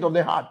intent of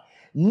the heart.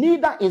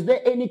 Neither is there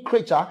any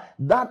creature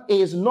that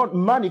is not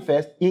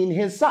manifest in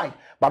his sight,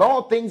 but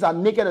all things are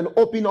naked and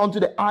open unto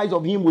the eyes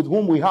of him with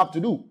whom we have to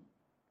do.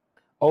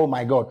 Oh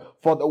my God.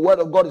 For the word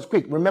of God is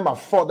quick. Remember,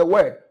 the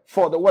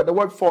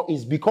word for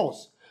is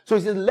because. So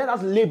he says, let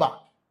us labor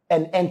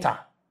and enter.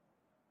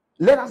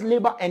 Let us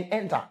labor and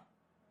enter.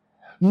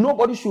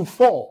 Nobody should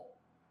fall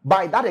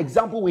by that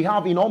example we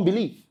have in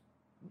unbelief.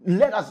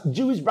 Let us,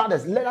 Jewish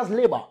brothers, let us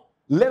labor.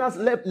 Let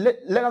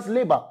us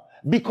labor,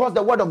 because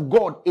the word of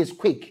God is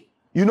quick.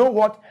 You know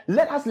what?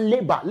 Let us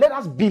labor. Let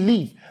us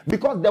believe,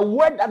 because the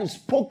word that is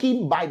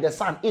spoken by the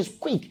Son is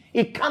quick.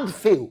 It can't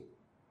fail.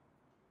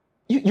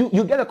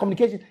 You get a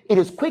communication. It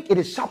is quick. It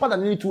is sharper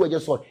than any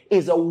two-edged sword.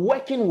 It's a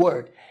working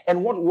word.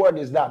 And what word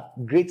is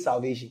that? Great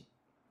salvation.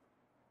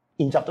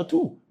 In chapter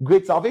 2,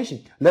 great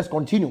salvation. Let's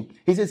continue.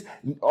 He says,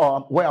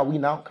 where are we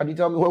now? Can you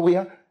tell me where we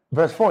are?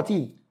 Verse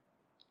 14.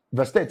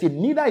 Verse 13.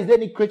 Neither is there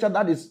any creature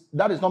that is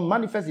not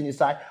manifest in his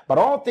sight, but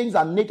all things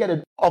are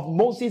naked of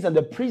Moses and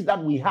the priests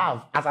that we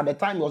have, as at the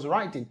time he was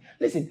writing.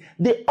 Listen,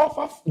 they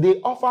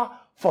offer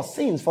for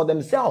sins for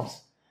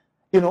themselves.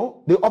 They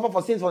offer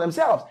for sins for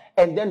themselves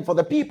and then for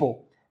the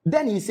people.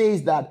 Then he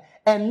says that,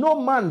 and no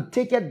man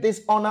taketh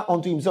this honor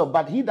unto himself,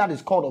 but he that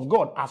is called of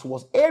God, as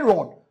was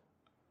Aaron.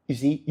 You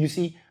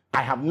see,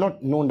 I have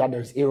not known that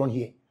there is Aaron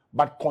here,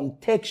 but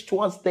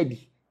contextual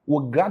study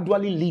will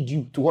gradually lead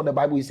you to what the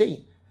Bible is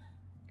saying.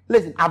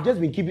 Listen, I've just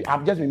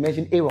been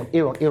mentioning Aaron.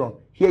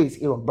 Here is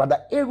Aaron.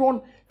 Brother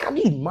Aaron, can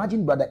you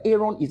imagine Brother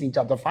Aaron is in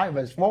chapter 5,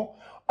 verse 4?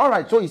 All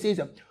right, so he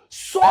says,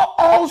 so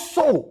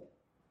also,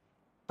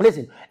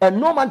 listen, and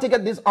no man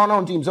taketh this honor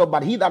unto himself,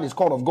 but he that is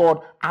called of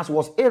God, as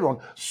was Aaron.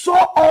 So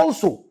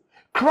also,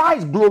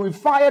 Christ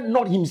glorified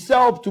not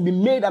himself to be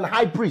made an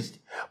high priest,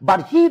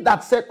 but he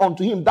that said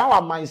unto him, thou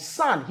art my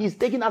son. He's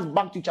taking us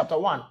back to chapter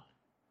 1.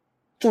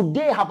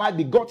 Today have I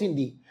begotten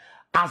thee.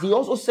 As he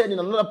also said in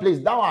another place,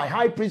 thou art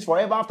high priest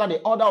forever after the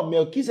order of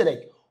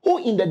Melchizedek, who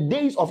in the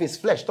days of his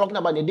flesh, talking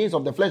about the days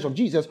of the flesh of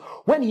Jesus,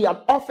 when he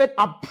had offered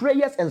up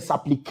prayers and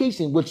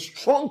supplications with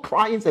strong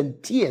cryings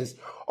and tears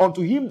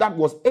unto him that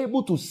was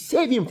able to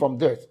save him from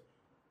death,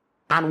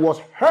 and was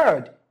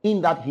heard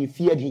in that he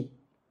feared him,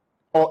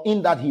 or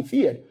in that he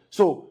feared.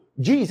 So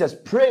Jesus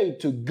prayed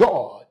to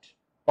God,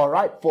 all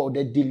right, for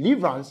the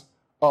deliverance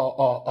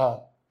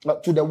to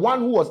the one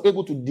who was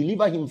able to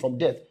deliver him from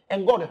death,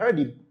 and God heard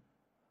him.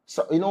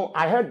 So,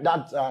 I heard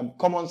that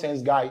common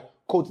sense guy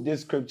quote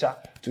this scripture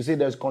to say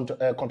there's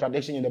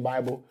contradiction in the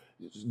Bible.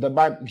 The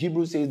Bible,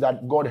 Hebrew says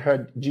that God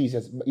heard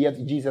Jesus,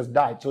 yet Jesus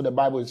died, so the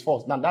Bible is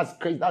false. Now that's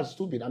crazy, that's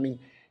stupid. I mean,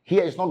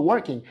 here it's not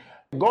working.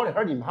 God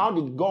heard him. How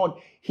did God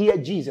hear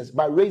Jesus?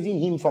 By raising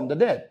him from the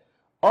dead.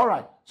 All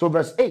right, so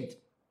verse 8.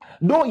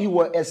 Though he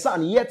were a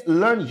son, yet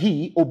learned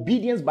he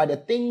obedience by the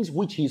things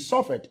which he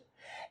suffered.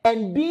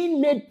 And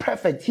being made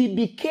perfect, he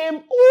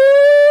became,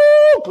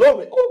 oh,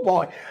 glory, oh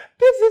boy,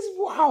 this is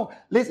wow.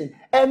 Listen,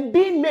 and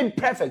being made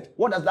perfect,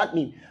 what does that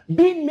mean?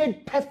 Being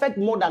made perfect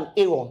more than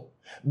Aaron,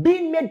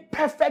 being made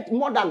perfect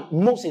more than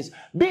Moses,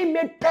 being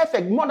made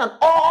perfect more than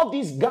all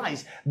these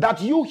guys that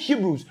you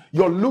Hebrews,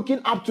 you're looking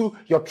up to,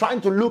 you're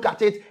trying to look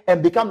at it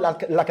and become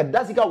like a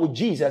Didasko with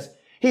Jesus.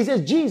 He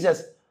says,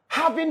 Jesus,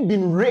 having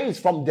been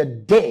raised from the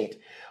dead,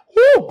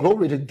 oh,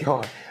 glory to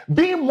God,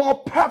 being more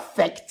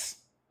perfect,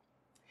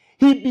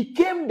 he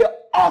became the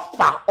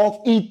author of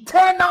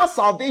eternal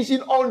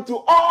salvation unto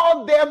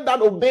all them that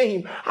obey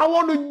him. I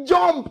want to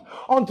jump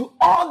onto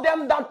all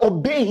them that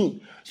obey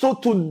him. So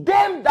to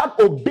them that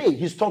obey,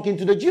 he's talking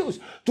to the Jews.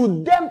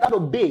 To them that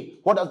obey,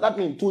 what does that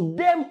mean? To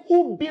them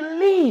who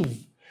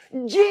believe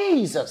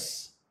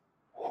Jesus,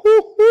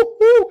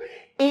 who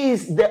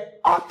is the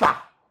author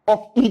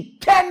of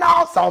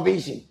eternal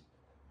salvation.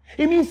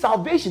 It means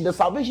salvation, the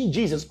salvation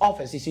Jesus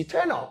offers is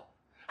eternal.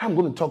 I'm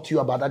going to talk to you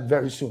about that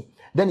very soon.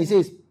 Then he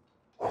says,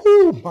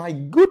 oh my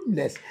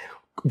goodness.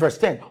 Verse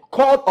 10,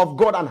 called of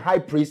God and high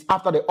priest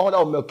after the order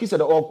of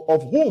Melchizedek,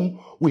 of whom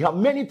we have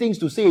many things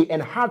to say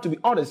and hard to be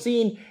honored,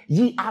 seeing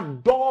ye are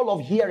dull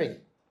of hearing.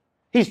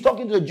 He's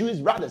talking to the Jewish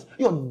brothers.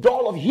 You're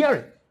dull of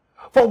hearing.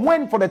 For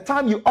the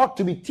time you ought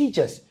to be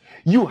teachers,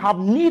 you have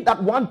need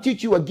that one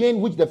teach you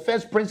again, which the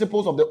first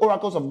principles of the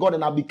oracles of God,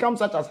 and have become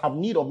such as have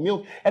need of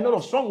milk and not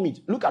of strong meat.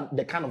 Look at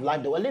the kind of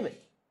life they were living.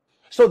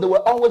 So they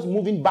were always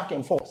moving back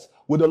and forth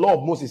with the law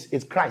of Moses.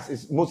 It's Christ,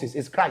 it's Moses,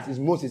 it's Christ, it's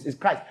Moses, it's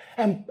Christ.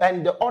 And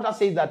the order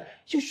says that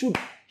you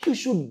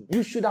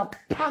should have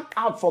packed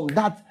out from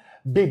that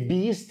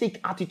babyistic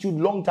attitude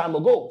long time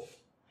ago.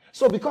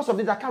 So because of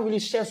this, I can't really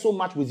share so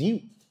much with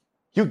you.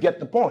 You get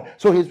the point.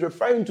 So he's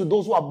referring to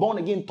those who are born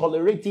again,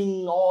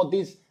 tolerating all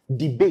this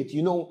debate,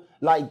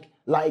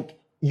 like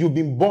you've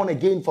been born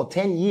again for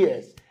 10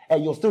 years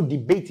and you're still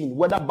debating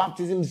whether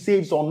baptism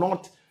saves or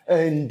not.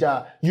 And,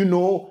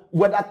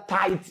 whether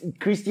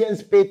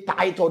Christians pay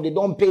tithe or they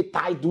don't pay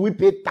tithe. Do we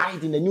pay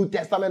tithe in the New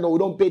Testament or we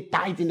don't pay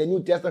tithe in the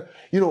New Testament?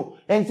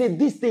 And say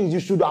these things, you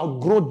should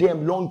outgrow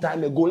them long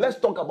time ago. Let's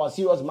talk about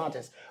serious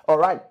matters. All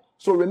right.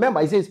 So remember,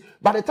 he says,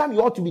 by the time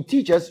you ought to be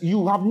teachers,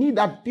 you have need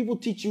that people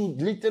teach you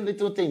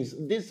little things,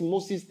 these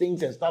Moses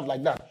things and stuff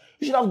like that.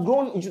 You should have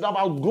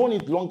outgrown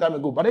it long time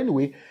ago. But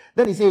anyway,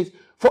 then he says,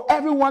 for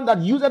everyone that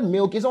useth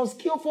milk is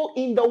unskillful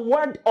in the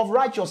word of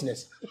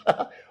righteousness.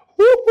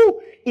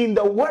 In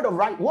the word of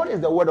right, what is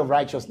the word of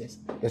righteousness?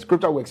 The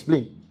scripture will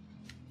explain.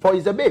 For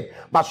he's a babe,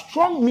 but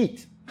strong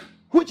meat,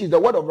 which is the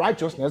word of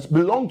righteousness,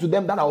 belong to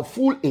them that are of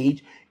full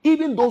age,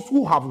 even those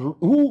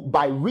who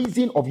by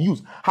reason of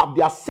use have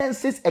their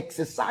senses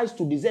exercised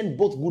to discern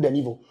both good and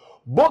evil.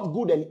 Both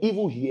good and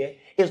evil here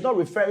is not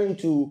referring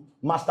to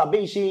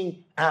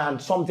masturbation and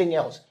something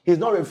else. He's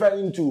not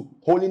referring to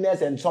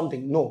holiness and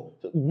something. No,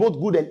 both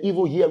good and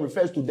evil here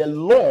refers to the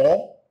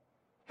law,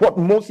 what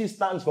Moses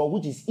stands for,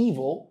 which is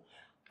evil,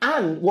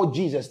 and what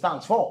Jesus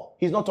stands for.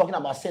 He's not talking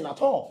about sin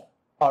at all.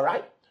 All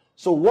right?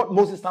 So what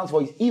Moses stands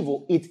for is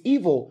evil. It's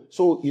evil.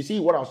 So you see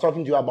what I was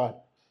talking to you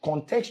about.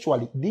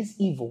 Contextually, this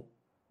evil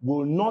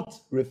will not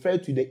refer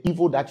to the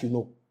evil that you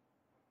know.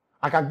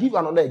 I can give you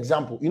another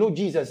example.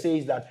 Jesus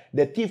says that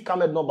the thief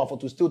cometh not but for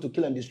to steal, to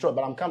kill, and destroy,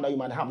 but I'm come that you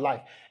might have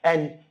life.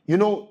 And,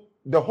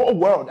 the whole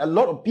world, a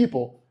lot of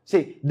people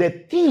say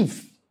the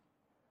thief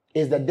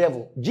is the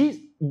devil.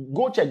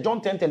 Go check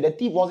John 10:10. The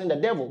thief wasn't the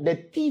devil. The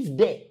thief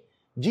there.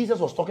 Jesus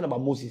was talking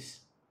about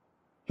Moses.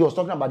 He was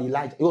talking about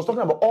Elijah. He was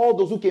talking about all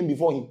those who came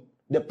before him.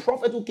 The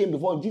prophet who came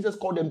before him, Jesus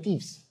called them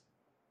thieves.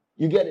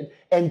 You get it?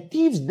 And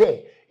thieves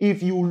there,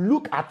 if you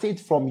look at it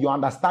from your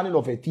understanding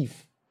of a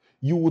thief,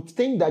 you would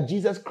think that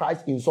Jesus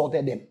Christ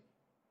insulted them.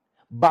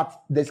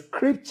 But the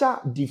scripture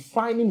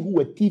defining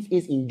who a thief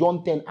is in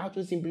John 10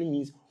 actually simply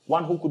means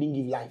one who couldn't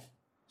give life.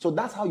 So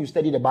that's how you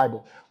study the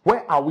Bible.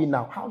 Where are we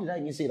now? How did I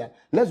even say that?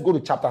 Let's go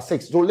to chapter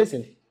 6. So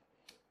listen,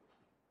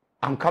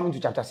 I'm coming to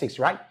chapter 6,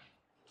 right?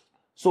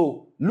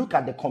 So look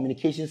at the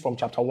communications from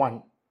chapter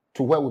 1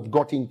 to where we've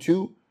gotten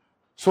to.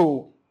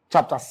 So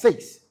chapter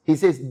 6, he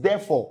says,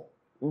 therefore.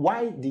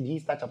 Why did he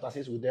start chapter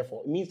 6 with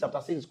therefore? It means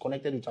chapter 6 is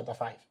connected to chapter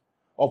 5.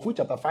 Of which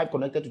chapter 5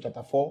 connected to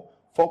chapter 4,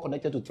 4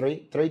 connected to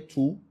 3, 3,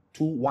 2,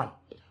 2, 1.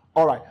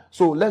 All right,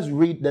 so let's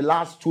read the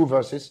last two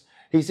verses.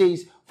 He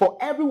says, for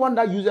everyone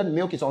that useth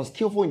milk is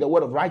unskillful in the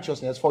word of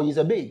righteousness, for he is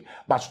a babe.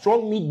 But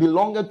strong meat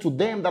belongeth to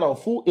them that are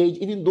of full age,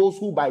 even those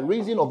who by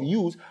reason of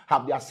use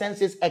have their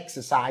senses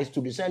exercised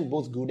to discern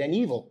both good and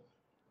evil.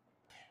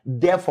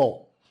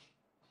 Therefore,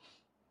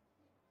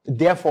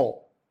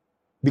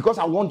 because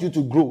I want you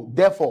to grow,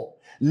 therefore,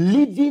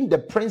 living the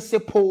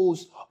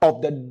principles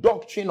of the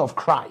doctrine of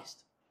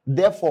Christ.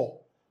 Therefore,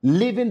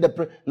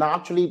 now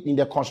actually in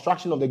the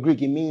construction of the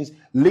Greek, it means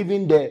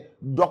living the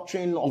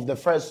doctrine of the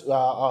first,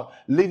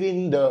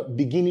 living the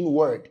beginning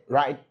word,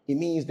 right? It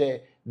means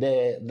the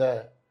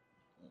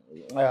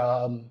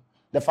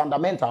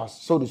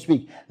fundamentals, so to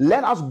speak.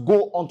 Let us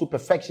go on to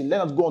perfection.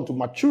 Let us go on to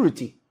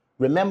maturity.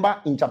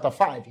 Remember in chapter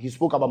 5, he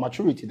spoke about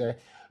maturity there.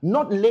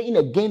 Not laying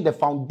again the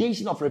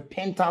foundation of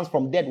repentance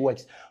from dead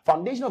works.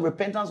 Foundation of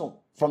repentance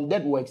from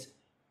dead works,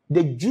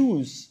 the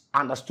Jews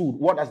understood.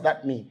 What does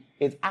that mean?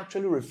 It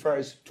actually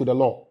refers to the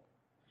law.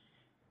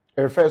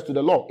 It refers to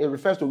the law. It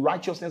refers to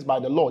righteousness by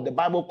the law. The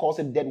Bible calls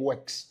it dead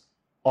works.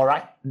 All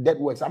right? Dead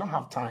works. I don't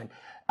have time.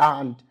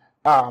 And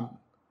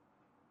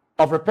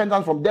of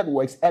repentance from dead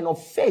works and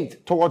of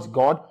faith towards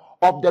God,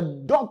 of the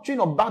doctrine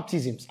of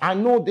baptisms. I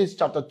know this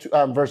chapter 2,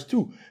 verse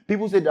 2.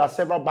 People say there are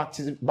several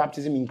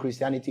baptism in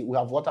Christianity. We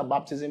have water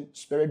baptism,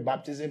 spirit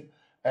baptism.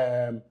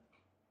 I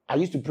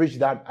used to preach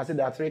that. I said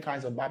there are 3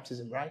 kinds of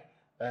baptism, right?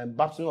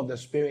 Baptism of the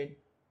spirit,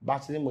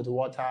 baptism with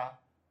water,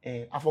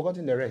 and I've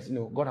forgotten the rest.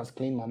 God has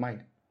cleaned my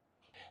mind.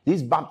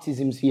 These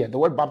baptisms here, the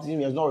word baptism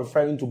here is not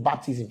referring to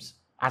baptisms,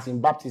 as in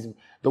baptism.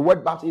 The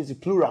word baptism is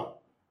plural.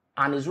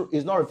 And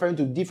it's not referring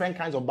to different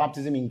kinds of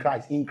baptism in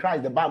Christ. In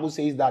Christ, the Bible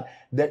says that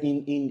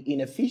in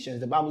Ephesians,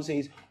 the Bible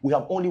says we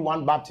have only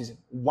one baptism,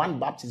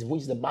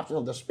 which is the baptism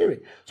of the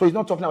Spirit. So it's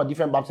not talking about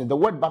different baptisms. The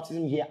word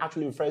baptism here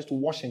actually refers to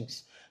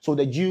washings. So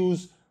the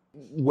Jews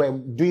were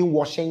doing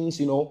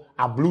washings,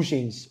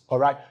 ablutions, all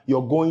right?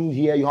 You're going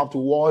here, you have to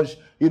wash.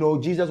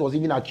 Jesus was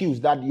even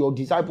accused that your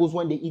disciples,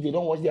 when they eat, they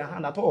don't wash their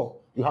hand at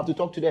all. You have to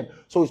talk to them.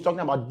 So it's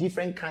talking about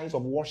different kinds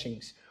of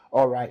washings,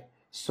 all right?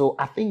 So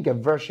I think a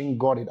version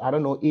got it. I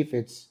don't know if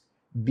it's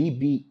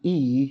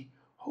BBE.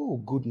 Oh,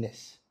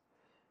 goodness.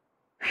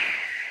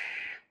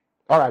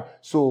 All right,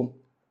 so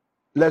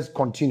let's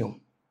continue.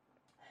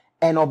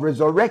 And of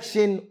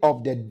resurrection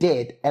of the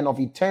dead, and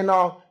of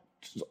eternal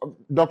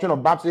doctrine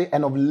of baptism,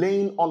 and of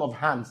laying on of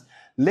hands.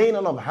 Laying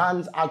on of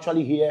hands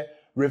actually here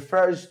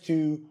refers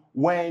to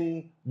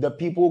when the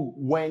people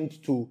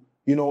went to,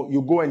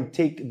 you go and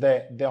take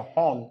the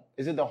horn.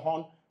 Is it the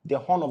horn? The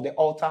horn of the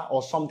altar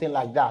or something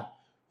like that.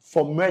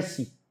 For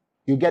mercy.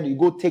 You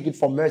go take it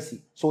for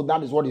mercy. So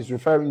that is what he's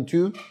referring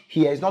to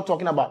here. He's not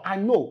talking about, I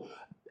know,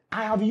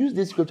 I have used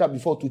this scripture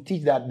before to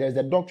teach that there's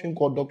a doctrine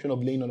called doctrine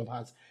of laying on of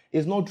hands.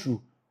 It's not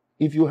true.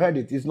 If you heard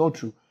it, it's not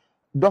true.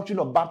 Doctrine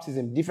of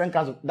baptism, different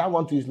kinds of, that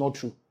one too is not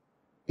true.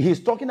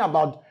 He's talking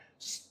about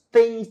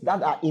things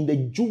that are in the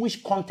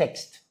Jewish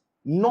context,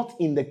 not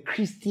in the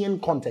Christian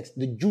context,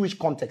 the Jewish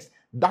context.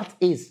 That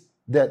is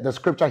the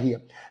scripture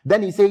here.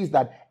 Then he says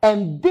that,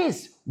 and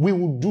this we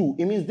will do.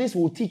 It means this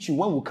will teach you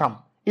when we come.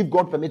 If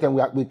God permits and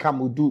we come,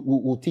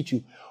 we'll teach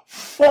you.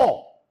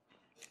 So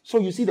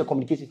you see the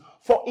communication.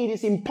 For it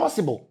is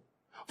impossible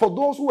for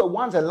those who were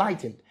once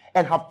enlightened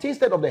and have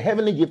tasted of the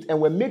heavenly gift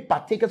and were made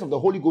partakers of the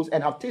Holy Ghost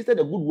and have tasted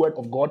the good word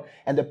of God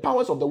and the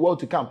powers of the world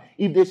to come,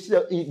 if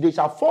they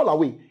shall fall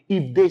away,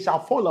 if they shall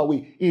fall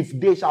away, if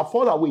they shall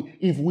fall away,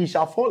 if we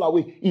shall fall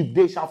away, if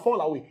they shall fall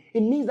away.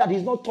 It means that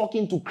he's not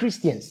talking to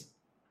Christians.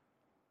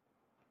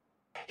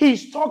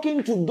 He's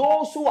talking to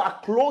those who are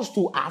close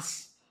to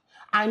us.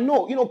 I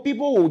know,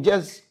 people will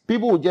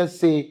just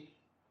say,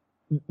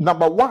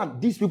 number one,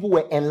 these people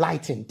were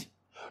enlightened.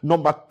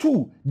 Number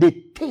two, they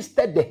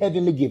tasted the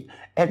heavenly gift.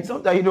 And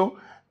sometimes,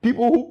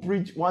 people who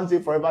preach once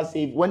saved, forever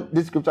saved, when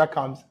this scripture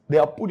comes, they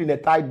are put in a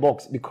tight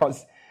box,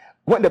 because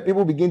when the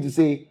people begin to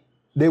say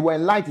they were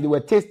enlightened, they were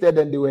tasted,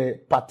 and they were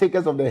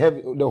partakers of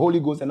the Holy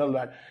Ghost and all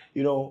that,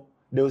 they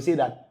will say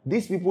that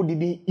these people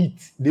didn't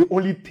eat, they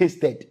only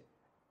tasted.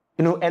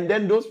 And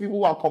then those people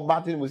who are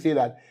combating will say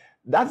that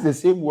that's the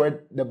same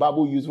word the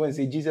Bible used when it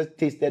says Jesus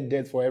tasted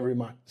death for every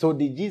man. So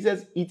did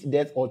Jesus eat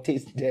death or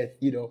taste death?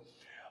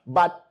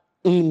 But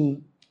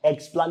in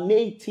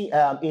explaining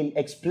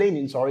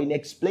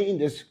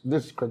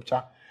this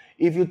scripture,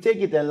 if you take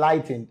it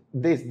enlightened,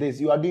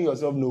 you are doing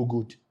yourself no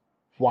good.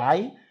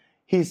 Why?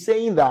 He's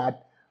saying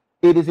that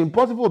it is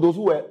impossible those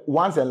who were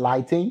once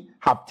enlightened,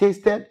 have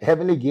tasted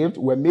heavenly gift,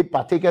 were made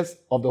partakers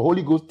of the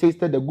Holy Ghost,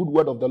 tasted the good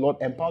word of the Lord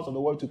and powers of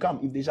the world to come,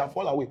 if they shall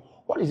fall away.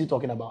 What is he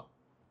talking about?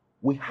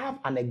 We have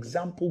an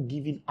example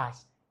given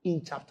us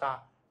in chapter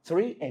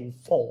 3 and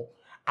 4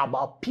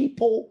 about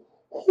people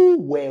who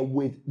were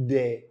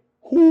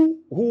who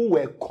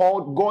were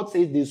called. God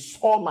says they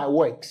saw my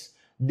works.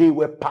 They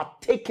were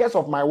partakers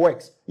of my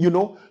works.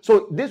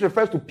 So this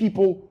refers to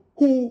people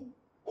who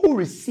who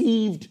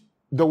received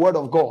the word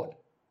of God.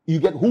 You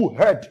get who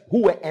heard,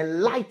 who were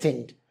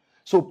enlightened.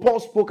 So Paul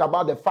spoke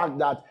about the fact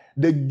that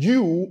the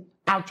Jew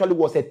actually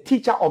was a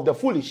teacher of the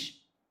foolish.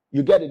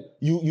 You get it?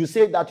 You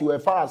say that you are a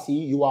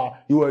Pharisee, you are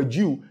a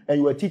Jew, and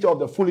you are a teacher of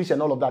the foolish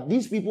and all of that.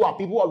 These people are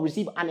people who have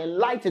received an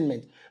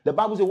enlightenment. The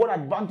Bible says, what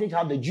advantage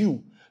had the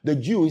Jew? The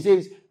Jew, he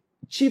says,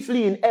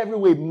 chiefly in every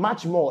way,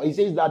 much more. He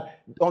says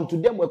that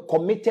unto them were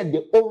committed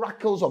the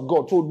oracles of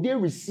God. So they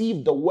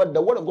received the word.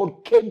 The word of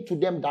God came to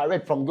them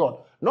direct from God,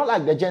 not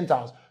like the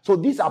Gentiles. So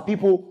these are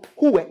people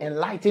who were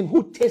enlightened,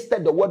 who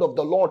tasted the word of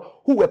the Lord,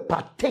 who were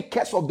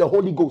partakers of the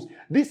Holy Ghost.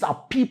 These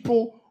are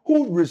people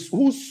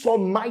who saw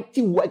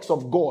mighty works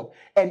of God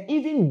and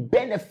even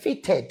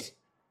benefited.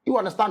 You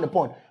understand the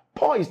point?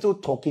 Paul is still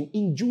talking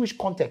in Jewish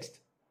context.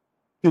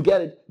 You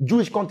get it?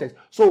 Jewish context.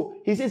 So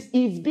he says,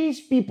 if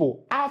these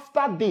people,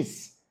 after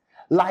this,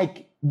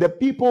 like the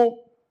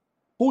people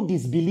who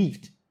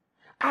disbelieved,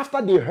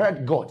 after they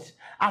heard God,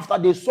 after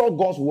they saw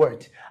God's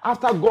word,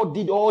 after God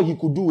did all he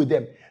could do with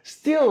them,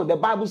 still the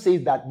Bible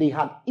says that they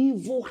had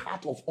evil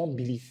heart of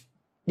unbelief.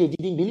 They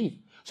didn't believe.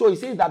 So he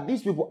says that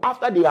these people,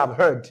 after they have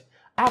heard,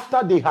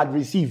 after they had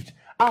received,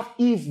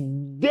 if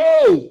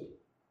they,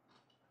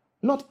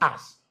 not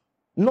us,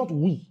 not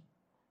we.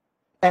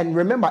 And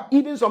remember,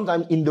 even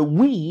sometimes in the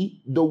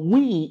we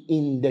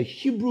in the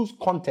Hebrews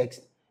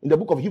context, in the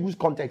book of Hebrews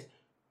context,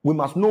 we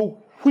must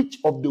know which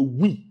of the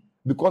we,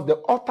 because the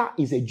author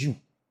is a Jew.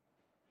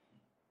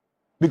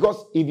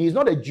 Because if he's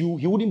not a Jew,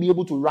 he wouldn't be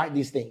able to write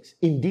these things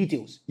in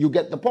details. You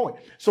get the point.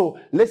 So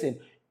listen,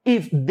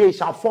 if they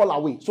shall fall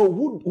away. So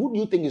who do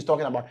you think he's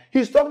talking about?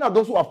 He's talking about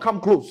those who have come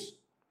close.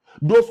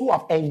 Those who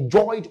have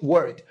enjoyed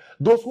word,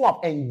 those who have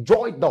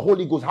enjoyed the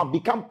Holy Ghost, have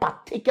become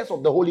partakers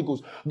of the Holy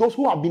Ghost, those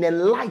who have been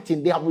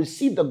enlightened, they have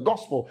received the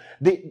gospel.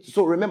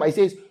 So remember, it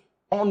says,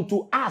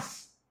 unto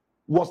us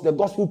was the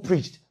gospel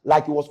preached,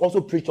 like it was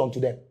also preached unto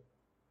them.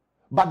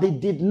 But they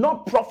did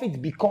not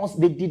profit because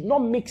they did not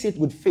mix it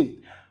with faith.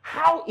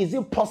 How is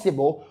it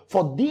possible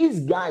for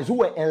these guys who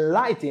were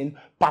enlightened,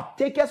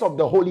 partakers of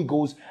the Holy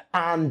Ghost,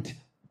 and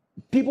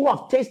people who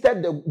have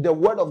tasted the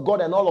word of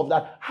God and all of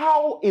that,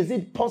 how is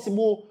it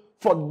possible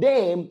for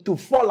them to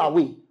fall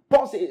away?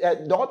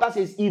 The author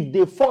says, if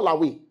they fall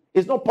away,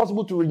 it's not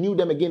possible to renew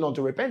them again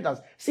unto repentance,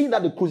 seeing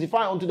that they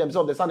crucify unto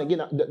themselves the Son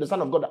again, the Son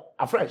of God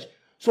afresh.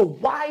 So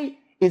why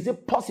is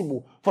it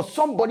possible for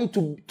somebody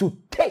to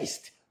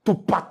taste, to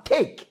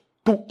partake,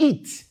 to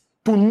eat,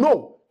 to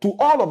know, to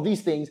all of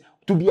these things,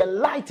 to be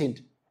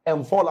enlightened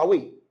and fall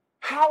away?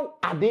 How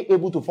are they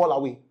able to fall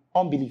away?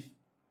 Unbelief.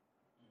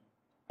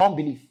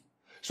 Unbelief.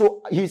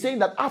 So he's saying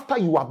that after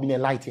you have been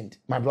enlightened,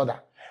 my brother,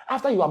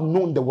 after you have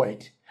known the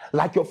word,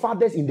 like your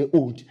fathers in the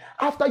old,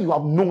 after you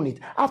have known it,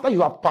 after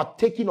you have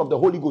partaken of the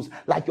Holy Ghost,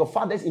 like your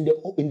fathers in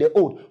the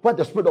old, where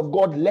the Spirit of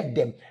God led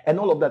them and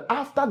all of that,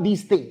 after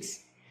these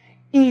things,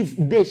 if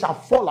they shall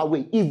fall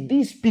away, if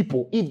these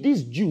people, if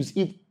these Jews,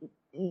 if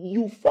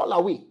you fall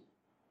away,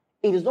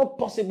 it is not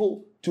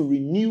possible to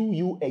renew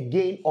you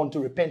again unto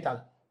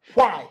repentance.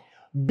 Why?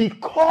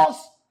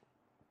 Because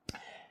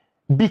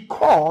they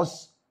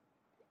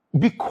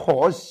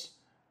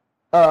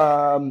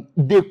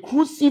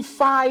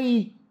crucify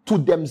to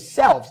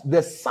themselves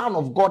the Son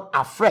of God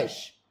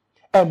afresh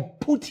and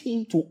put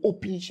him to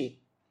open shame.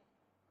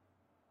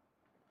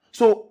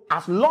 So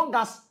as long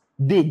as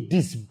they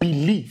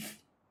disbelieve,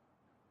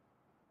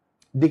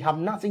 they have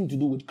nothing to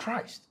do with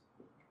Christ.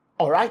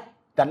 All right?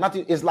 That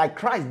nothing is like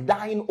Christ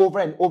dying over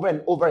and over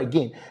and over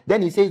again.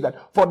 Then he says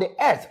that for the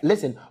earth,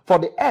 listen, for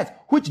the earth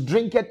which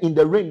drinketh in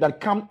the rain that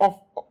come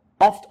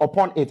oft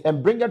upon it,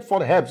 and bringeth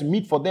forth herbs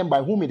meet for them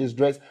by whom it is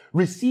dressed,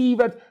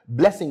 receiveth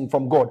blessing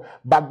from God.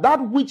 But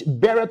that which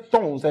beareth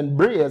thorns and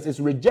briars is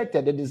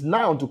rejected, and is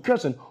nigh unto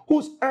cursing,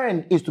 whose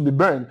end is to be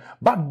burned.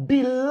 But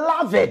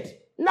beloved,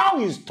 now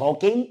he's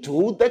talking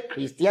to the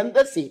Christian,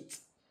 the saints.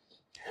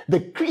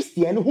 The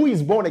Christian who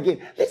is born again.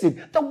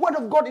 Listen, the word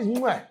of God is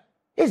mwah.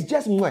 It's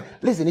just mwah.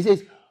 Listen, he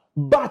says,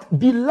 but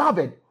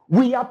beloved,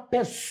 we are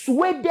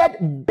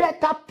persuaded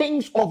better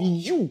things of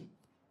you.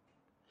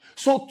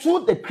 So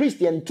to the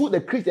Christian,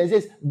 it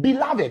says,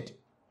 beloved,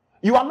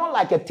 you are not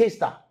like a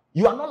taster.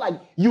 You are not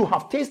like, you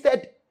have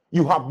tasted,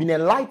 you have been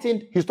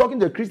enlightened. He's talking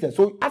to the Christian.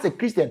 So as a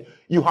Christian,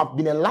 you have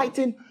been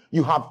enlightened,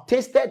 you have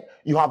tasted,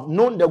 you have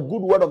known the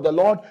good word of the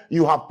Lord,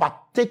 you have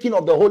partaken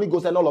of the Holy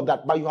Ghost and all of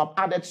that, but you have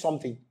added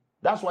something.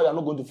 That's why you're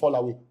not going to fall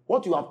away.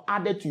 What you have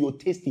added to your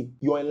tasting,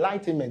 your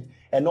enlightenment,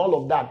 and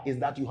all of that is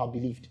that you have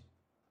believed.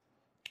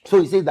 So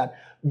he says that,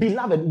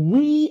 beloved,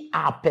 we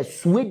are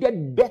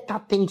persuaded better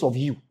things of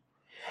you,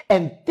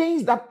 and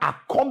things that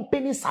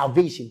accompany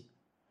salvation.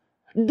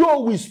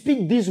 Though we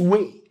speak this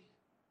way,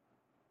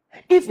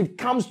 if it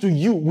comes to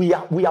you, we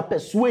are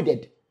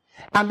persuaded.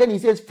 And then he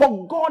says,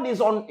 for God is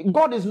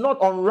not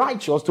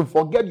unrighteous to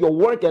forget your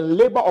work and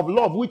labor of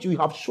love which you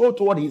have shown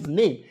toward his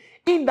name,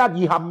 in that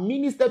ye have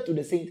ministered to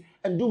the saints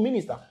and do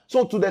minister.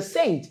 So to the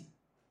saint,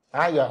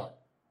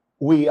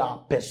 we are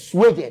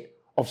persuaded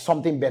of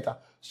something better.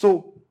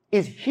 So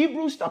is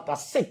Hebrews chapter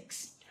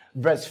 6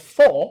 verse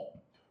 4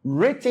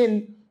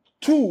 written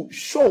to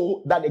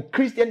show that a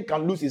Christian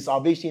can lose his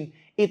salvation,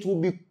 it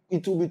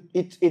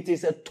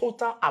is a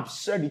total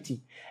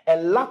absurdity, a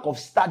lack of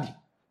study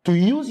to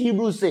use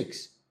Hebrews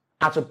 6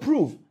 as a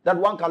proof that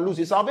one can lose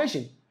his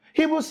salvation.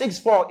 Hebrews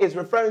 6:4 is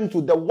referring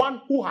to the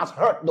one who has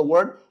heard the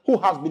word, who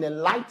has been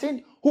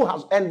enlightened,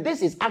 and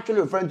this is actually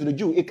referring to the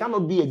Jew. It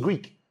cannot be a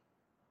Greek.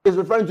 It's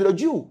referring to the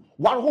Jew,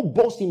 one who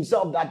boasts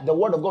himself that the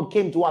word of God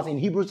came to us in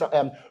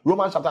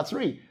Romans chapter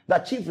 3,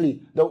 that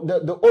chiefly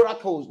the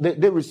oracles,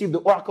 they received the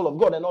oracle of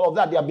God and all of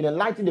that. They have been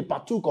enlightened, they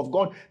partook of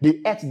God,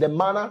 they ate the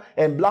manna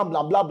and blah,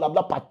 blah, blah, blah,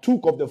 blah,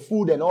 partook of the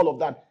food and all of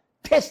that,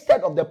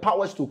 tasted of the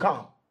powers to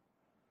come.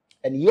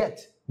 And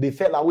yet, they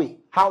fell away.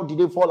 How did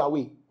they fall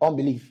away?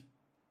 Unbelief.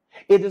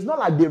 It is not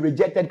like they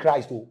rejected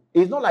Christ.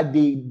 It's not like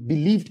they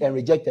believed and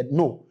rejected.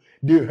 No.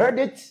 They heard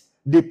it,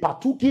 they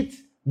partook it,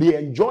 they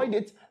enjoyed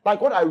it. Like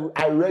what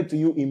I read to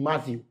you in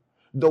Matthew.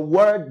 The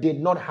word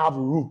did not have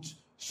root.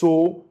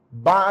 So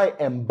by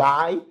and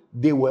by,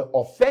 they were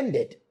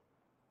offended.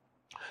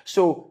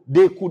 So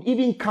they could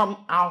even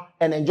come out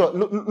and enjoy.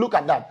 Look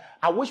at that.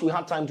 I wish we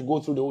had time to go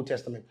through the Old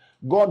Testament.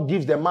 God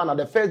gives the manna.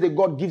 The first day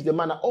God gives the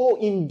manna. Oh,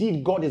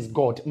 indeed, God is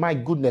God. My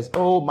goodness.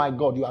 Oh, my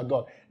God, you are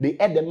God. They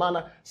ate the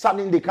manna.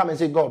 Suddenly they come and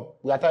say, God,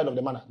 we are tired of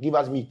the manna. Give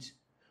us meat.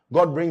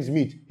 God brings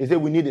meat. They say,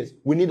 we need this.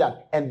 We need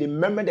that. And they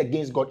murmured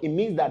against God. It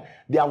means that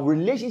their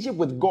relationship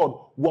with God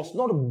was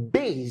not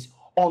based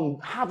on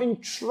having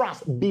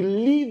trust,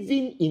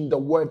 believing in the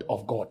word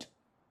of God.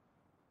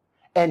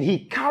 And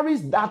he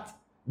carries that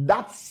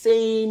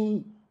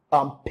same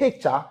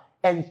picture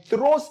and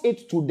throws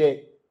it to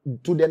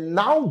the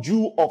now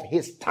Jew of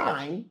his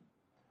time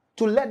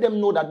to let them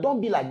know that don't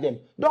be like them.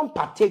 Don't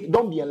partake.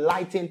 Don't be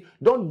enlightened.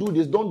 Don't do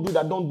this. Don't do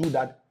that. Don't do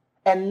that.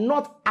 And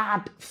not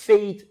add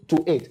faith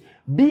to it.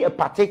 Be a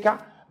partaker.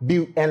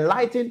 Be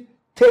enlightened.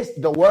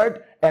 Taste the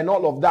word and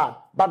all of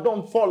that. But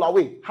don't fall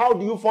away. How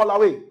do you fall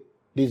away?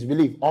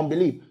 Disbelief,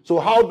 unbelief. So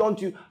how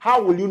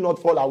will you not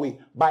fall away?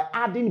 By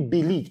adding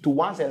belief to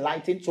one's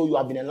enlightened. So you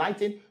have been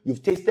enlightened,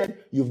 you've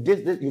tasted, you've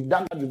this, you've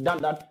done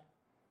that.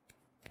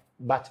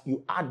 But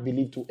you add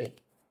belief to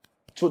it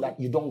so that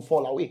you don't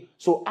fall away.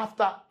 So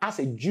as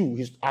a Jew,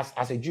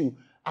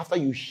 after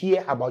you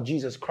hear about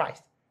Jesus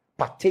Christ,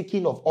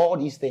 partaking of all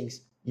these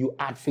things, you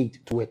add faith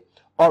to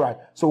it. All right.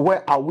 So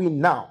where are we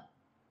now?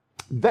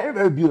 Very,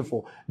 very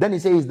beautiful. Then he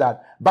says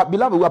that, but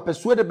beloved, we are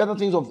persuaded better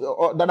things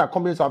that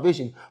accompany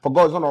salvation, for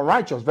God is not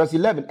unrighteous. Verse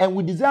 11, and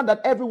we desire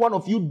that every one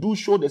of you do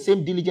show the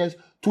same diligence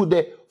to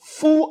the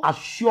full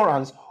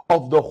assurance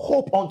of the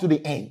hope unto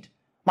the end.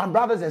 My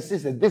brothers and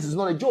sisters, this is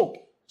not a joke.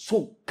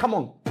 So come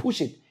on, push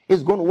it.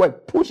 It's going to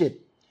work. Push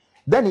it.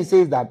 Then he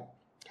says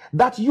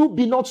that you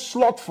be not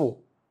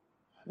slothful.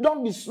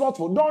 Don't be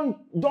slothful.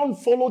 Don't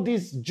follow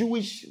this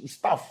Jewish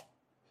stuff.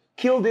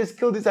 Kill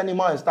this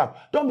animal and stuff.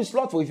 Don't be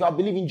slothful if you are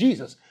believing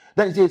Jesus.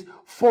 Then he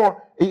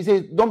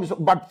says, don't be,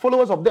 but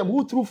followers of them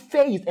who through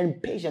faith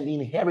and patience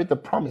inherit the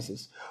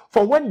promises.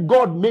 For when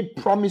God made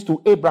promise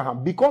to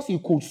Abraham, because he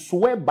could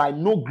swear by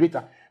no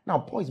greater. Now,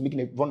 Paul is making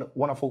a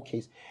wonderful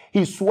case.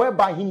 He swore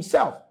by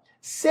himself,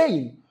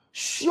 saying,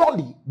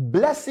 surely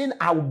blessing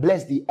I will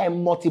bless thee,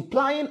 and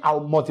multiplying I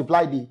will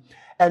multiply thee.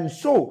 And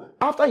so,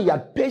 after he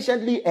had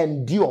patiently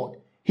endured,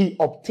 he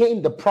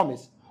obtained the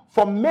promise.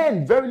 For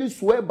men verily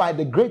swear by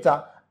the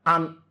greater,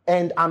 and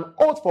an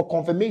oath for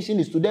confirmation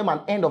is to them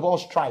an end of all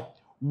strife,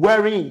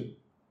 wherein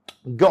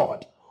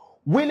God,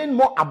 willing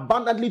more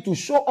abundantly to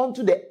show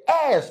unto the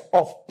heirs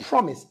of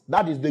promise,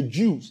 that is the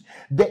Jews,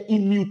 the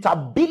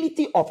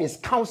immutability of his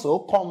counsel,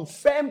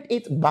 confirmed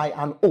it by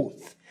an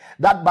oath,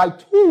 that by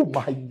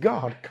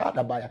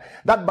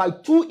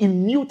two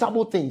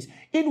immutable things,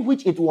 in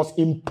which it was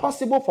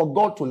impossible for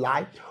God to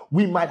lie,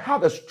 we might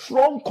have a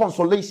strong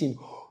consolation,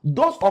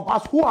 those of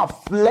us who have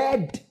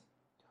fled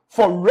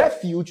for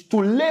refuge, to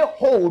lay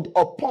hold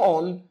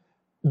upon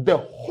the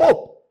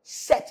hope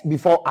set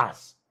before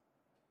us.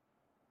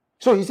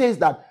 So he says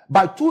that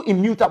by two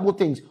immutable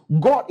things,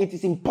 it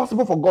is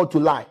impossible for God to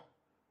lie.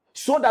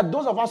 So that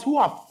those of us who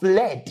have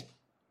fled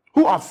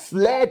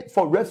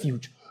for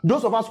refuge,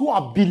 those of us who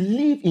have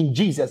believed in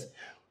Jesus,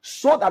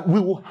 so that we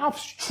will have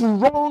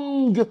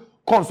strong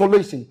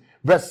consolation.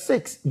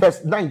 Verse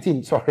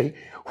 19,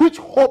 which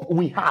hope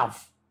we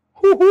have.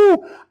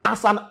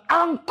 As an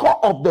anchor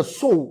of the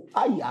soul,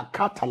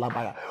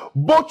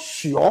 both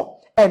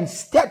sure and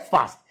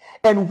steadfast,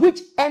 and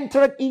which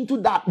entered into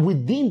that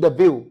within the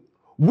veil,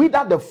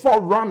 whither the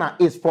forerunner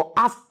is for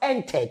us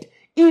entered,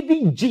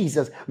 even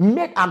Jesus,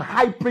 made an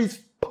high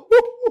priest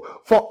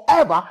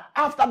forever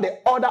after the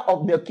order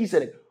of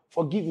Melchizedek.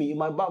 Forgive me, in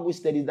my Bible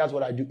studies, that's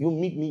what I do. You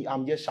meet me,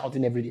 I'm just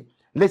shouting every day.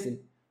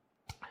 Listen,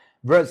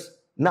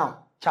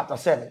 chapter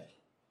 7.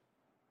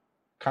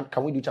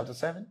 Can we do chapter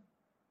 7?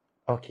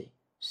 Okay,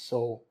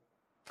 so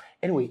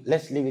anyway,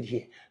 let's leave it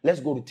here.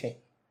 Let's go to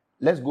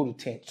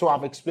 10. So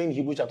I've explained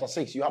Hebrews chapter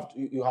 6. You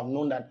have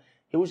known that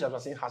Hebrews chapter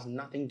 6 has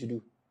nothing to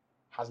do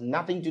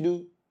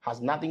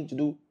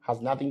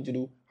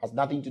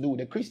with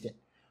the Christian.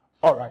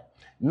 All right.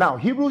 Now,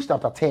 Hebrews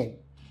chapter 10.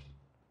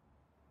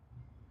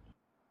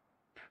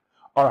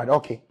 All right,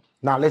 okay.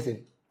 Now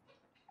listen.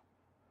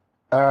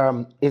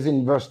 is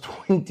in verse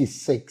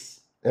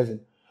 26.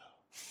 Listen.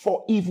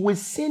 For if we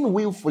sin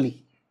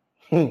willfully,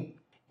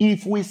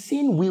 if we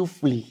sin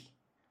willfully,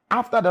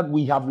 after that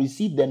we have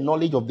received the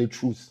knowledge of the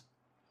truth,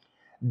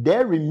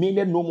 there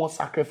remained no more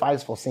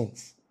sacrifice for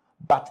sins,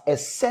 but a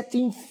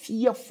certain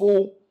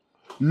fearful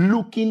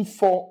looking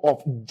for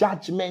of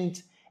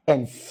judgment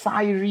and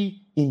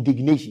fiery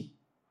indignation,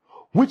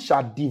 which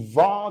shall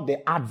devour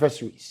the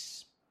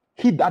adversaries.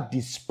 He that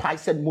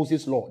despised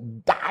Moses' law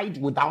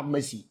died without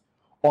mercy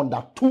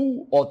under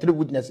 2 or 3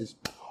 witnesses.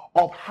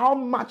 Of how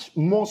much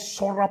more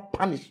sorrow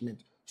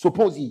punishment,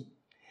 suppose ye,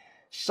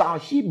 shall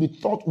he be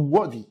thought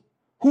worthy,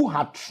 who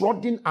had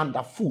trodden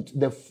underfoot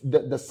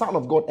the Son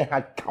of God, and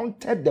had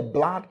counted the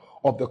blood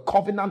of the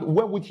covenant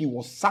wherewith he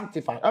was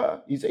sanctified.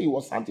 He said he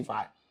was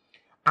sanctified,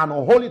 an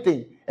unholy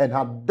thing, and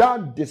had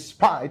done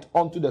despite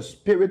unto the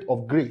Spirit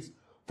of grace.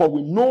 For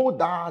we know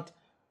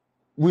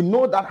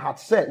him that hath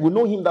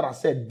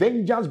said,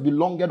 vengeance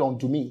belongeth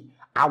unto me,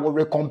 I will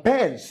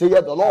recompense,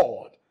 saith the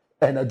Lord.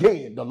 And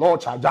again, the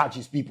Lord shall judge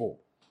his people.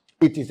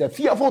 It is a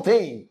fearful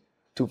thing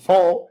to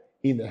fall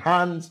in the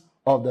hands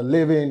of the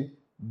living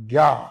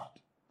God.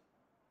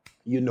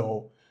 You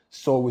know,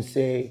 so we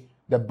say,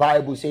 the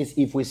Bible says,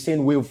 if we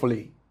sin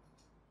willfully,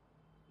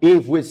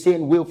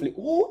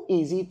 who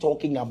is he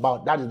talking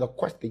about? That is the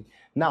question.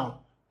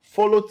 Now,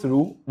 follow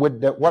through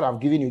with what I've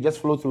given you. Just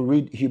follow through,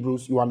 read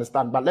Hebrews, you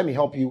understand. But let me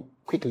help you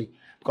quickly,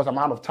 because I'm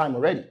out of time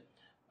already.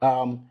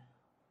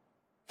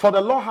 For the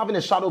law having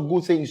a shadow of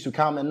good things to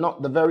come, and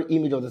not the very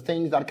image of the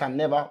things that can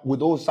never, with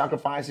those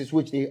sacrifices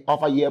which they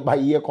offer year by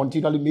year,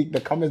 continually make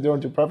the comers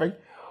thereunto perfect.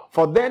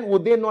 For then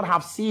would they not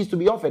have ceased to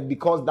be offered,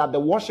 because that the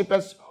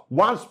worshippers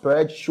once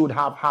purged should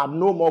have had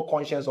no more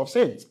conscience of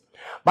sins.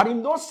 But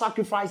in those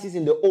sacrifices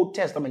in the Old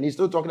Testament, he's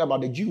still talking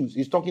about the Jews.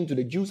 He's talking to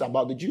the Jews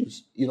about the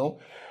Jews, you know.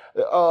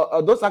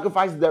 Those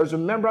sacrifices, there is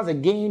remembrance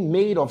again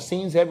made of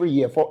sins every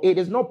year. For it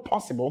is not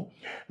possible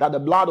that the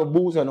blood of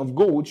bulls and of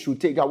goats should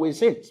take away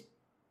sins.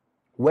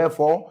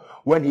 Wherefore,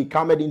 when he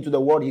cometh into the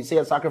world, he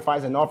said,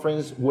 sacrifice and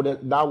offerings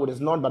thou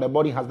wouldest not, but the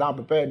body hast thou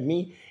prepared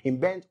me in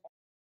burnt.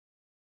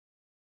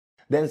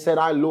 Then said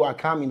I, lo, I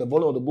come. In the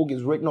volume of the book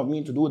is written of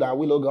me to do thy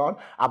will, O God.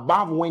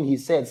 Above when he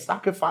said,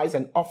 sacrifice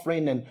and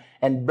offering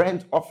and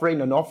burnt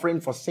offering and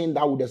offering for sin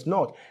thou wouldest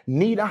not,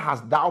 neither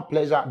hast thou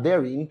pleasure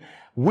therein,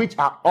 which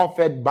are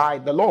offered by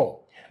the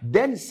law.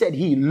 Then said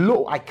he,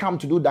 lo, I come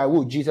to do thy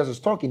will. Jesus is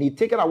talking. He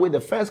taketh away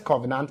the first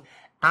covenant,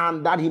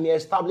 and that he may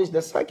establish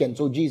the second.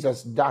 So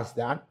Jesus does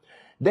that.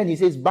 Then he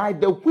says, by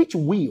the which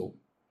will.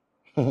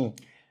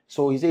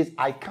 So he says,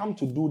 I come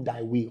to do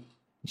thy will.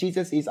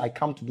 Jesus says, I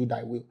come to do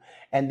thy will.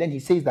 And then he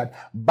says that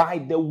by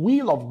the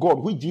will of God,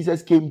 which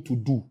Jesus came to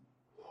do,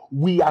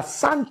 we are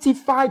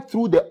sanctified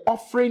through the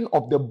offering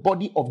of the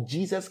body of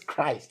Jesus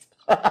Christ.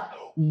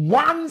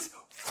 Once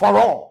for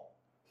all.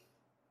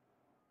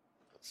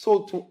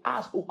 So to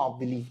us who have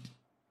believed,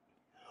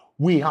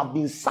 we have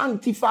been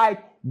sanctified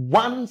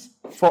once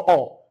for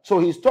all. So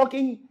he's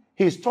talking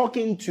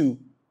to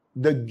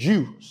the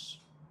Jews.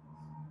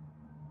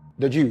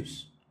 The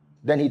Jews.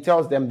 Then he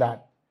tells them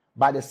that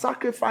by the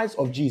sacrifice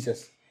of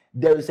Jesus,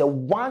 there is a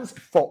once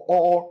for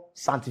all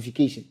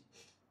sanctification.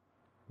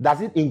 Does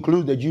it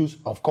include the Jews?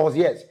 Of course,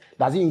 yes.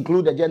 Does it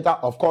include the Gentile?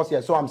 Of course,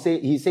 yes. So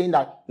he's saying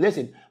that,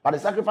 listen, by the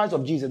sacrifice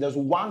of Jesus, there's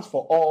once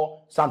for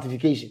all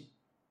sanctification.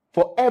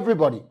 For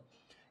everybody.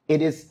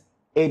 It is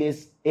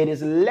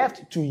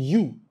left to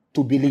you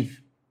to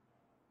believe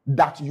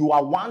that you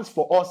are once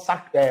for all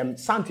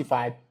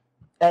sanctified,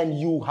 and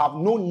you have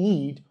no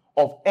need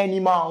of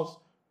animals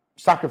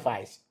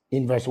sacrifice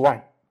in verse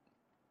 1.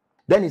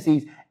 Then he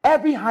says,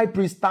 every high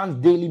priest stands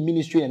daily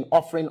ministering and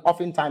offering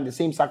oftentimes the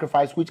same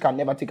sacrifice which can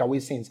never take away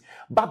sins.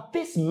 But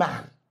this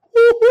man,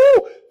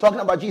 talking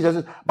about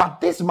Jesus,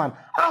 but this man,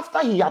 after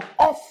he had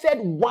offered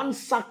one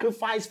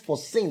sacrifice for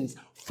sins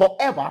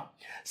forever,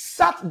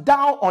 sat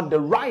down on the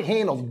right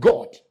hand of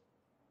God.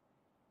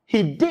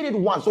 He did it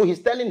once. So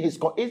he's telling this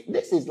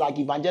is like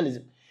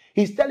evangelism.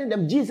 He's telling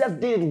them Jesus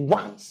did it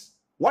once.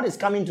 What is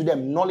coming to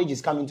them? Knowledge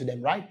is coming to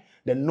them, right?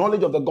 The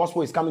knowledge of the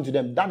gospel is coming to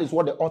them. That is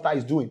what the author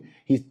is doing.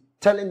 He's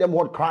telling them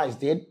what Christ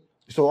did.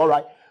 So, all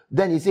right.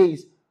 Then he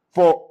says,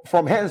 for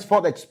from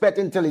henceforth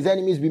expecting till his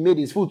enemies be made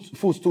his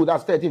footstool.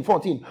 That's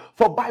 13:14.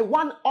 For by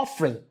one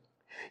offering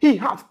he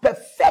hath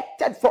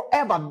perfected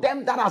forever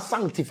them that are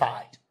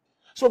sanctified.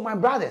 So, my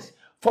brothers,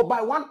 for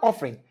by one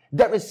offering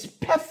there is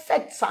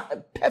perfection.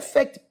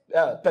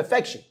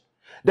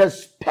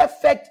 There's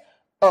perfect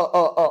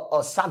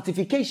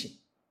sanctification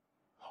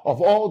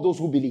of all those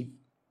who believe.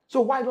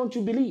 So why don't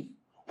you believe?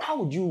 Why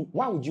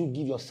would you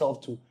give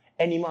yourself to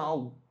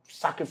animal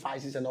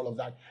sacrifices and all of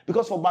that?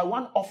 Because for by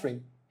one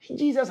offering,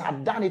 Jesus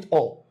had done it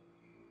all.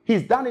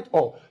 He's done it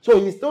all. So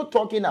he's still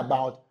talking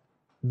about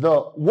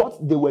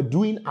what they were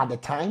doing at the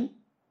time.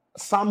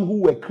 Some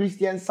who were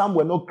Christians, some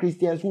were not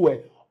Christians,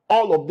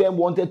 all of them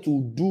wanted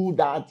to do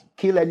that,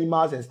 kill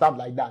animals and stuff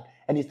like that.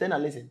 And he's telling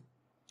them, listen,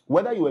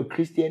 whether you're a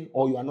Christian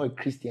or you are not a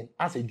Christian,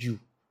 as a Jew,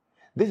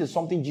 this is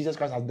something Jesus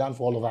Christ has done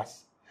for all of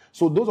us.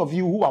 So those of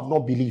you who have not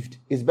believed,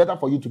 it's better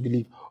for you to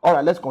believe. All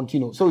right, let's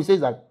continue. So he says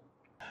that,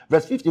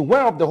 verse 15,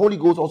 whereof the Holy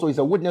Ghost also is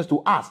a witness to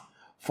us.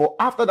 For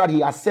after that he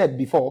has said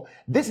before,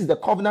 this is the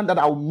covenant that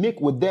I will make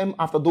with them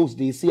after those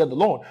days, saith the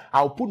Lord.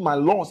 I will put my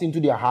laws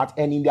into their heart,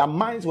 and in their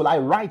minds will I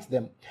write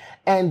them.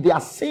 And their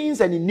sins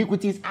and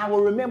iniquities I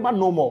will remember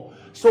no more.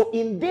 So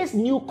in this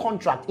new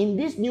contract, in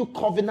this new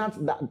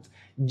covenant that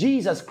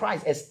Jesus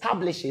Christ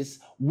establishes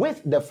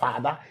with the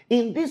Father,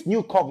 in this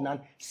new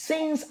covenant,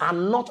 sins are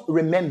not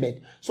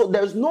remembered. So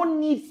there's no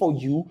need for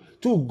you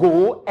to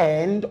go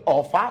and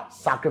offer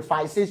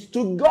sacrifices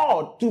to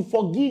God to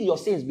forgive your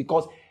sins,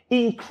 because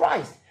in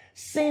Christ,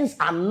 sins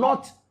are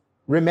not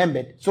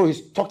remembered. So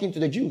he's talking to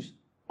the Jews.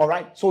 All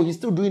right. So he's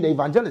still doing the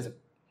evangelism.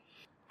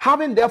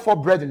 Having therefore,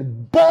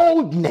 brethren,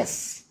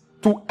 boldness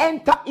to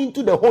enter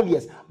into the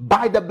holiest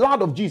by the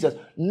blood of Jesus,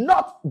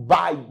 not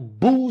by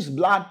bull's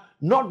blood,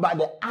 not by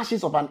the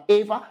ashes of an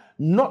heifer,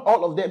 not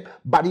all of them,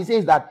 but he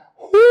says that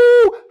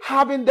who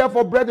having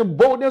therefore, brethren,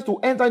 boldness to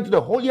enter into the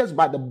holiest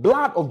by the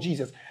blood of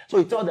Jesus. So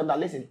he tells them that,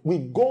 listen, we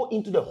go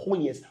into the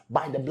holiest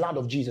by the blood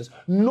of Jesus,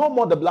 no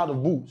more the blood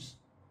of bulls.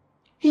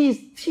 He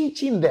is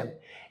teaching them.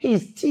 He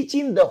is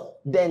teaching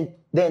the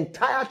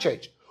entire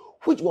church,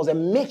 which was a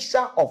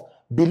mixture of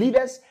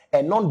believers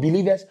and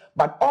non-believers,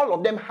 but all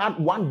of them had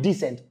one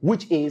descent,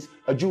 which is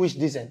a Jewish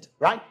descent,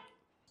 right?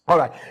 All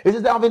right. It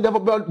is having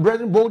therefore,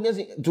 brethren, boldness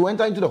to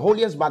enter into the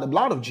holiest by the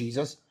blood of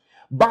Jesus,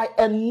 by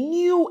a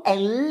new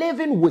and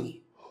living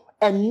way.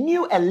 A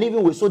new and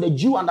living way. So the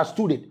Jew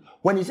understood it.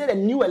 When he said a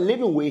new and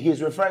living way, he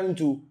is referring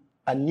to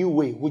a new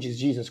way, which is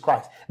Jesus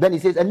Christ. Then he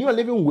says, a new and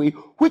living way,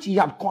 which he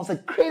had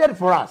consecrated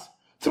for us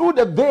through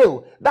the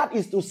veil, that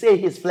is to say,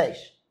 his flesh.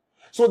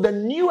 So the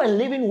new and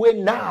living way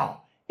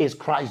now is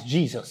Christ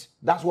Jesus.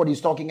 That's what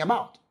he's talking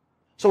about.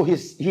 So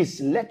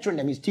he's lecturing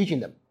them, he's teaching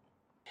them.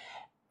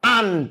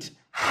 And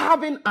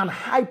having an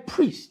high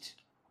priest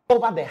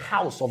over the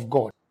house of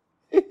God,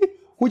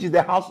 which is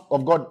the house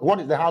of God. What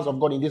is the house of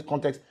God in this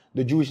context?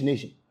 The Jewish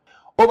nation.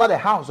 Over the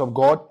house of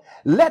God,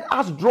 let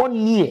us draw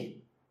near.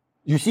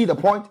 You see the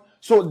point?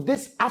 So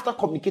this, after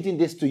communicating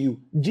this to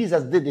you,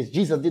 Jesus did this,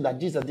 Jesus did that,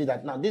 Jesus did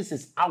that. Now this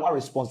is our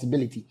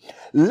responsibility.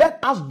 Let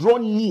us draw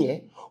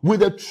near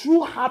with a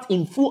true heart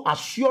in full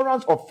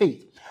assurance of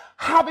faith,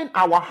 having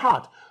our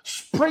heart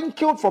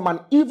sprinkled from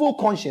an evil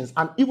conscience.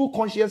 An evil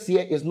conscience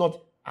here is not,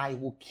 I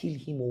will kill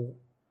him, or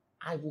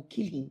I will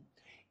kill him.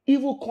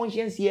 Evil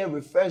conscience here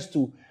refers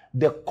to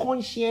the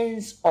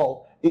conscience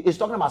of, it's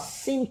talking about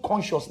sin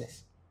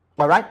consciousness.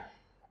 All right?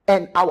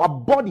 And our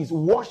bodies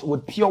washed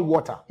with pure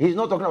water. He's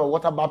not talking about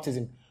water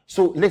baptism.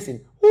 So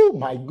listen, oh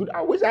my God,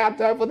 I wish I had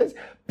time for this.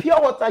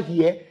 Pure water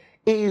here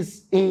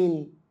is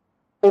in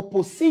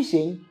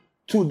opposition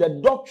to the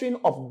doctrine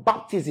of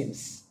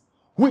baptisms,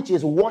 which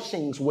is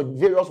washings with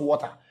various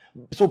water.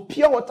 So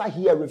pure water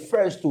here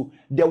refers to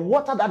the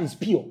water that is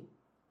pure.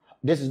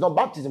 This is not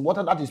baptism,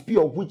 water that is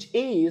pure, which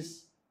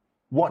is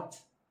what?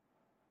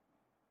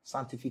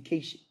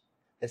 Sanctification.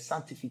 The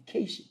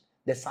sanctification.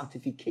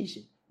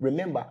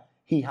 Remember,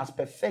 he has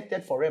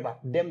perfected forever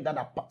them that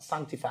are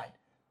sanctified.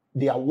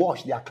 They are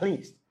washed, they are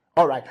cleansed.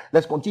 All right,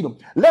 let's continue.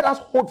 Let us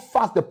hold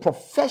fast the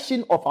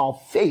profession of our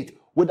faith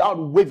without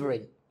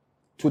wavering.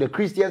 To the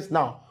Christians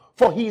now,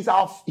 for he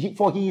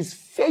is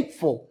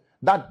faithful,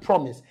 that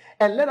promise.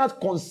 And let us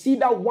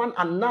consider one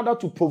another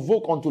to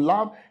provoke unto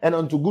love and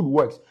unto good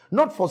works,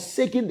 not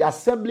forsaking the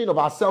assembling of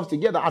ourselves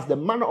together as the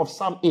manner of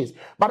some is,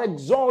 but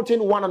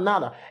exalting one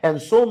another,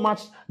 and so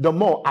much the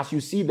more as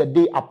you see the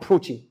day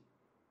approaching.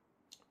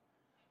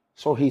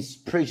 So he's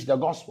preached the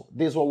gospel.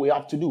 This is what we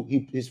have to do.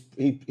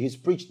 He's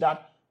preached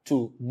that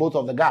to both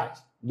of the guys.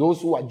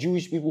 Those who are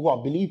Jewish people who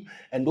have believed,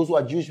 and those who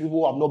are Jewish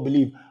people who have not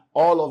believed.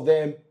 All of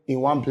them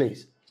in one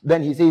place.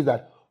 Then he says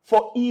that,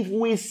 for if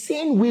we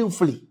sin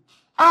willfully,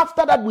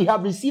 after that we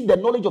have received the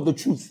knowledge of the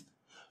truth.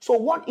 So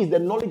what is the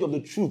knowledge of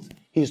the truth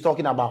he's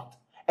talking about?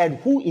 And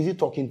who is he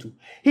talking to?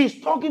 He's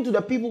talking to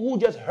the people who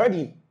just heard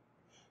him.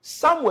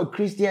 Some were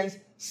Christians,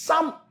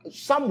 some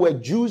were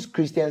Jews,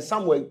 Christians,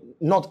 some were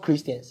not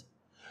Christians.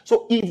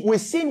 So if we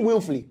sin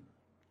willfully,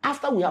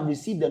 after we have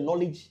received the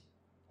knowledge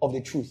of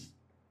the truth.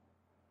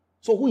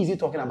 So who is he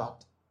talking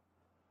about?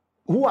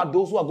 Who are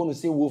those who are going to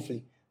sin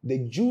willfully? The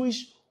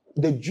Jews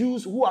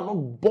who are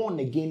not born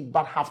again,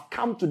 but have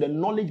come to the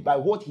knowledge by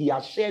what he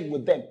has shared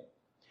with them.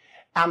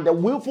 And the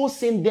willful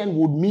sin then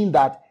would mean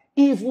that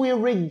if we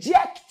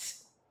reject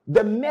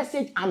the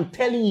message I'm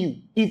telling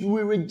you, if you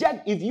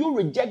reject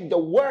the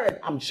word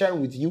I'm sharing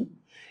with you,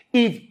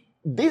 if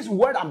this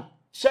word I'm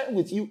sharing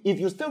with you, if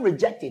you still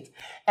reject it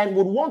and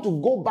would want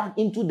to go back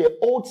into the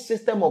old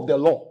system of the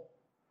law,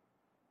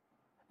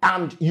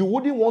 and you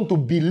wouldn't want to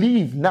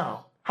believe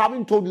now,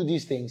 having told you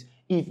these things,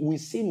 if we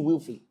sin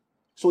willfully.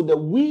 So the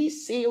we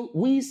sin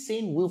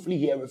willfully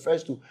here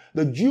refers to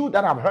the Jew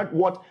that have heard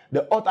what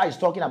the author is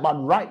talking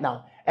about right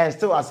now and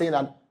still are saying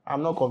that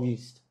I'm not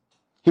convinced.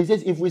 He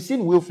says, if we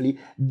sin willfully,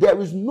 there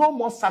is no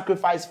more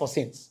sacrifice for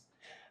sins.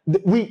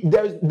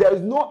 There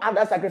is no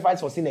other sacrifice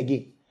for sin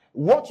again.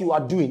 what you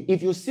are doing,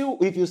 if you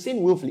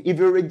sin willfully, if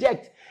you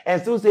reject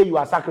and still say you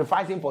are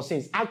sacrificing for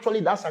sins, actually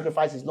that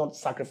sacrifice is not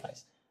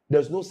sacrifice.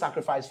 There's no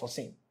sacrifice for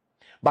sin.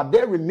 But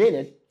there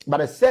remaineth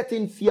but a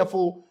certain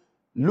fearful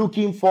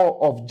looking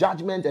for of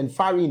judgment and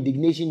fiery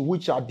indignation,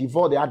 which shall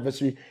devour the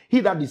adversary. He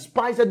that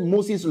despised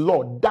Moses'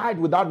 law died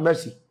without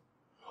mercy.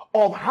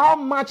 Of how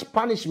much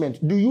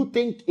punishment do you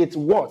think it's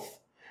worth?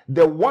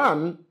 The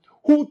one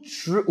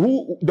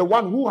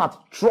who hath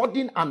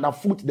trodden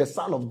underfoot the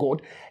Son of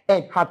God,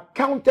 and had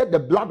counted the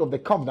blood of the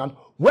covenant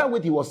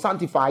wherewith he was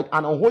sanctified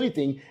an unholy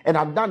thing, and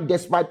had done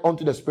despite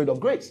unto the Spirit of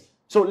grace.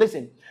 So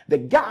listen, the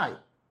guy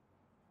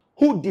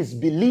who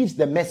disbelieves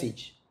the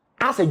message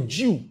as a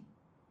Jew,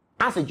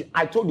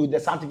 I told you, the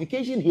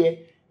sanctification here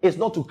is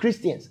not to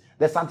Christians.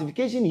 The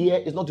sanctification here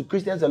is not to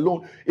Christians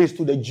alone, it's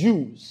to the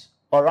Jews.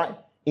 All right?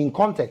 In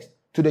context,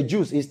 to the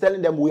Jews, he's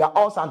telling them we are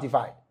all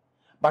sanctified.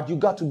 But you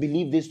got to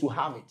believe this to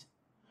have it.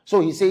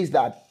 So he says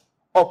that,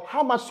 of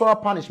how much sorrow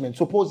punishment,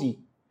 suppose he,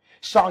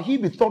 shall he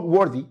be thought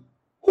worthy,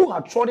 who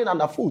had trodden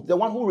underfoot, the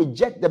one who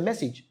rejected the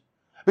message?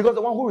 Because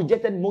the one who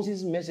rejected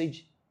Moses'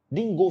 message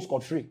didn't go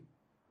scot-free.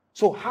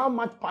 So how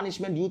much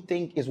punishment do you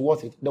think is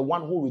worth it? The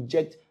one who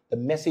rejects the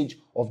message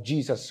of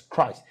Jesus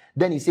Christ.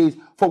 Then he says,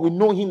 for we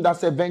know him that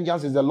said,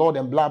 vengeance is the Lord,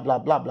 and blah, blah,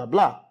 blah, blah,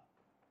 blah.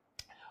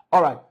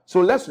 All right,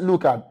 so let's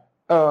look at,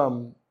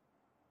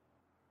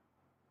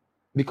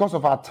 because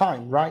of our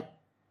time, right?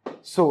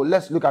 So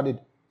let's look at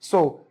it.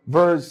 So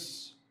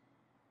verse,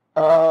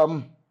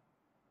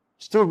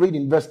 still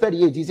reading, verse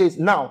 38, he says,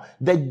 now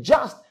the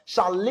just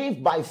shall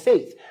live by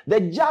faith. The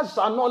just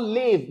shall not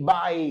live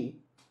by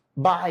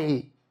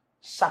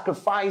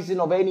sacrificing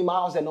of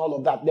animals and all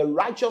of that. The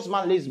righteous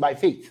man lives by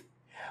faith.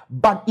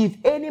 But if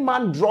any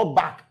man draw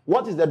back,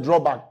 what is the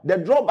drawback? The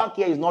drawback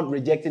here is not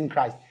rejecting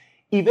Christ.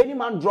 If any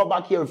man draw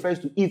back here refers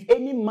to if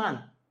any man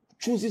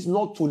chooses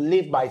not to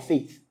live by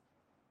faith.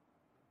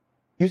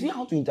 You see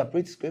how to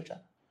interpret scripture?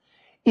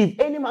 If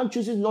any man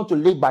chooses not to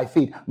live by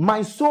faith,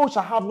 my soul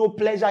shall have no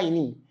pleasure in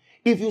him.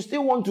 If you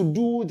still want to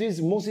do these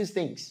Moses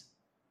things,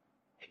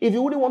 if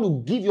you wouldn't want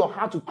to give your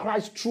heart to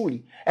Christ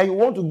truly, and you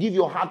want to give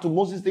your heart to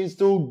Moses things,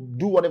 still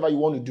do whatever you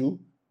want to do,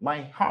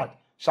 my heart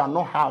shall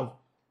not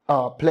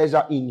have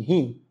pleasure in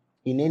him,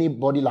 in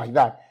anybody like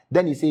that.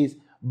 Then he says,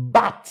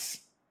 but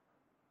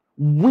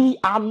we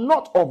are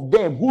not of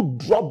them who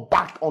drop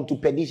back onto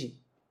perdition.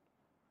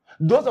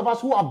 Those of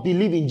us who have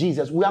believed in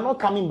Jesus, we are not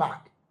coming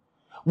back.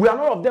 We are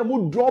not of them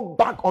who drop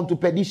back onto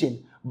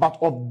perdition, but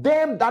of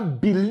them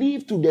that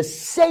believe to the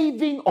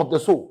saving of the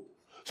soul.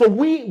 So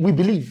we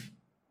believe.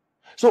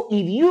 So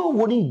if you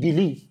wouldn't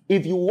believe,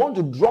 if you want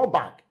to draw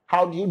back,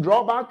 how do you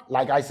draw back?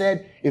 Like I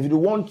said, if you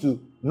want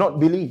to not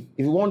believe,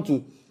 if you want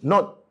to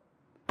not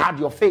add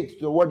your faith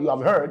to what you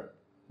have heard,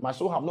 my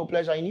soul have no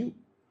pleasure in you.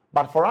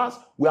 But for us,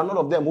 we are not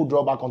of them who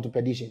draw back onto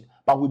perdition,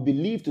 but we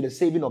believe to the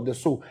saving of the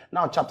soul.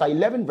 Now, chapter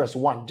 11, verse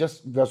 1,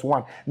 just verse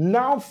 1.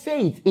 Now,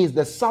 faith is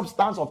the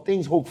substance of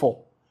things hoped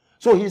for.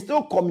 So he's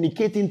still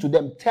communicating to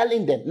them,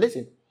 telling them,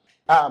 listen,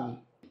 all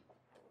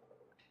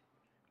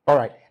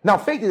right. Now,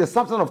 faith is the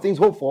substance of things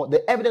hoped for,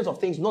 the evidence of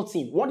things not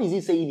seen. What is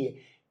he saying here?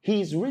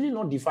 He's really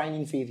not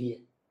defining faith here.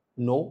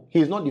 No,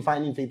 he's not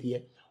defining faith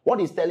here. What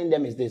he's telling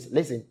them is this.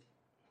 Listen,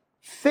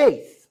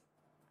 faith,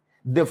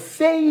 the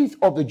faith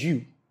of the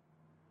Jew,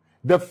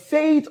 the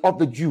faith of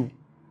the Jew,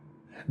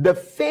 the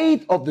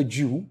faith of the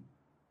Jew,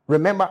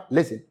 remember,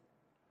 listen,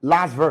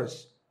 last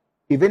verse.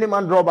 If any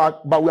man draw back,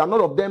 but we are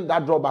not of them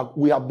that draw back.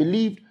 We have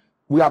believed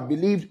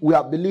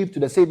to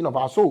the saving of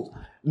our souls.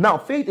 Now,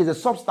 faith is a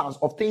substance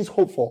of things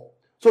hoped for.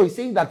 So he's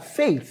saying that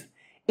faith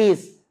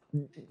is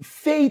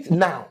faith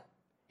now.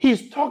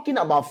 He's talking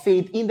about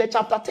faith in the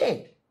chapter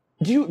 10.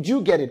 Do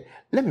you get it?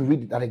 Let me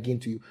read that again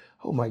to you.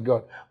 Oh my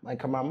God, my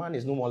cameraman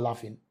is no more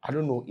laughing. I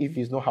don't know if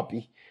he's not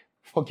happy.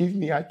 Forgive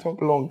me, I talk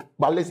long.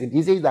 But listen,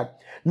 he says that,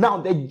 now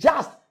the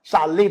just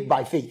shall live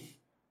by faith.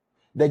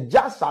 The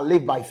just shall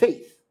live by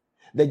faith.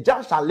 The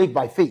just shall live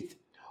by faith.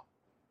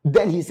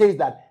 Then he says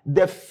that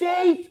the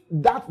faith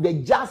that the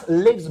just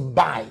lives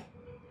by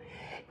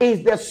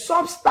is the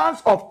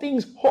substance of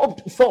things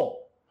hoped for.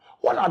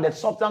 What are the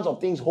substance of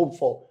things hoped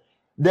for?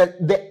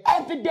 The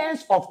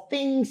evidence of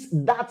things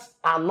that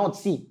are not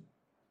seen.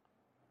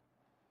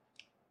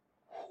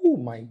 Oh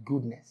my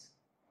goodness.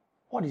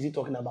 What is he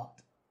talking about?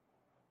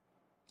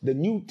 The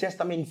New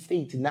Testament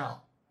faith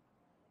now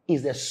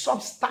is the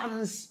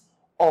substance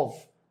of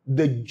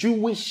the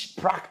Jewish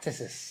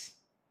practices.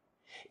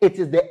 It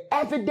is the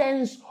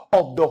evidence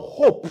of the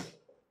hope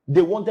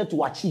they wanted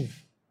to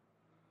achieve.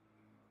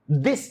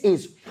 This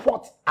is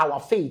what our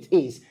faith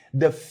is.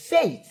 The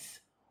faith,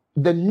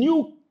 the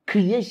new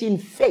creation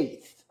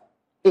faith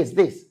is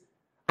this.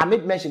 I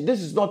made mention,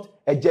 this is not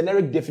a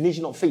generic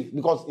definition of faith,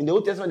 because in the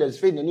Old Testament there's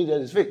faith, in the New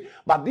Testament there's faith.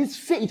 But this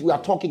faith we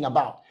are talking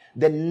about,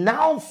 the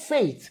now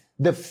faith,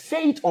 the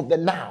faith of the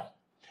now,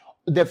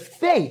 the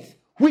faith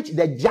which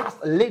the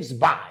just lives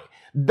by,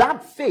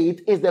 that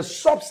faith is the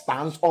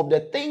substance of the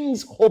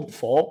things hoped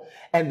for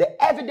and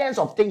the evidence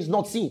of things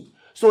not seen.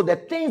 So the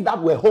things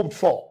that were hoped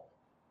for,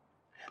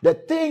 the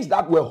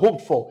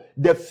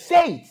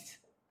faith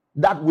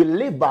that we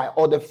live by,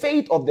 or the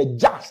faith of the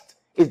just,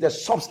 is the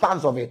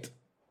substance of it.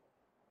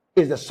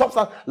 Is the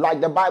substance,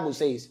 like the Bible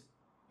says,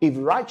 if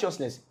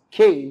righteousness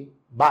came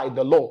by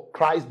the law,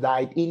 Christ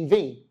died in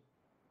vain.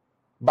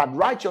 But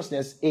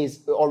righteousness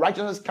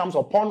comes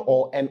upon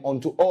all and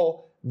unto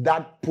all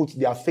that put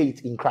their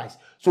faith in Christ.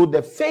 So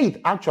the faith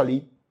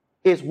actually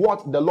is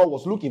what the law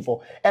was looking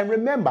for. And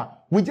remember,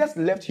 we just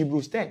left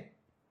Hebrews 10.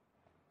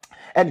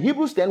 And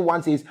Hebrews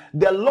 10:1 says,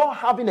 the law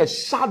having a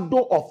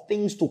shadow of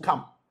things to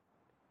come,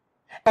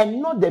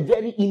 and not the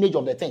very image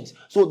of the things.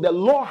 So the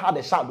law had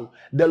a shadow.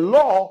 The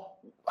law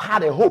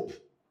had a hope.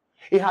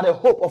 It had a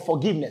hope of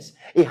forgiveness.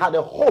 It had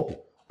a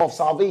hope of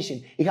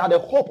salvation. It had a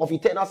hope of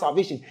eternal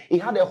salvation.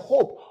 It had a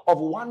hope of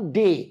one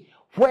day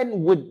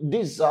when, with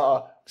this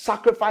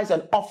sacrifice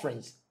and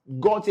offerings,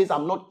 God says,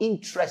 I'm not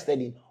interested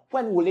in.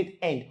 When will it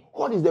end?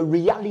 What is the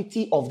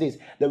reality of this?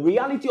 The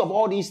reality of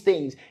all these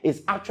things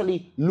is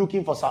actually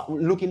looking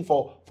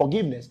for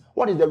forgiveness.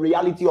 What is the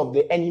reality of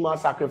the animal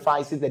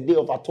sacrifices, the Day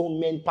of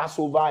Atonement,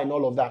 Passover, and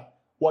all of that?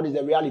 What is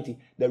the reality?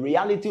 The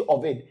reality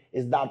of it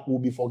is that we'll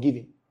be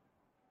forgiven.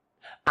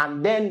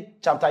 And then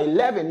chapter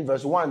 11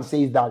 verse 1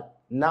 says that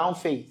now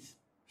faith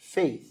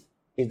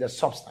is the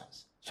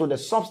substance. So the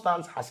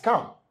substance has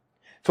come.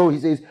 So he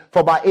says,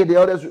 for by it the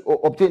others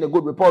obtained a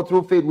good report.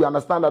 Through faith we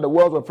understand that the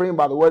worlds were framed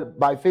by the word.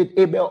 By faith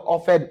Abel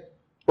offered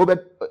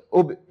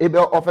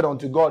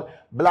unto God,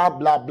 blah,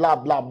 blah, blah,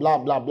 blah, blah,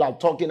 blah, blah.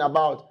 Talking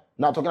about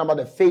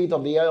the faith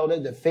of the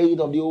elders, the faith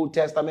of the Old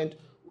Testament.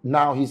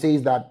 Now he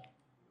says that,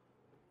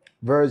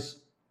 verse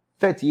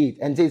 38,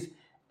 and says,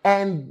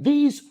 and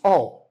these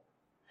all,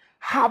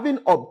 having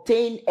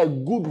obtained a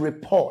good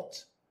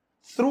report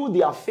through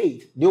their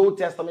faith, the Old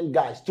Testament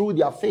guys, through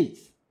their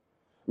faith,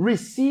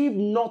 receive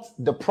not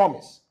the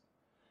promise.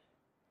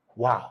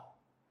 Wow.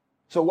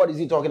 So what is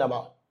he talking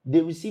about? They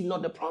received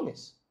not the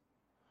promise.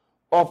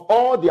 Of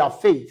all their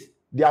faith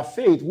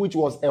which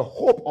was a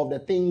hope of the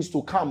things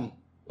to come,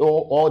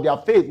 or their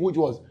faith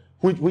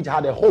which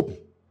had a hope.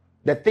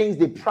 The things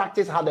they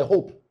practiced had a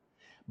hope.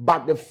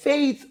 But the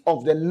faith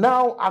of the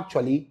now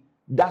actually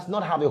does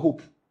not have a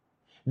hope.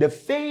 The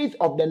faith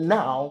of the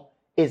now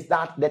is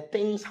that the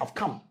things have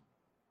come.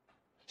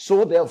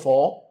 So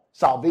therefore,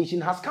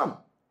 salvation has come.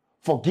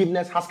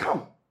 Forgiveness has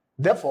come.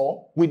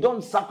 Therefore, we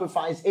don't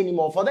sacrifice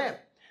anymore for them.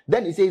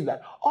 Then he says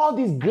that all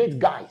these great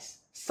guys,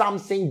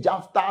 Samson,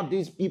 Jephthah,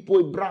 these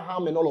people,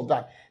 Abraham, and all of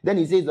that, then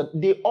he says that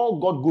they all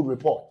got good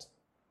report.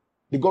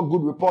 They got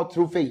good report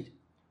through faith,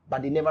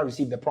 but they never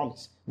received the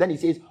promise. Then he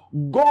says,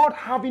 God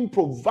having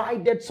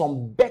provided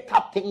some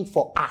better thing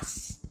for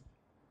us.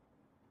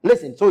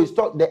 Listen, so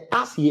the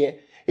us here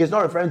is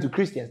not referring to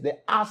Christians. The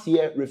us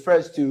here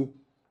refers to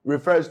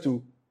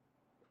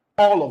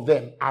all of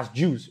them as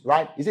Jews,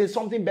 right? He says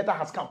something better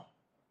has come.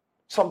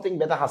 Something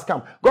better has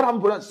come. God has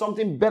provided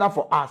something better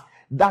for us,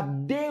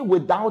 that they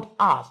without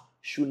us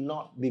should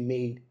not be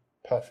made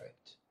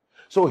perfect.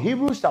 So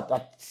Hebrews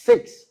chapter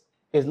 6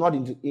 is not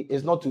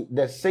to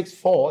the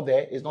 6:4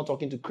 there is not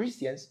talking to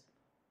Christians.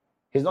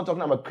 He's not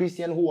talking about a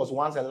Christian who was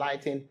once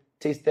enlightened,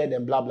 tasted,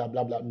 and blah, blah,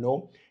 blah, blah.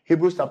 No.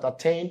 Hebrews chapter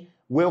 10,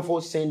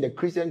 willful sin. The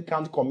Christian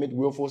can't commit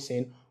willful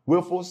sin.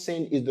 Willful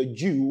sin is the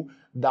Jew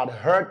that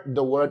heard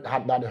the word,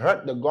 that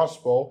heard the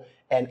gospel,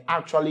 and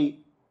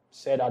actually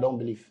said, I don't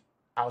believe.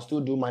 I'll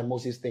still do my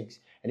Moses things.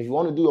 And if you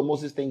want to do your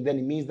Moses thing, then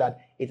it means that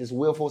it is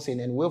willful sin.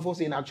 And willful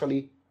sin,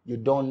 actually, you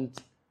don't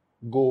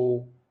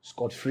go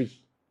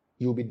scot-free.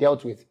 You'll be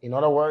dealt with. In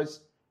other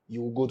words,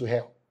 you will go to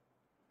hell.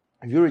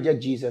 If you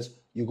reject Jesus,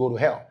 you go to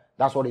hell.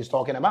 That's what he's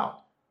talking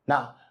about.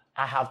 Now,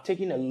 I have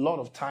taken a lot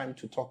of time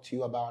to talk to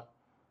you about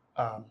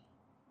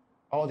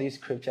all these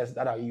scriptures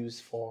that are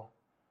used for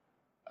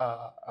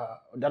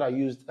that are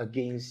used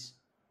against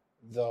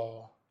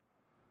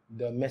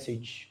the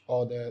message,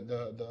 or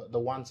the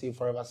one saved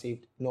forever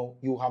saved. No,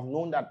 you have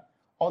known that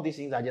all these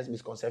things are just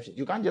misconceptions.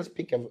 You can't just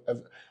pick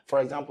for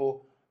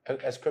example,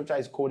 a scripture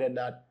is quoted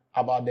that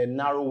about the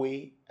narrow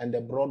way and the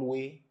broad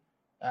way,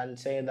 and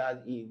say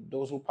that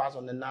those who pass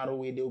on the narrow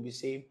way, they will be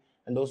saved,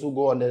 and those who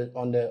go on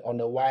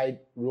the wide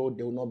road,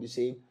 they will not be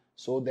saved.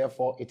 So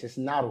therefore, it is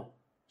narrow,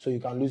 so you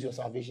can lose your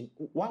salvation.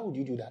 Why would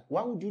you do that?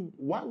 Why would you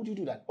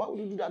do that? Why would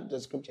you do that to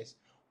the scriptures?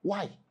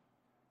 Why?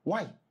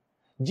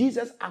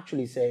 Jesus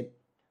actually said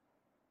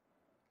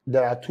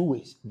there are two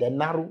ways. The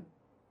narrow,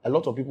 a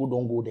lot of people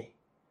don't go there.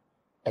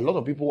 A lot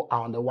of people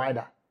are on the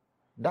wider.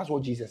 That's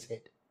what Jesus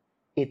said.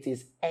 It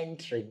is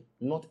entering,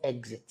 not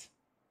exit.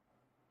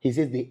 He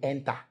says they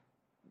enter.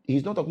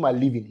 He's not talking about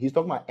leaving. He's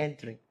talking about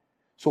entering.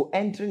 So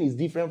entering is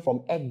different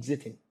from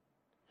exiting.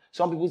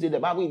 Some people say, the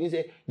Bible even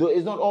say,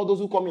 it's not all those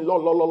who come in,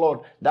 Lord, Lord, Lord,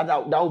 Lord,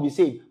 that will be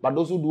saved, but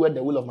those who do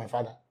the will of my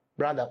Father.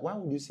 Brother, why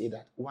would you say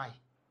that? Why?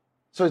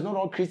 So it's not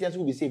all Christians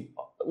who will be saved.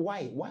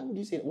 Why? Why would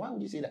you say that? Why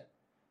would you say that?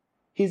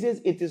 He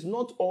says it is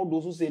not all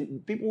those who say,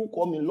 people who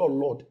call me Lord,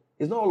 Lord.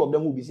 It's not all of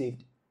them who will be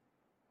saved,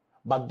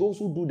 but those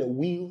who do the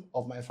will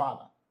of my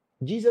Father.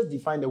 Jesus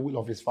defined the will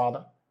of his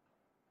Father.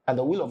 And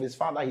the will of his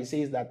Father, he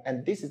says that,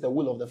 and this is the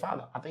will of the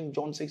Father. I think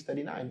John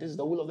 6:39, this is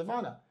the will of the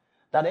Father.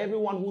 That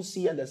everyone who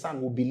seeth the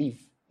Son will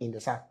believe in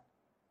the Son.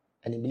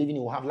 and in believing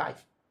you will have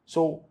life.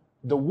 So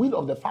the will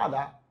of the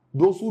Father,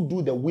 those who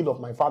do the will of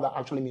my Father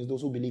actually means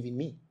those who believe in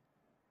me.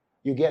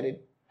 You get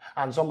it?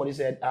 And somebody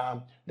said,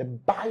 the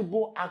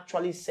Bible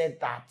actually said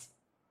that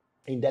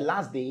in the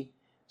last day,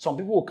 some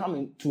people will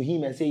come to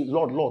him and say,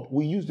 Lord, Lord,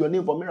 we use your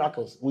name for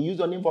miracles. We use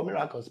your name for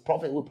miracles.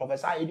 Prophet will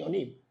prophesy in your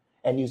name.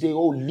 And you say,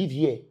 oh, live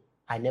here.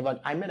 I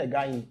met a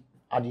guy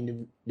at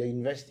the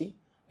university,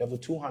 level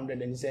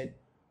 200, and he said,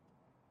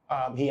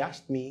 he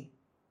asked me,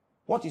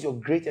 what is your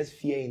greatest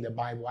fear in the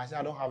Bible? I said,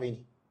 I don't have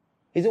any.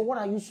 He said, what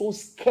are you so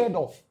scared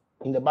of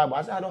in the Bible?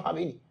 I said, I don't have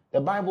any.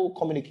 The Bible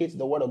communicates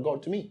the word of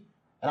God to me,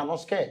 and I'm not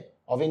scared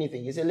of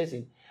anything. He said,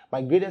 listen,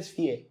 my greatest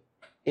fear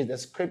is the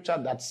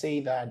scripture that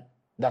says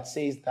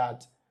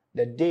that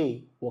the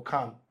day will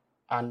come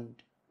and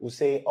will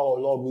say, oh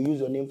Lord, we use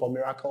your name for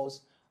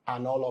miracles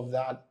and all of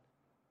that.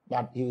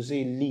 But he will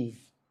say, leave.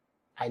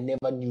 I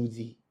never knew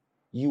thee,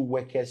 you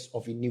workers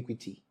of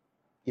iniquity.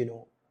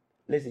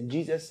 Listen,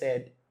 Jesus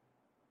said,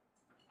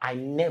 I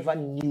never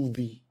knew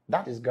thee.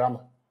 That is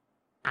grammar.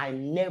 I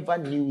never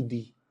knew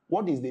thee.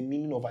 What is the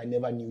meaning of I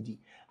never knew thee?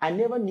 I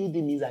never knew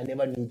thee means I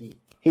never knew thee.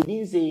 He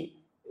didn't say,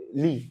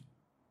 leave.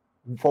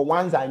 For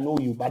once I know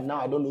you, but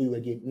now I don't know you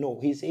again. No,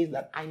 he says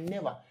that I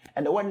never.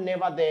 And the word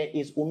never there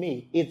is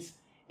ume. It's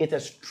a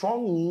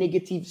strong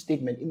negative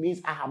statement. It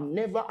means I have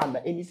never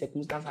under any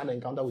circumstance had an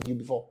encounter with you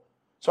before.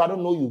 So I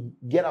don't know you.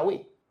 Get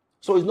away.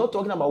 So he's not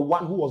talking about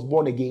one who was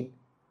born again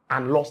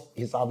and lost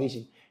his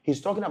salvation.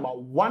 He's talking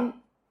about one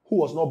who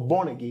was not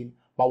born again,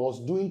 but was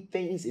doing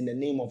things in the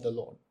name of the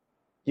Lord.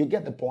 You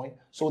get the point?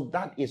 So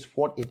that is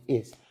what it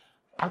is.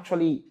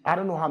 Actually, I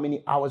don't know how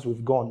many hours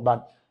we've gone,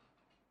 but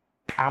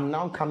I'm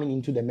now coming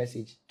into the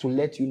message to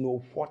let you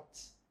know what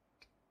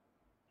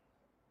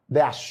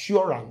the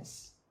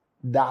assurance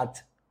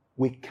that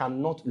we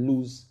cannot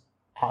lose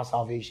our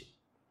salvation.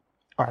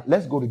 All right,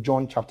 let's go to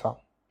John chapter.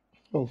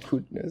 Oh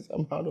goodness,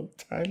 I'm out of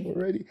time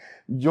already.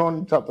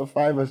 John chapter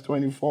 5 verse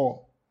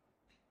 24.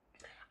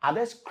 Are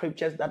there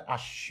scriptures that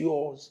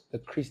assures the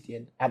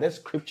Christian? Are there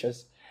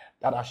scriptures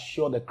that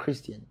assure the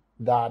Christian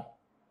that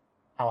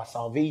our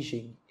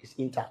salvation is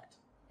intact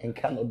and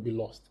cannot be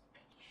lost?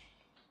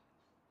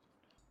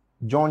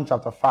 John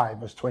chapter 5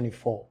 verse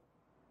 24.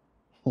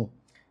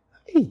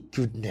 Hey,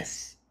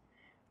 goodness.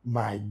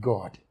 My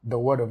God, the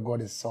word of God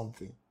is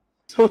something.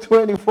 So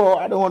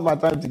 24, I don't want my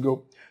time to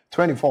go.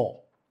 24.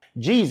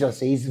 Jesus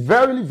says,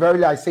 verily,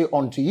 verily, I say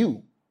unto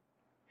you,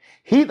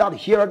 he that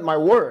heareth my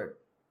word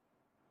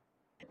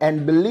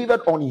and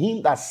believeth on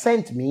him that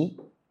sent me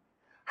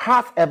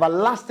hath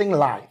everlasting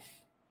life,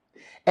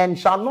 and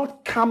shall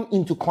not come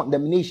into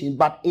condemnation,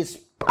 but is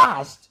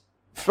passed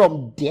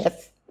from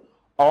death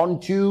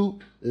unto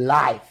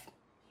life.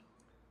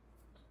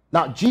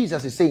 Now,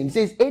 Jesus is saying, he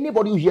says,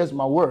 anybody who hears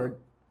my word,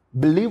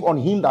 believe on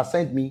him that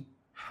sent me,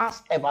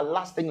 has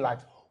everlasting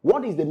life.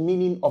 What is the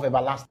meaning of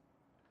everlasting?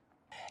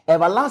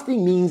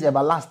 Everlasting means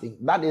everlasting.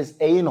 That is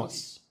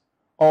aeonos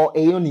or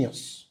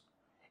aeonios.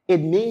 It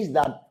means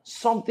that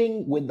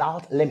something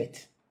without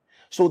limit.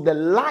 So the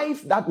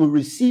life that we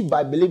receive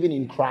by believing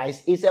in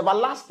Christ is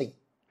everlasting.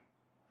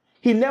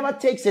 He never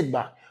takes it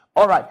back.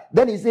 All right.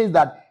 Then he says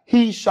that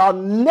he shall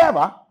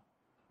not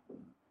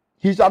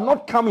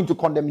come into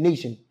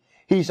condemnation.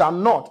 He shall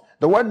not.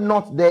 The word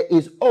not there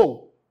is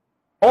o.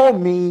 O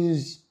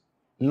means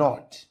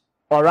not.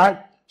 All right.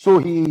 So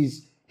he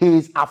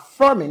is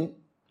affirming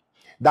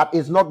that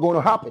is not going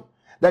to happen.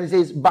 Then he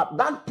says, but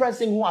that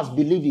person who has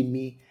believed in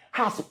me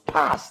has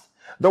passed.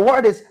 The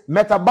word is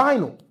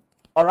metabino.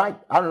 All right.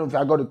 I don't know if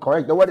I got it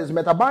correct. The word is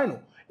metabino.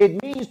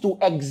 It means to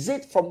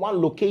exit from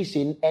one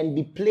location and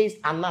be placed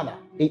at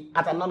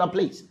another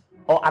place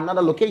or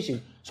another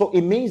location. So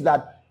it means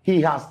that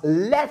he has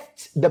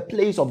left the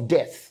place of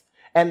death.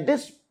 And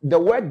the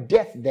word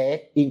death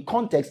there in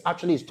context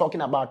actually is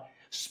talking about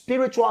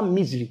spiritual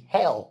misery,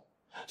 hell.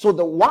 So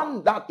the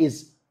one that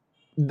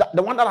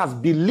has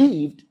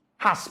believed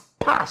has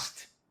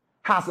passed,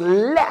 has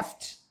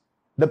left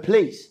the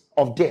place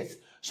of death.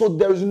 So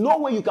there is no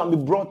way you can be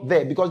brought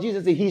there, because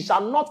Jesus said, he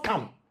shall not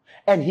come,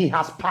 and he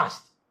has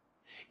passed.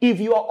 If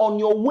you are on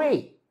your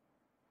way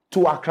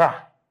to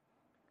Accra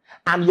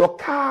and your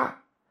car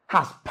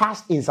has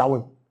passed in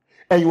Sawem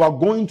and you are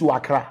going to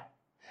Accra,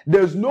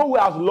 there's no way,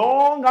 as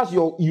long as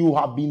you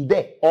have been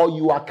there or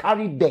you are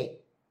carried there,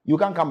 you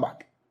can't come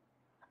back.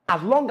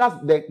 As long as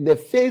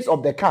the face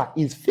of the car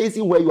is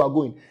facing where you are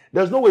going,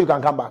 there's no way you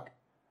can come back.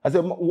 I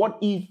said, what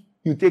if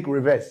you take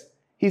reverse?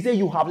 He said,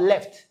 you have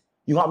left.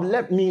 You have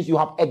left means you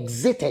have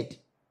exited.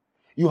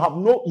 You have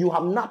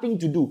nothing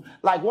to do.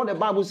 Like what the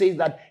Bible says,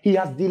 that he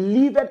has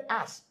delivered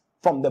us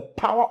from the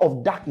power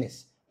of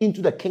darkness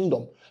into the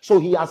kingdom. So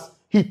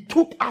he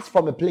took us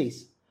from a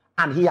place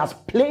and he has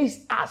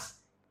placed us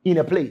in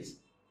a place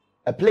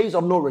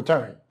of no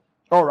return.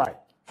 All right.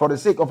 For the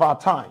sake of our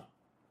time,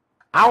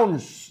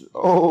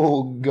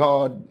 oh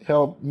God,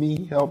 help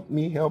me, help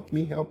me, help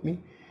me, help me.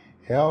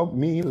 Help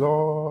me,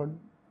 Lord,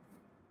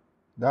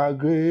 thou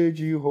great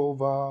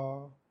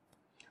Jehovah.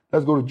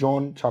 Let's go to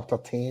John chapter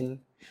 10.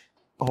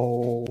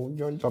 Oh,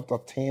 John chapter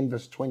 10,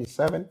 verse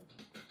 27.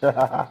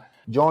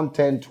 John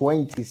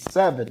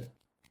 10:27.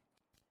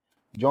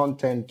 John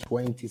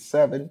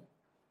 10:27.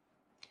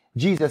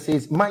 Jesus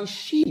says, my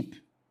sheep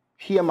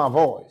hear my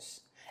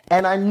voice,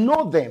 and I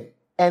know them,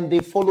 and they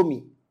follow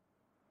me.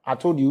 I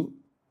told you,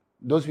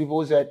 those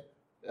people said,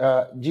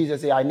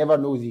 Jesus said, I never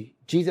know thee.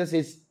 Jesus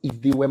says,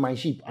 if they were my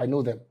sheep, I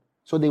know them.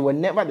 So they were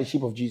never the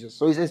sheep of Jesus.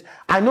 So he says,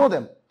 I know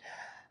them,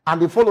 and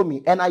they follow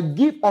me, and I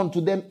give unto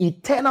them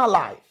eternal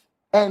life,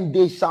 and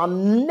they shall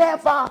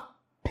never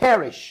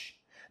perish.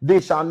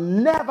 They shall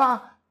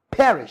never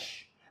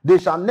perish. They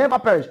shall never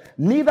perish.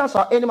 Neither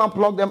shall any man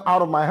pluck them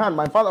out of my hand.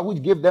 My Father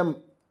which gave them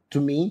to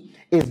me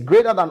is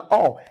greater than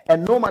all,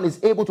 and no man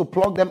is able to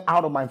pluck them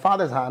out of my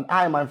Father's hand.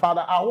 I and my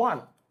Father are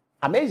one.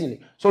 Amazingly.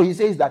 So he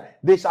says that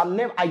they shall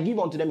never, I give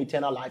unto them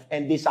eternal life,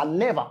 and they shall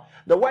never.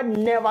 The word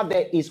never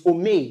there is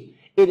ome.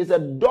 It is a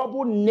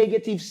double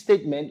negative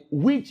statement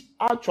which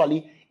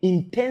actually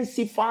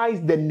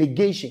intensifies the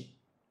negation.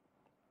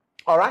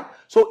 All right.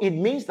 So it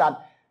means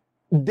that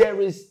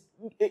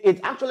it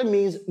actually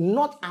means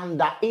not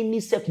under any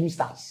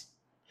circumstance.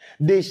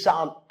 They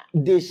shall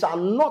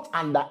not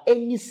under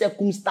any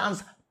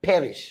circumstance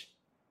perish.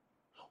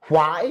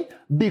 Why?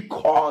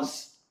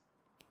 Because,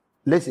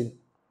 listen,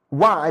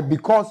 why?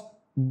 Because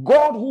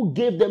God who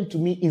gave them to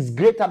me is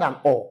greater than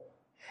all.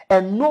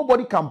 And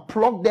nobody can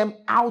pluck them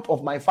out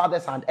of my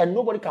Father's hand, and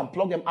nobody can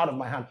pluck them out of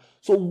my hand.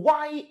 So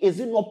why is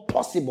it not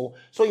possible?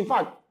 So in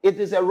fact, it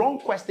is a wrong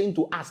question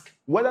to ask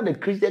whether the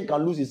Christian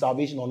can lose his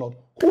salvation or not.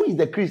 Who is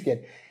the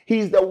Christian? He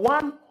is the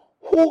one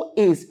who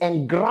is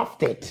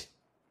engrafted,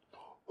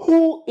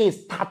 who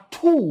is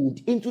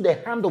tattooed into the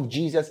hand of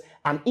Jesus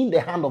and in the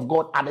hand of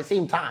God at the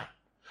same time.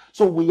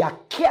 So we are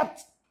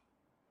kept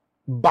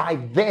by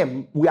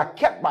them, we are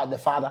kept by the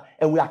Father,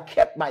 and we are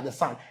kept by the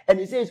Son. And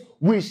he says,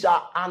 we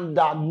shall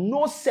under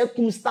no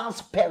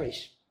circumstance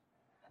perish.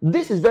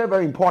 This is very,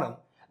 very important.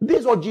 This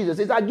is what Jesus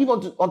says, I give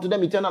unto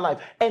them eternal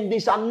life, and they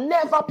shall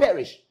never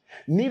perish.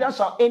 Neither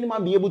shall any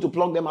man be able to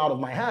pluck them out of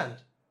my hand.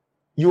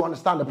 You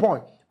understand the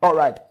point? All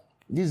right.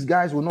 These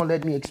guys will not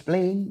let me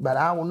explain, but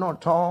I will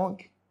not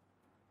talk.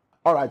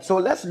 All right. So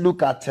let's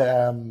look at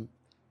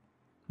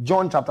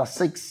John chapter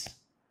 6.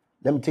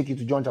 Let me take you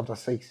to John chapter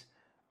 6.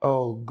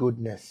 Oh,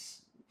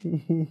 goodness.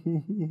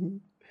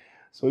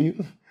 So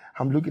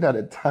I'm looking at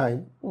the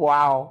time.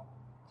 Wow.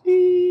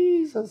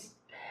 Jesus.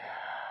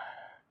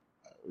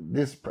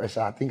 This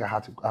pressure, I think I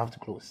have to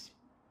close.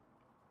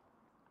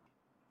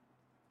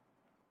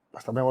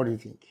 Pastor Ben, what do you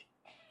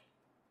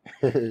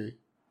think?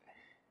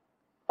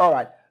 All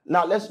right.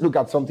 Now let's look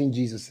at something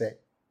Jesus said.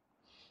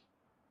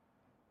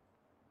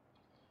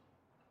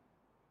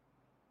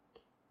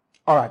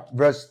 All right.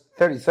 Verse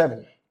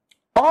 37.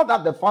 All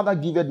that the Father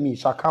giveth me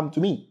shall come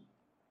to me,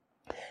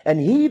 and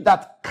he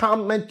that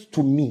cometh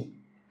to me,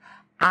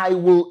 I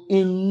will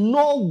in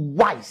no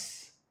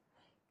wise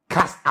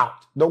cast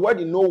out. The word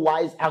in no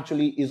wise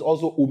actually is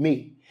also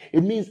ume.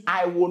 It means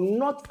I will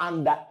not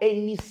under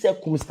any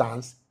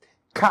circumstance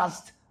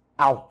cast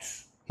out.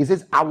 He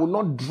says, I will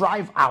not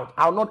drive out.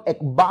 I will not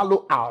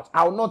ekbalo out.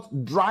 I will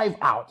not drive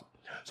out.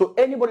 So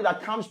anybody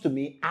that comes to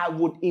me, I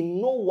would in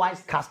no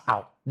wise cast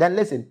out. Then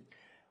listen.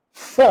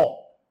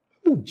 Oh,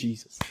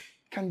 Jesus.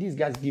 Can these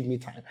guys give me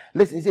time?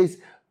 Listen, he says,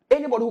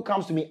 anybody who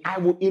comes to me, I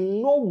will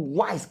in no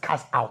wise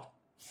cast out.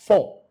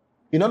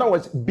 In other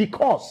words,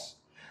 because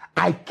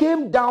I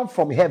came down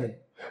from heaven,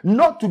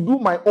 not to do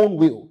my own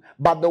will,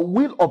 but the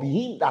will of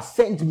him that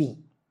sent me.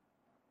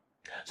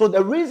 So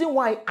the reason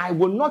why I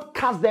will not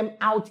cast them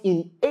out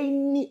in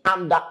any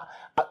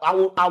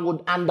I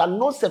would under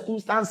no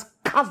circumstance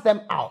cast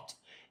them out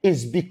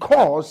is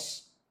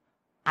because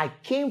I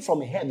came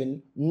from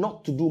heaven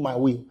not to do my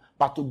will,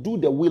 but to do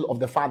the will of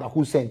the Father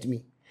who sent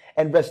me.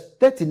 And verse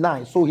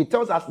 39, so he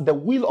tells us the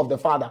will of the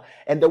Father.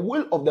 And the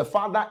will of the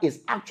Father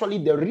is actually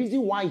the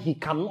reason why he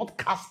cannot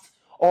cast,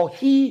 or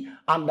he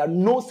under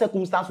no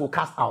circumstance will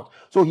cast out.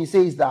 So he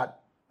says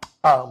that,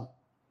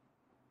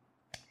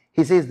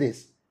 he says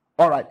this,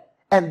 all right.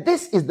 And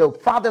this is the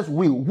Father's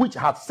will which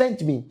hath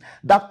sent me,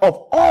 that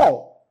of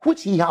all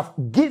which he hath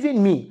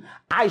given me,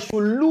 I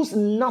should lose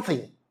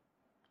nothing,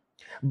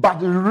 but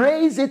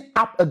raise it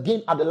up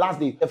again at the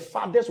last day. The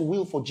Father's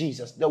will for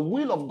Jesus, the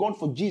will of God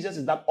for Jesus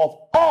is that of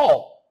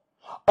all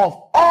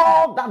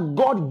that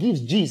God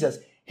gives Jesus,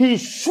 he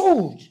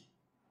should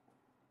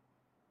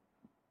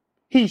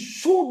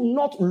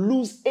not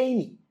lose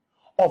any.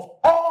 Of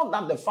all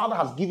that the Father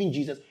has given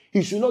Jesus,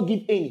 he should not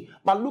give any.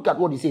 But look at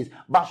what he says.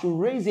 But he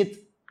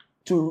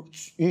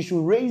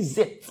should raise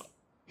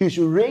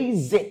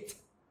it.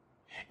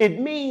 It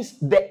means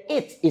the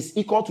it is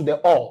equal to the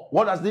all.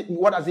 What does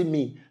it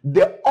mean?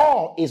 The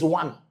all is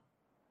one.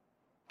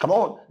 Come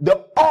on.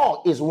 The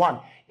all is one.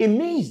 It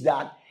means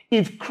that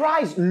if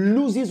Christ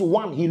loses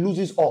one, he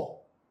loses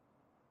all.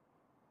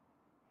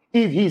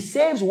 If he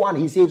saves one,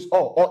 he saves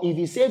all. Or if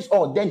he saves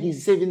all, then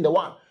he's saving the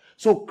one.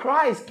 So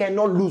Christ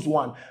cannot lose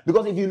one.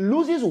 Because if he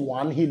loses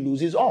one, he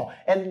loses all.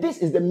 And this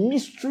is the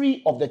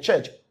mystery of the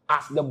church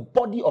as the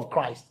body of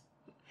Christ.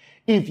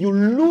 If you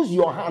lose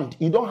your hand,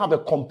 you don't have a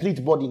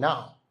complete body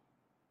now.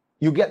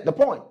 You get the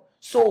point.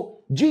 So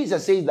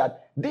Jesus says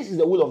that this is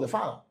the will of the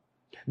Father,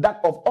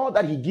 that of all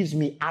that he gives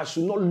me, I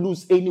should not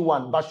lose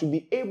anyone, but should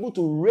be able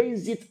to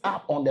raise it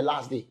up on the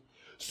last day.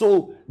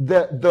 So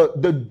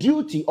the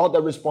duty or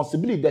the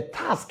responsibility, the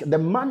task, the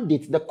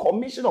mandate, the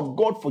commission of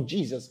God for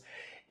Jesus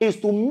is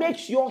to make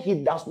sure he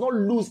does not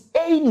lose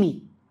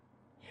any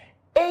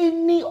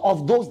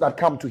of those that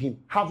come to him.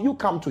 Have you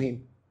come to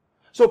him?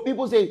 So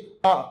people say,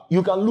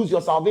 you can lose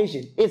your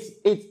salvation.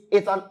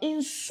 It's an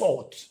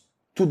insult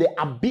to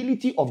the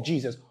ability of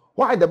Jesus.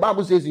 Why the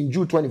Bible says in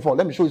Jude 24,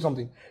 let me show you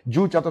something.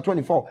 Jude chapter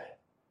 24.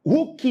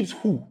 Who keeps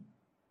who?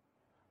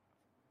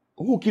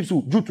 Who keeps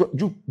who?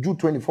 Jude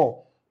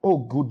 24. Oh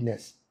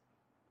goodness.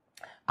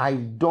 I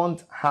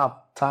don't have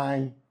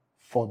time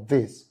for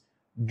this.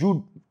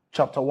 Jude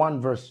chapter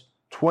 1 verse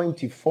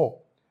 24.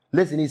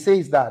 Listen, it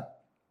says that,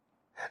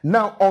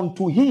 now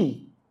unto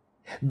him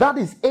that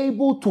is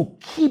able to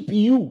keep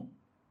you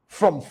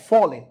from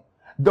falling.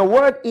 The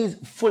word is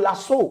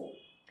phulasso.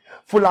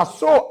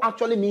 Phulasso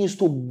actually means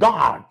to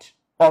guard.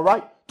 All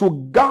right? To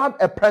guard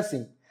a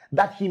person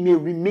that he may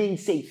remain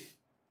safe.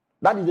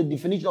 That is the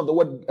definition of the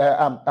word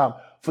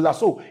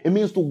phulasso. It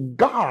means to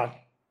guard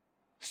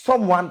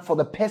someone for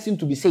the person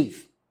to be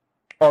safe.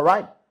 All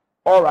right?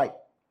 All right.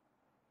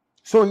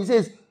 So he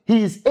says,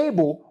 he is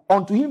able,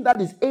 unto him that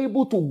is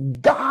able to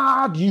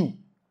guard you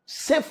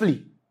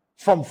safely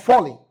from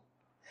falling,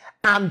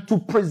 and to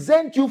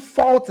present you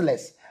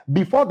faultless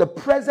before the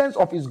presence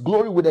of his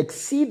glory with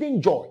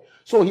exceeding joy.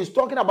 So he's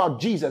talking about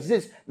Jesus. He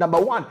says, number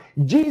one,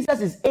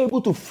 Jesus is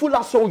able to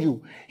phulasso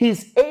you.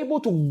 He's able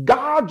to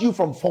guard you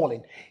from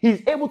falling.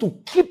 He's able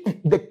to keep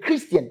the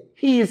Christian.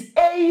 He is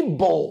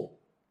able.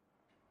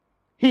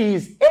 He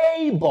is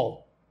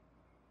able.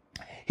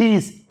 He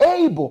is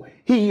able.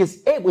 He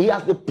is able. He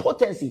has the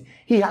potency.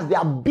 He has the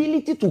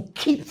ability to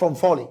keep from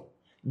falling.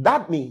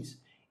 That means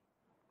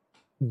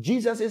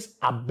Jesus'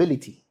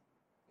 ability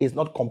is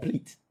not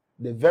complete.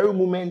 The very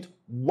moment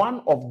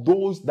one of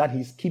those that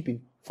he's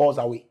keeping falls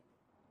away.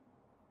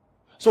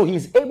 So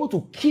he's able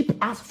to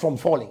keep us from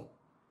falling.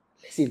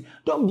 Listen,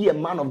 don't be a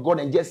man of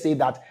God and just say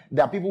that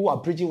there are people who are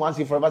preaching once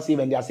saved, forever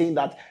saved, and they are saying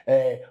that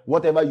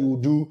whatever you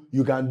do,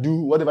 you can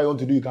do. Whatever you want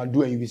to do, you can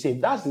do, and you'll be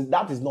saved.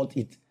 That is not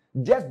it.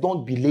 Just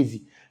don't be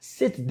lazy.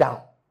 Sit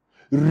down.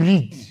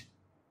 Read.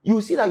 You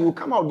will see that you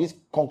come out with this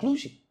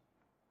conclusion.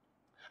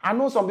 I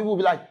know some people will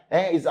be like,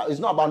 it's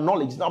not about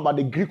knowledge. It's not about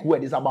the Greek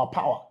word. It's about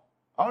power.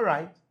 All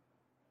right.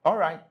 All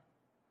right.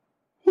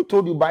 Who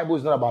told you Bible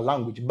is not about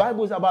language?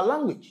 Bible is about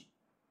language.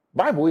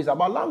 Bible is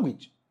about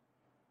language.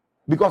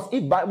 Because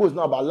if Bible is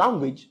not about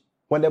language,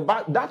 when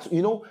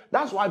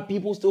that's why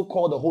people still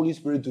call the Holy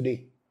Spirit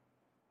today.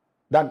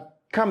 That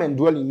come and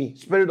dwell in me.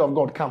 Spirit of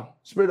God, come.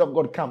 Spirit of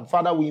God, come.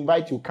 Father, we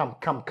invite you. Come.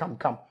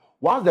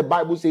 Once the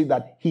Bible says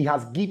that he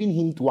has given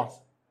him to us.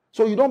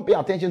 So you don't pay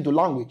attention to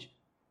language.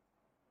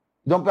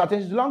 Don't pay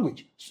attention to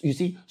language. You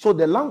see, so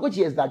the language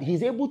here is that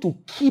he's able to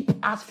keep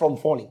us from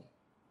falling.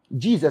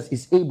 Jesus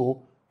is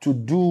able to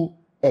do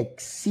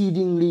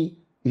exceedingly,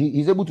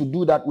 he's able to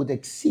do that with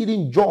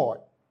exceeding joy.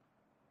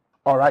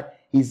 All right.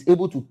 He's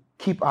able to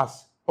keep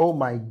us. Oh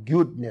my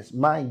goodness,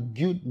 my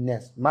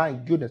goodness, my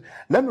goodness.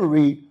 Let me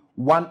read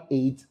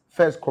 1:8,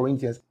 1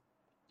 Corinthians,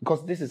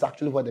 because this is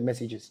actually what the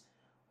message is.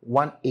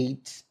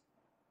 1:8,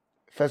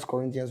 1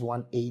 Corinthians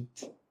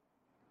 1:8.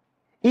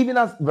 Even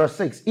as, verse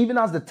 6, even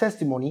as the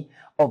testimony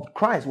of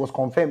Christ was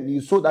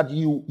confirmed, so that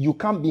you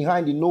come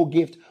behind in no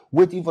gift,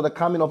 waiting for the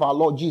coming of our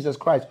Lord Jesus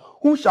Christ,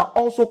 who shall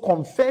also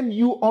confirm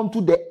you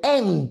unto the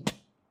end.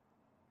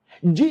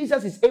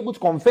 Jesus is able to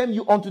confirm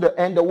you unto the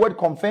end. The word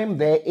confirm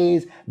there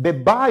is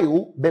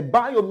bebio.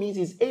 Bebio means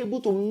he's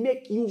able to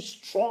make you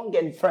strong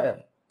and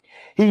firm.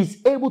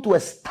 He's able to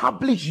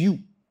establish you.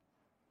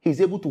 He's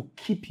able to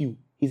keep you.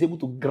 He's able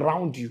to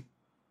ground you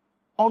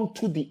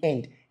unto the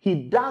end. He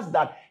does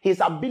that. His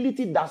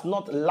ability does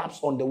not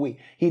lapse on the way.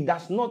 He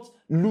does not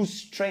lose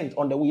strength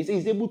on the way. He says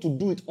he's able to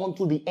do it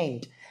unto the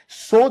end.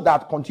 So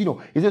that,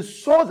 continue. He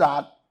says, so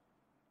that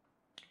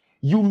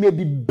you may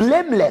be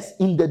blameless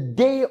in the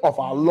day of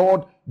our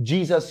Lord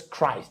Jesus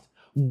Christ.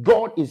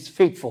 God is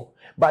faithful,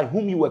 by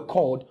whom you were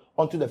called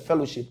unto the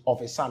fellowship of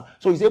his Son.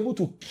 So he's able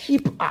to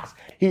keep us.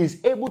 He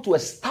is able to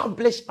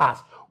establish us.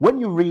 When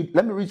you read,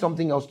 let me read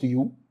something else to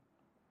you.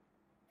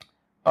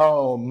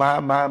 Oh, my.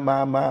 1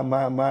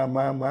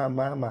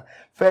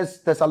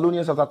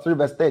 Thessalonians chapter 3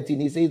 verse 13,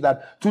 he says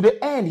that to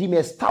the end he may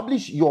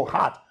establish your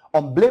heart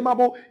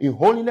unblameable in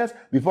holiness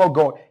before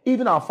God,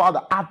 even our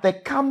Father, at the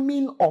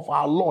coming of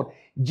our Lord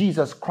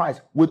Jesus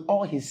Christ with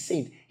all his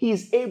saints. He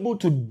is able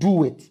to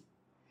do it.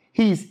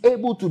 He is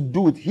able to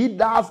do it. He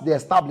does the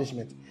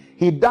establishment.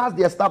 He does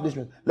the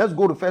establishment. Let's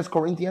go to 1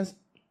 Corinthians.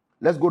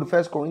 Let's go to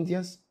 1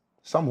 Corinthians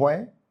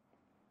somewhere.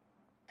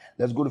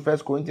 Let's go to 1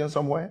 Corinthians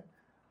somewhere.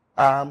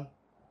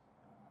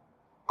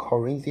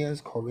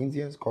 Corinthians.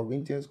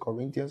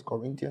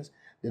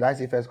 Did I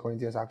say 1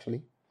 Corinthians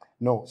actually?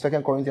 No,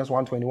 2 Corinthians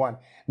 1:21.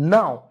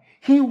 Now,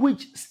 he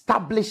which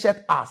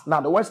establisheth us. Now,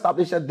 the word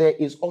established there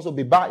is also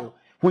bibio,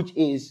 which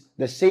is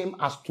the same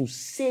as to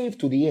save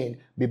to the end.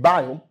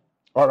 Bibio,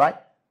 all right?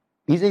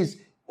 He says,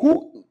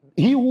 who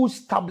he who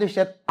established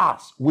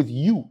us with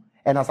you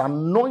and has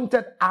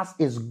anointed us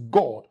is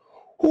God,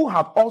 who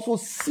have also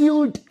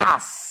sealed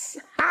us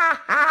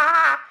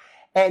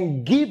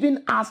and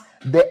given us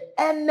the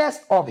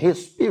earnest of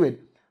his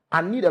spirit.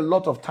 I need a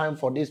lot of time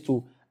for this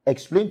to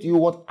explain to you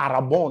what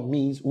arabon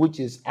means, which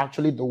is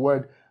actually the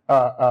word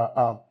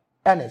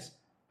earnest.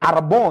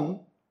 Arabon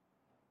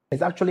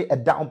is actually a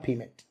down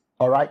payment,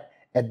 all right?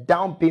 A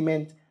down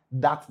payment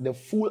that the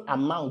full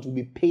amount will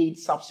be paid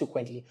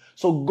subsequently.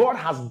 So God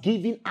has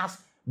given us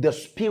the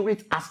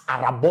Spirit as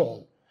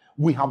arabon.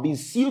 We have been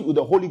sealed with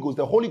the Holy Ghost.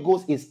 The Holy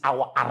Ghost is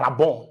our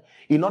arabon.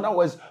 In other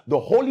words, the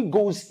Holy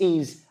Ghost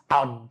is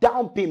our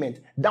down payment.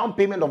 Down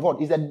payment of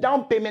what? Is a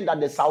down payment that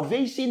the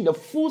salvation, the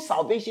full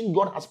salvation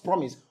God has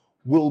promised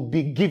will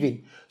be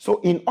given.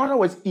 So in other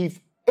words, if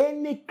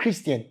any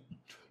Christian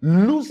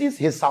loses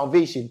his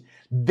salvation,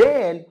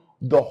 then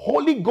the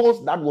Holy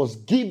Ghost that was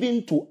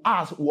given to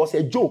us was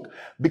a joke,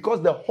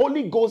 because the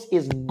Holy Ghost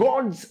is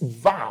God's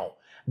vow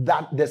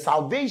that the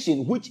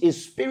salvation, which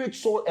is spirit,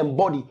 soul, and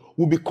body,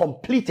 will be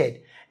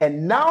completed.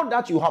 And now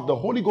that you have the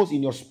Holy Ghost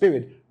in your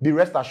spirit, be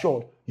rest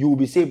assured, you will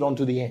be saved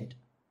unto the end.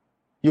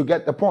 You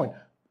get the point?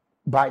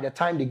 By the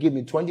time they give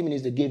me 20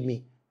 minutes, they gave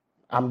me,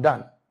 I'm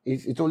done.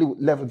 It's only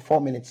left with 4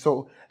 minutes.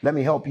 So let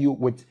me help you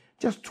with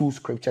just 2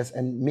 scriptures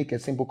and make a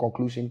simple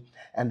conclusion.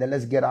 And then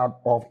let's get out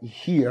of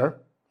here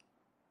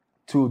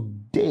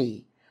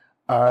today.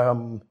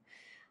 Wow.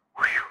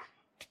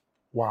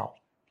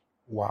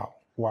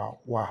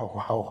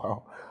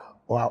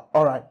 All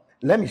right.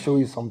 Let me show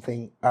you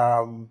something.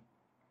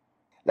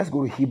 Let's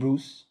go to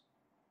Hebrews.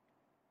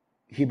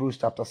 Hebrews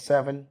chapter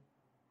 7.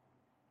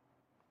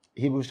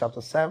 Hebrews chapter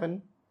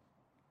 7.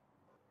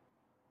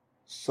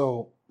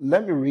 So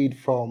let me read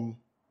from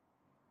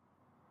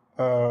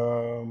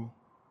verse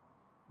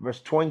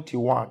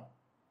 21.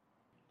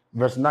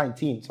 Verse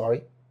 19,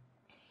 sorry.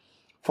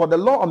 For the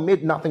law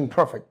made nothing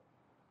perfect,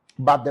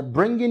 but the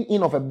bringing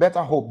in of a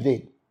better hope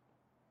did,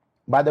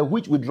 by the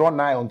which we draw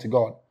nigh unto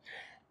God.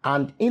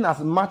 And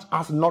inasmuch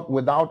as not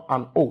without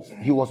an oath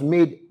he was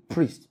made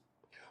priest.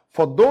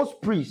 For those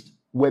priests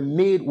were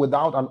made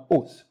without an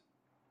oath,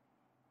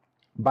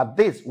 but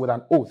this with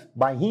an oath,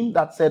 by him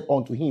that said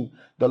unto him,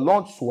 the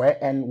Lord swear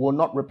and will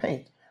not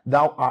repent,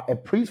 thou art a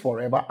priest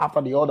forever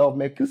after the order of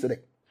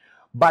Melchizedek.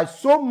 By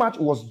so much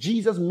was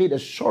Jesus made a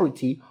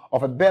surety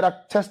of a better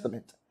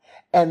testament.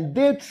 And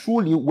they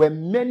truly were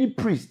many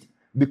priests,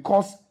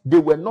 because they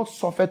were not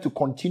suffered to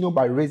continue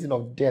by reason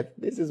of death.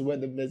 This is where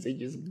the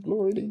message is.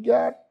 Glory to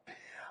God.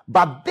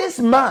 But this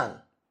man,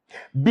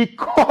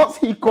 because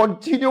he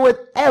continueth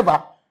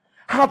ever,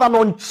 hath an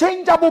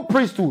unchangeable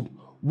priesthood.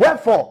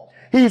 Wherefore,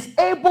 he is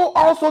able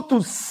also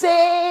to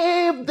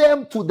save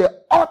them to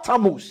the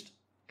uttermost,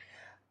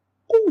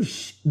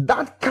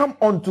 that come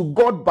unto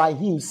God by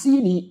him,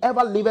 seeing he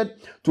ever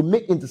liveth to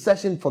make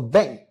intercession for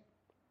them.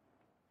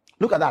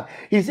 Look at that.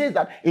 He says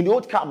that in the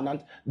old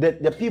covenant,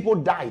 the people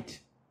died.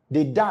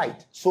 They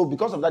died. So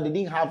because of that, they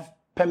didn't have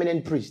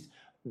permanent priest.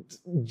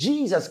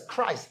 Jesus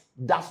Christ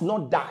does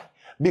not die.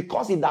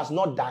 Because he does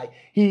not die,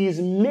 he is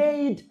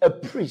made a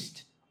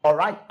priest, all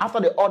right, after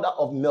the order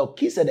of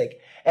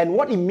Melchizedek. And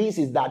what it means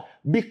is that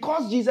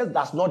because Jesus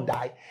does not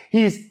die,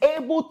 he is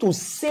able to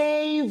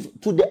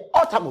save to the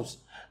uttermost.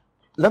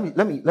 Let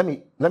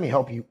me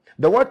help you.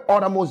 The word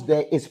uttermost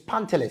there is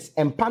pantelis,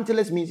 and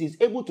pantelis means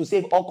he's able to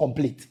save all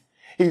complete.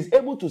 He is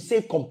able to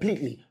save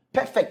completely,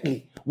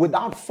 perfectly,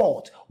 without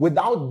fault,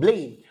 without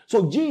blame.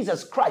 So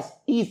Jesus Christ,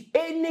 if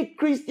any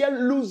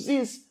Christian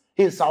loses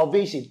his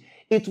salvation,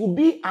 it will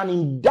be an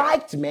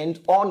indictment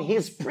on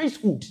his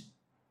priesthood.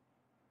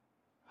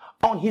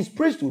 On his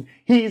priesthood,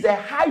 he is a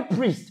high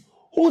priest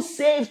who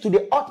saves to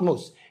the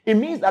utmost. It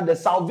means that the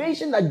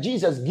salvation that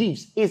Jesus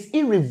gives is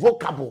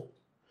irrevocable.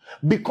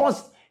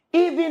 Because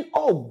even,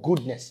 oh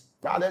goodness,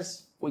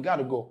 brothers, we got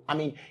to go. I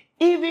mean,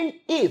 even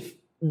if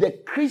the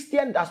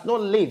Christian does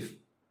not live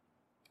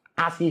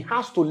as he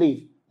has to live,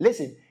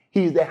 listen,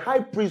 he is the high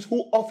priest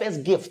who offers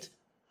gift.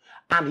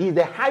 And he is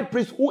the high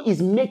priest who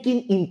is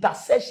making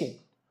intercession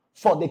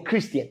for the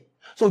Christian.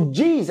 So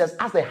Jesus,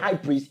 as the high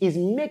priest, is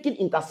making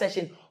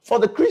intercession for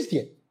the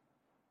Christian.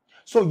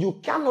 So you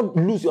cannot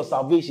lose your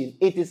salvation.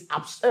 It is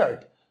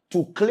absurd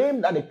to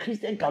claim that the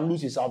Christian can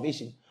lose his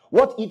salvation.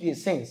 What if he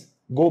sins?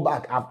 Go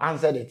back, I've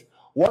answered it.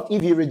 What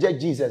if he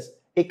rejects Jesus?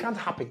 It can't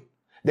happen.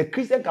 The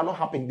Christian cannot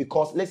happen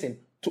because, listen,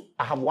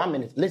 I have 1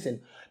 minute.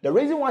 Listen, the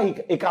reason why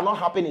it cannot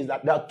happen is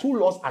that there are 2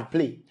 laws at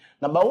play.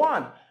 Number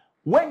 1,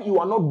 when you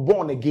are not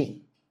born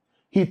again,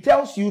 he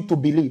tells you to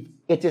believe.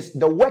 It is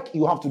the work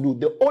you have to do.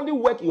 The only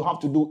work you have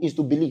to do is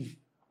to believe.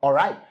 All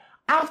right?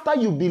 After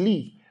you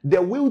believe,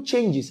 the will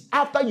changes.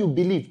 After you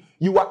believe,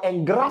 you are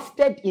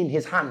engrafted in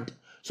his hand.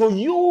 So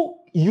you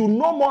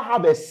no more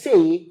have a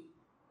say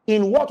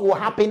in what will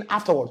happen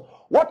afterwards.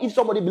 What if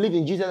somebody believes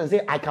in Jesus and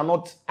say, I don't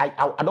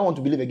want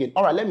to believe again?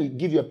 All right, let me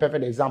give you a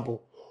perfect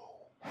example.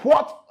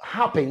 What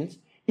happens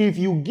if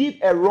you give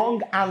a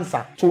wrong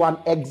answer to an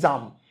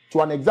exam,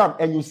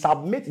 and you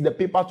submit the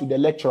paper to the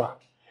lecturer,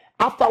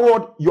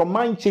 Afterward, your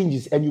mind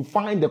changes and you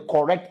find the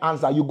correct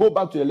answer. You go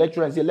back to the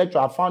lecturer and say,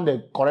 lecturer, I found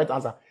the correct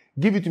answer.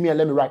 Give it to me and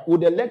let me write.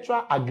 Would the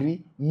lecturer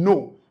agree?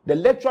 No. The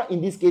lecturer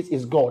in this case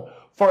is God.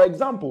 For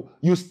example,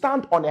 you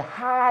stand on a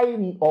high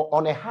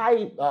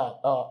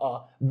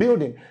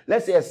building,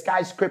 let's say a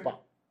skyscraper,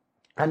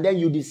 and then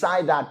you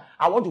decide that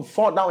I want to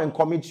fall down and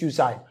commit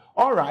suicide.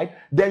 All right,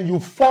 then you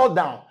fall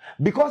down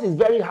because it's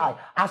very high.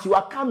 As you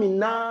are coming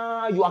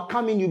now,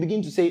 you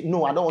begin to say,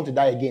 no, I don't want to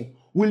die again.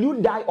 Will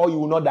you die or you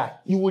will not die?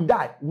 You will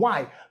die.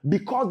 Why?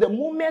 Because the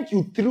moment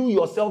you threw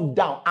yourself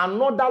down,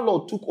 another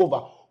law took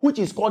over, which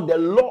is called the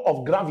law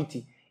of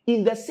gravity.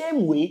 In the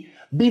same way,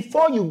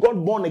 before you got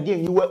born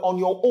again, you were on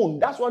your own.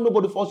 That's why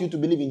nobody forced you to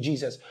believe in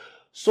Jesus.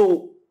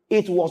 So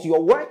it was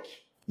your work.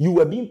 You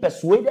were being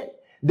persuaded.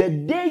 The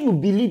day you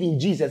believe in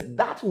Jesus,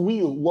 that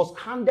will was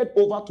handed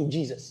over to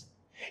Jesus.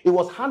 It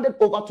was handed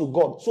over to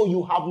God. So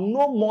you have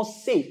no more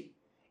say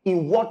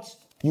in what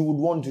you would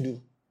want to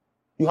do.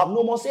 You have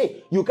no more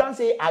say. You can't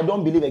say, I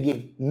don't believe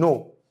again.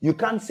 No, you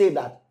can't say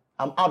that.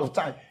 I'm out of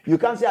time. You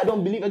can't say, I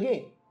don't believe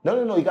again.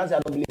 No, you can't say, I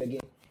don't believe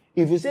again.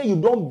 If you say you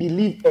don't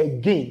believe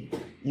again,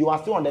 you are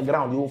still on the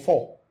ground. You will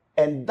fall.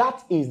 And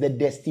that is the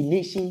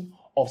destination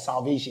of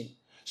salvation.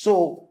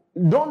 So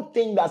don't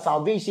think that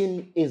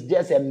salvation is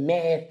just a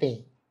mere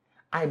thing.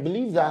 I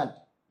believe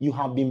that you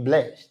have been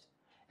blessed.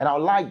 And I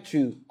would like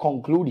to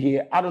conclude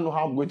here. I don't know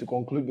how I'm going to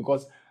conclude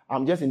because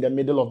I'm just in the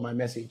middle of my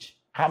message.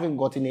 I haven't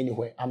gotten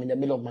anywhere. I'm in the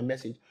middle of my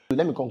message.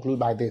 Let me conclude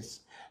by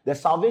this. The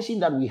salvation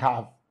that we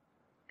have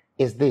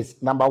is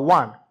this. Number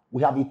one,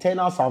 we have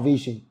eternal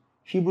salvation.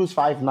 Hebrews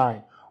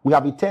 5:9. We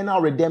have eternal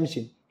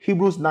redemption.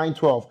 Hebrews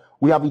 9:12.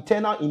 We have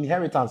eternal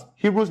inheritance.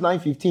 Hebrews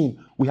 9:15.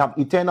 We have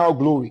eternal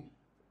glory.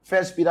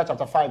 1 Peter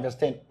chapter 5 verse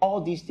 10.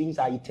 All these things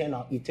are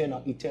eternal,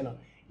 eternal, eternal.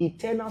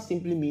 Eternal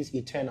simply means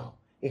eternal.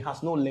 It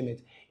has no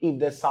limit. If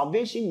the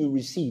salvation you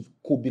receive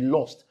could be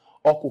lost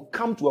or could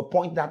come to a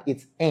point that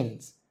it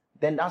ends,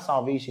 then that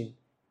salvation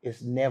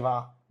is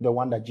never the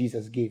one that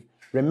Jesus gave.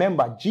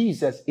 Remember,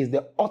 Jesus is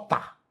the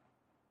author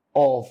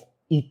of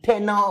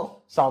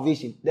eternal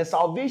salvation. The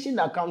salvation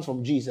that comes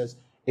from Jesus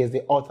is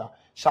the author.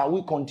 Shall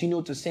we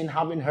continue to sin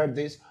having heard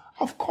this?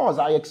 Of course,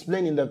 I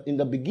explained in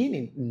the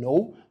beginning.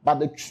 No, but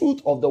the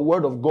truth of the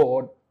word of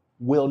God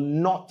will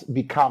not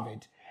be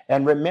covered.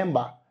 And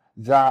remember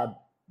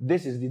that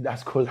this is the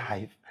Didasko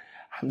life.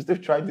 I'm still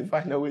trying to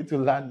find a way to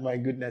land, my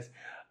goodness.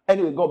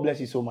 Anyway, God bless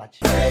you so much.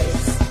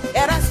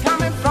 It is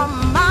coming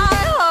from my